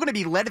is still going to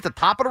be led at the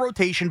top of the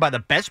rotation by the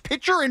best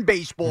pitcher in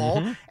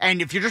baseball,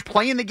 and if you're just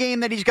playing the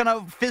game that he's going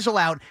to fizzle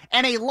out,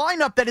 and a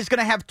lineup that is going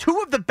to have 2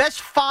 of the best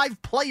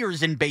 5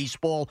 players in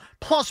baseball,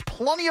 plus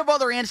plenty of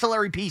other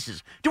ancillary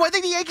pieces. Do I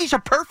think the Yankees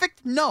are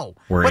perfect? No.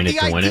 We're but in the it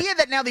to win idea it.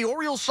 that now the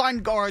Orioles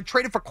signed or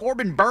traded for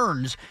Corbin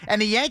Burns, and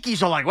the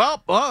Yankees are like,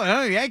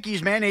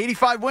 Yankees, man,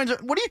 85 wins.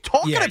 What are you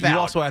talking about? You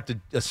also have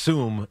to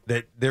assume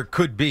that there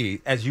could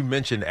be, as you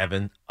mentioned,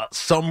 Evan,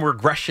 some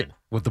regression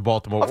with the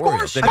Baltimore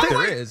Orioles. And if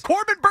there is,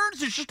 Corbin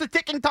Burns is just a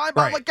ticking time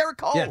bomb like Garrett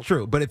Cole. Yeah,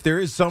 true. But if there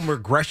is some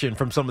regression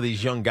from some of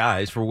these young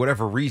guys for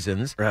whatever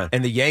reasons,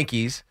 and the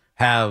Yankees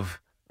have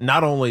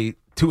not only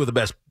 2 of the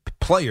best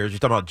players, you're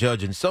talking about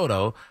Judge and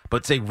Soto,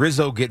 but say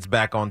Rizzo gets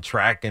back on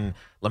track and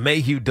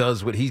LeMahieu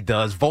does what he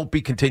does,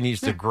 Volpe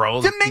continues to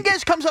grow.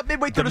 Dominguez comes up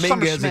midway through the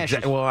summer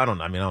smashes. Well, I don't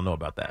know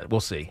about that.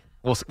 We'll see.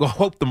 We'll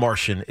hope the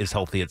Martian is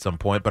healthy at some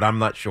point, but I'm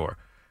not sure.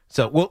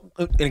 So,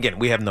 and again,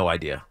 we have no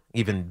idea.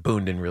 Even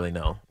Boone didn't really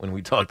know when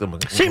we talked to him.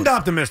 Seemed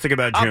optimistic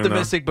about June.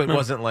 Optimistic, but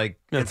wasn't like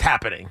it's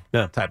happening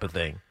type of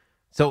thing.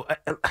 So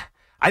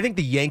I think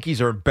the Yankees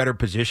are in better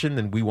position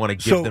than we want to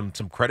give them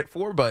some credit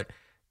for. But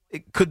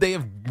could they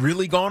have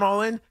really gone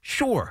all in?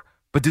 Sure.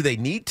 But do they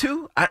need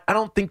to? I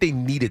don't think they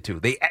needed to.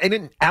 They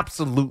didn't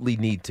absolutely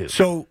need to.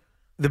 So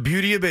the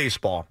beauty of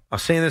baseball, I'm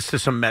saying this to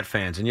some Met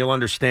fans, and you'll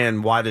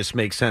understand why this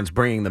makes sense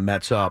bringing the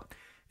Mets up,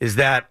 is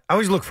that I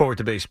always look forward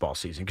to baseball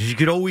season because you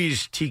could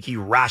always, Tiki,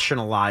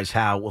 rationalize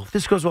how, well, if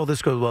this goes well,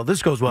 this goes well,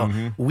 this goes well,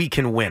 we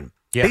can win.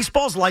 Yeah.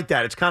 Baseball's like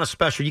that. It's kind of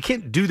special. You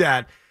can't do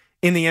that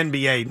in the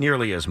NBA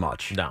nearly as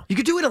much. No. You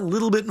could do it a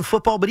little bit in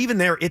football, but even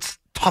there, it's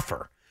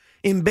tougher.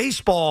 In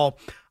baseball,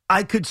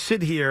 I could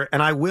sit here,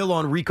 and I will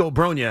on Rico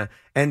Brogna,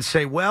 and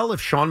say, well, if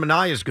Sean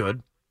Manaea is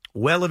good,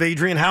 well, if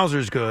Adrian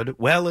Hauser's good,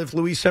 well, if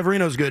Luis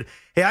Severino's good,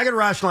 hey, I got to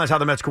rationalize how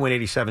the Mets can win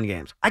 87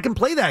 games. I can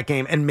play that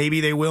game, and maybe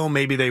they will,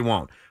 maybe they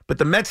won't. But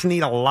the Mets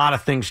need a lot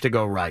of things to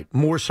go right,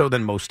 more so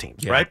than most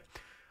teams, right?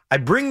 I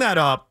bring that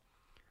up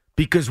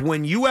because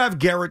when you have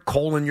Garrett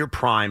Cole in your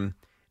prime,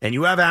 and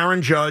you have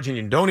Aaron Judge, and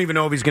you don't even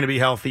know if he's going to be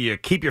healthy, you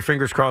keep your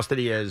fingers crossed that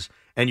he is,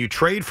 and you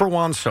trade for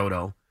Juan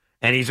Soto,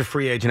 and he's a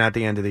free agent at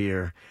the end of the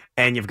year,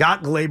 and you've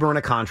got Gleyber in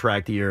a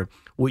contract year,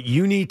 what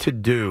you need to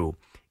do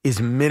is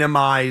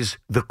minimize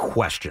the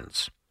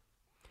questions.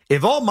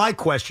 If all my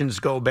questions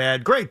go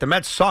bad, great. The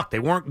Mets suck. They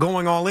weren't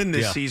going all in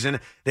this season.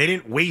 They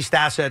didn't waste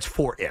assets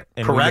for it.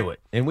 And correct? We knew it.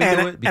 And we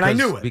knew it because, and I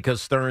knew it.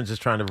 Because Stearns is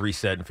trying to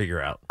reset and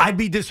figure out. I'd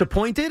be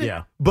disappointed,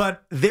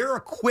 but they're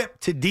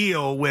equipped to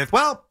deal with,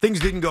 well, things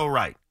didn't go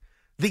right.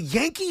 The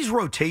Yankees'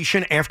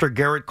 rotation after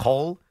Garrett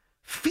Cole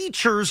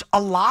features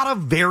a lot of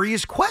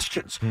various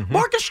questions.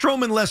 Marcus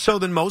Stroman less so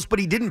than most, but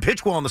he didn't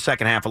pitch well in the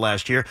second half of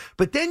last year.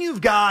 But then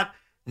you've got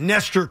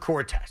Nestor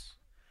Cortes,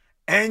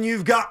 and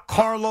you've got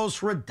Carlos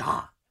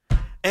Rodon,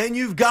 and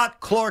you've got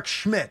Clark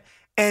Schmidt.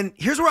 And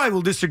here's where I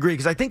will disagree,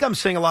 because I think I'm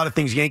saying a lot of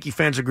things Yankee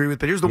fans agree with,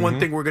 but here's the one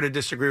thing we're going to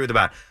disagree with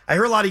about. I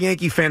hear a lot of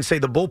Yankee fans say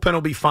the bullpen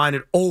will be fine.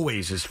 It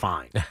always is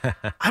fine.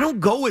 I don't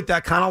go with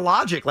that kind of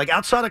logic. Like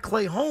outside of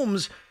Clay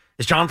Holmes,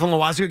 Is Jonathan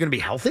Loáisiga going to be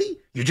healthy?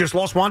 You just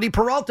lost Wandy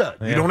Peralta.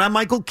 You don't have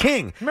Michael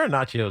King. Remember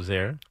Nachio's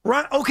there.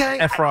 Right, okay.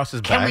 Efros is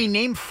back. Can we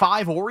name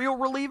 5 Oriole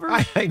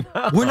relievers? I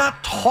know. We're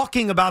not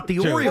talking about the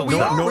Orioles.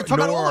 We're talking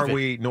about all of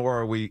it. Nor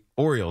are we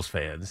Orioles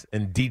fans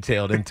and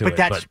detailed into it.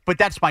 But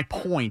that's my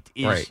point.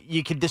 Is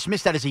you can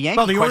dismiss that as a Yankee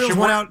well, the question.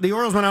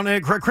 Orioles went out and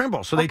had Craig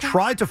Kimbrel, so they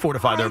tried to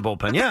fortify their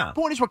bullpen. Yeah.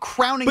 The point is, we're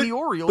crowning the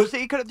Orioles.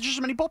 They could have just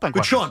as many bullpen questions.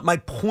 But Sean, my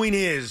point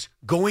is,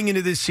 going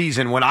into this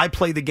season, when I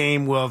play the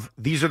game of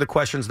these are the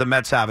questions the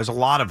Mets have, is a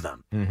lot of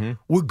them. Mm-hmm.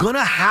 We're going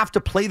to have to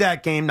play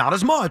that game, not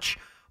as much,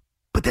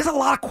 but there's a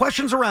lot of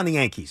questions around the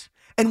Yankees.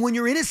 And when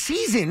you're in a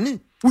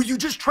season where you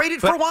just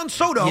traded for Juan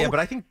Soto,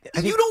 I think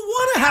you don't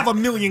want to have a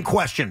million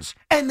questions.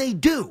 And they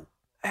do.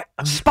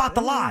 Spot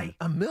the lie.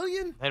 A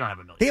million? They don't have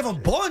a million. They have a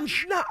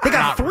bunch. They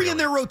got 3 in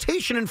their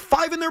rotation and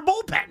 5 in their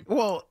bullpen.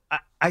 Well,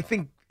 I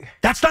think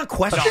that's not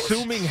questions.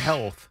 Assuming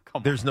health,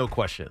 there's no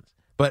questions.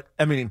 But,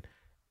 I mean,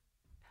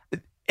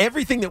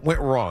 everything that went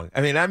wrong.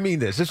 I mean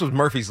this. This was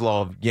Murphy's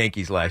Law of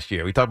Yankees last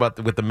year. We talked about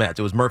with the Mets.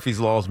 It was Murphy's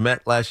Law of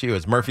Mets last year. It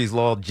was Murphy's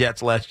Law of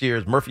Jets last year. It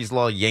was Murphy's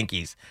Law of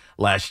Yankees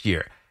last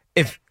year.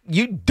 If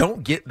you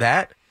don't get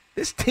that,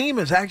 this team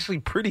is actually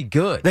pretty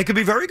good. They could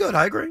be very good.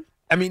 I agree.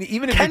 I mean,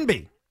 even if can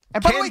be.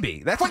 And can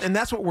be.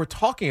 That's what we're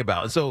talking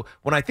about. And so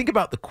when I think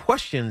about the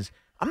questions,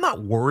 I'm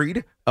not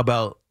worried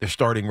about their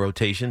starting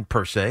rotation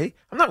per se.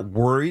 I'm not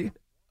worried,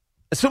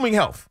 assuming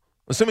health.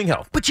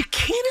 But you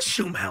can't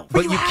assume health.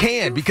 But you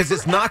can, because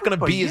it's not going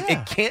to be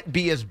it can't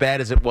be as bad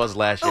as it was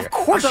last year. Of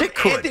course it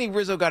could. Anthony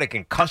Rizzo got a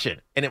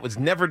concussion, and it was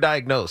never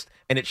diagnosed,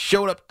 and it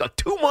showed up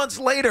 2 months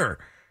later.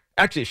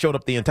 Actually, it showed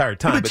up the entire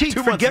time, but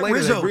 2 months later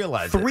Rizzo, they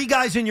realized 3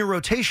 guys in your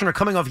rotation are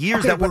coming off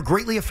years that were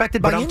greatly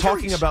affected by injuries. But I'm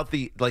talking about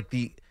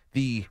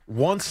the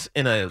once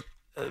in a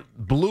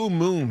blue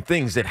moon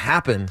things that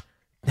happened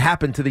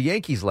to the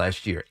Yankees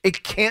last year.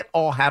 It can't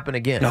all happen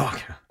again. No.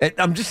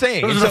 I'm just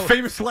saying. Those are the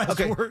famous last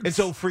words. And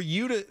so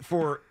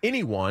for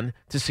anyone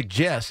to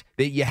suggest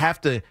that you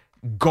have to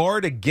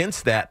guard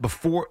against that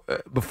before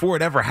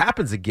it ever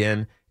happens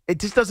again, it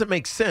just doesn't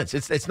make sense.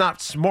 It's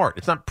not smart.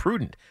 It's not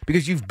prudent,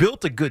 because you've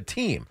built a good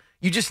team.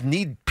 You just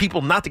need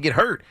people not to get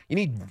hurt. You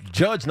need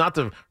Judge not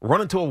to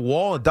run into a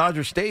wall at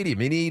Dodger Stadium.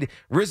 You need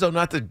Rizzo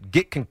not to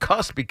get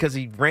concussed because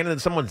he ran into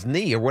someone's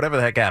knee or whatever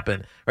the heck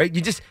happened. Right?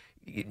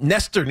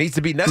 Nestor needs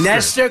to be Nestor.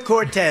 Nestor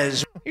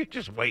Cortez. You're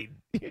just waiting.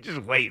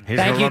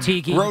 Thank you,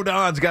 Tiki.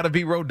 Rodon's got to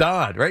be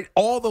Rodon, right?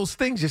 All those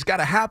things just got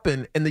to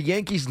happen, and the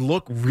Yankees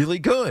look really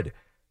good.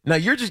 Now,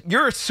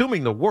 you're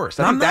assuming the worst.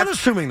 I'm not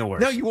assuming the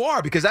worst. No, you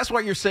are, because that's why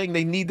you're saying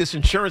they need this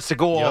insurance to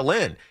go all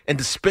in and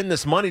to spend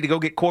this money to go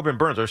get Corbin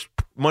Burns, or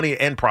money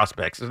and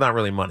prospects. It's not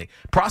really money.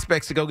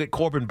 Prospects to go get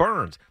Corbin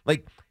Burns.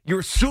 Like,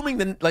 you're assuming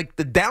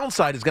the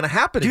downside is going to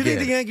happen again. Do you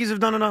think the Yankees have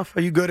done enough?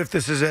 Are you good if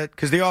this is it?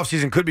 Because the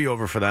offseason could be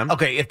over for them.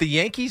 Okay, if the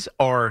Yankees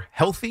are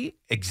healthy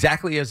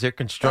exactly as they're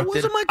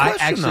constructed, my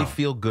question, I actually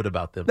feel good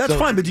about them. That's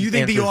fine, but do you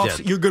think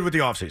you're good with the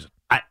offseason?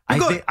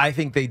 I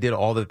think they did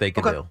all that they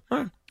could do.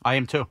 Right. I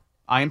am too.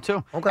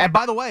 Okay. And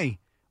by the way,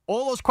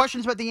 all those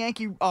questions about the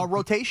Yankee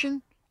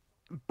rotation,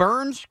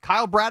 Burns,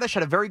 Kyle Bradish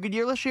had a very good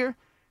year this year.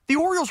 The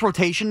Orioles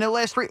rotation, their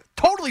last 3,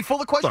 totally full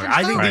of questions. Look,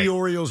 I think the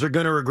Orioles are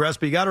going to regress,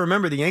 but you got to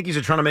remember the Yankees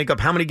are trying to make up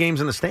how many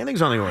games in the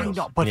standings on the Orioles.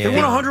 I know, but they won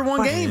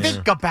 101 games.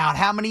 Think about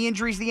how many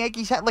injuries the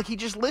Yankees had, like he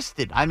just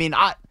listed. I mean,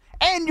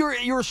 and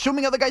you're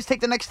assuming other guys take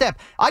the next step.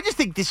 I just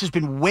think this has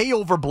been way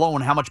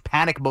overblown how much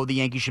panic mode the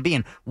Yankees should be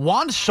in.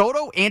 Juan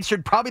Soto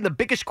answered probably the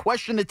biggest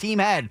question the team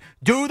had.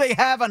 Do they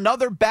have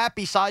another bat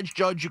besides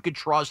Judge you could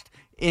trust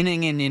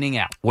inning in, inning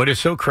out? What is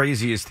so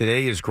crazy is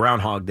today is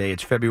Groundhog Day.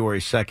 It's February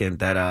 2nd.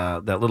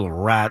 That little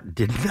rat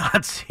did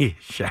not see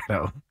a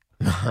shadow.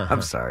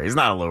 I'm sorry. He's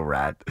not a little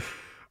rat.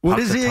 What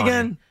is he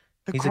again?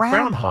 He's a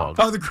groundhog.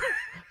 Oh, you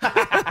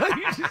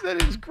just said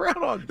it was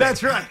Groundhog Day.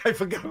 That's right. I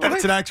forgot that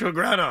it's an actual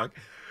groundhog.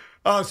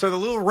 Oh, so the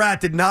little rat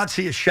did not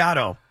see a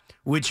shadow,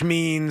 which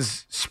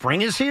means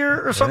spring is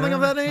here or something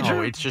of that nature?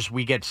 No, it's just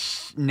we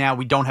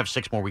don't have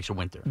 6 more weeks of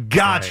winter.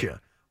 Gotcha. Right.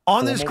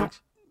 On this,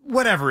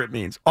 whatever it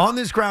means, on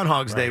this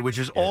Groundhog's Day, which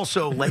is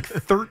also like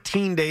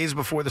 13 days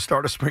before the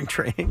start of spring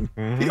training,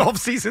 the off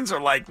seasons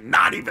are like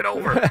not even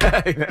over.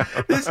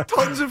 There's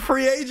tons of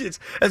free agents.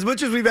 As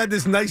much as we've had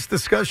this nice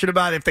discussion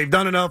about if they've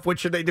done enough, what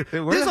should they do?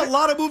 There's a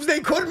lot of moves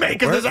they could make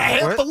because there's a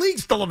half the league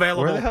still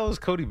available. Where the hell is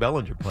Cody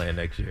Bellinger playing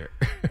next year?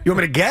 You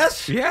want me to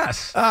guess?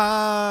 Yes.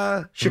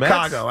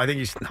 Chicago. I think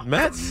he's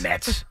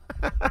Mets.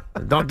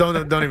 Don't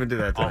even do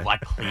that to me.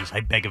 Please, I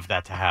beg of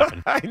that to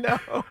happen. I know.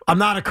 I'm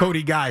not a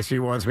Cody guy, so he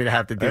wants me to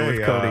have to deal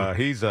with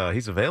Cody. He's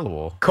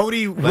available.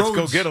 Cody Rhodes. Let's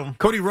go get him.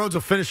 Cody Rhodes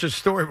will finish his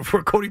story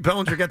before Cody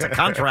Bellinger gets a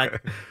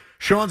contract.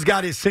 Sean's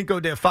got his Cinco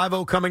de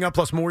 5-0 coming up,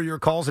 plus more of your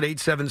calls at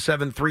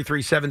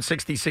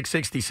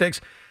 877-337-6666.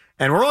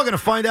 And we're all going to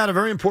find out a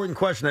very important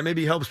question that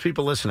maybe helps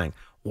people listening.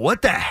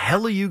 What the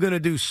hell are you going to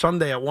do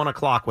Sunday at 1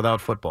 o'clock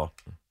without football?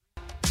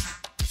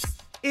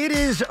 It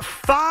is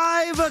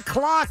 5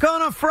 o'clock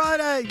on a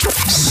Friday.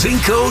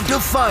 Cinco de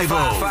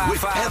 5-0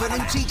 with Evan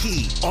and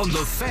Tiki on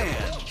The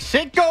Fan.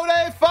 Cinco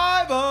de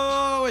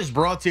Five-O is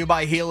brought to you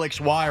by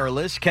Helix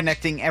Wireless,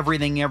 connecting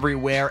everything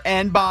everywhere,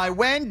 and by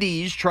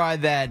Wendy's. Try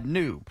that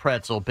new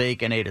pretzel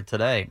Baconator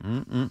today.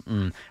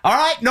 All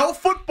right, no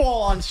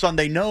football on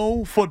Sunday.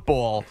 No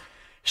football.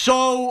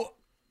 So,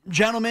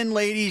 gentlemen,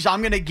 ladies, I'm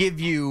going to give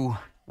you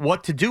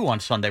what to do on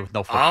Sunday with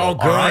no football. Oh,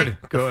 good. All right?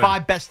 Good. The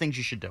 5 best things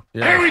you should do.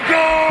 Yeah. Here we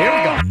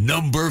go.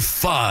 Number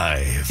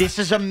 5. This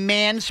is a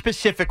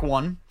man-specific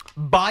one.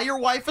 Buy your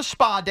wife a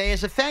spa day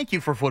as a thank you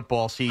for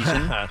football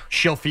season.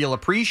 She'll feel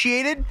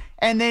appreciated,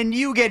 and then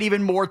you get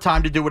even more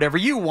time to do whatever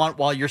you want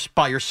while you're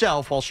by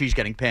yourself while she's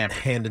getting pampered.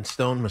 Hand and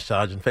Stone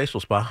massage and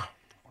facial spa.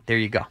 There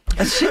you go.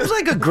 It seems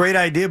like a great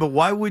idea, but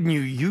why wouldn't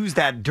you use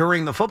that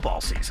during the football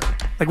season?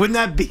 Like, wouldn't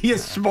that be a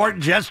smart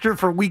gesture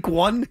for week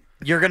 1?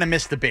 You're going to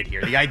miss the bit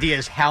here. The idea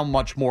is how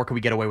much more can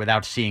we get away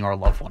without seeing our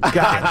loved ones?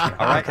 Gotcha.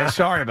 All right. Okay,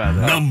 sorry about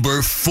that.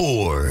 Number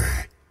 4.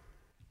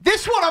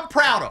 This one I'm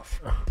proud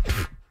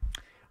of.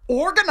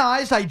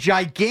 Organize a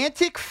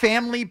gigantic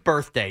family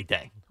birthday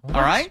day.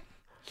 All right?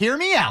 Hear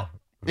me out.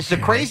 This is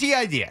a crazy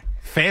idea.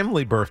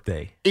 Family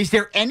birthday. Is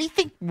there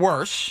anything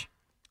worse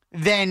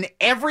than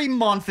every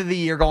month of the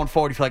year going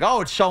forward, you feel like,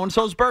 oh, it's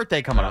so-and-so's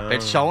birthday coming up.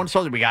 It's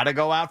so-and-so's. We got to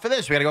go out for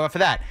this. We got to go out for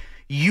that.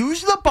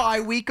 Use the bye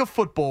week of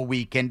football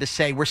weekend to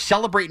say we're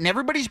celebrating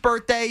everybody's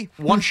birthday,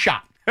 one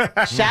shot.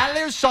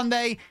 Saturday or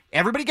Sunday,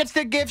 everybody gets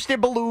their gifts, their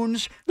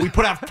balloons. We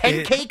put out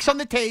 10 cakes on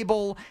the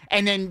table,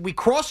 and then we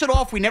cross it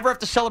off. We never have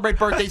to celebrate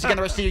birthdays again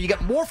the rest of the year. You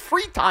get more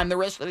free time the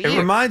rest of the year. It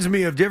reminds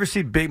me of, do you ever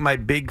see My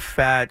Big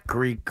Fat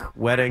Greek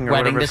Wedding? Or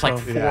Wedding, whatever there's like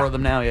 4 of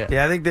them now, yeah.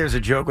 Yeah, I think there's a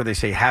joke where they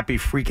say happy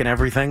freaking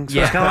everything. So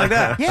it's kind of like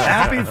that. Yeah.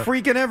 Happy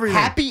freaking everything.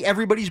 Happy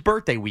everybody's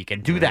birthday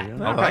weekend. Do that.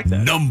 I like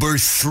that. Number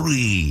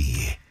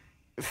 3.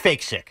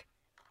 Fake sick.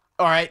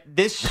 All right,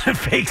 this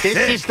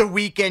is the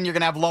weekend you're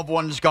going to have loved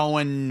ones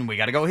going, we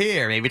got to go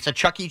here. Maybe it's a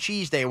Chuck E.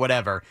 Cheese day or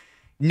whatever.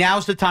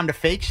 Now's the time to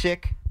fake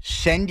sick,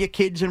 send your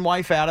kids and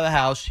wife out of the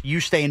house. You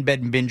stay in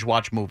bed and binge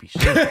watch movies.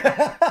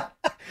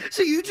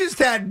 So you just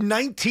had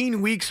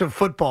 19 weeks of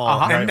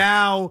football, and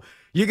now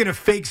you're going to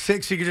fake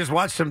sick so you can just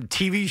watch some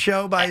TV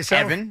show by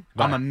yourself? Evan,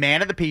 I'm a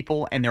man of the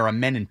people, and there are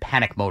men in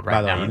panic mode right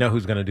By the now. way, you know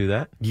who's going to do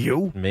that?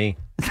 You? Me.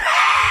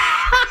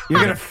 You're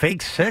going to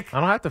fake sick?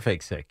 I don't have to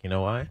fake sick. You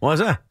know why? Why is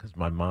that? Because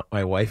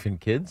my wife and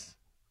kids,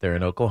 they're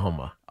in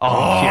Oklahoma. Cheer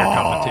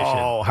competition.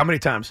 Oh, how many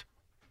times?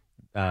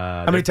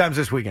 How many times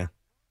this weekend?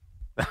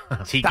 I'm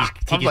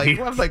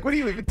like, what are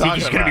you even talking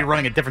Tiki's about? going to be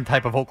running a different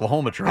type of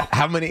Oklahoma drill.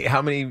 How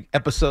many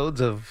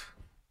episodes of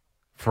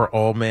For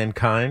All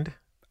Mankind?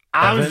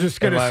 I was Evan, just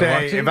going am to I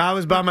say, watching? if I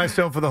was by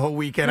myself for the whole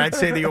weekend, I'd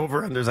say the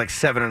over-under is like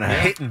 7.5.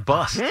 Hit and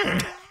bust.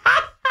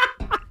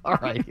 All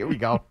right, here we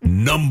go.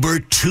 Number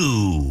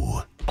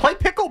 2. Play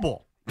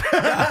pickleball.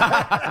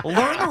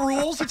 Learn the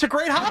rules. It's a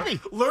great hobby.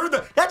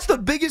 That's the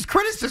biggest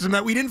criticism,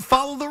 that we didn't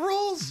follow the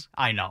rules.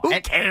 I know. Who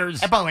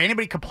cares? And by the way,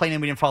 anybody complaining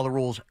we didn't follow the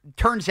rules,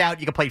 turns out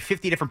you can play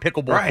 50 different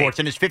pickleball courts,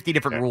 and there's 50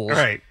 different rules.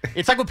 Right.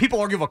 It's like when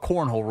people argue about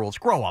cornhole rules.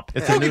 Grow up.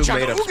 It's a new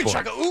made-up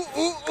sport.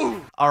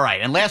 All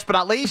right, and last but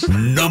not least,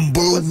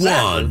 Number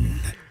 1.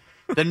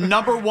 the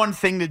number one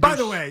thing to do. By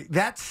the way,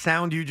 that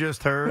sound you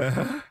just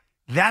heard,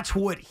 that's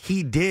what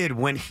he did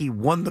when he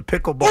won the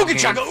pickleball game.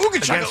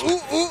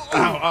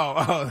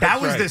 That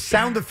was the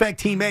sound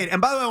effect he made.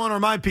 And by the way, I want to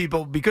remind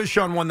people, because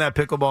Sean won that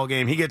pickleball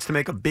game, he gets to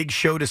make a big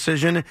show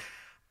decision.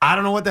 I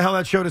don't know what the hell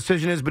that show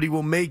decision is, but he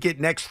will make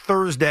it next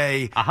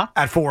Thursday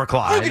at 4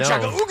 o'clock. I know.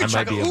 I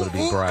might be able to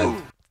be bribed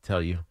to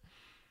tell you.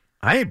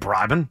 I ain't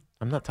bribing.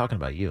 I'm not talking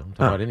about you. I'm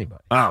talking about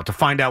anybody. Oh, to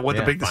find out what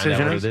the big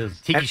decision What is? it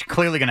is. Tiki's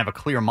clearly going to have a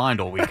clear mind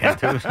all weekend,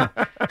 too.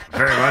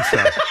 Very much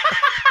so.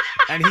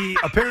 And he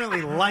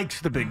apparently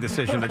likes the big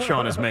decision that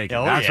Sean is making.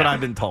 Oh, That's yeah. what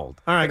I've been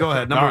told. All right, go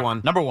ahead. Number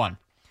 1. Number 1.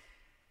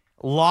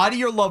 Lie to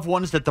your loved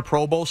ones that the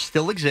Pro Bowl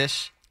still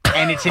exists,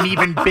 and it's an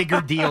even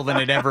bigger deal than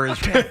it ever has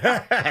been.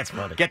 That's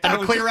funny. Get them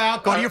to clear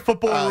out, go to your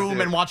football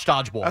room, and watch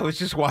dodgeball. I was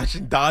just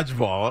watching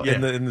dodgeball in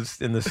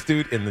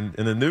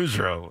the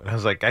newsroom, and I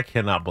was like, I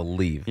cannot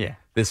believe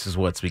this is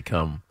what's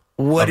become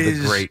What of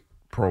is the great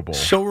Pro Bowl.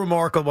 so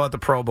remarkable about the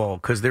Pro Bowl,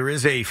 because there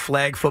is a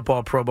flag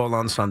football Pro Bowl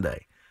on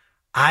Sunday.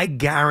 I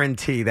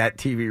guarantee that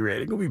TV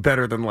rating will be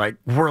better than like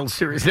World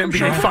Series and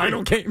NBA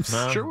final games.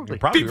 You're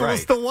probably People will right.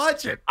 still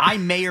watch it. I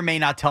may or may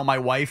not tell my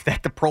wife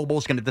that the Pro Bowl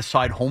is going to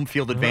decide home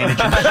field advantage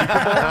in the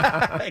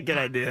Super Bowl. Good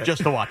idea.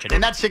 Just to watch it.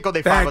 And that's Cinco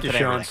de Thank Five you, today.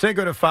 Sean.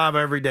 Cinco de 5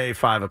 every day,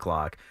 5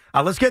 o'clock.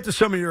 Let's get to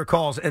some of your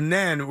calls, and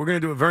then we're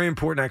going to do a very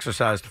important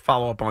exercise to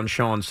follow up on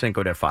Sean's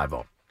Cinco de 5.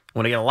 I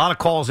want to get a lot of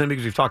calls in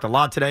because we've talked a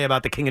lot today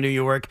about the King of New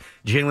York.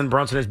 Jalen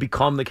Brunson has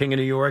become the King of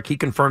New York. He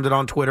confirmed it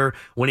on Twitter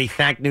when he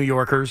thanked New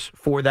Yorkers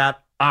for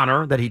that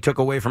honor that he took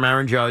away from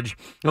Aaron Judge.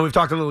 And we've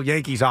talked a little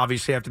Yankees,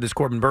 obviously, after this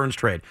Corbin Burns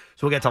trade.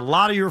 So we'll get to a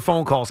lot of your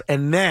phone calls,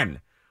 and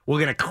then we're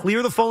going to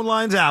clear the phone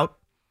lines out.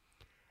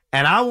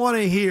 And I want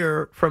to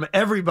hear from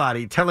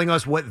everybody telling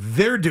us what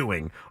they're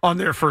doing on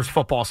their first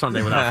football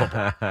Sunday without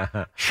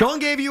football. Sean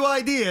gave you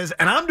ideas,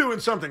 and I'm doing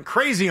something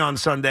crazy on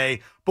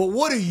Sunday, but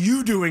what are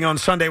you doing on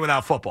Sunday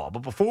without football?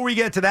 But before we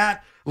get to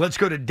that, let's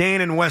go to Dan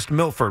in West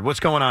Milford.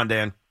 What's going on,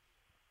 Dan?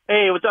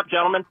 Hey, what's up,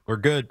 gentlemen? We're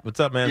good. What's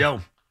up, man? Yo.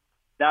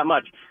 Not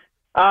much.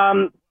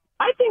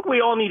 I think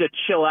we all need to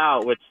chill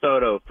out with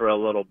Soto for a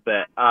little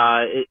bit.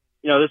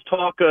 This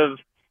talk of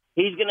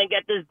he's going to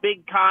get this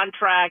big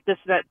contract, this,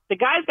 that. The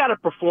guy's got to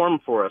perform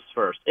for us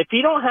first. If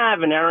you don't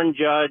have an Aaron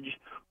Judge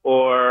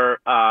or,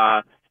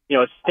 a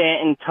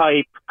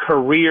Stanton-type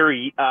career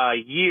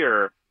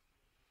year,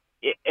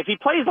 if he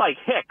plays like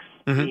Hicks,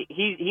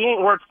 he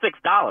ain't worth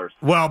 $6.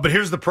 Well, but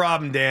here's the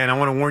problem, Dan. I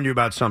want to warn you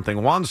about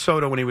something. Juan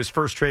Soto, when he was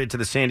first traded to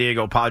the San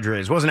Diego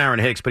Padres, wasn't Aaron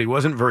Hicks, but he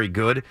wasn't very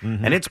good.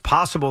 And it's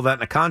possible that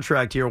in a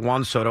contract year,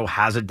 Juan Soto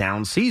has a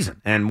down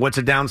season. And what's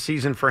a down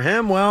season for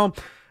him? Well,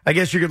 I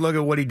guess you could look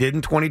at what he did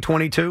in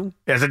 2022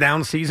 as a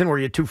down season where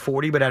he had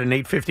 240 but had an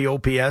 850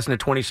 OPS and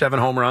 27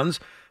 home runs.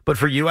 But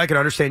for you, I can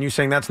understand you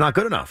saying that's not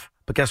good enough.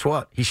 But guess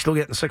what? He's still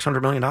getting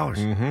 $600 million.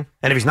 And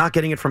if he's not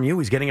getting it from you,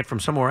 he's getting it from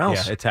somewhere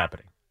else. Yeah, it's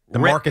happening. The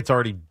market's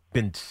already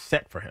been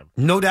set for him.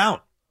 No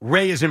doubt.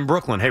 Ray is in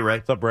Brooklyn. Hey, Ray.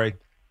 What's up, Ray?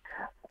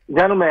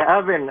 Gentlemen,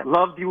 Evan,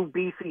 loved you,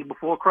 BC,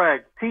 before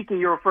Craig. Tiki,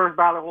 you're a first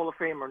ballot Hall of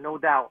Famer, no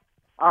doubt.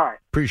 All right.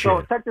 Appreciate it.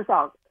 So check this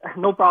out.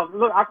 No problem.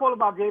 Look, I call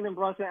about Jalen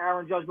Brunson and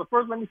Aaron Judge, but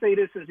first let me say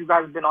this since you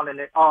guys have been on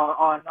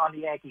the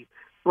Yankees.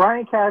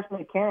 Brian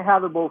Cashman can't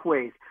have it both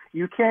ways.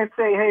 You can't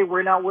say, hey,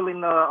 we're not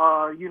willing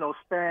to,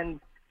 spend,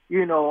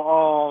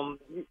 on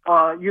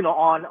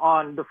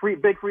the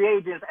big free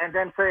agents, and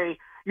then say,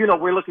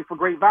 we're looking for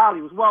great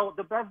values. Well,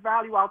 the best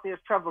value out there is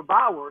Trevor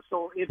Bauer.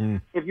 So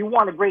if you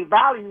want a great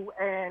value,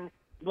 and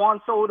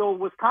Juan Soto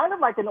was kind of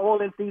like an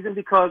all-in season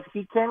because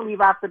he can't leave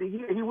after the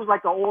year. He was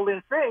like an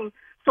all-in thing.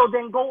 So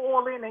then go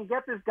all in and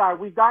get this guy.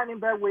 We've gotten in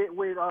bed with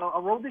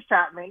Aroldis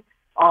Chapman,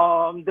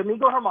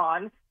 Domingo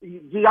Germán,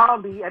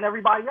 Giambi, and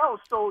everybody else.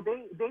 So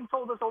they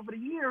told us over the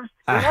years,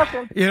 in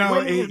essence,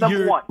 winning is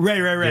number one. Ray,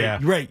 Yeah.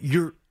 Ray,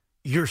 you're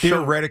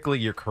Theoretically,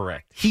 you're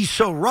correct. He's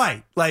so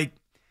right. Like,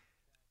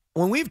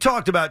 when we've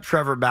talked about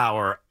Trevor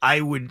Bauer, I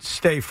would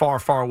stay far,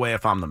 far away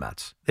if I'm the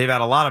Mets. They've had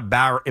a lot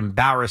of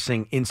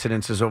embarrassing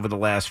incidences over the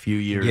last few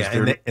years.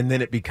 Yeah, and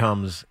then it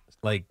becomes,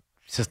 like,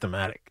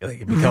 systematic.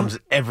 Like, it becomes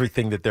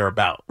everything that they're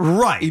about.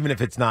 Right. Even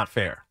if it's not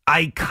fair.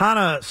 I kind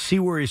of see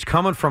where he's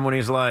coming from when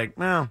he's like,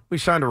 well, we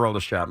signed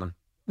Aroldis Chapman.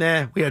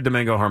 We had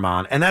Domingo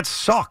Germán. And that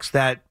sucks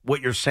that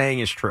what you're saying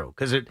is true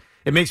because it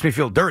makes me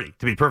feel dirty,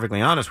 to be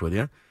perfectly honest with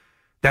you.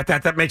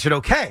 That makes it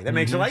okay. That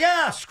makes it like,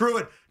 screw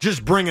it.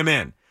 Just bring him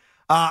in.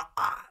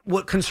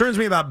 What concerns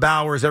me about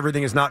Bauer is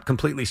everything is not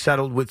completely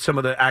settled with some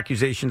of the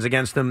accusations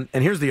against him.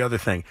 And here's the other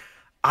thing.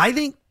 I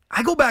think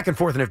I go back and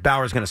forth on if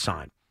Bauer's going to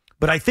sign.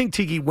 But I think,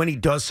 Tiki, when he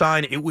does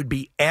sign, it would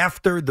be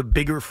after the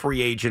bigger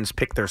free agents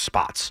pick their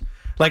spots.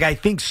 Like, I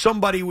think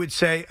somebody would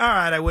say, all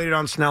right, I waited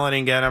on Snell, I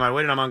didn't get him. I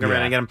waited on Montgomery,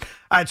 I didn't get him.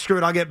 All right, screw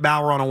it, I'll get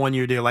Bauer on a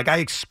one-year deal. Like, I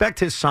expect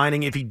his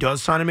signing, if he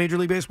does sign in Major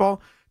League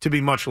Baseball, to be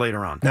much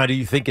later on. Now, do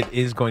you think it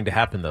is going to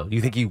happen, though? Do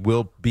you think he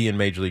will be in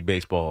Major League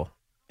Baseball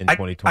in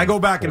 2024? I go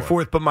back and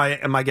forth, but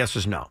my guess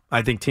is no.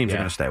 I think teams are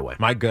going to stay away.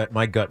 My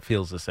gut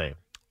feels the same.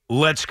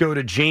 Let's go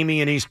to Jamie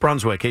in East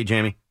Brunswick. Hey,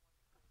 Jamie.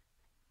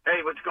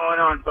 Hey, what's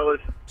going on,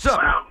 fellas? What's up?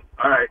 Wow.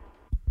 All right.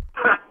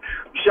 I'm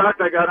shocked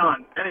I got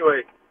on.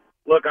 Anyway,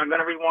 look, I'm going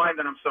to rewind,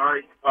 and I'm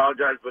sorry.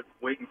 Apologize, but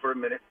waiting for a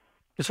minute.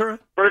 It's all right.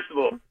 First of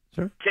all,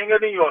 King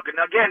of New York. And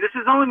again, this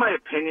is only my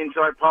opinion,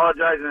 so I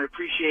apologize, and I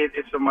appreciate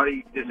if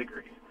somebody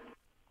disagrees.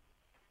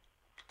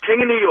 King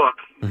of New York.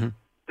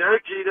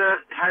 Derek Jeter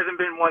hasn't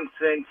been one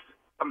since.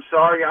 I'm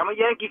sorry. I'm a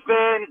Yankee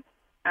fan.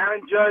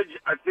 Aaron Judge,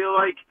 I feel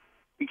like,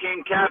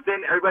 became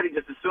captain. Everybody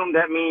just assumed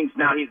that means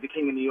now he's the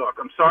King of New York.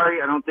 I'm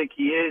sorry. I don't think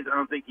he is. I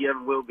don't think he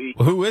ever will be.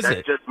 Well, who is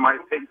it? That's just my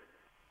opinion.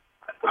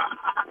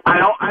 I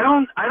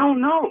don't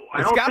know.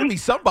 It's got to be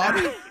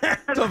somebody.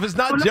 So if it's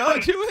not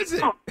Judge, who is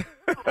it? Hold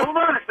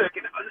on a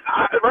second.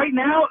 Right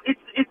now,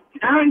 it's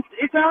Aaron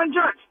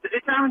Judge.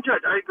 It's Aaron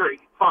Judge. I agree.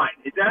 Fine.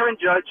 It's Aaron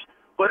Judge,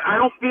 but I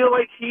don't feel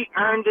like he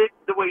earned it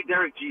the way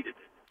Derek Jeter did.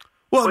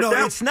 Well, but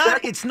no,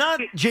 it's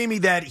not, Jamie,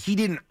 that he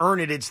didn't earn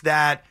it. It's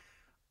that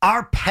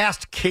our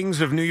past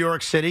kings of New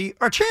York City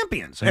are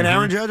champions, and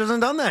Aaron Judge hasn't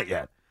done that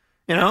yet.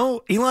 You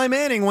know, Eli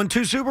Manning won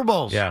 2 Super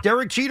Bowls. Yeah.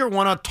 Derek Jeter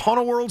won a ton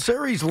of World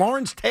Series.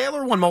 Lawrence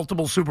Taylor won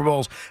multiple Super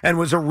Bowls and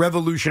was a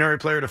revolutionary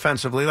player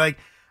defensively. Like,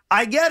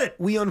 I get it.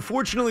 We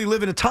unfortunately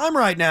live in a time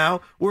right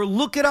now where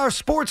look at our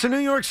sports in New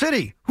York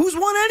City. Who's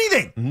won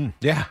anything?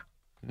 Yeah.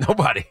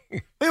 Nobody.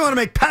 They want to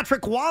make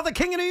Patrick Waugh the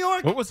King of New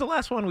York? What was the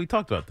last one we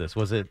talked about this?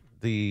 Was it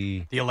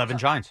the 11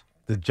 Giants?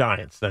 The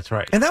Giants, that's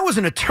right. And that was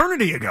an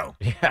eternity ago.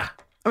 Yeah.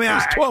 I mean, it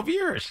was 12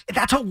 years.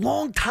 That's a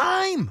long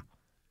time.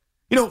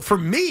 You know, for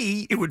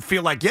me, it would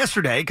feel like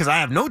yesterday because I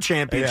have no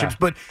championships.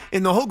 But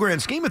in the whole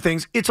grand scheme of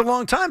things, it's a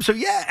long time. So,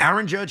 yeah,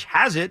 Aaron Judge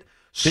has it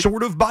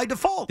sort of by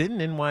default. Didn't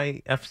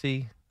NY?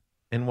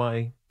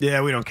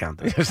 Yeah, we don't count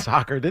that.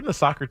 Soccer. Didn't the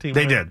soccer team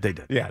They win?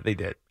 did. Yeah, they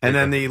did. And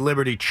then the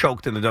Liberty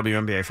choked in the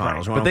WNBA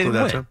Finals. Right. But they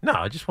didn't win. No,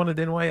 I just wanted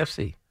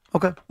NYFC.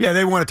 Okay. Yeah,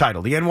 they won a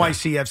title. The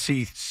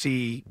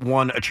NYCFC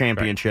won a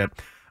championship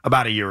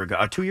about a year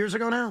ago. 2 years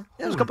ago now?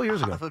 Yeah, it was a couple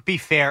years ago. Be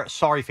fair,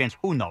 sorry, fans.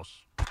 Who knows?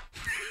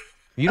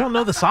 You don't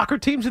know the soccer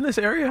teams in this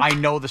area? I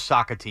know the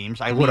soccer teams.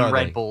 What Eileen are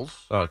Red they?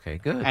 Bulls. Okay,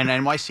 good. And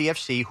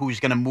NYCFC,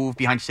 who's going to move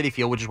behind City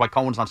Field, which is why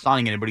Cohen's not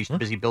signing anybody. He's too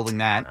busy building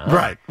that.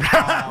 Right.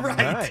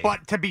 Right.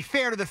 But to be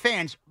fair to the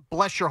fans,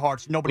 bless your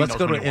hearts, nobody Let's knows.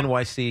 go to when you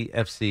won.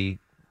 NYCFC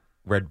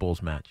Red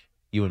Bulls match.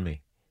 You and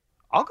me.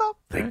 I'll go.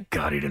 Thank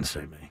God he didn't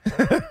say me.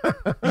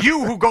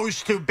 You, who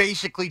goes to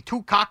basically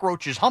 2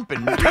 cockroaches humping.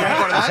 You wanna go to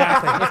that?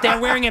 Exactly. If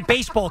they're wearing a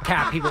baseball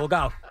cap, people will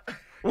go.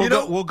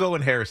 We'll go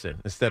in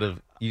Harrison instead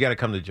of you got to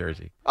come to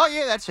Jersey. Oh,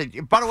 yeah, that's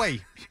it. By the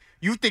way,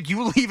 you think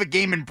you leave a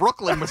game in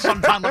Brooklyn with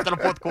some time left in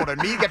the fourth quarter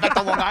and me get back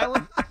to Long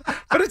Island?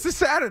 But it's a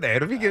Saturday.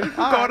 If you can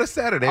go on a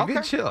Saturday, be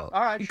chill.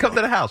 All right, you come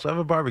to the house, we'll have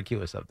a barbecue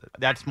or something.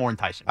 That's more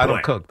enticing. I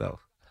don't cook though.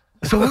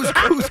 So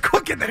who's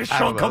cooking? There's I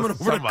Sean don't know, coming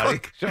over somebody. to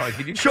cook. Sean,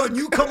 can you Sean,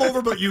 you come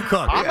over, but you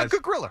cook. I'm a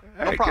good griller.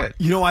 No problem.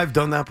 You know, I've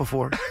done that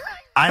before.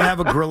 I have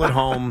a grill at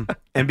home,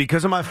 and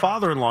because of my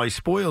father-in-law, he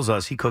spoils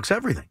us. He cooks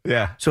everything.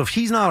 Yeah. So if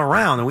he's not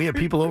around and we have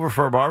people over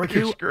for a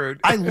barbecue, You're screwed.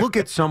 I look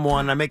at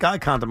someone, I make eye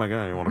contact, I'm like,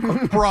 oh, you want to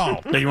cook? Bro.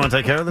 Yeah, you want to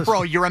take care of this?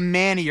 Bro, you're a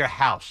man of your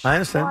house. I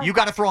understand. You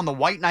got to throw on the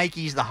white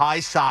Nikes, the high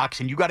socks,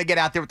 and you got to get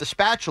out there with the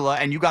spatula,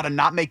 and you got to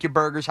not make your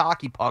burgers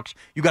hockey pucks.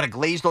 You got to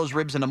glaze those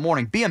ribs in the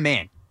morning. Be a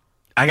man.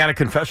 I got a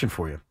confession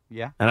for you.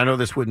 Yeah. And I know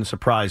this wouldn't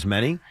surprise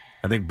many.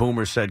 I think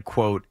Boomer said,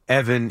 quote,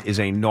 Evan is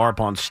a narp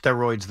on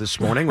steroids this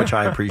morning, which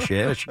I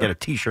appreciate. I should get a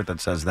T-shirt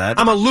that says that.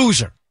 I'm a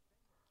loser.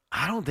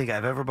 I don't think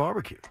I've ever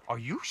barbecued. Are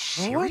you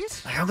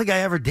serious? I don't think I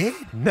ever did.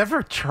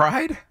 Never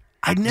tried?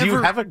 I never. Do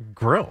you have a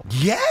grill?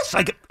 Yes.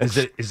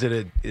 Is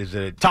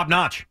it top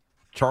notch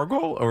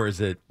charcoal or is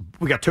it?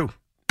 We got 2.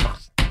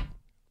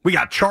 We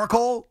got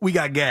charcoal. We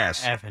got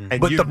gas. Evan. And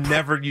But you've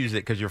never used it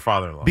because your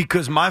father-in-law.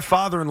 Because my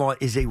father-in-law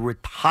is a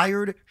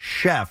retired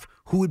chef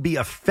who would be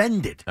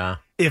offended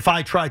if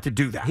I tried to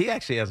do that. He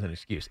actually has an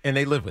excuse, and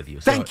they live with you.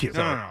 Thank you.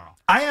 So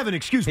I have an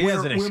excuse. He Where,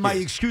 has an where my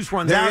excuse. excuse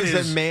runs there out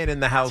is a man in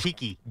the house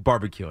Tiki.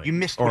 barbecuing. You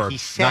missed or what he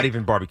said. Not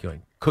even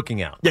barbecuing,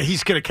 cooking out. Yeah,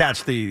 he's going to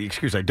catch the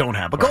excuse I don't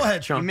have. But go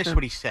ahead, Sean. You missed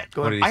what he said.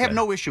 Go ahead. I have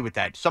no issue with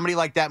that. Somebody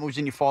like that moves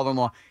in your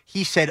father-in-law.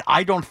 He said,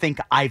 I don't think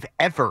I've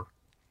ever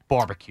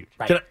barbecued.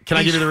 Can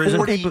I give you the reason?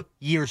 40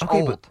 years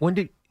old. But when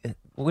did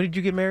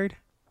you get married?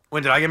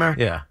 When did I get married?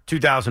 Yeah.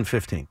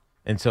 2015.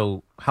 And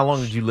so how long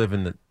did you live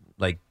in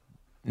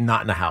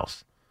not in a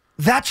house?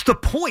 That's the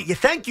point.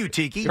 Thank you,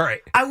 Tiki. All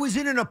right. I was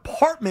in an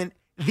apartment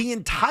the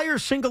entire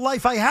single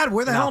life I had.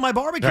 Where the hell am I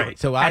barbecuing? Right.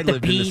 So I At the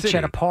lived in the beach, city.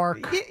 at a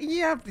park,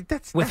 Yeah,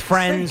 that's with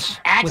friends, safe.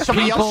 At with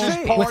somebody people, else's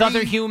with party.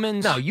 other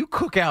humans. No, you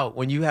cook out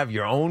when you have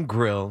your own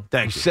grill.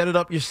 Thank you. Set it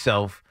up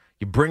yourself.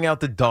 You bring out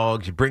the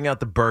dogs. You bring out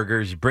the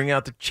burgers. You bring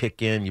out the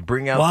chicken. You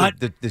bring out What?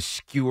 the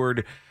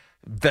skewered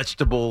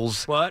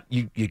vegetables. What?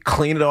 You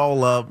clean it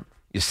all up.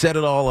 You set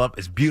it all up.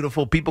 It's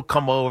beautiful. People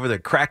come over. They're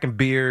cracking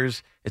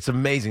beers. It's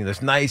amazing.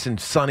 It's nice and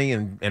sunny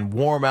and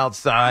warm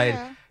outside.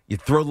 Yeah. You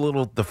throw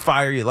the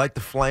fire. You light the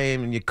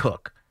flame and you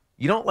cook.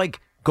 You don't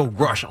go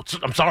rush.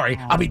 I'm sorry.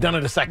 I'll be done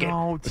in a second.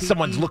 No, Tiki.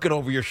 Someone's looking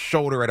over your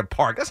shoulder at a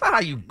park. That's not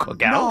how you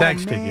cook out. No,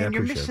 Thanks, man, Tiki. I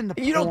you're appreciate missing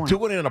the You don't point.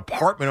 do it in an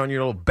apartment on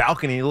your little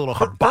balcony, your little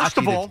First hibachi.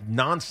 of all, that's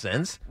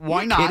nonsense.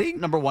 Why You not? kidding?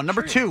 Number one.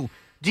 Number two,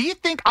 do you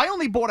think I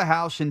only bought a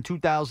house in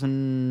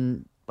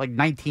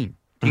 2019?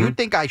 Do you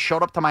think I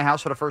showed up to my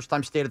house for the first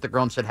time, stayed at the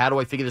girl, and said, how do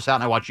I figure this out?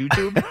 And I watch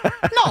YouTube?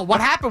 No,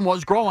 what happened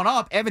was growing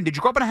up, Evan, did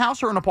you grow up in a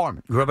house or an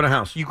apartment? Grew up in a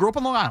house. You grew up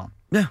in Long Island?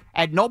 Yeah.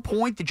 At no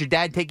point did your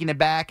dad take you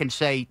back and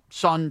say,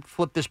 son,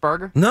 flip this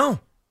burger? No.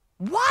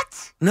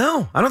 What?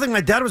 No. I don't think my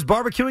dad was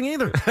barbecuing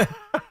either.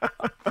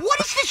 What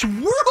is this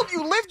world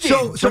you lived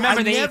in? So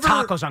Remember, I they ate never-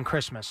 tacos on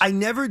Christmas. I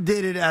never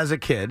did it as a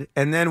kid.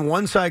 And then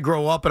once I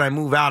grow up and I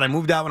moved out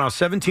when I was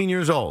 17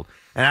 years old.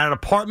 And I had an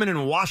apartment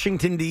in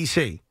Washington,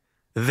 D.C.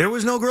 There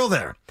was no grill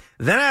there.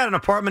 Then I had an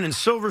apartment in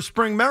Silver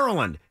Spring,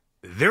 Maryland.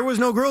 There was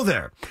no grill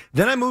there.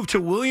 Then I moved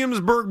to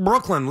Williamsburg,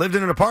 Brooklyn, lived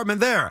in an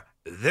apartment there.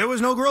 There was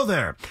no grill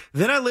there.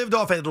 Then I lived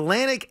off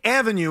Atlantic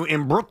Avenue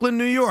in Brooklyn,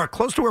 New York,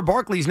 close to where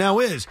Barclays now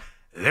is.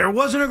 There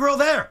wasn't a grill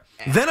there.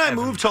 Then I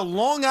moved to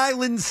Long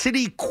Island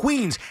City,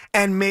 Queens,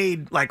 and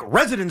made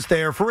residence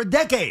there for a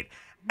decade.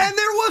 And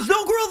there was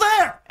no grill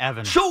there.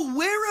 Evan. So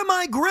where am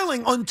I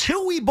grilling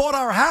until we bought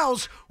our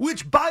house,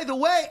 which, by the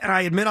way, and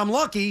I admit I'm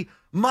lucky,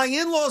 my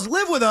in-laws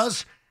live with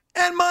us,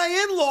 and my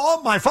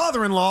in-law, my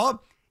father-in-law,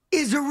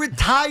 is a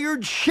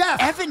retired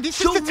chef. Evan, this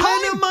so is the time.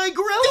 when am I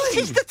grilling?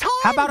 This is the time.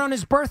 How about on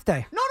his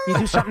birthday? No. You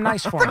do something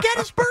nice for him. Forget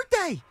his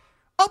birthday.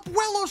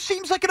 Abuelo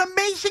seems like an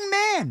amazing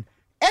man.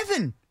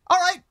 Evan, all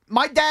right,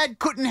 my dad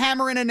couldn't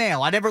hammer in a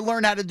nail. I never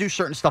learned how to do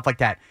certain stuff like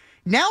that.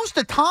 Now's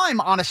the time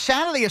on a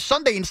Saturday or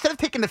Sunday, instead of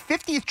taking the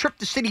 50th trip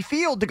to City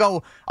Field to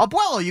go,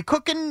 Abuelo, you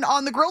cooking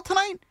on the grill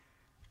tonight?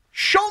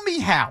 Show me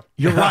how.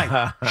 You're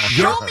right.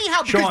 Show me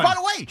how. Because, Sean, by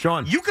the way,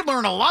 Sean, you could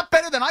learn a lot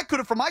better than I could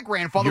have from my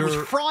grandfather who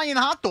was frying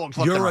hot dogs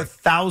left and You're right.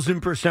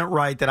 1,000%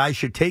 right that I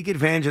should take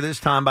advantage of this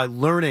time by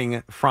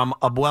learning from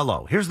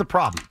Abuelo. Here's the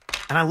problem,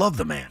 and I love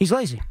the man. He's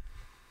lazy.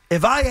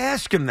 If I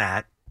ask him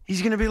that,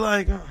 he's going to be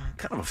like, oh, I'm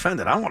kind of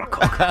offended. I want to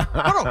cook.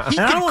 No, he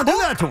And I could don't want to do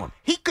cook. that to him.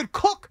 He could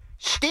cook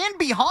stand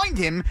behind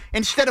him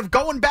instead of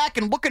going back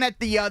and looking at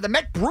the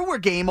Met Brewer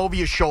game over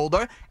your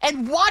shoulder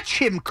and watch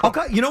him cook.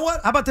 Okay, you know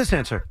what? How about this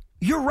answer?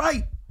 You're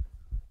right.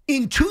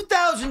 In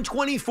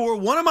 2024,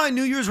 one of my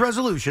New Year's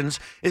resolutions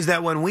is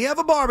that when we have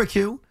a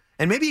barbecue,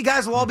 and maybe you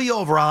guys will all be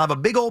over, I'll have a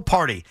big old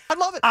party. I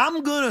love it.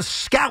 I'm going to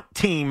scout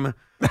team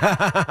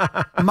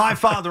my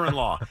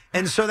father-in-law,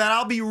 and so that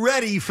I'll be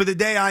ready for the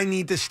day I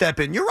need to step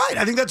in. You're right.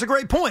 I think that's a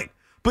great point.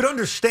 But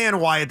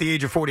understand why at the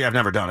age of 40 I've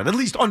never done it. At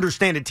least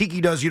understand it. Tiki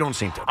does. You don't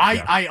seem to.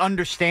 I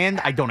understand.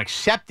 I don't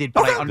accept it,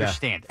 but I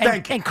understand.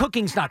 And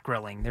cooking's not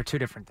grilling. They're two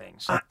different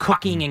things. Like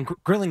cooking and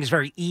grilling is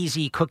very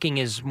easy. Cooking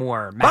is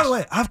more messy. By the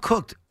way, I've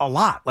cooked a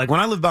lot. Like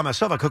when I lived by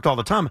myself, I cooked all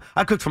the time.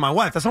 I cooked for my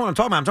wife. That's not what I'm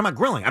talking about. I'm talking about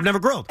grilling. I've never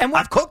grilled.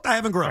 I've cooked. I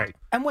haven't grilled. Right.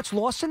 And what's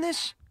lost in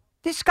this?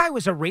 This guy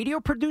was a radio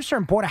producer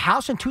and bought a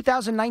house in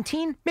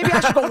 2019. Maybe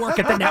I should go work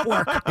at the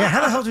network. Yeah,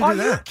 how the hell did you do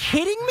that? Are you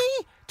kidding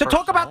me? To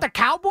talk about the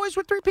Cowboys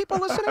with 3 people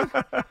listening?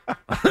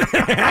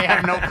 I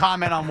have no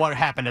comment on what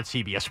happened at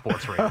CBS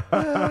Sports Radio.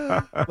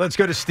 Let's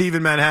go to Steve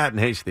in Manhattan.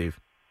 Hey, Steve.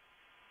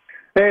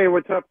 Hey,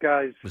 what's up,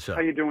 guys? What's up?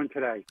 How you doing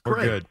today?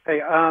 We're good.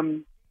 Hey,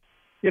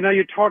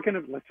 you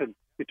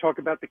talk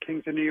about the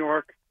Kings of New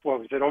York. What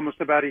was it, almost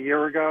about a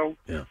year ago?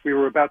 Yeah. We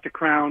were about to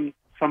crown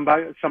some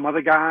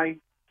other guy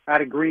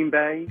out of Green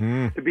Bay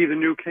to be the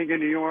new King of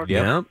New York.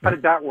 Yeah. How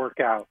did that work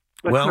out?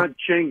 Let's not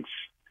jinx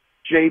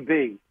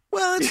JB.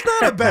 Well, it's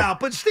not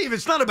about, but Steve,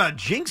 it's not about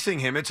jinxing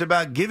him. It's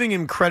about giving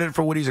him credit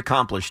for what he's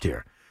accomplished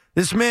here.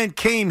 This man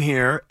came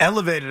here,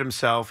 elevated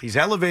himself. He's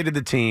elevated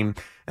the team.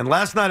 And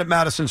last night at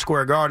Madison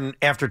Square Garden,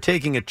 after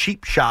taking a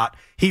cheap shot,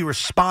 he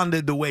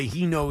responded the way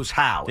he knows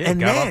how. Yeah,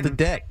 and got then off the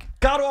deck.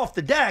 Got off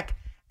the deck.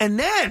 And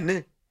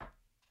then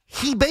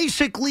he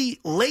basically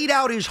laid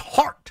out his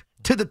heart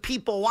to the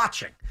people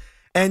watching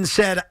and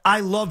said, I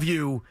love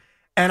you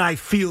and I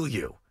feel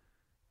you.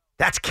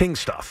 That's king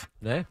stuff.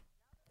 Yeah.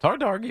 It's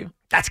hard to argue.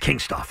 That's king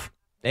stuff.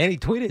 And he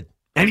tweeted.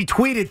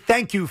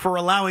 Thank you for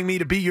allowing me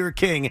to be your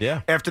king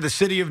after the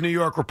city of New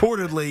York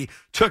reportedly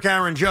took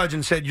Aaron Judge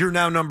and said, you're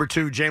now number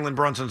 2, Jalen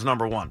Brunson's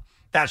number 1.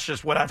 That's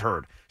just what I've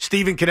heard.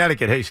 Steve in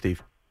Connecticut. Hey,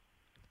 Steve.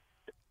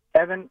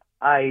 Evan,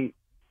 I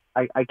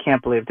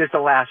can't believe this is the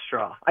last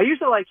straw. I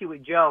used to like you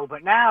with Joe,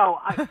 but now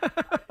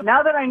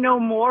that I know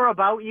more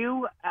about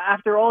you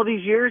after all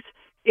these years,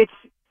 it's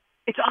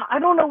I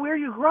don't know where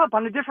you grew up,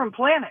 on a different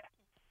planet.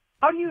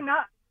 How do you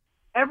not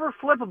ever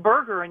flip a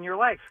burger in your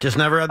life? Just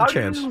never had the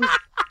chance.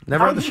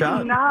 Never had the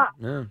shot.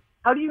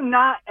 How do you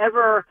not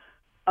ever,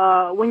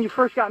 when you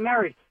first got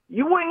married,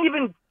 you wouldn't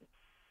even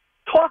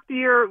talk to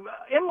your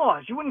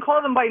in-laws. You wouldn't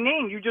call them by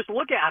name. You just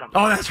look at them.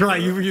 Oh, that's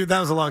right. That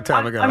was a long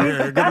time ago.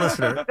 You're a good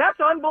listener.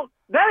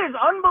 That is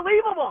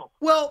unbelievable.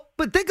 Well,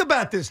 but think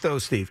about this, though,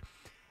 Steve.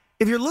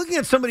 If you're looking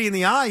at somebody in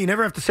the eye, you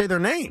never have to say their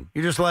name.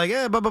 You're just like,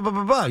 blah, blah, blah,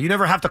 blah, blah. You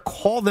never have to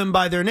call them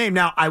by their name.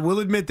 Now, I will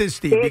admit this,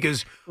 Steve,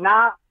 because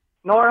not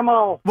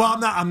normal. Well,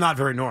 I'm not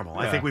very normal.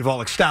 Yeah. I think we've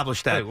all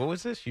established that. Wait, what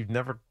was this?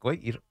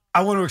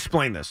 I want to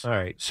explain this. All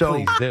right. So,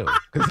 please do,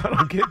 because I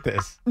don't get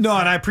this. No,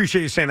 and I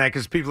appreciate you saying that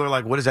because people are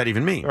like, what does that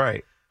even mean?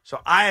 Right.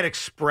 So I had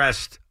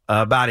expressed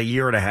about a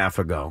year and a half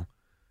ago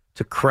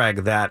to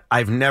Craig that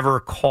I've never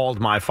called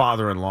my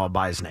father-in-law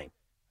by his name.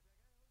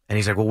 And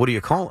he's like, well, what do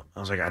you call him?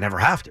 I was like, I never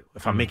have to.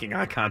 If I'm making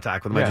eye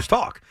contact with him, I just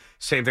talk.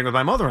 Same thing with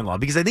my mother-in-law.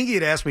 Because I think he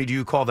had asked me, do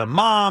you call them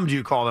mom? Do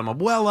you call them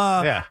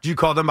abuela? Yeah. Do you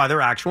call them by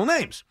their actual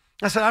names?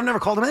 I said, I've never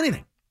called them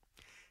anything.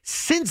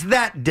 Since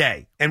that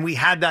day, and we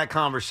had that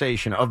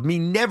conversation of me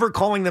never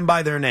calling them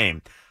by their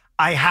name,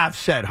 I have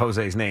said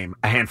Jose's name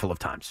a handful of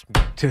times.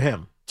 To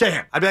him.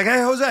 I'd be like,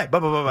 hey, Jose, blah,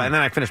 blah, blah, blah. And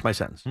then I finish my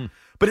sentence.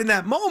 But in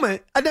that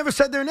moment, I never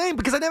said their name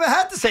because I never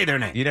had to say their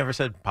name. You never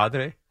said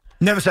Padre?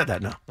 Never said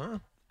that, no. Huh.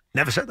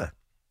 Never said that.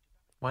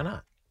 Why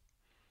not?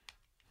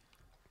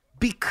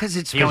 Because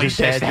it's... He only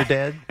says your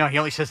dad? No, he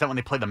only says that when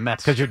they play the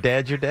Mets. Because your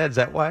dad's your dad? Is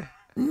that why?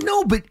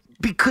 No, but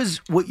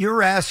because what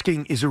you're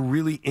asking is a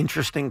really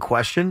interesting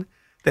question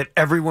that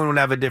everyone would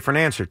have a different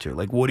answer to.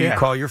 Like, what do you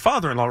call your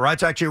father-in-law, right?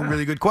 It's actually a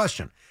really good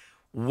question.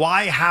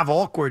 Why have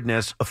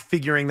awkwardness of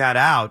figuring that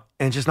out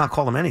and just not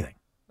call him anything?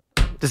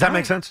 Does that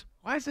make sense?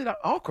 Why is it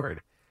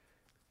awkward?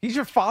 He's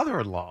your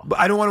father-in-law. But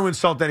I don't want to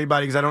insult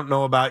anybody because I don't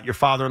know about your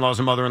father-in-laws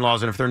and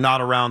mother-in-laws, and if they're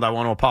not around, I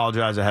want to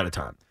apologize ahead of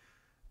time.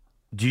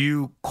 Do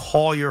you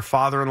call your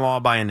father-in-law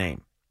by a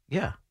name?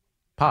 Yeah.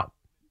 Pop.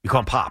 You call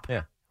him Pop?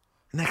 Yeah.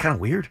 Isn't that kind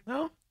of weird?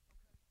 No.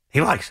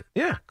 He likes it.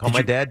 Yeah. Call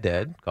my dad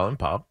Dad. Call him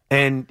Pop.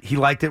 And he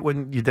liked it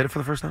when you did it for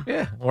the first time?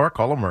 Yeah. Or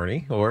call him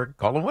Ernie. Or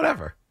call him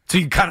whatever. So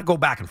you kind of go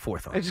back and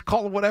forth on it. I just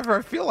call him whatever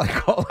I feel like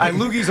calling.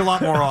 Loogie's a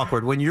lot more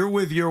awkward when you're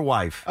with your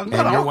wife and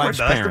your awkward, wife's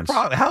that's parents. the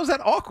problem. How's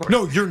that awkward?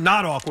 No, you're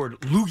not awkward.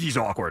 Loogie's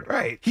awkward.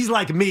 Right. He's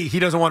like me. He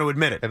doesn't want to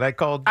admit it. And I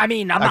called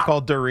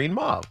Doreen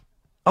Mom.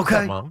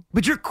 Okay. Mom.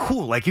 But you're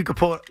cool. Like you could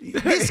pull it.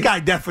 This guy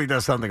definitely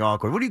does something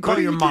awkward. What do you call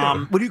your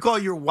mom? What do you call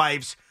your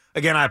wife's?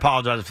 Again, I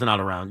apologize if they're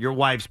not around. Your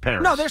wife's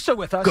parents. No, they're still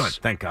with us. Good.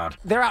 Thank God.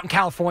 They're out in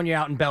California,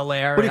 out in Bel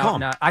Air. What do you call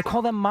them? I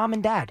call them mom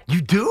and dad.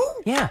 You do?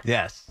 Yeah.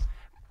 Yes.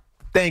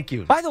 Thank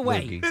you. By the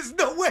way, Lukey. There's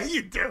no way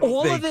you do.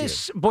 all of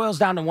this boils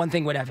down to one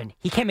thing with Evan.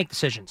 He can't make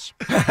decisions.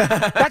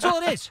 That's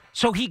all it is.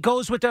 So he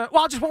goes with I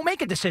just won't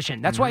make a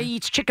decision. That's why he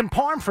eats chicken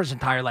parm for his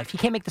entire life. He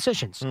can't make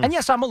decisions. And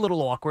yes, I'm a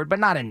little awkward, but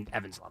not in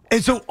Evan's level.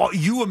 And so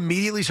you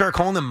immediately start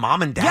calling them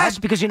mom and dad? Yes,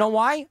 because you know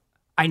why?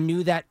 I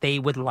knew that they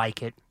would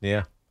like it.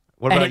 Yeah.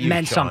 What and about it you,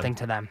 meant Sean? something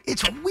to them.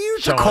 It's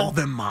weird Sean? to call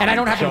them mom. And I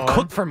don't have Sean? them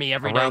cook for me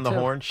every day. Around the too.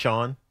 horn,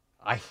 Sean.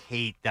 I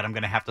hate that I'm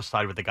going to have to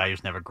side with the guy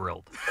who's never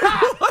grilled.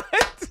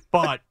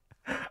 But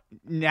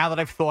now that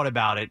I've thought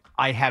about it,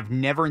 I have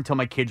never until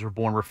my kids were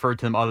born referred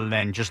to them other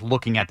than just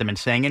looking at them and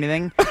saying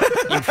anything.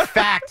 In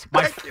fact,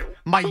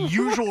 my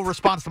usual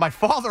response to my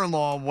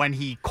father-in-law when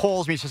he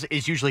calls me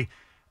is usually,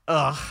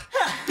 ugh,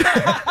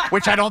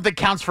 which I don't think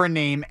counts for a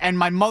name. And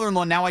my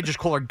mother-in-law, now I just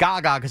call her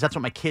Gaga because that's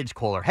what my kids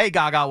call her. Hey,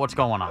 Gaga, what's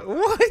going on?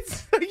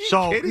 What? Are you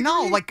So, kidding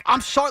no, me? like,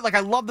 I'm sorry. Like, I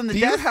love them to Do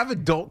death. you have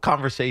adult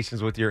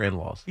conversations with your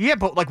in-laws? Yeah,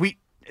 but like I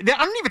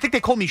don't even think they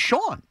call me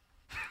Sean.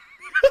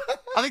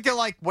 I think they're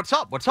like, "What's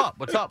up? What's up?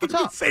 What's up? What's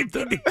up?" Same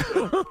thing.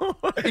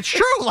 It's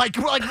true. Like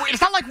it's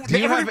not like.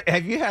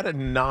 Have you had a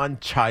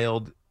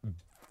non-child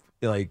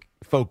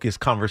focused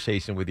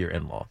conversation with your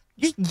in-law?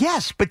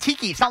 Yes, but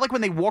Tiki, it's not like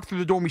when they walk through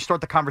the door and we start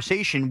the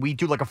conversation, we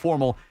do like a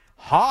formal,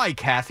 "Hi,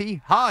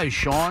 Kathy. Hi,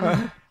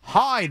 Sean.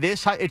 Hi,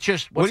 this." Hi. It's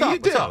just, What "What's do up? you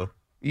do? What's up?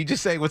 You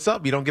just say what's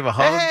up. You don't give a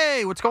hug.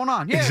 Hey, what's going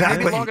on? Yeah,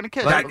 Exactly. maybe log in a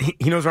kiss.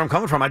 He knows where I'm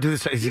coming from. I do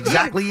this. It's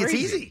exactly. It's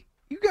crazy. easy.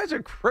 You guys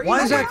are crazy.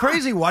 Why is that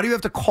crazy? Why do you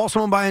have to call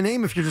someone by a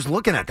name if you're just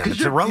looking at them?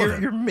 It's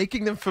irrelevant. You're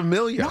making them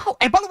familiar. No,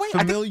 and by the way,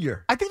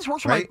 familiar. I think this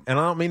works for right? And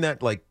I don't mean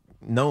that like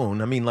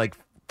known. I mean like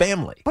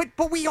family. But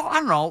we all, I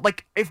don't know,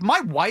 like if my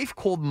wife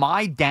called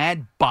my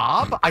dad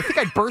Bob, I think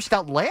I'd burst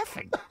out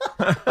laughing.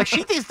 Like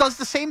she does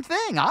the same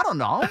thing. I don't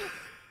know.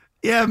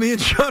 Yeah, me and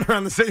Sean are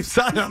on the same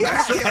side on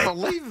that. I can't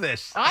believe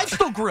this. I'm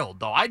still grilled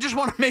though. I just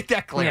want to make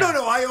that clear.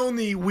 No, I own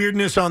the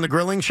weirdness on the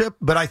grilling ship,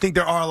 but I think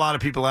there are a lot of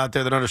people out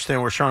there that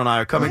understand where Sean and I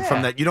are coming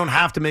from, that you don't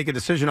have to make a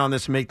decision on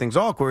this and make things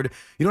awkward.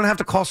 You don't have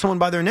to call someone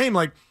by their name.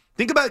 Like,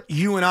 think about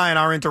you and I and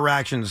our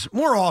interactions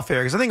more off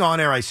air, because I think on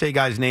air I say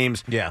guys'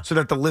 names so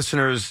that the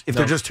listeners, if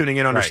they're just tuning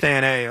in,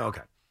 understand, hey,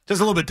 okay. Just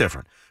a little bit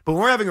different. But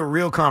when we're having a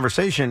real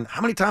conversation,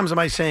 how many times am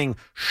I saying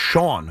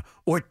Sean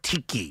or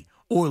Tiki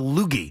or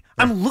Loogie?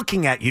 I'm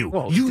looking at you.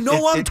 Well,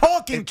 I'm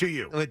talking to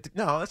you.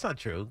 No, that's not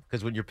true.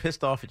 Because when you're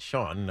pissed off at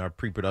Sean in our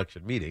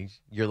pre-production meetings,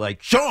 you're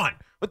like, Sean,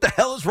 what the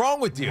hell is wrong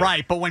with you?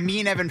 Right, but when me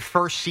and Evan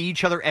first see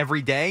each other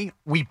every day,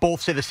 we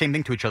both say the same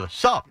thing to each other.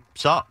 Sup?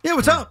 Yeah,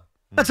 what's up?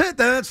 That's it.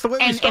 That's the way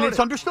we started. And it's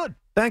understood.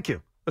 Thank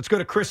you. Let's go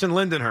to Chris in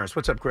Lindenhurst.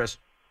 What's up, Chris?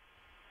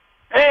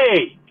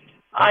 Hey,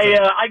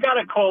 I got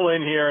to call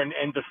in here and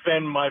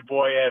defend my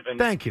boy Evan.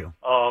 Thank you.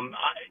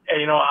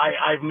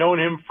 I've known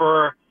him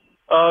for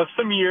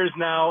some years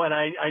now, and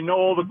I know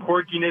all the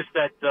quirkiness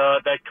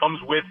that comes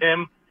with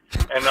him,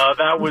 and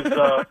that was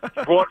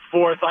brought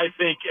forth, I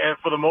think,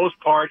 for the most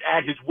part,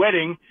 at his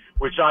wedding,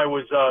 which I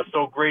was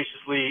so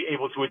graciously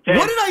able to attend.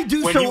 What did I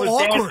do When he so was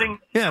awkward?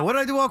 dancing- What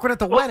did I do awkward at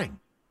the wedding?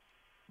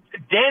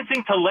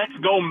 Dancing to "Let's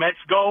Go Mets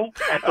Go"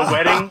 at the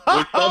wedding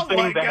was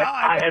something that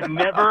I have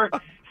never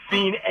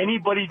seen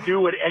anybody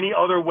do at any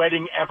other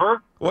wedding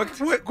ever.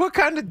 What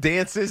kind of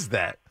dance is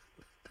that?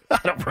 I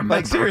don't remember.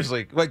 Like,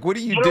 seriously, like, what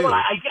do you do? Know what?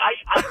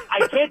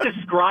 I can't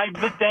describe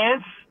the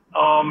dance.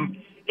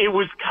 It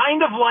was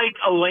kind of like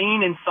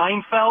Elaine and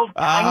Seinfeld,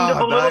 kind of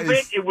a little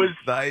bit. It was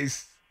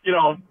nice,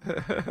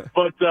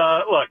 But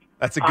look,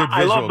 that's a good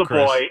I visual, love the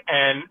Chris. boy,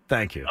 and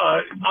thank you.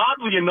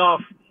 Oddly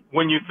enough,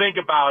 when you think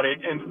about it,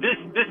 and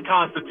this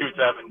constitutes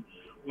Evan.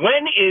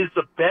 When is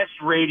the best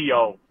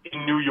radio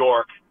in New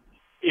York?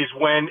 Is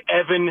when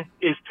Evan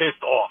is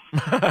pissed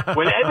off.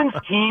 When Evan's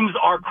teams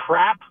are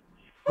crap,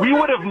 we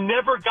would have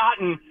never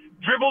gotten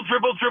dribble,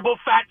 dribble, dribble,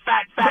 fat,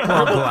 dribble,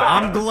 fat.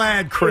 I'm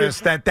glad,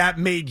 Chris, that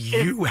made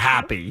you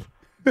happy.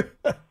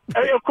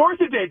 Of course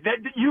it did.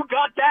 You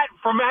got that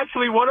from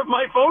actually one of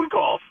my phone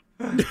calls.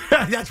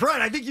 That's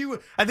right. I think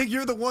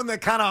you're the one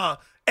that kind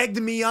of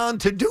egged me on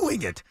to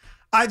doing it.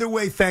 Either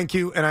way, thank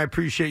you, and I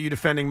appreciate you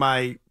defending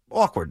my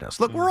awkwardness.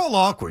 Look, we're all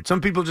awkward.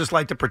 Some people just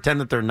like to pretend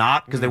that they're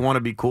not because they want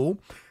to be cool,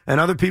 and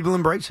other people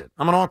embrace it.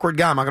 I'm an awkward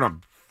guy. I'm not going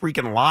to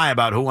freaking lie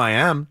about who I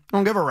am. I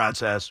don't give a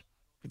rat's ass.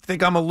 If you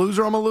think I'm a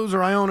loser, I'm a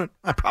loser. I own it.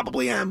 I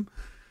probably am.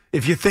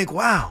 If you think,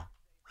 wow,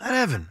 that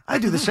Evan, I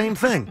do the same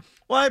thing.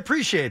 Well, I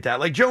appreciate that.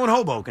 Like Joe in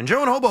Hoboken.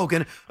 Joe in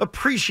Hoboken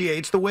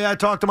appreciates the way I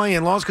talk to my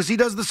in-laws because he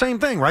does the same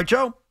thing. Right,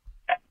 Joe?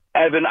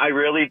 Evan, I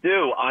really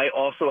do. I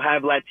also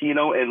have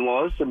Latino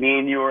in-laws, so me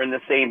and you are in the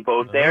same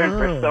boat there. And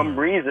for some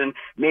reason,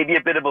 maybe a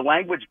bit of a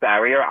language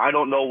barrier. I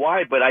don't know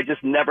why, but I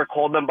just never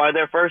call them by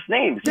their first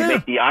names. You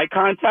make the eye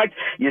contact,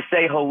 you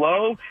say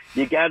hello,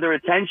 you gather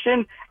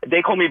attention.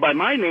 They call me by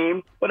my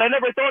name, but I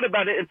never thought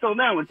about it until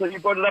now, until you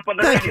brought it up on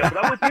the radio.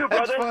 But I'm with you,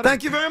 brother.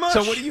 Thank you very much.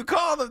 So what do you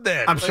call them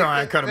then? I'm sorry,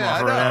 I cut him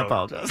off. I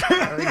apologize.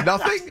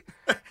 Nothing?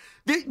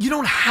 You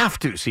don't have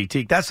to,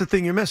 CT. That's the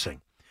thing you're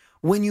missing.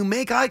 When you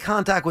make eye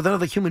contact with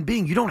another human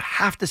being, you don't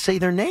have to say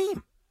their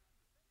name.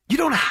 You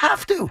don't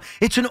have to.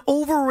 It's an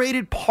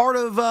overrated part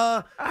of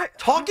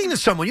talking to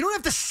someone. You don't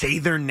have to say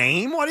their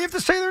name. Why do you have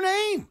to say their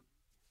name?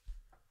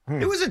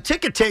 It was a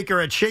ticket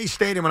taker at Shea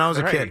Stadium when I was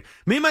a kid.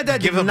 Me and my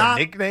dad Give him a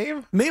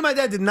nickname? Me and my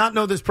dad did not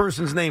know this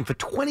person's name for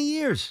 20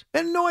 years. I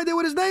had no idea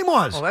what his name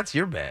was. Well, that's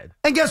your bad.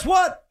 And guess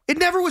what? It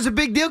never was a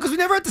big deal because we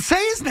never had to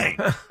say his name.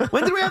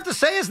 When did we have to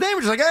say his name?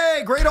 We're just like,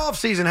 hey, great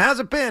offseason.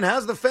 How's it been?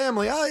 How's the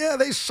family? Oh, yeah,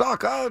 they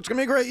suck. Oh, it's going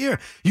to be a great year.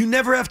 You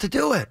never have to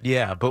do it.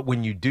 Yeah, but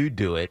when you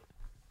do it,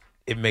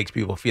 it makes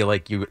people feel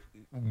like you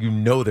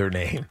know their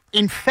name.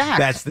 In fact,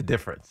 that's the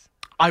difference.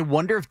 I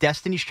wonder if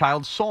Destiny's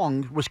Child's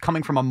song was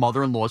coming from a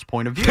mother-in-law's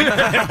point of view.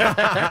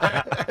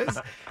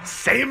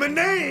 Say my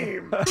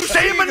name.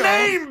 Say my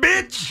name,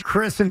 bitch.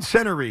 Chris in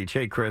Center Reach.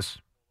 Hey, Chris.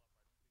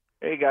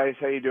 Hey, guys.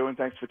 How you doing?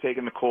 Thanks for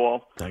taking the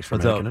call. Thanks for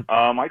making it.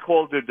 I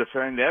called to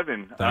defend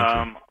Evan.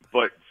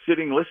 But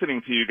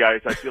listening to you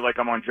guys, I feel like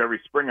I'm on Jerry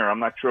Springer. I'm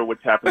not sure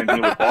what's happening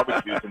here with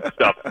barbecues and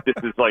stuff. This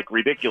is,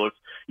 ridiculous.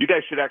 You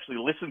guys should actually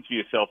listen to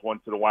yourself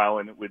once in a while,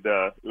 and it would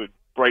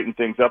brighten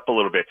things up a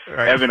little bit.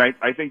 Right. Evan,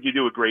 I think you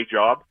do a great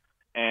job.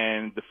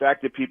 And the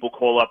fact that people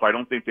call up, I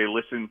don't think they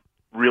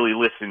really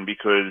listen,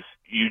 because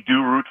you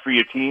do root for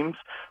your teams.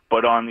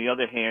 But on the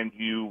other hand,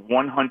 you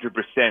 100%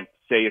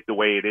 say it the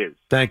way it is.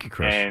 Thank you,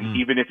 Chris. And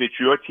even if it's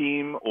your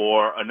team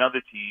or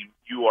another team,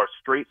 you are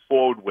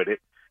straightforward with it.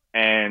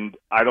 And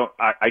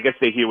I guess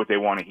they hear what they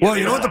want to hear. Well,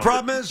 you know what the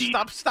problem is?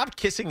 Stop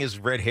kissing his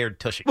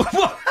red-haired tushy. No,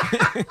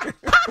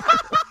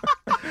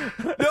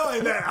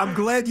 I'm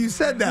glad you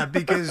said that,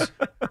 because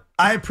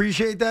I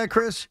appreciate that,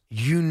 Chris.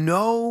 You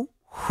know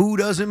who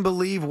doesn't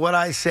believe what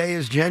I say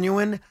is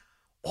genuine?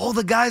 All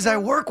the guys I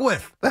work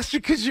with. That's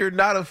because you're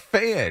not a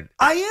fan.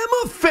 I am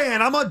a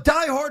fan. I'm a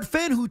diehard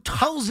fan who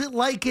tells it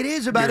like it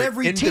is about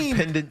every team.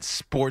 Independent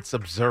sports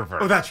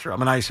observer. Oh, that's true.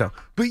 I'm an ISO.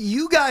 But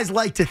you guys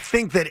like to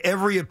think that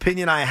every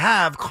opinion I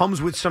have comes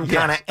with some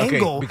kind of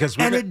angle,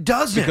 and it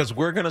doesn't. Because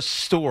we're going to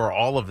store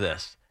all of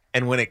this.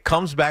 And when it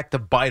comes back to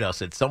bite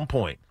us at some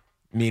point,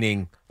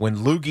 meaning when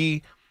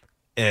Loogie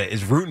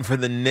is rooting for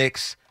the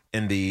Knicks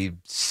in the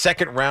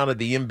second round of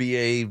the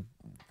NBA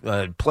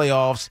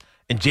playoffs,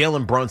 and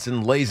Jalen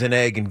Brunson lays an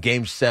egg in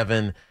Game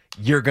 7,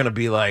 you're going to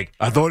be like,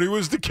 I thought he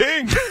was the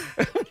king.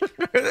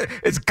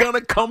 It's going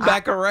to come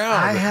back around.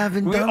 I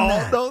haven't done that. We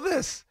all know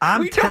this.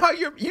 We know how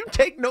you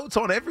take notes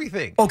on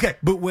everything. Okay,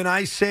 but when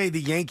I say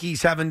the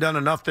Yankees haven't done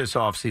enough this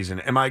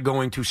offseason, am I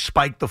going to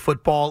spike the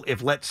football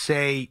if, let's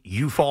say,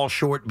 you fall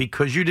short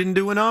because you didn't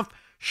do enough?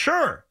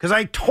 Sure, because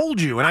I told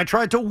you and I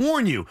tried to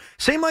warn you.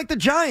 Same like the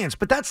Giants,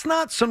 but that's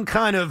not some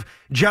kind of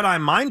Jedi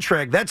mind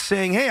trick. That's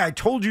saying, hey, I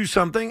told you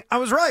something, I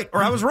was right,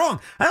 or I was wrong.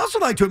 I also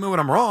like to admit when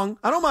I'm wrong.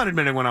 I don't mind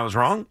admitting when I was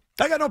wrong.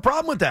 I got no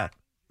problem with that.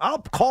 I'll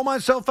call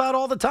myself out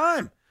all the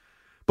time.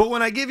 But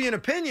when I give you an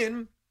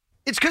opinion,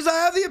 it's because I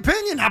have the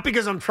opinion, not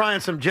because I'm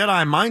trying some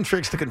Jedi mind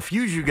tricks to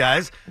confuse you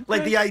guys.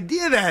 Like the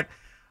idea that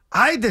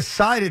I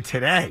decided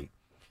today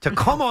to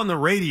come on the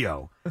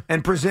radio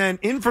and present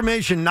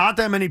information not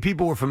that many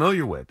people were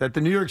familiar with, that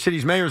the New York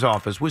City's mayor's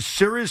office was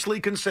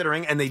seriously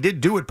considering, and they did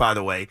do it, by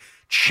the way,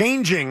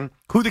 changing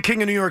who the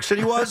king of New York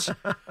City was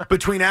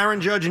between Aaron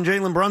Judge and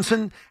Jalen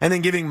Brunson, and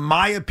then giving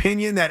my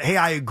opinion that, hey,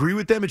 I agree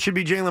with them, it should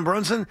be Jalen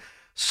Brunson.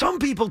 Some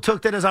people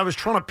took that as I was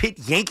trying to pit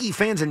Yankee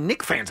fans and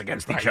Knicks fans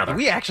against each other. Did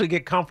we actually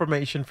get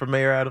confirmation from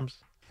Mayor Adams?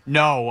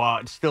 No,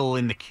 it's still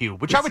in the queue.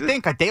 Which I would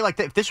think a day like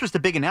that, if this was the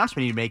big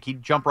announcement he'd make,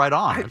 he'd jump right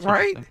on.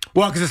 Right?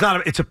 Well, because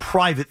it's a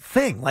private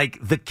thing. Like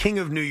the King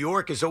of New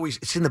York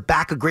it's in the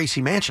back of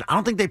Gracie Mansion. I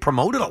don't think they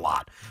promote it a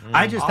lot.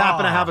 I just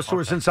happen to have a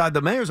source inside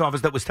the mayor's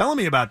office that was telling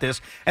me about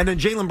this. And then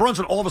Jalen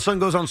Brunson all of a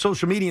sudden goes on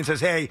social media and says,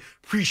 hey,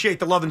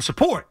 appreciate the love and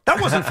support. That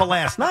wasn't for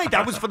last night.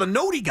 That was for the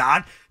note he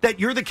got that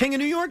you're the King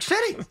of New York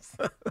City.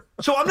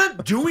 So I'm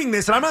not doing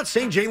this, and I'm not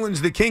saying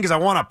Jalen's the king because I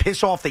want to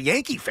piss off the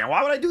Yankee fan.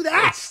 Why would I do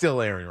that? It's still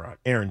Aaron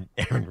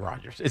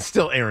Rodgers. It's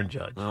still Aaron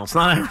Judge. No, it's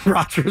not Aaron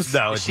Rodgers.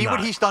 No, it's See not.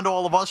 what he's done to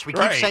all of us? We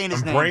keep saying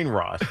his name. Brain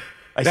rot.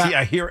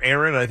 I hear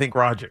Aaron, and I think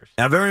Rodgers.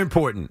 Now, very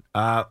important.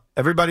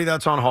 Everybody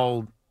that's on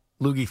hold,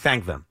 Loogie,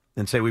 thank them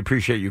and say we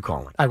appreciate you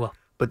calling. I will.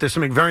 But there's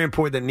something very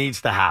important that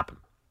needs to happen,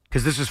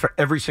 because this is for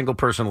every single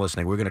person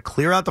listening. We're going to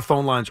clear out the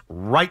phone lines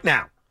right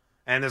now.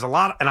 And there's a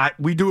lot, and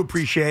we do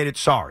appreciate it.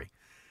 Sorry.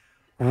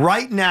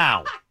 Right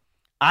now,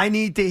 I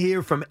need to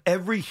hear from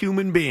every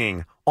human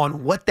being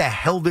on what the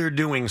hell they're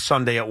doing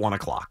Sunday at 1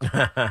 o'clock.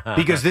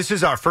 Because this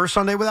is our first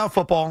Sunday without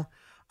football.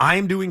 I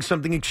am doing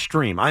something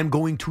extreme. I'm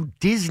going to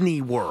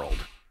Disney World.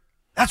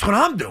 That's what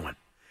I'm doing.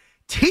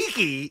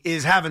 Tiki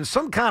is having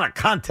some kind of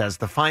contest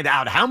to find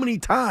out how many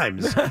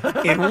times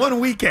in one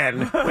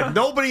weekend with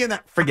nobody in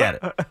that. Forget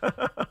it.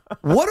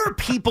 What are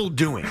people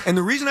doing? And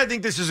the reason I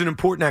think this is an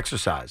important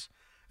exercise,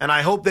 and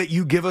I hope that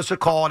you give us a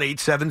call at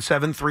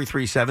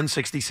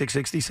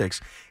 877-337-6666,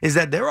 is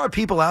that there are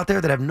people out there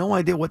that have no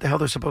idea what the hell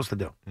they're supposed to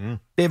do.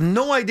 They have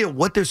no idea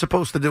what they're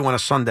supposed to do on a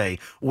Sunday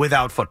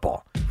without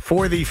football.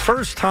 For the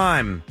first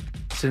time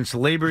since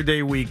Labor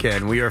Day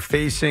weekend, we are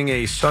facing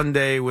a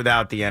Sunday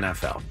without the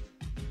NFL.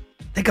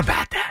 Think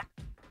about that.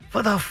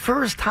 For the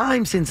first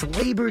time since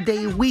Labor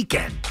Day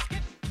weekend,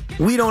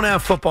 we don't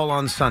have football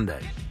on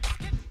Sunday.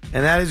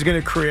 And that is going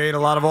to create a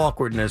lot of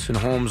awkwardness in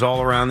homes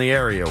all around the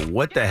area.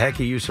 What the heck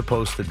are you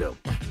supposed to do?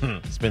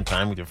 Spend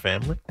time with your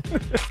family?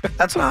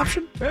 That's an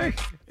option. Hey,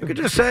 you could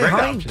just say,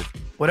 honey,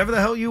 whatever the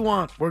hell you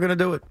want, we're going to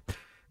do it.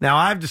 Now,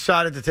 I've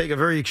decided to take a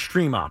very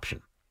extreme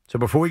option. So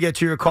before we get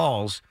to your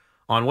calls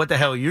on what the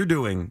hell you're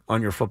doing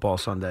on your football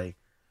Sunday,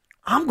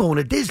 I'm going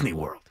to Disney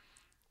World.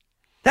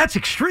 That's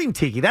extreme,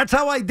 Tiki. That's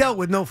how I dealt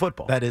with no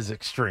football. That is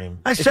extreme.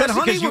 I said,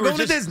 honey, we're going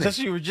to Disney. Just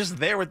you were just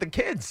there with the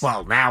kids.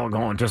 Well, now we're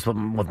going just with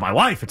my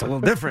wife. It's a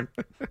little different.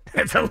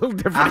 It's a little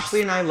different.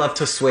 Ashley and I love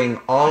to swing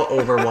all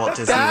over Walt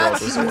Disney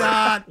World Resort. That's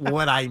not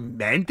what I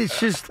meant. It's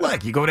just,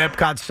 look, you go to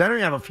Epcot Center,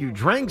 you have a few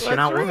drinks. You're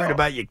not worried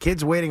about your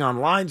kids waiting on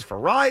lines for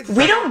rides.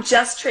 We don't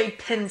just trade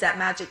pins at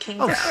Magic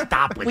Kingdom. Oh,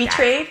 stop with that. We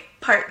trade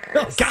partners.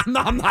 Oh, God,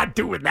 no, I'm not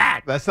doing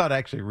that. That's not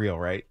actually real,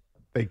 right?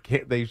 They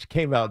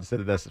came out and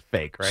said that's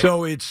fake, right?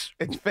 So it's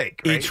fake,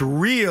 right? It's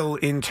real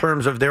in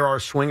terms of there are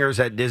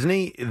swingers at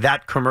Disney.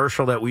 That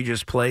commercial that we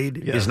just played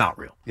is not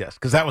real. Yes,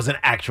 because that was an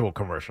actual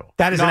commercial.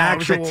 That is an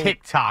actual... It was a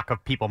TikTok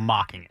of people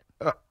mocking it.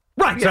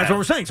 Right, so that's what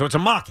we're saying. So it's a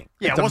mocking.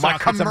 Yeah, it wasn't a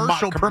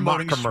commercial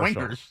promoting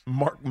swingers.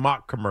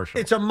 Mock commercial.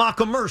 It's a mock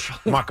commercial.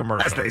 Mock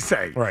commercial. As they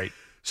say. Right.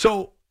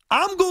 So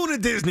I'm going to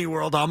Disney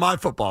World on my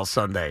football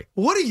Sunday.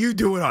 What are you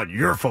doing on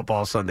your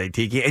football Sunday,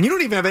 Tiki? And you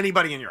don't even have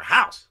anybody in your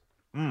house.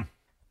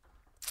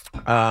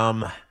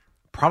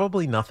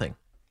 Probably nothing.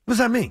 What does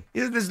that mean?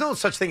 There's no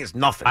such thing as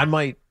nothing. I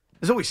might.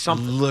 There's always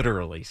something.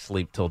 Literally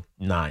sleep till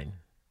 9,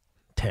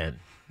 10.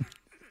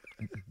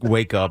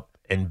 Wake up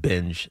and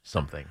binge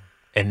something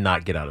and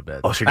not get out of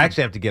bed. Oh, so I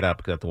actually have to get up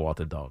because I have to walk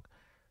the dog.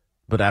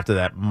 But after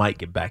that, might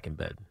get back in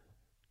bed.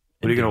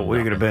 What are you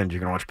gonna binge? You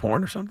gonna watch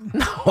porn or something?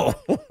 No.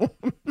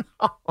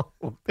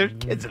 There's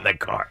kids in that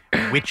car.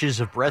 Witches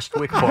of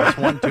Brestwick, parts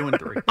 1, 2, and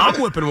 3.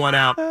 I'm whipping one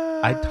out.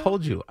 I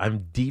told you,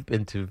 I'm deep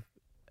into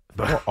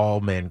For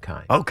All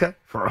Mankind. Okay,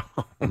 For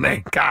All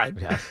Mankind.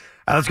 Yes.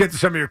 Let's get to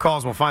some of your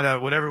calls. We'll find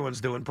out what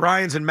everyone's doing.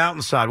 Brian's in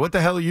Mountainside. What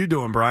the hell are you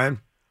doing, Brian?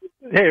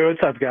 Hey,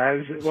 what's up,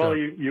 guys? Well,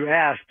 you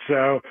asked,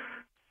 so,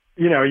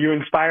 you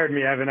inspired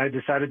me, Evan. I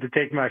decided to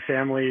take my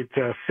family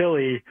to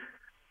Philly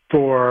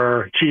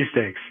for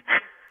cheesesteaks.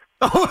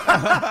 For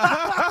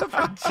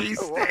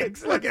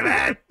cheesesteaks. Look at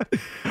that.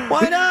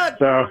 Why not?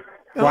 So,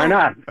 why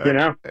not?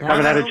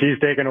 Haven't had a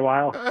cheesesteak in a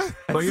while.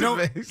 Well, you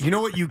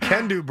know what you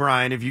can do,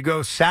 Brian? If you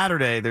go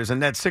Saturday, there's a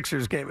Nets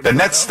Sixers game. The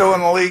Nets still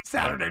in the league.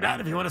 Saturday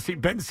night, if you want to see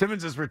Ben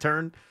Simmons'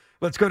 return.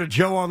 Let's go to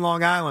Joe on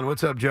Long Island.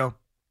 What's up, Joe?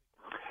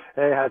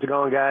 Hey, how's it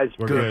going, guys?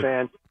 We're good,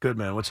 fan. Good,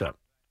 man. What's up?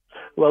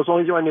 Well, as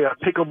long as you're on the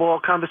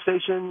pickleball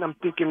conversation, I'm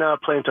thinking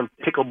playing some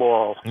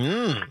pickleball.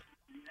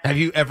 Have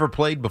you ever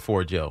played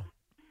before, Joe?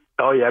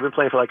 Oh, yeah. I've been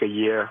playing for like a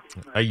year.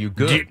 Are you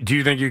good? Do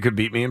you think you could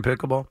beat me in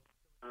pickleball?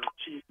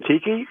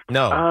 Tiki?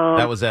 No,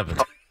 that was Evan.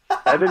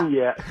 Evan,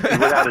 yeah,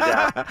 without a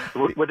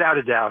doubt. Without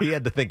a doubt. He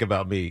had to think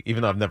about me,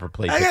 even though I've never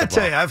played I got to pickleball.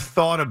 tell you, I've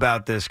thought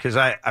about this because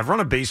I've run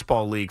a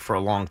baseball league for a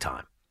long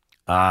time.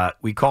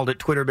 We called it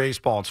Twitter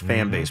Baseball. It's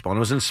fan baseball. And it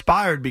was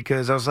inspired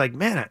because I was like,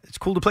 man, it's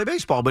cool to play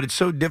baseball, but it's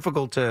so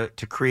difficult to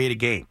create a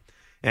game.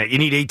 You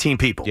need 18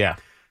 people. Yeah.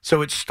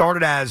 So it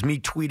started as me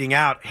tweeting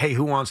out, hey,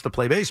 who wants to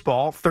play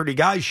baseball? 30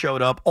 guys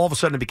showed up. All of a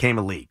sudden, it became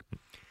a league.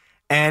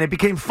 And it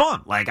became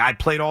fun. Like, I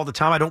played all the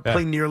time. I don't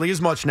play nearly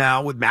as much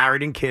now with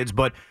married and kids,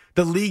 but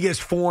the league is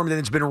formed and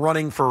it's been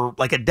running for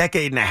like a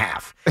decade and a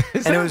half.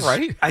 Is and that it was,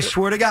 right? I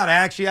swear to God, I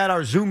actually had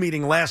our Zoom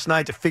meeting last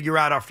night to figure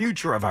out our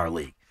future of our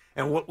league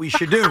and what we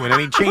should do and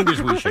any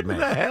changes we should make.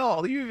 What the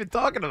hell are you even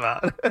talking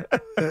about?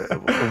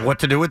 What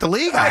to do with the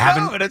league? I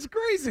haven't. know, that's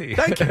crazy.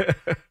 Thank you.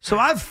 So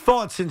I've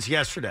thought since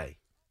yesterday,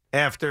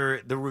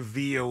 after the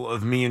reveal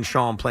of me and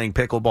Sean playing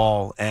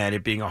pickleball and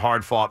it being a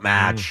hard-fought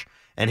match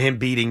and him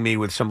beating me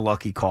with some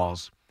lucky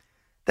calls,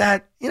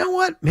 that, you know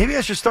what? Maybe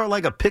I should start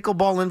like a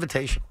pickleball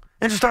invitation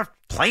and just start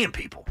playing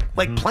people,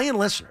 like playing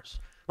listeners.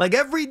 Like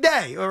every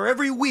day or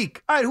every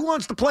week. All right, who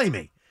wants to play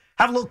me?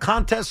 Have a little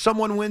contest,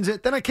 someone wins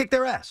it, then I kick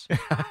their ass.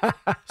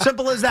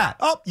 Simple as that.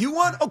 Oh, you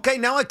won? Okay,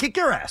 now I kick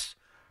your ass.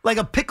 Like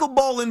a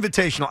pickleball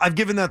invitational. I've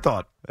given that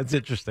thought. That's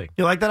interesting.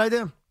 You like that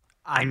idea?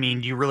 I mean,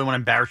 do you really want to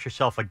embarrass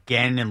yourself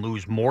again and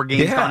lose more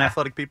games to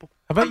unathletic people?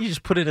 How about you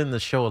just put it in the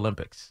show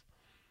Olympics?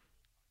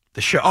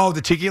 The show? Oh,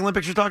 the Tiki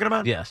Olympics you're talking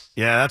about? Yes.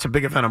 Yeah, that's a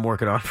big event I'm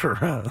working on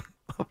for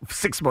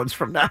 6 months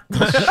from now.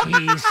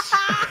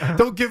 Jeez.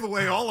 Don't give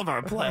away all of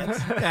our plans.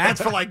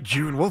 That's for like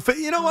June.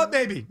 You know what?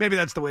 Maybe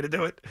that's the way to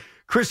do it.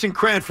 Chris in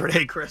Cranford.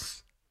 Hey,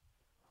 Chris.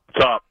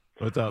 What's up?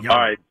 What's up? All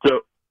right.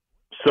 So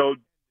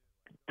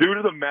due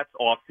to the Mets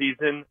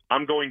offseason,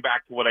 I'm going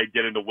back to what I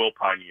did in the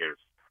Wilpon years.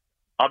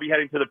 I'll be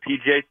heading to the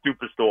PGA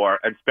Superstore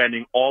and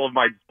spending all of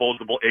my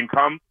disposable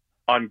income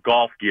on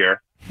golf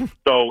gear.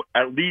 So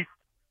at least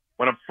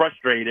when I'm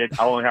frustrated,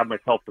 I'll only have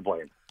myself to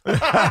blame.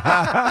 That's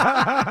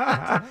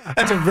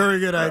a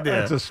very good idea.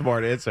 That's a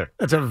smart answer.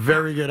 That's a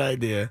very good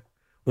idea.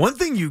 One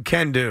thing you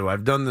can do,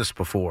 I've done this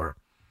before,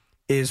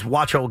 is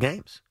watch old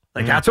games.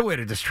 Like, that's a way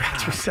to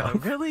distract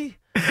yourself. Really?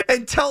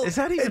 And tell is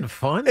that even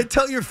fun? And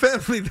tell your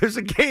family there's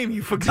a game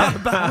you forgot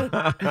about,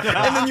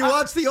 and then you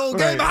watch the old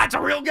game. Right. It's a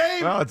real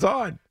game. Oh, it's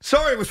on.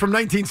 Sorry, it was from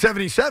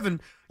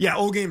 1977. Yeah,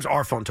 old games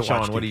are fun to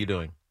watch. Sean, what are you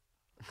doing?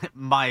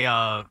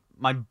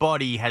 My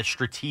buddy has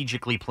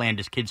strategically planned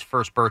his kid's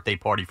first birthday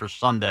party for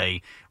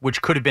Sunday,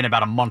 which could have been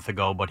about a month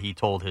ago, but he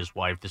told his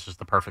wife this is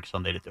the perfect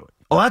Sunday to do it.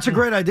 Oh, that's a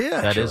great idea.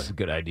 That actually. is a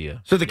good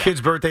idea. So the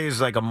kid's birthday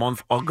is like a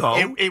month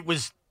ago.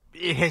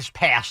 It has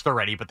passed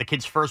already, but the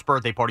kid's first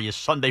birthday party is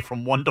Sunday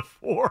from 1 to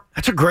 4.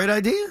 That's a great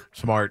idea.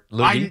 Smart.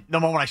 Loogie? The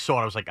moment I saw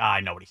it, I was like,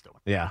 I know what he's doing.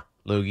 Yeah,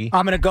 Loogie.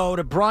 I'm going to go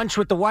to brunch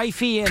with the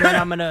wifey, and then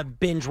I'm going to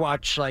binge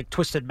watch like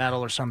Twisted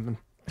Metal or something.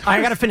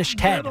 I got to finish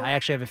Ted. I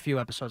actually have a few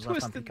episodes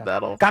left on Peacock.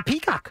 Metal. Got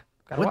Peacock.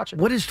 Got to watch it.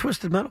 What is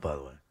Twisted Metal, by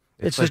the way?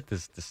 It's like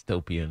this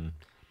dystopian.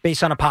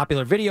 Based on a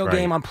popular video Right.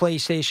 game on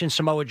PlayStation.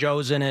 Samoa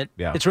Joe's in it.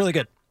 Yeah. It's really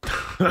good.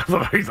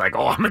 He's like,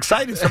 oh, I'm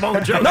excited.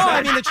 Samoa Joe. No,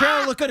 I mean, the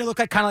trailer looked good. It looked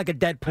like kind of like a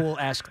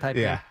Deadpool-esque type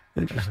thing.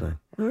 Interesting.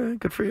 All right,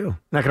 good for you.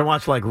 Not going to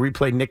watch like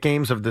replay Nick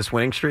games of this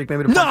winning streak,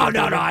 maybe? No,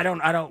 I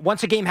don't.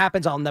 Once a game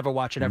happens, I'll never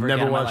watch it ever again.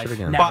 Never in my watch it life.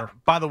 again. Never.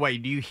 By the way,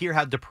 do you hear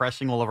how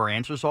depressing all of our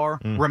answers are?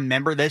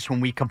 Remember this when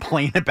we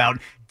complain about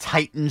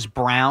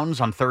Titans-Browns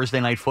on Thursday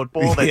Night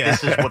Football? That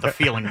This is what the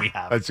feeling we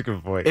have. That's a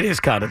good point. It is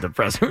kind of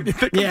depressing when you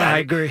think about it. I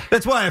agree.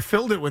 That's why I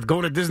filled it with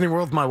going to Disney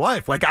World with my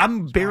wife. Like,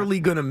 I'm barely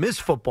going to miss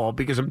football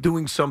because I'm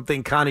doing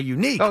something kind of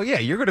unique. Oh, yeah,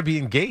 you're going to be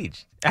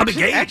engaged. I'm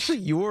engaged. Actually,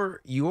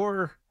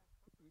 your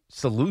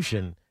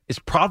solution is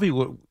probably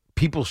what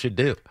people should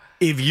do.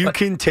 If you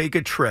can take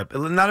a trip,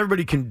 not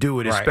everybody can do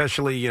it, Right.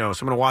 especially,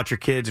 someone to watch your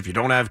kids. If you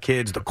don't have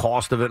kids, the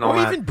cost of it and all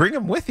Or that. even bring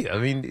them with you. I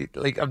mean,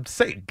 like I'm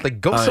saying, like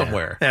go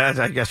somewhere. Yeah,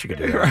 I guess you could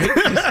do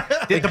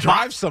that. Right?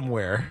 Drive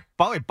somewhere.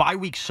 By the way,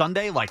 bye-week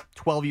Sunday, like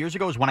 12 years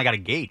ago, is when I got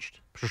engaged.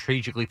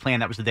 Strategically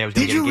planned that was the day I was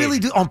going Did to get you engaged. really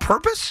do on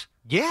purpose?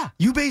 Yeah.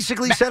 You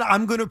basically said,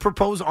 I'm going to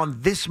propose on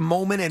this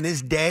moment and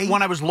this day?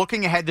 When I was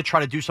looking ahead to try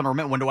to do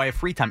something, when do I have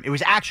free time? It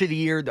was actually the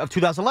year of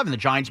 2011. The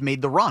Giants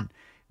made the run.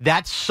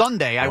 That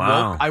Sunday,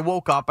 I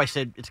woke up. I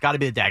said, it's got to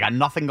be the day. I got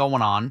nothing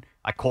going on.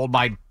 I called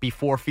my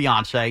before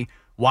fiance.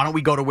 Why don't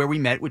we go to where we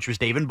met, which was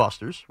Dave &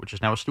 Buster's, which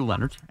is now a Stu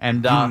Leonard's.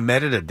 And you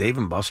met at a Dave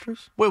 &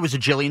 Buster's? Well, it was a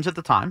Jillian's at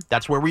the time.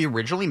 That's where we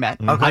originally met.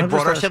 Okay. I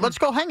brought her, said, let's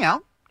go hang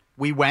out.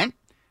 We went.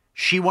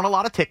 She won a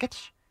lot of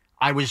tickets.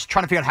 I was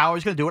trying to figure out how I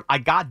was going to do it. I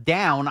got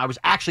down. I was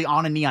actually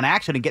on a knee on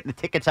accident getting the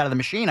tickets out of the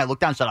machine. I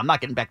looked down and said, I'm not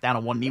getting back down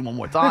on one knee one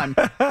more time.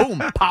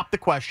 Boom, popped the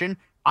question.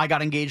 I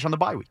got engaged on the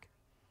bye week.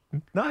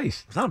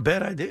 Nice. It's not a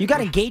bad idea. You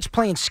got engaged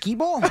playing skee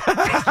ball?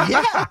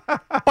 Yeah.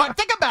 But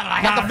think about it. I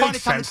had to find a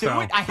makes time to sense, do though.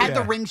 it. I had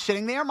the Yeah. ring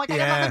sitting there. I'm like, I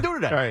got nothing to do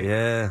today. Right.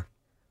 Yeah.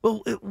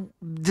 Well,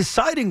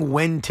 deciding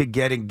when to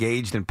get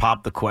engaged and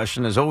pop the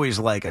question is always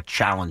like a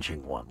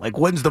challenging one. Like,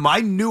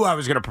 I knew I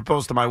was going to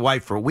propose to my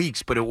wife for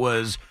weeks, but it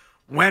was,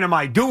 when am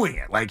I doing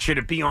it? Like, should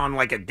it be on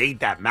like a date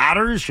that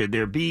matters? Should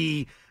there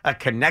be a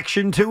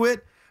connection to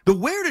it? The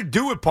where to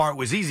do it part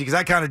was easy because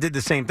I kind of did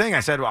the same thing.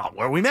 I said, well,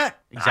 where we met.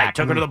 Exactly. I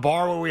took her to the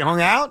bar where we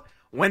hung out,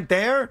 went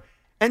there,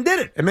 and did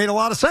it. It made a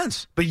lot of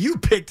sense. But you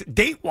picked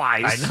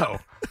date-wise. I know.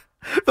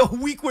 The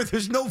week where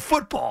there's no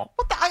football.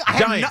 I had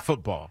Giant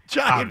football.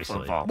 Giant obviously.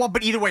 football. Well,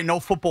 but either way, no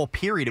football,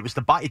 period. It was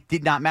the bye. It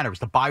did not matter. It was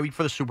the bye week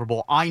for the Super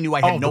Bowl. I knew I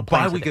had no the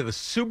plans. bye week today. of the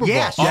Super Bowl.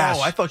 Yes. Oh, Yes.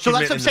 I thought So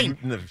you that's meant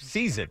what I'm in the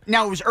season.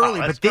 Now, it was early,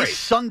 that's but this great.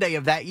 Sunday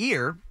of that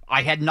year,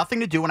 I had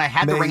nothing to do, and I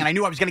had the ring, and I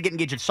knew I was going to get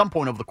engaged at some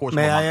point over the course of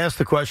May a I month. ask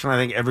the question I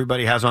think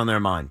everybody has on their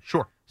mind?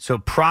 Sure. So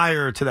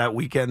prior to that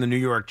weekend, the New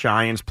York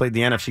Giants played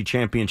the NFC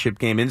Championship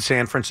game in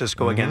San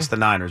Francisco against the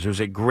Niners. It was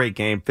a great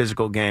game,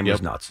 physical game. It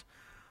was nuts.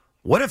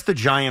 What if the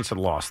Giants had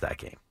lost that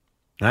game?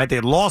 All right, they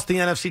had lost the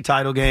NFC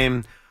title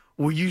game.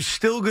 Were you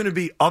still going to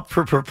be up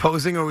for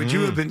proposing, or would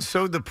you have been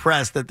so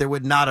depressed that there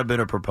would not have been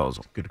a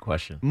proposal? Good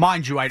question.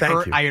 Mind you, I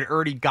Thank you. had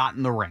already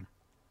gotten the ring.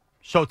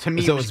 So to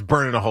me, So it's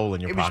burning a hole in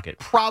your it pocket.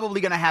 was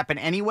probably going to happen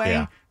anyway,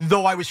 Yeah.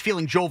 though I was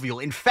feeling jovial.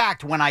 In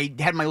fact, when I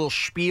had my little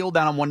spiel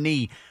down on one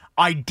knee,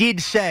 I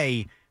did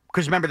say,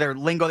 because remember their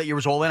lingo that year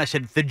was all in, I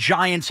said, the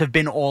Giants have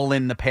been all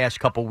in the past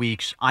couple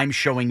weeks. I'm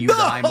showing you that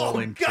I'm all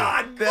in. too."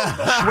 God, no.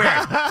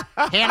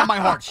 Swear. Hand on my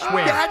heart,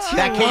 swear. That's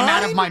that your came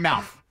out of line? my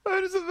mouth.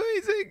 That is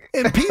amazing.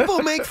 And people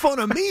make fun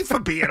of me for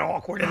being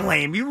awkward and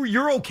lame.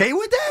 You're okay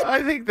with that?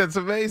 I think that's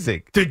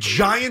amazing. The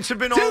Giants have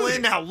been all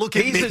in. Now look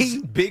at He's me.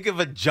 as big of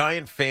a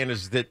Giant fan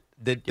as that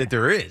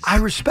there is. I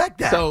respect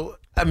that. So,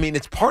 I mean,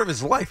 it's part of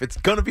his life. It's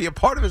going to be a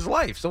part of his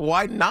life. So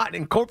why not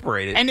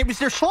incorporate it? And it was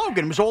their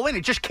slogan. It was all in.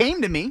 It just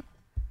came to me.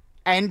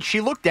 And she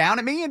looked down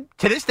at me, and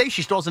to this day,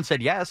 she still hasn't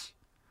said yes.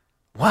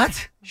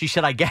 What? She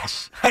said, I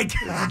guess.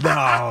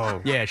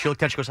 No. Yeah, she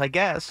looked down, she goes, I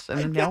guess.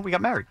 And, we got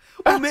married.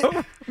 Well,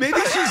 maybe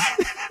she's.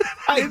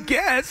 I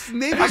guess.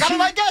 Maybe I got she. it,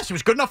 I guess. It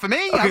was good enough for me.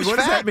 I Okay, was what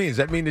does fat. that mean? Does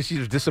that mean that she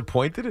was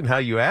disappointed in how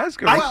you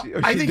ask? Or I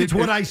she think it's did-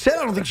 what I said.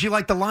 I don't think she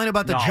liked the line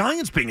about the No.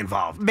 Giants being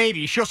involved.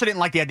 Maybe. She also didn't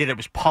like the idea that it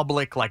was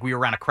public, like we were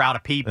around a crowd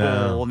of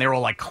people, and they were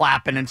all like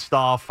clapping and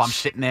stuff. I'm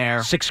sitting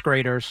there. Sixth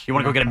graders. You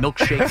want to go get a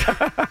milkshake?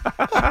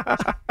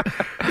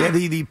 Yeah,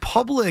 the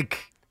public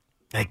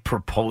Like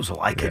proposal,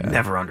 I could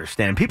never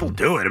understand. And people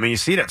do it. I mean, you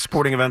see it at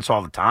sporting events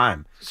all the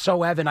time.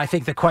 So, Evan, I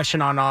think the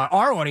question on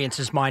our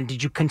audience's mind,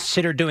 did you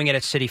consider doing it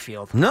at Citi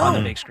Field No, on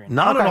the big screen?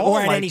 not at all.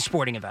 Or at Like, any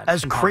sporting event?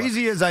 As in public?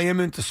 crazy as I am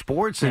into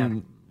sports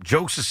and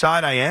jokes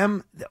aside, I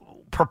am.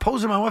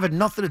 Proposing to my wife had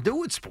nothing to do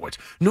with sports.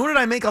 Nor did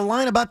I make a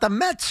line about the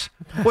Mets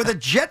or the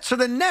Jets or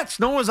the Nets.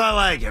 Nor was I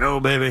like,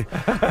 baby,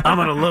 I'm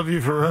going to love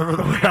you forever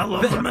the way I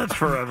love the Mets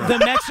forever. The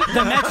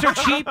Mets are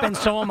cheap, and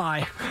so am I.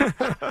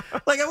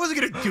 Like, I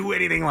wasn't going to do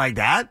anything like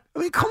that. I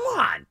mean, come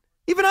on.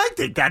 Even I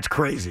think that's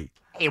crazy.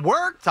 It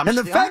worked. And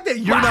the fact that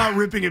you're not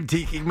ripping him,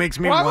 Tiki, makes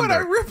me Why wonder.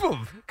 would I rip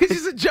him? Because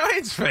he's a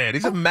Giants fan.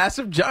 He's a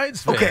massive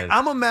Giants fan. Okay,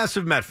 I'm a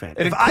massive Met fan.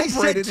 And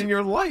incorporated in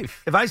your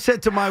life. If I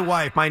said to my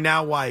wife, my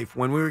now wife,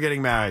 when we were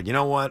getting married, you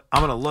know what? I'm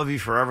going to love you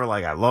forever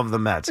like I love the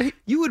Mets.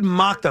 You would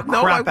mock the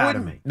crap out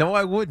of me. No,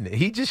 I wouldn't.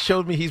 He just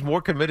showed me he's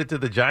more committed to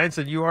the Giants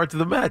than you are to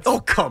the Mets.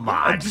 Oh, come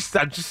on.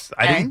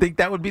 I didn't think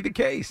that would be the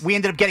case. We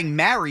ended up getting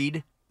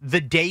married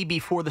the day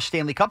before the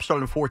Stanley Cup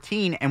started in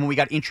 2014, and when we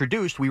got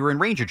introduced, we were in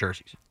Ranger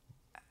jerseys.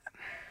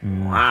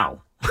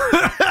 Wow.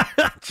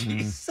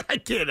 Jeez, I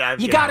can't.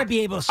 You got to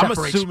be able to I'm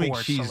separate assuming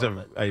sports she's a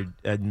little bit.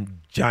 a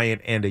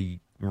Giant and a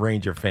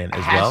Ranger fan as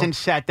well. Hasn't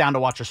sat down to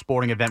watch a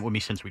sporting event with me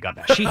since we got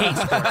back. She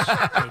hates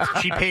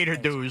sports. She paid her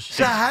dues.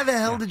 So how the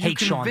hell did you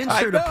convince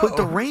her to put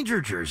the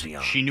Ranger jersey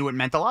on? She knew it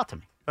meant a lot to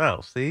me.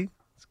 Oh, see?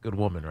 It's a good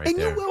woman right And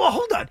there. well,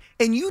 hold on.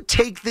 And you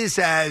take this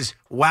as,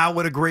 wow,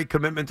 what a great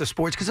commitment to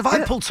sports. Because if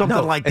I pulled something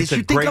like this,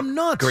 you think I'm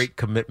nuts. Great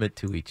commitment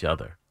to each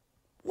other.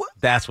 What?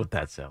 That's what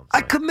that sounds I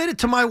like. committed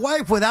to my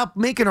wife without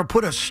making her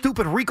put a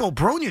stupid Rico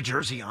Bronya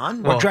jersey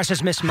on. Well, dress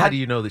as Miss How Met. do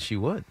you know that she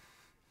would?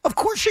 Of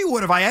course she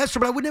would if I asked her,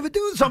 but I would never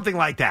do something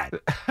like that.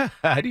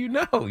 How do you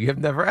know? You have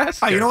never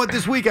asked her. You know what?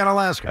 This weekend I'll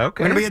ask her.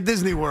 Okay. We're going to be at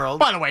Disney World.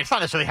 By the way, it's not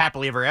necessarily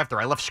happily ever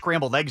after. I left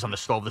scrambled eggs on the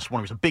stove this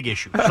morning. It was a big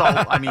issue. So,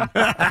 I mean.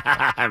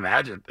 I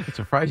imagine. I'm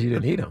surprised you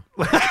didn't eat them.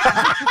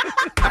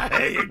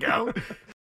 There you go.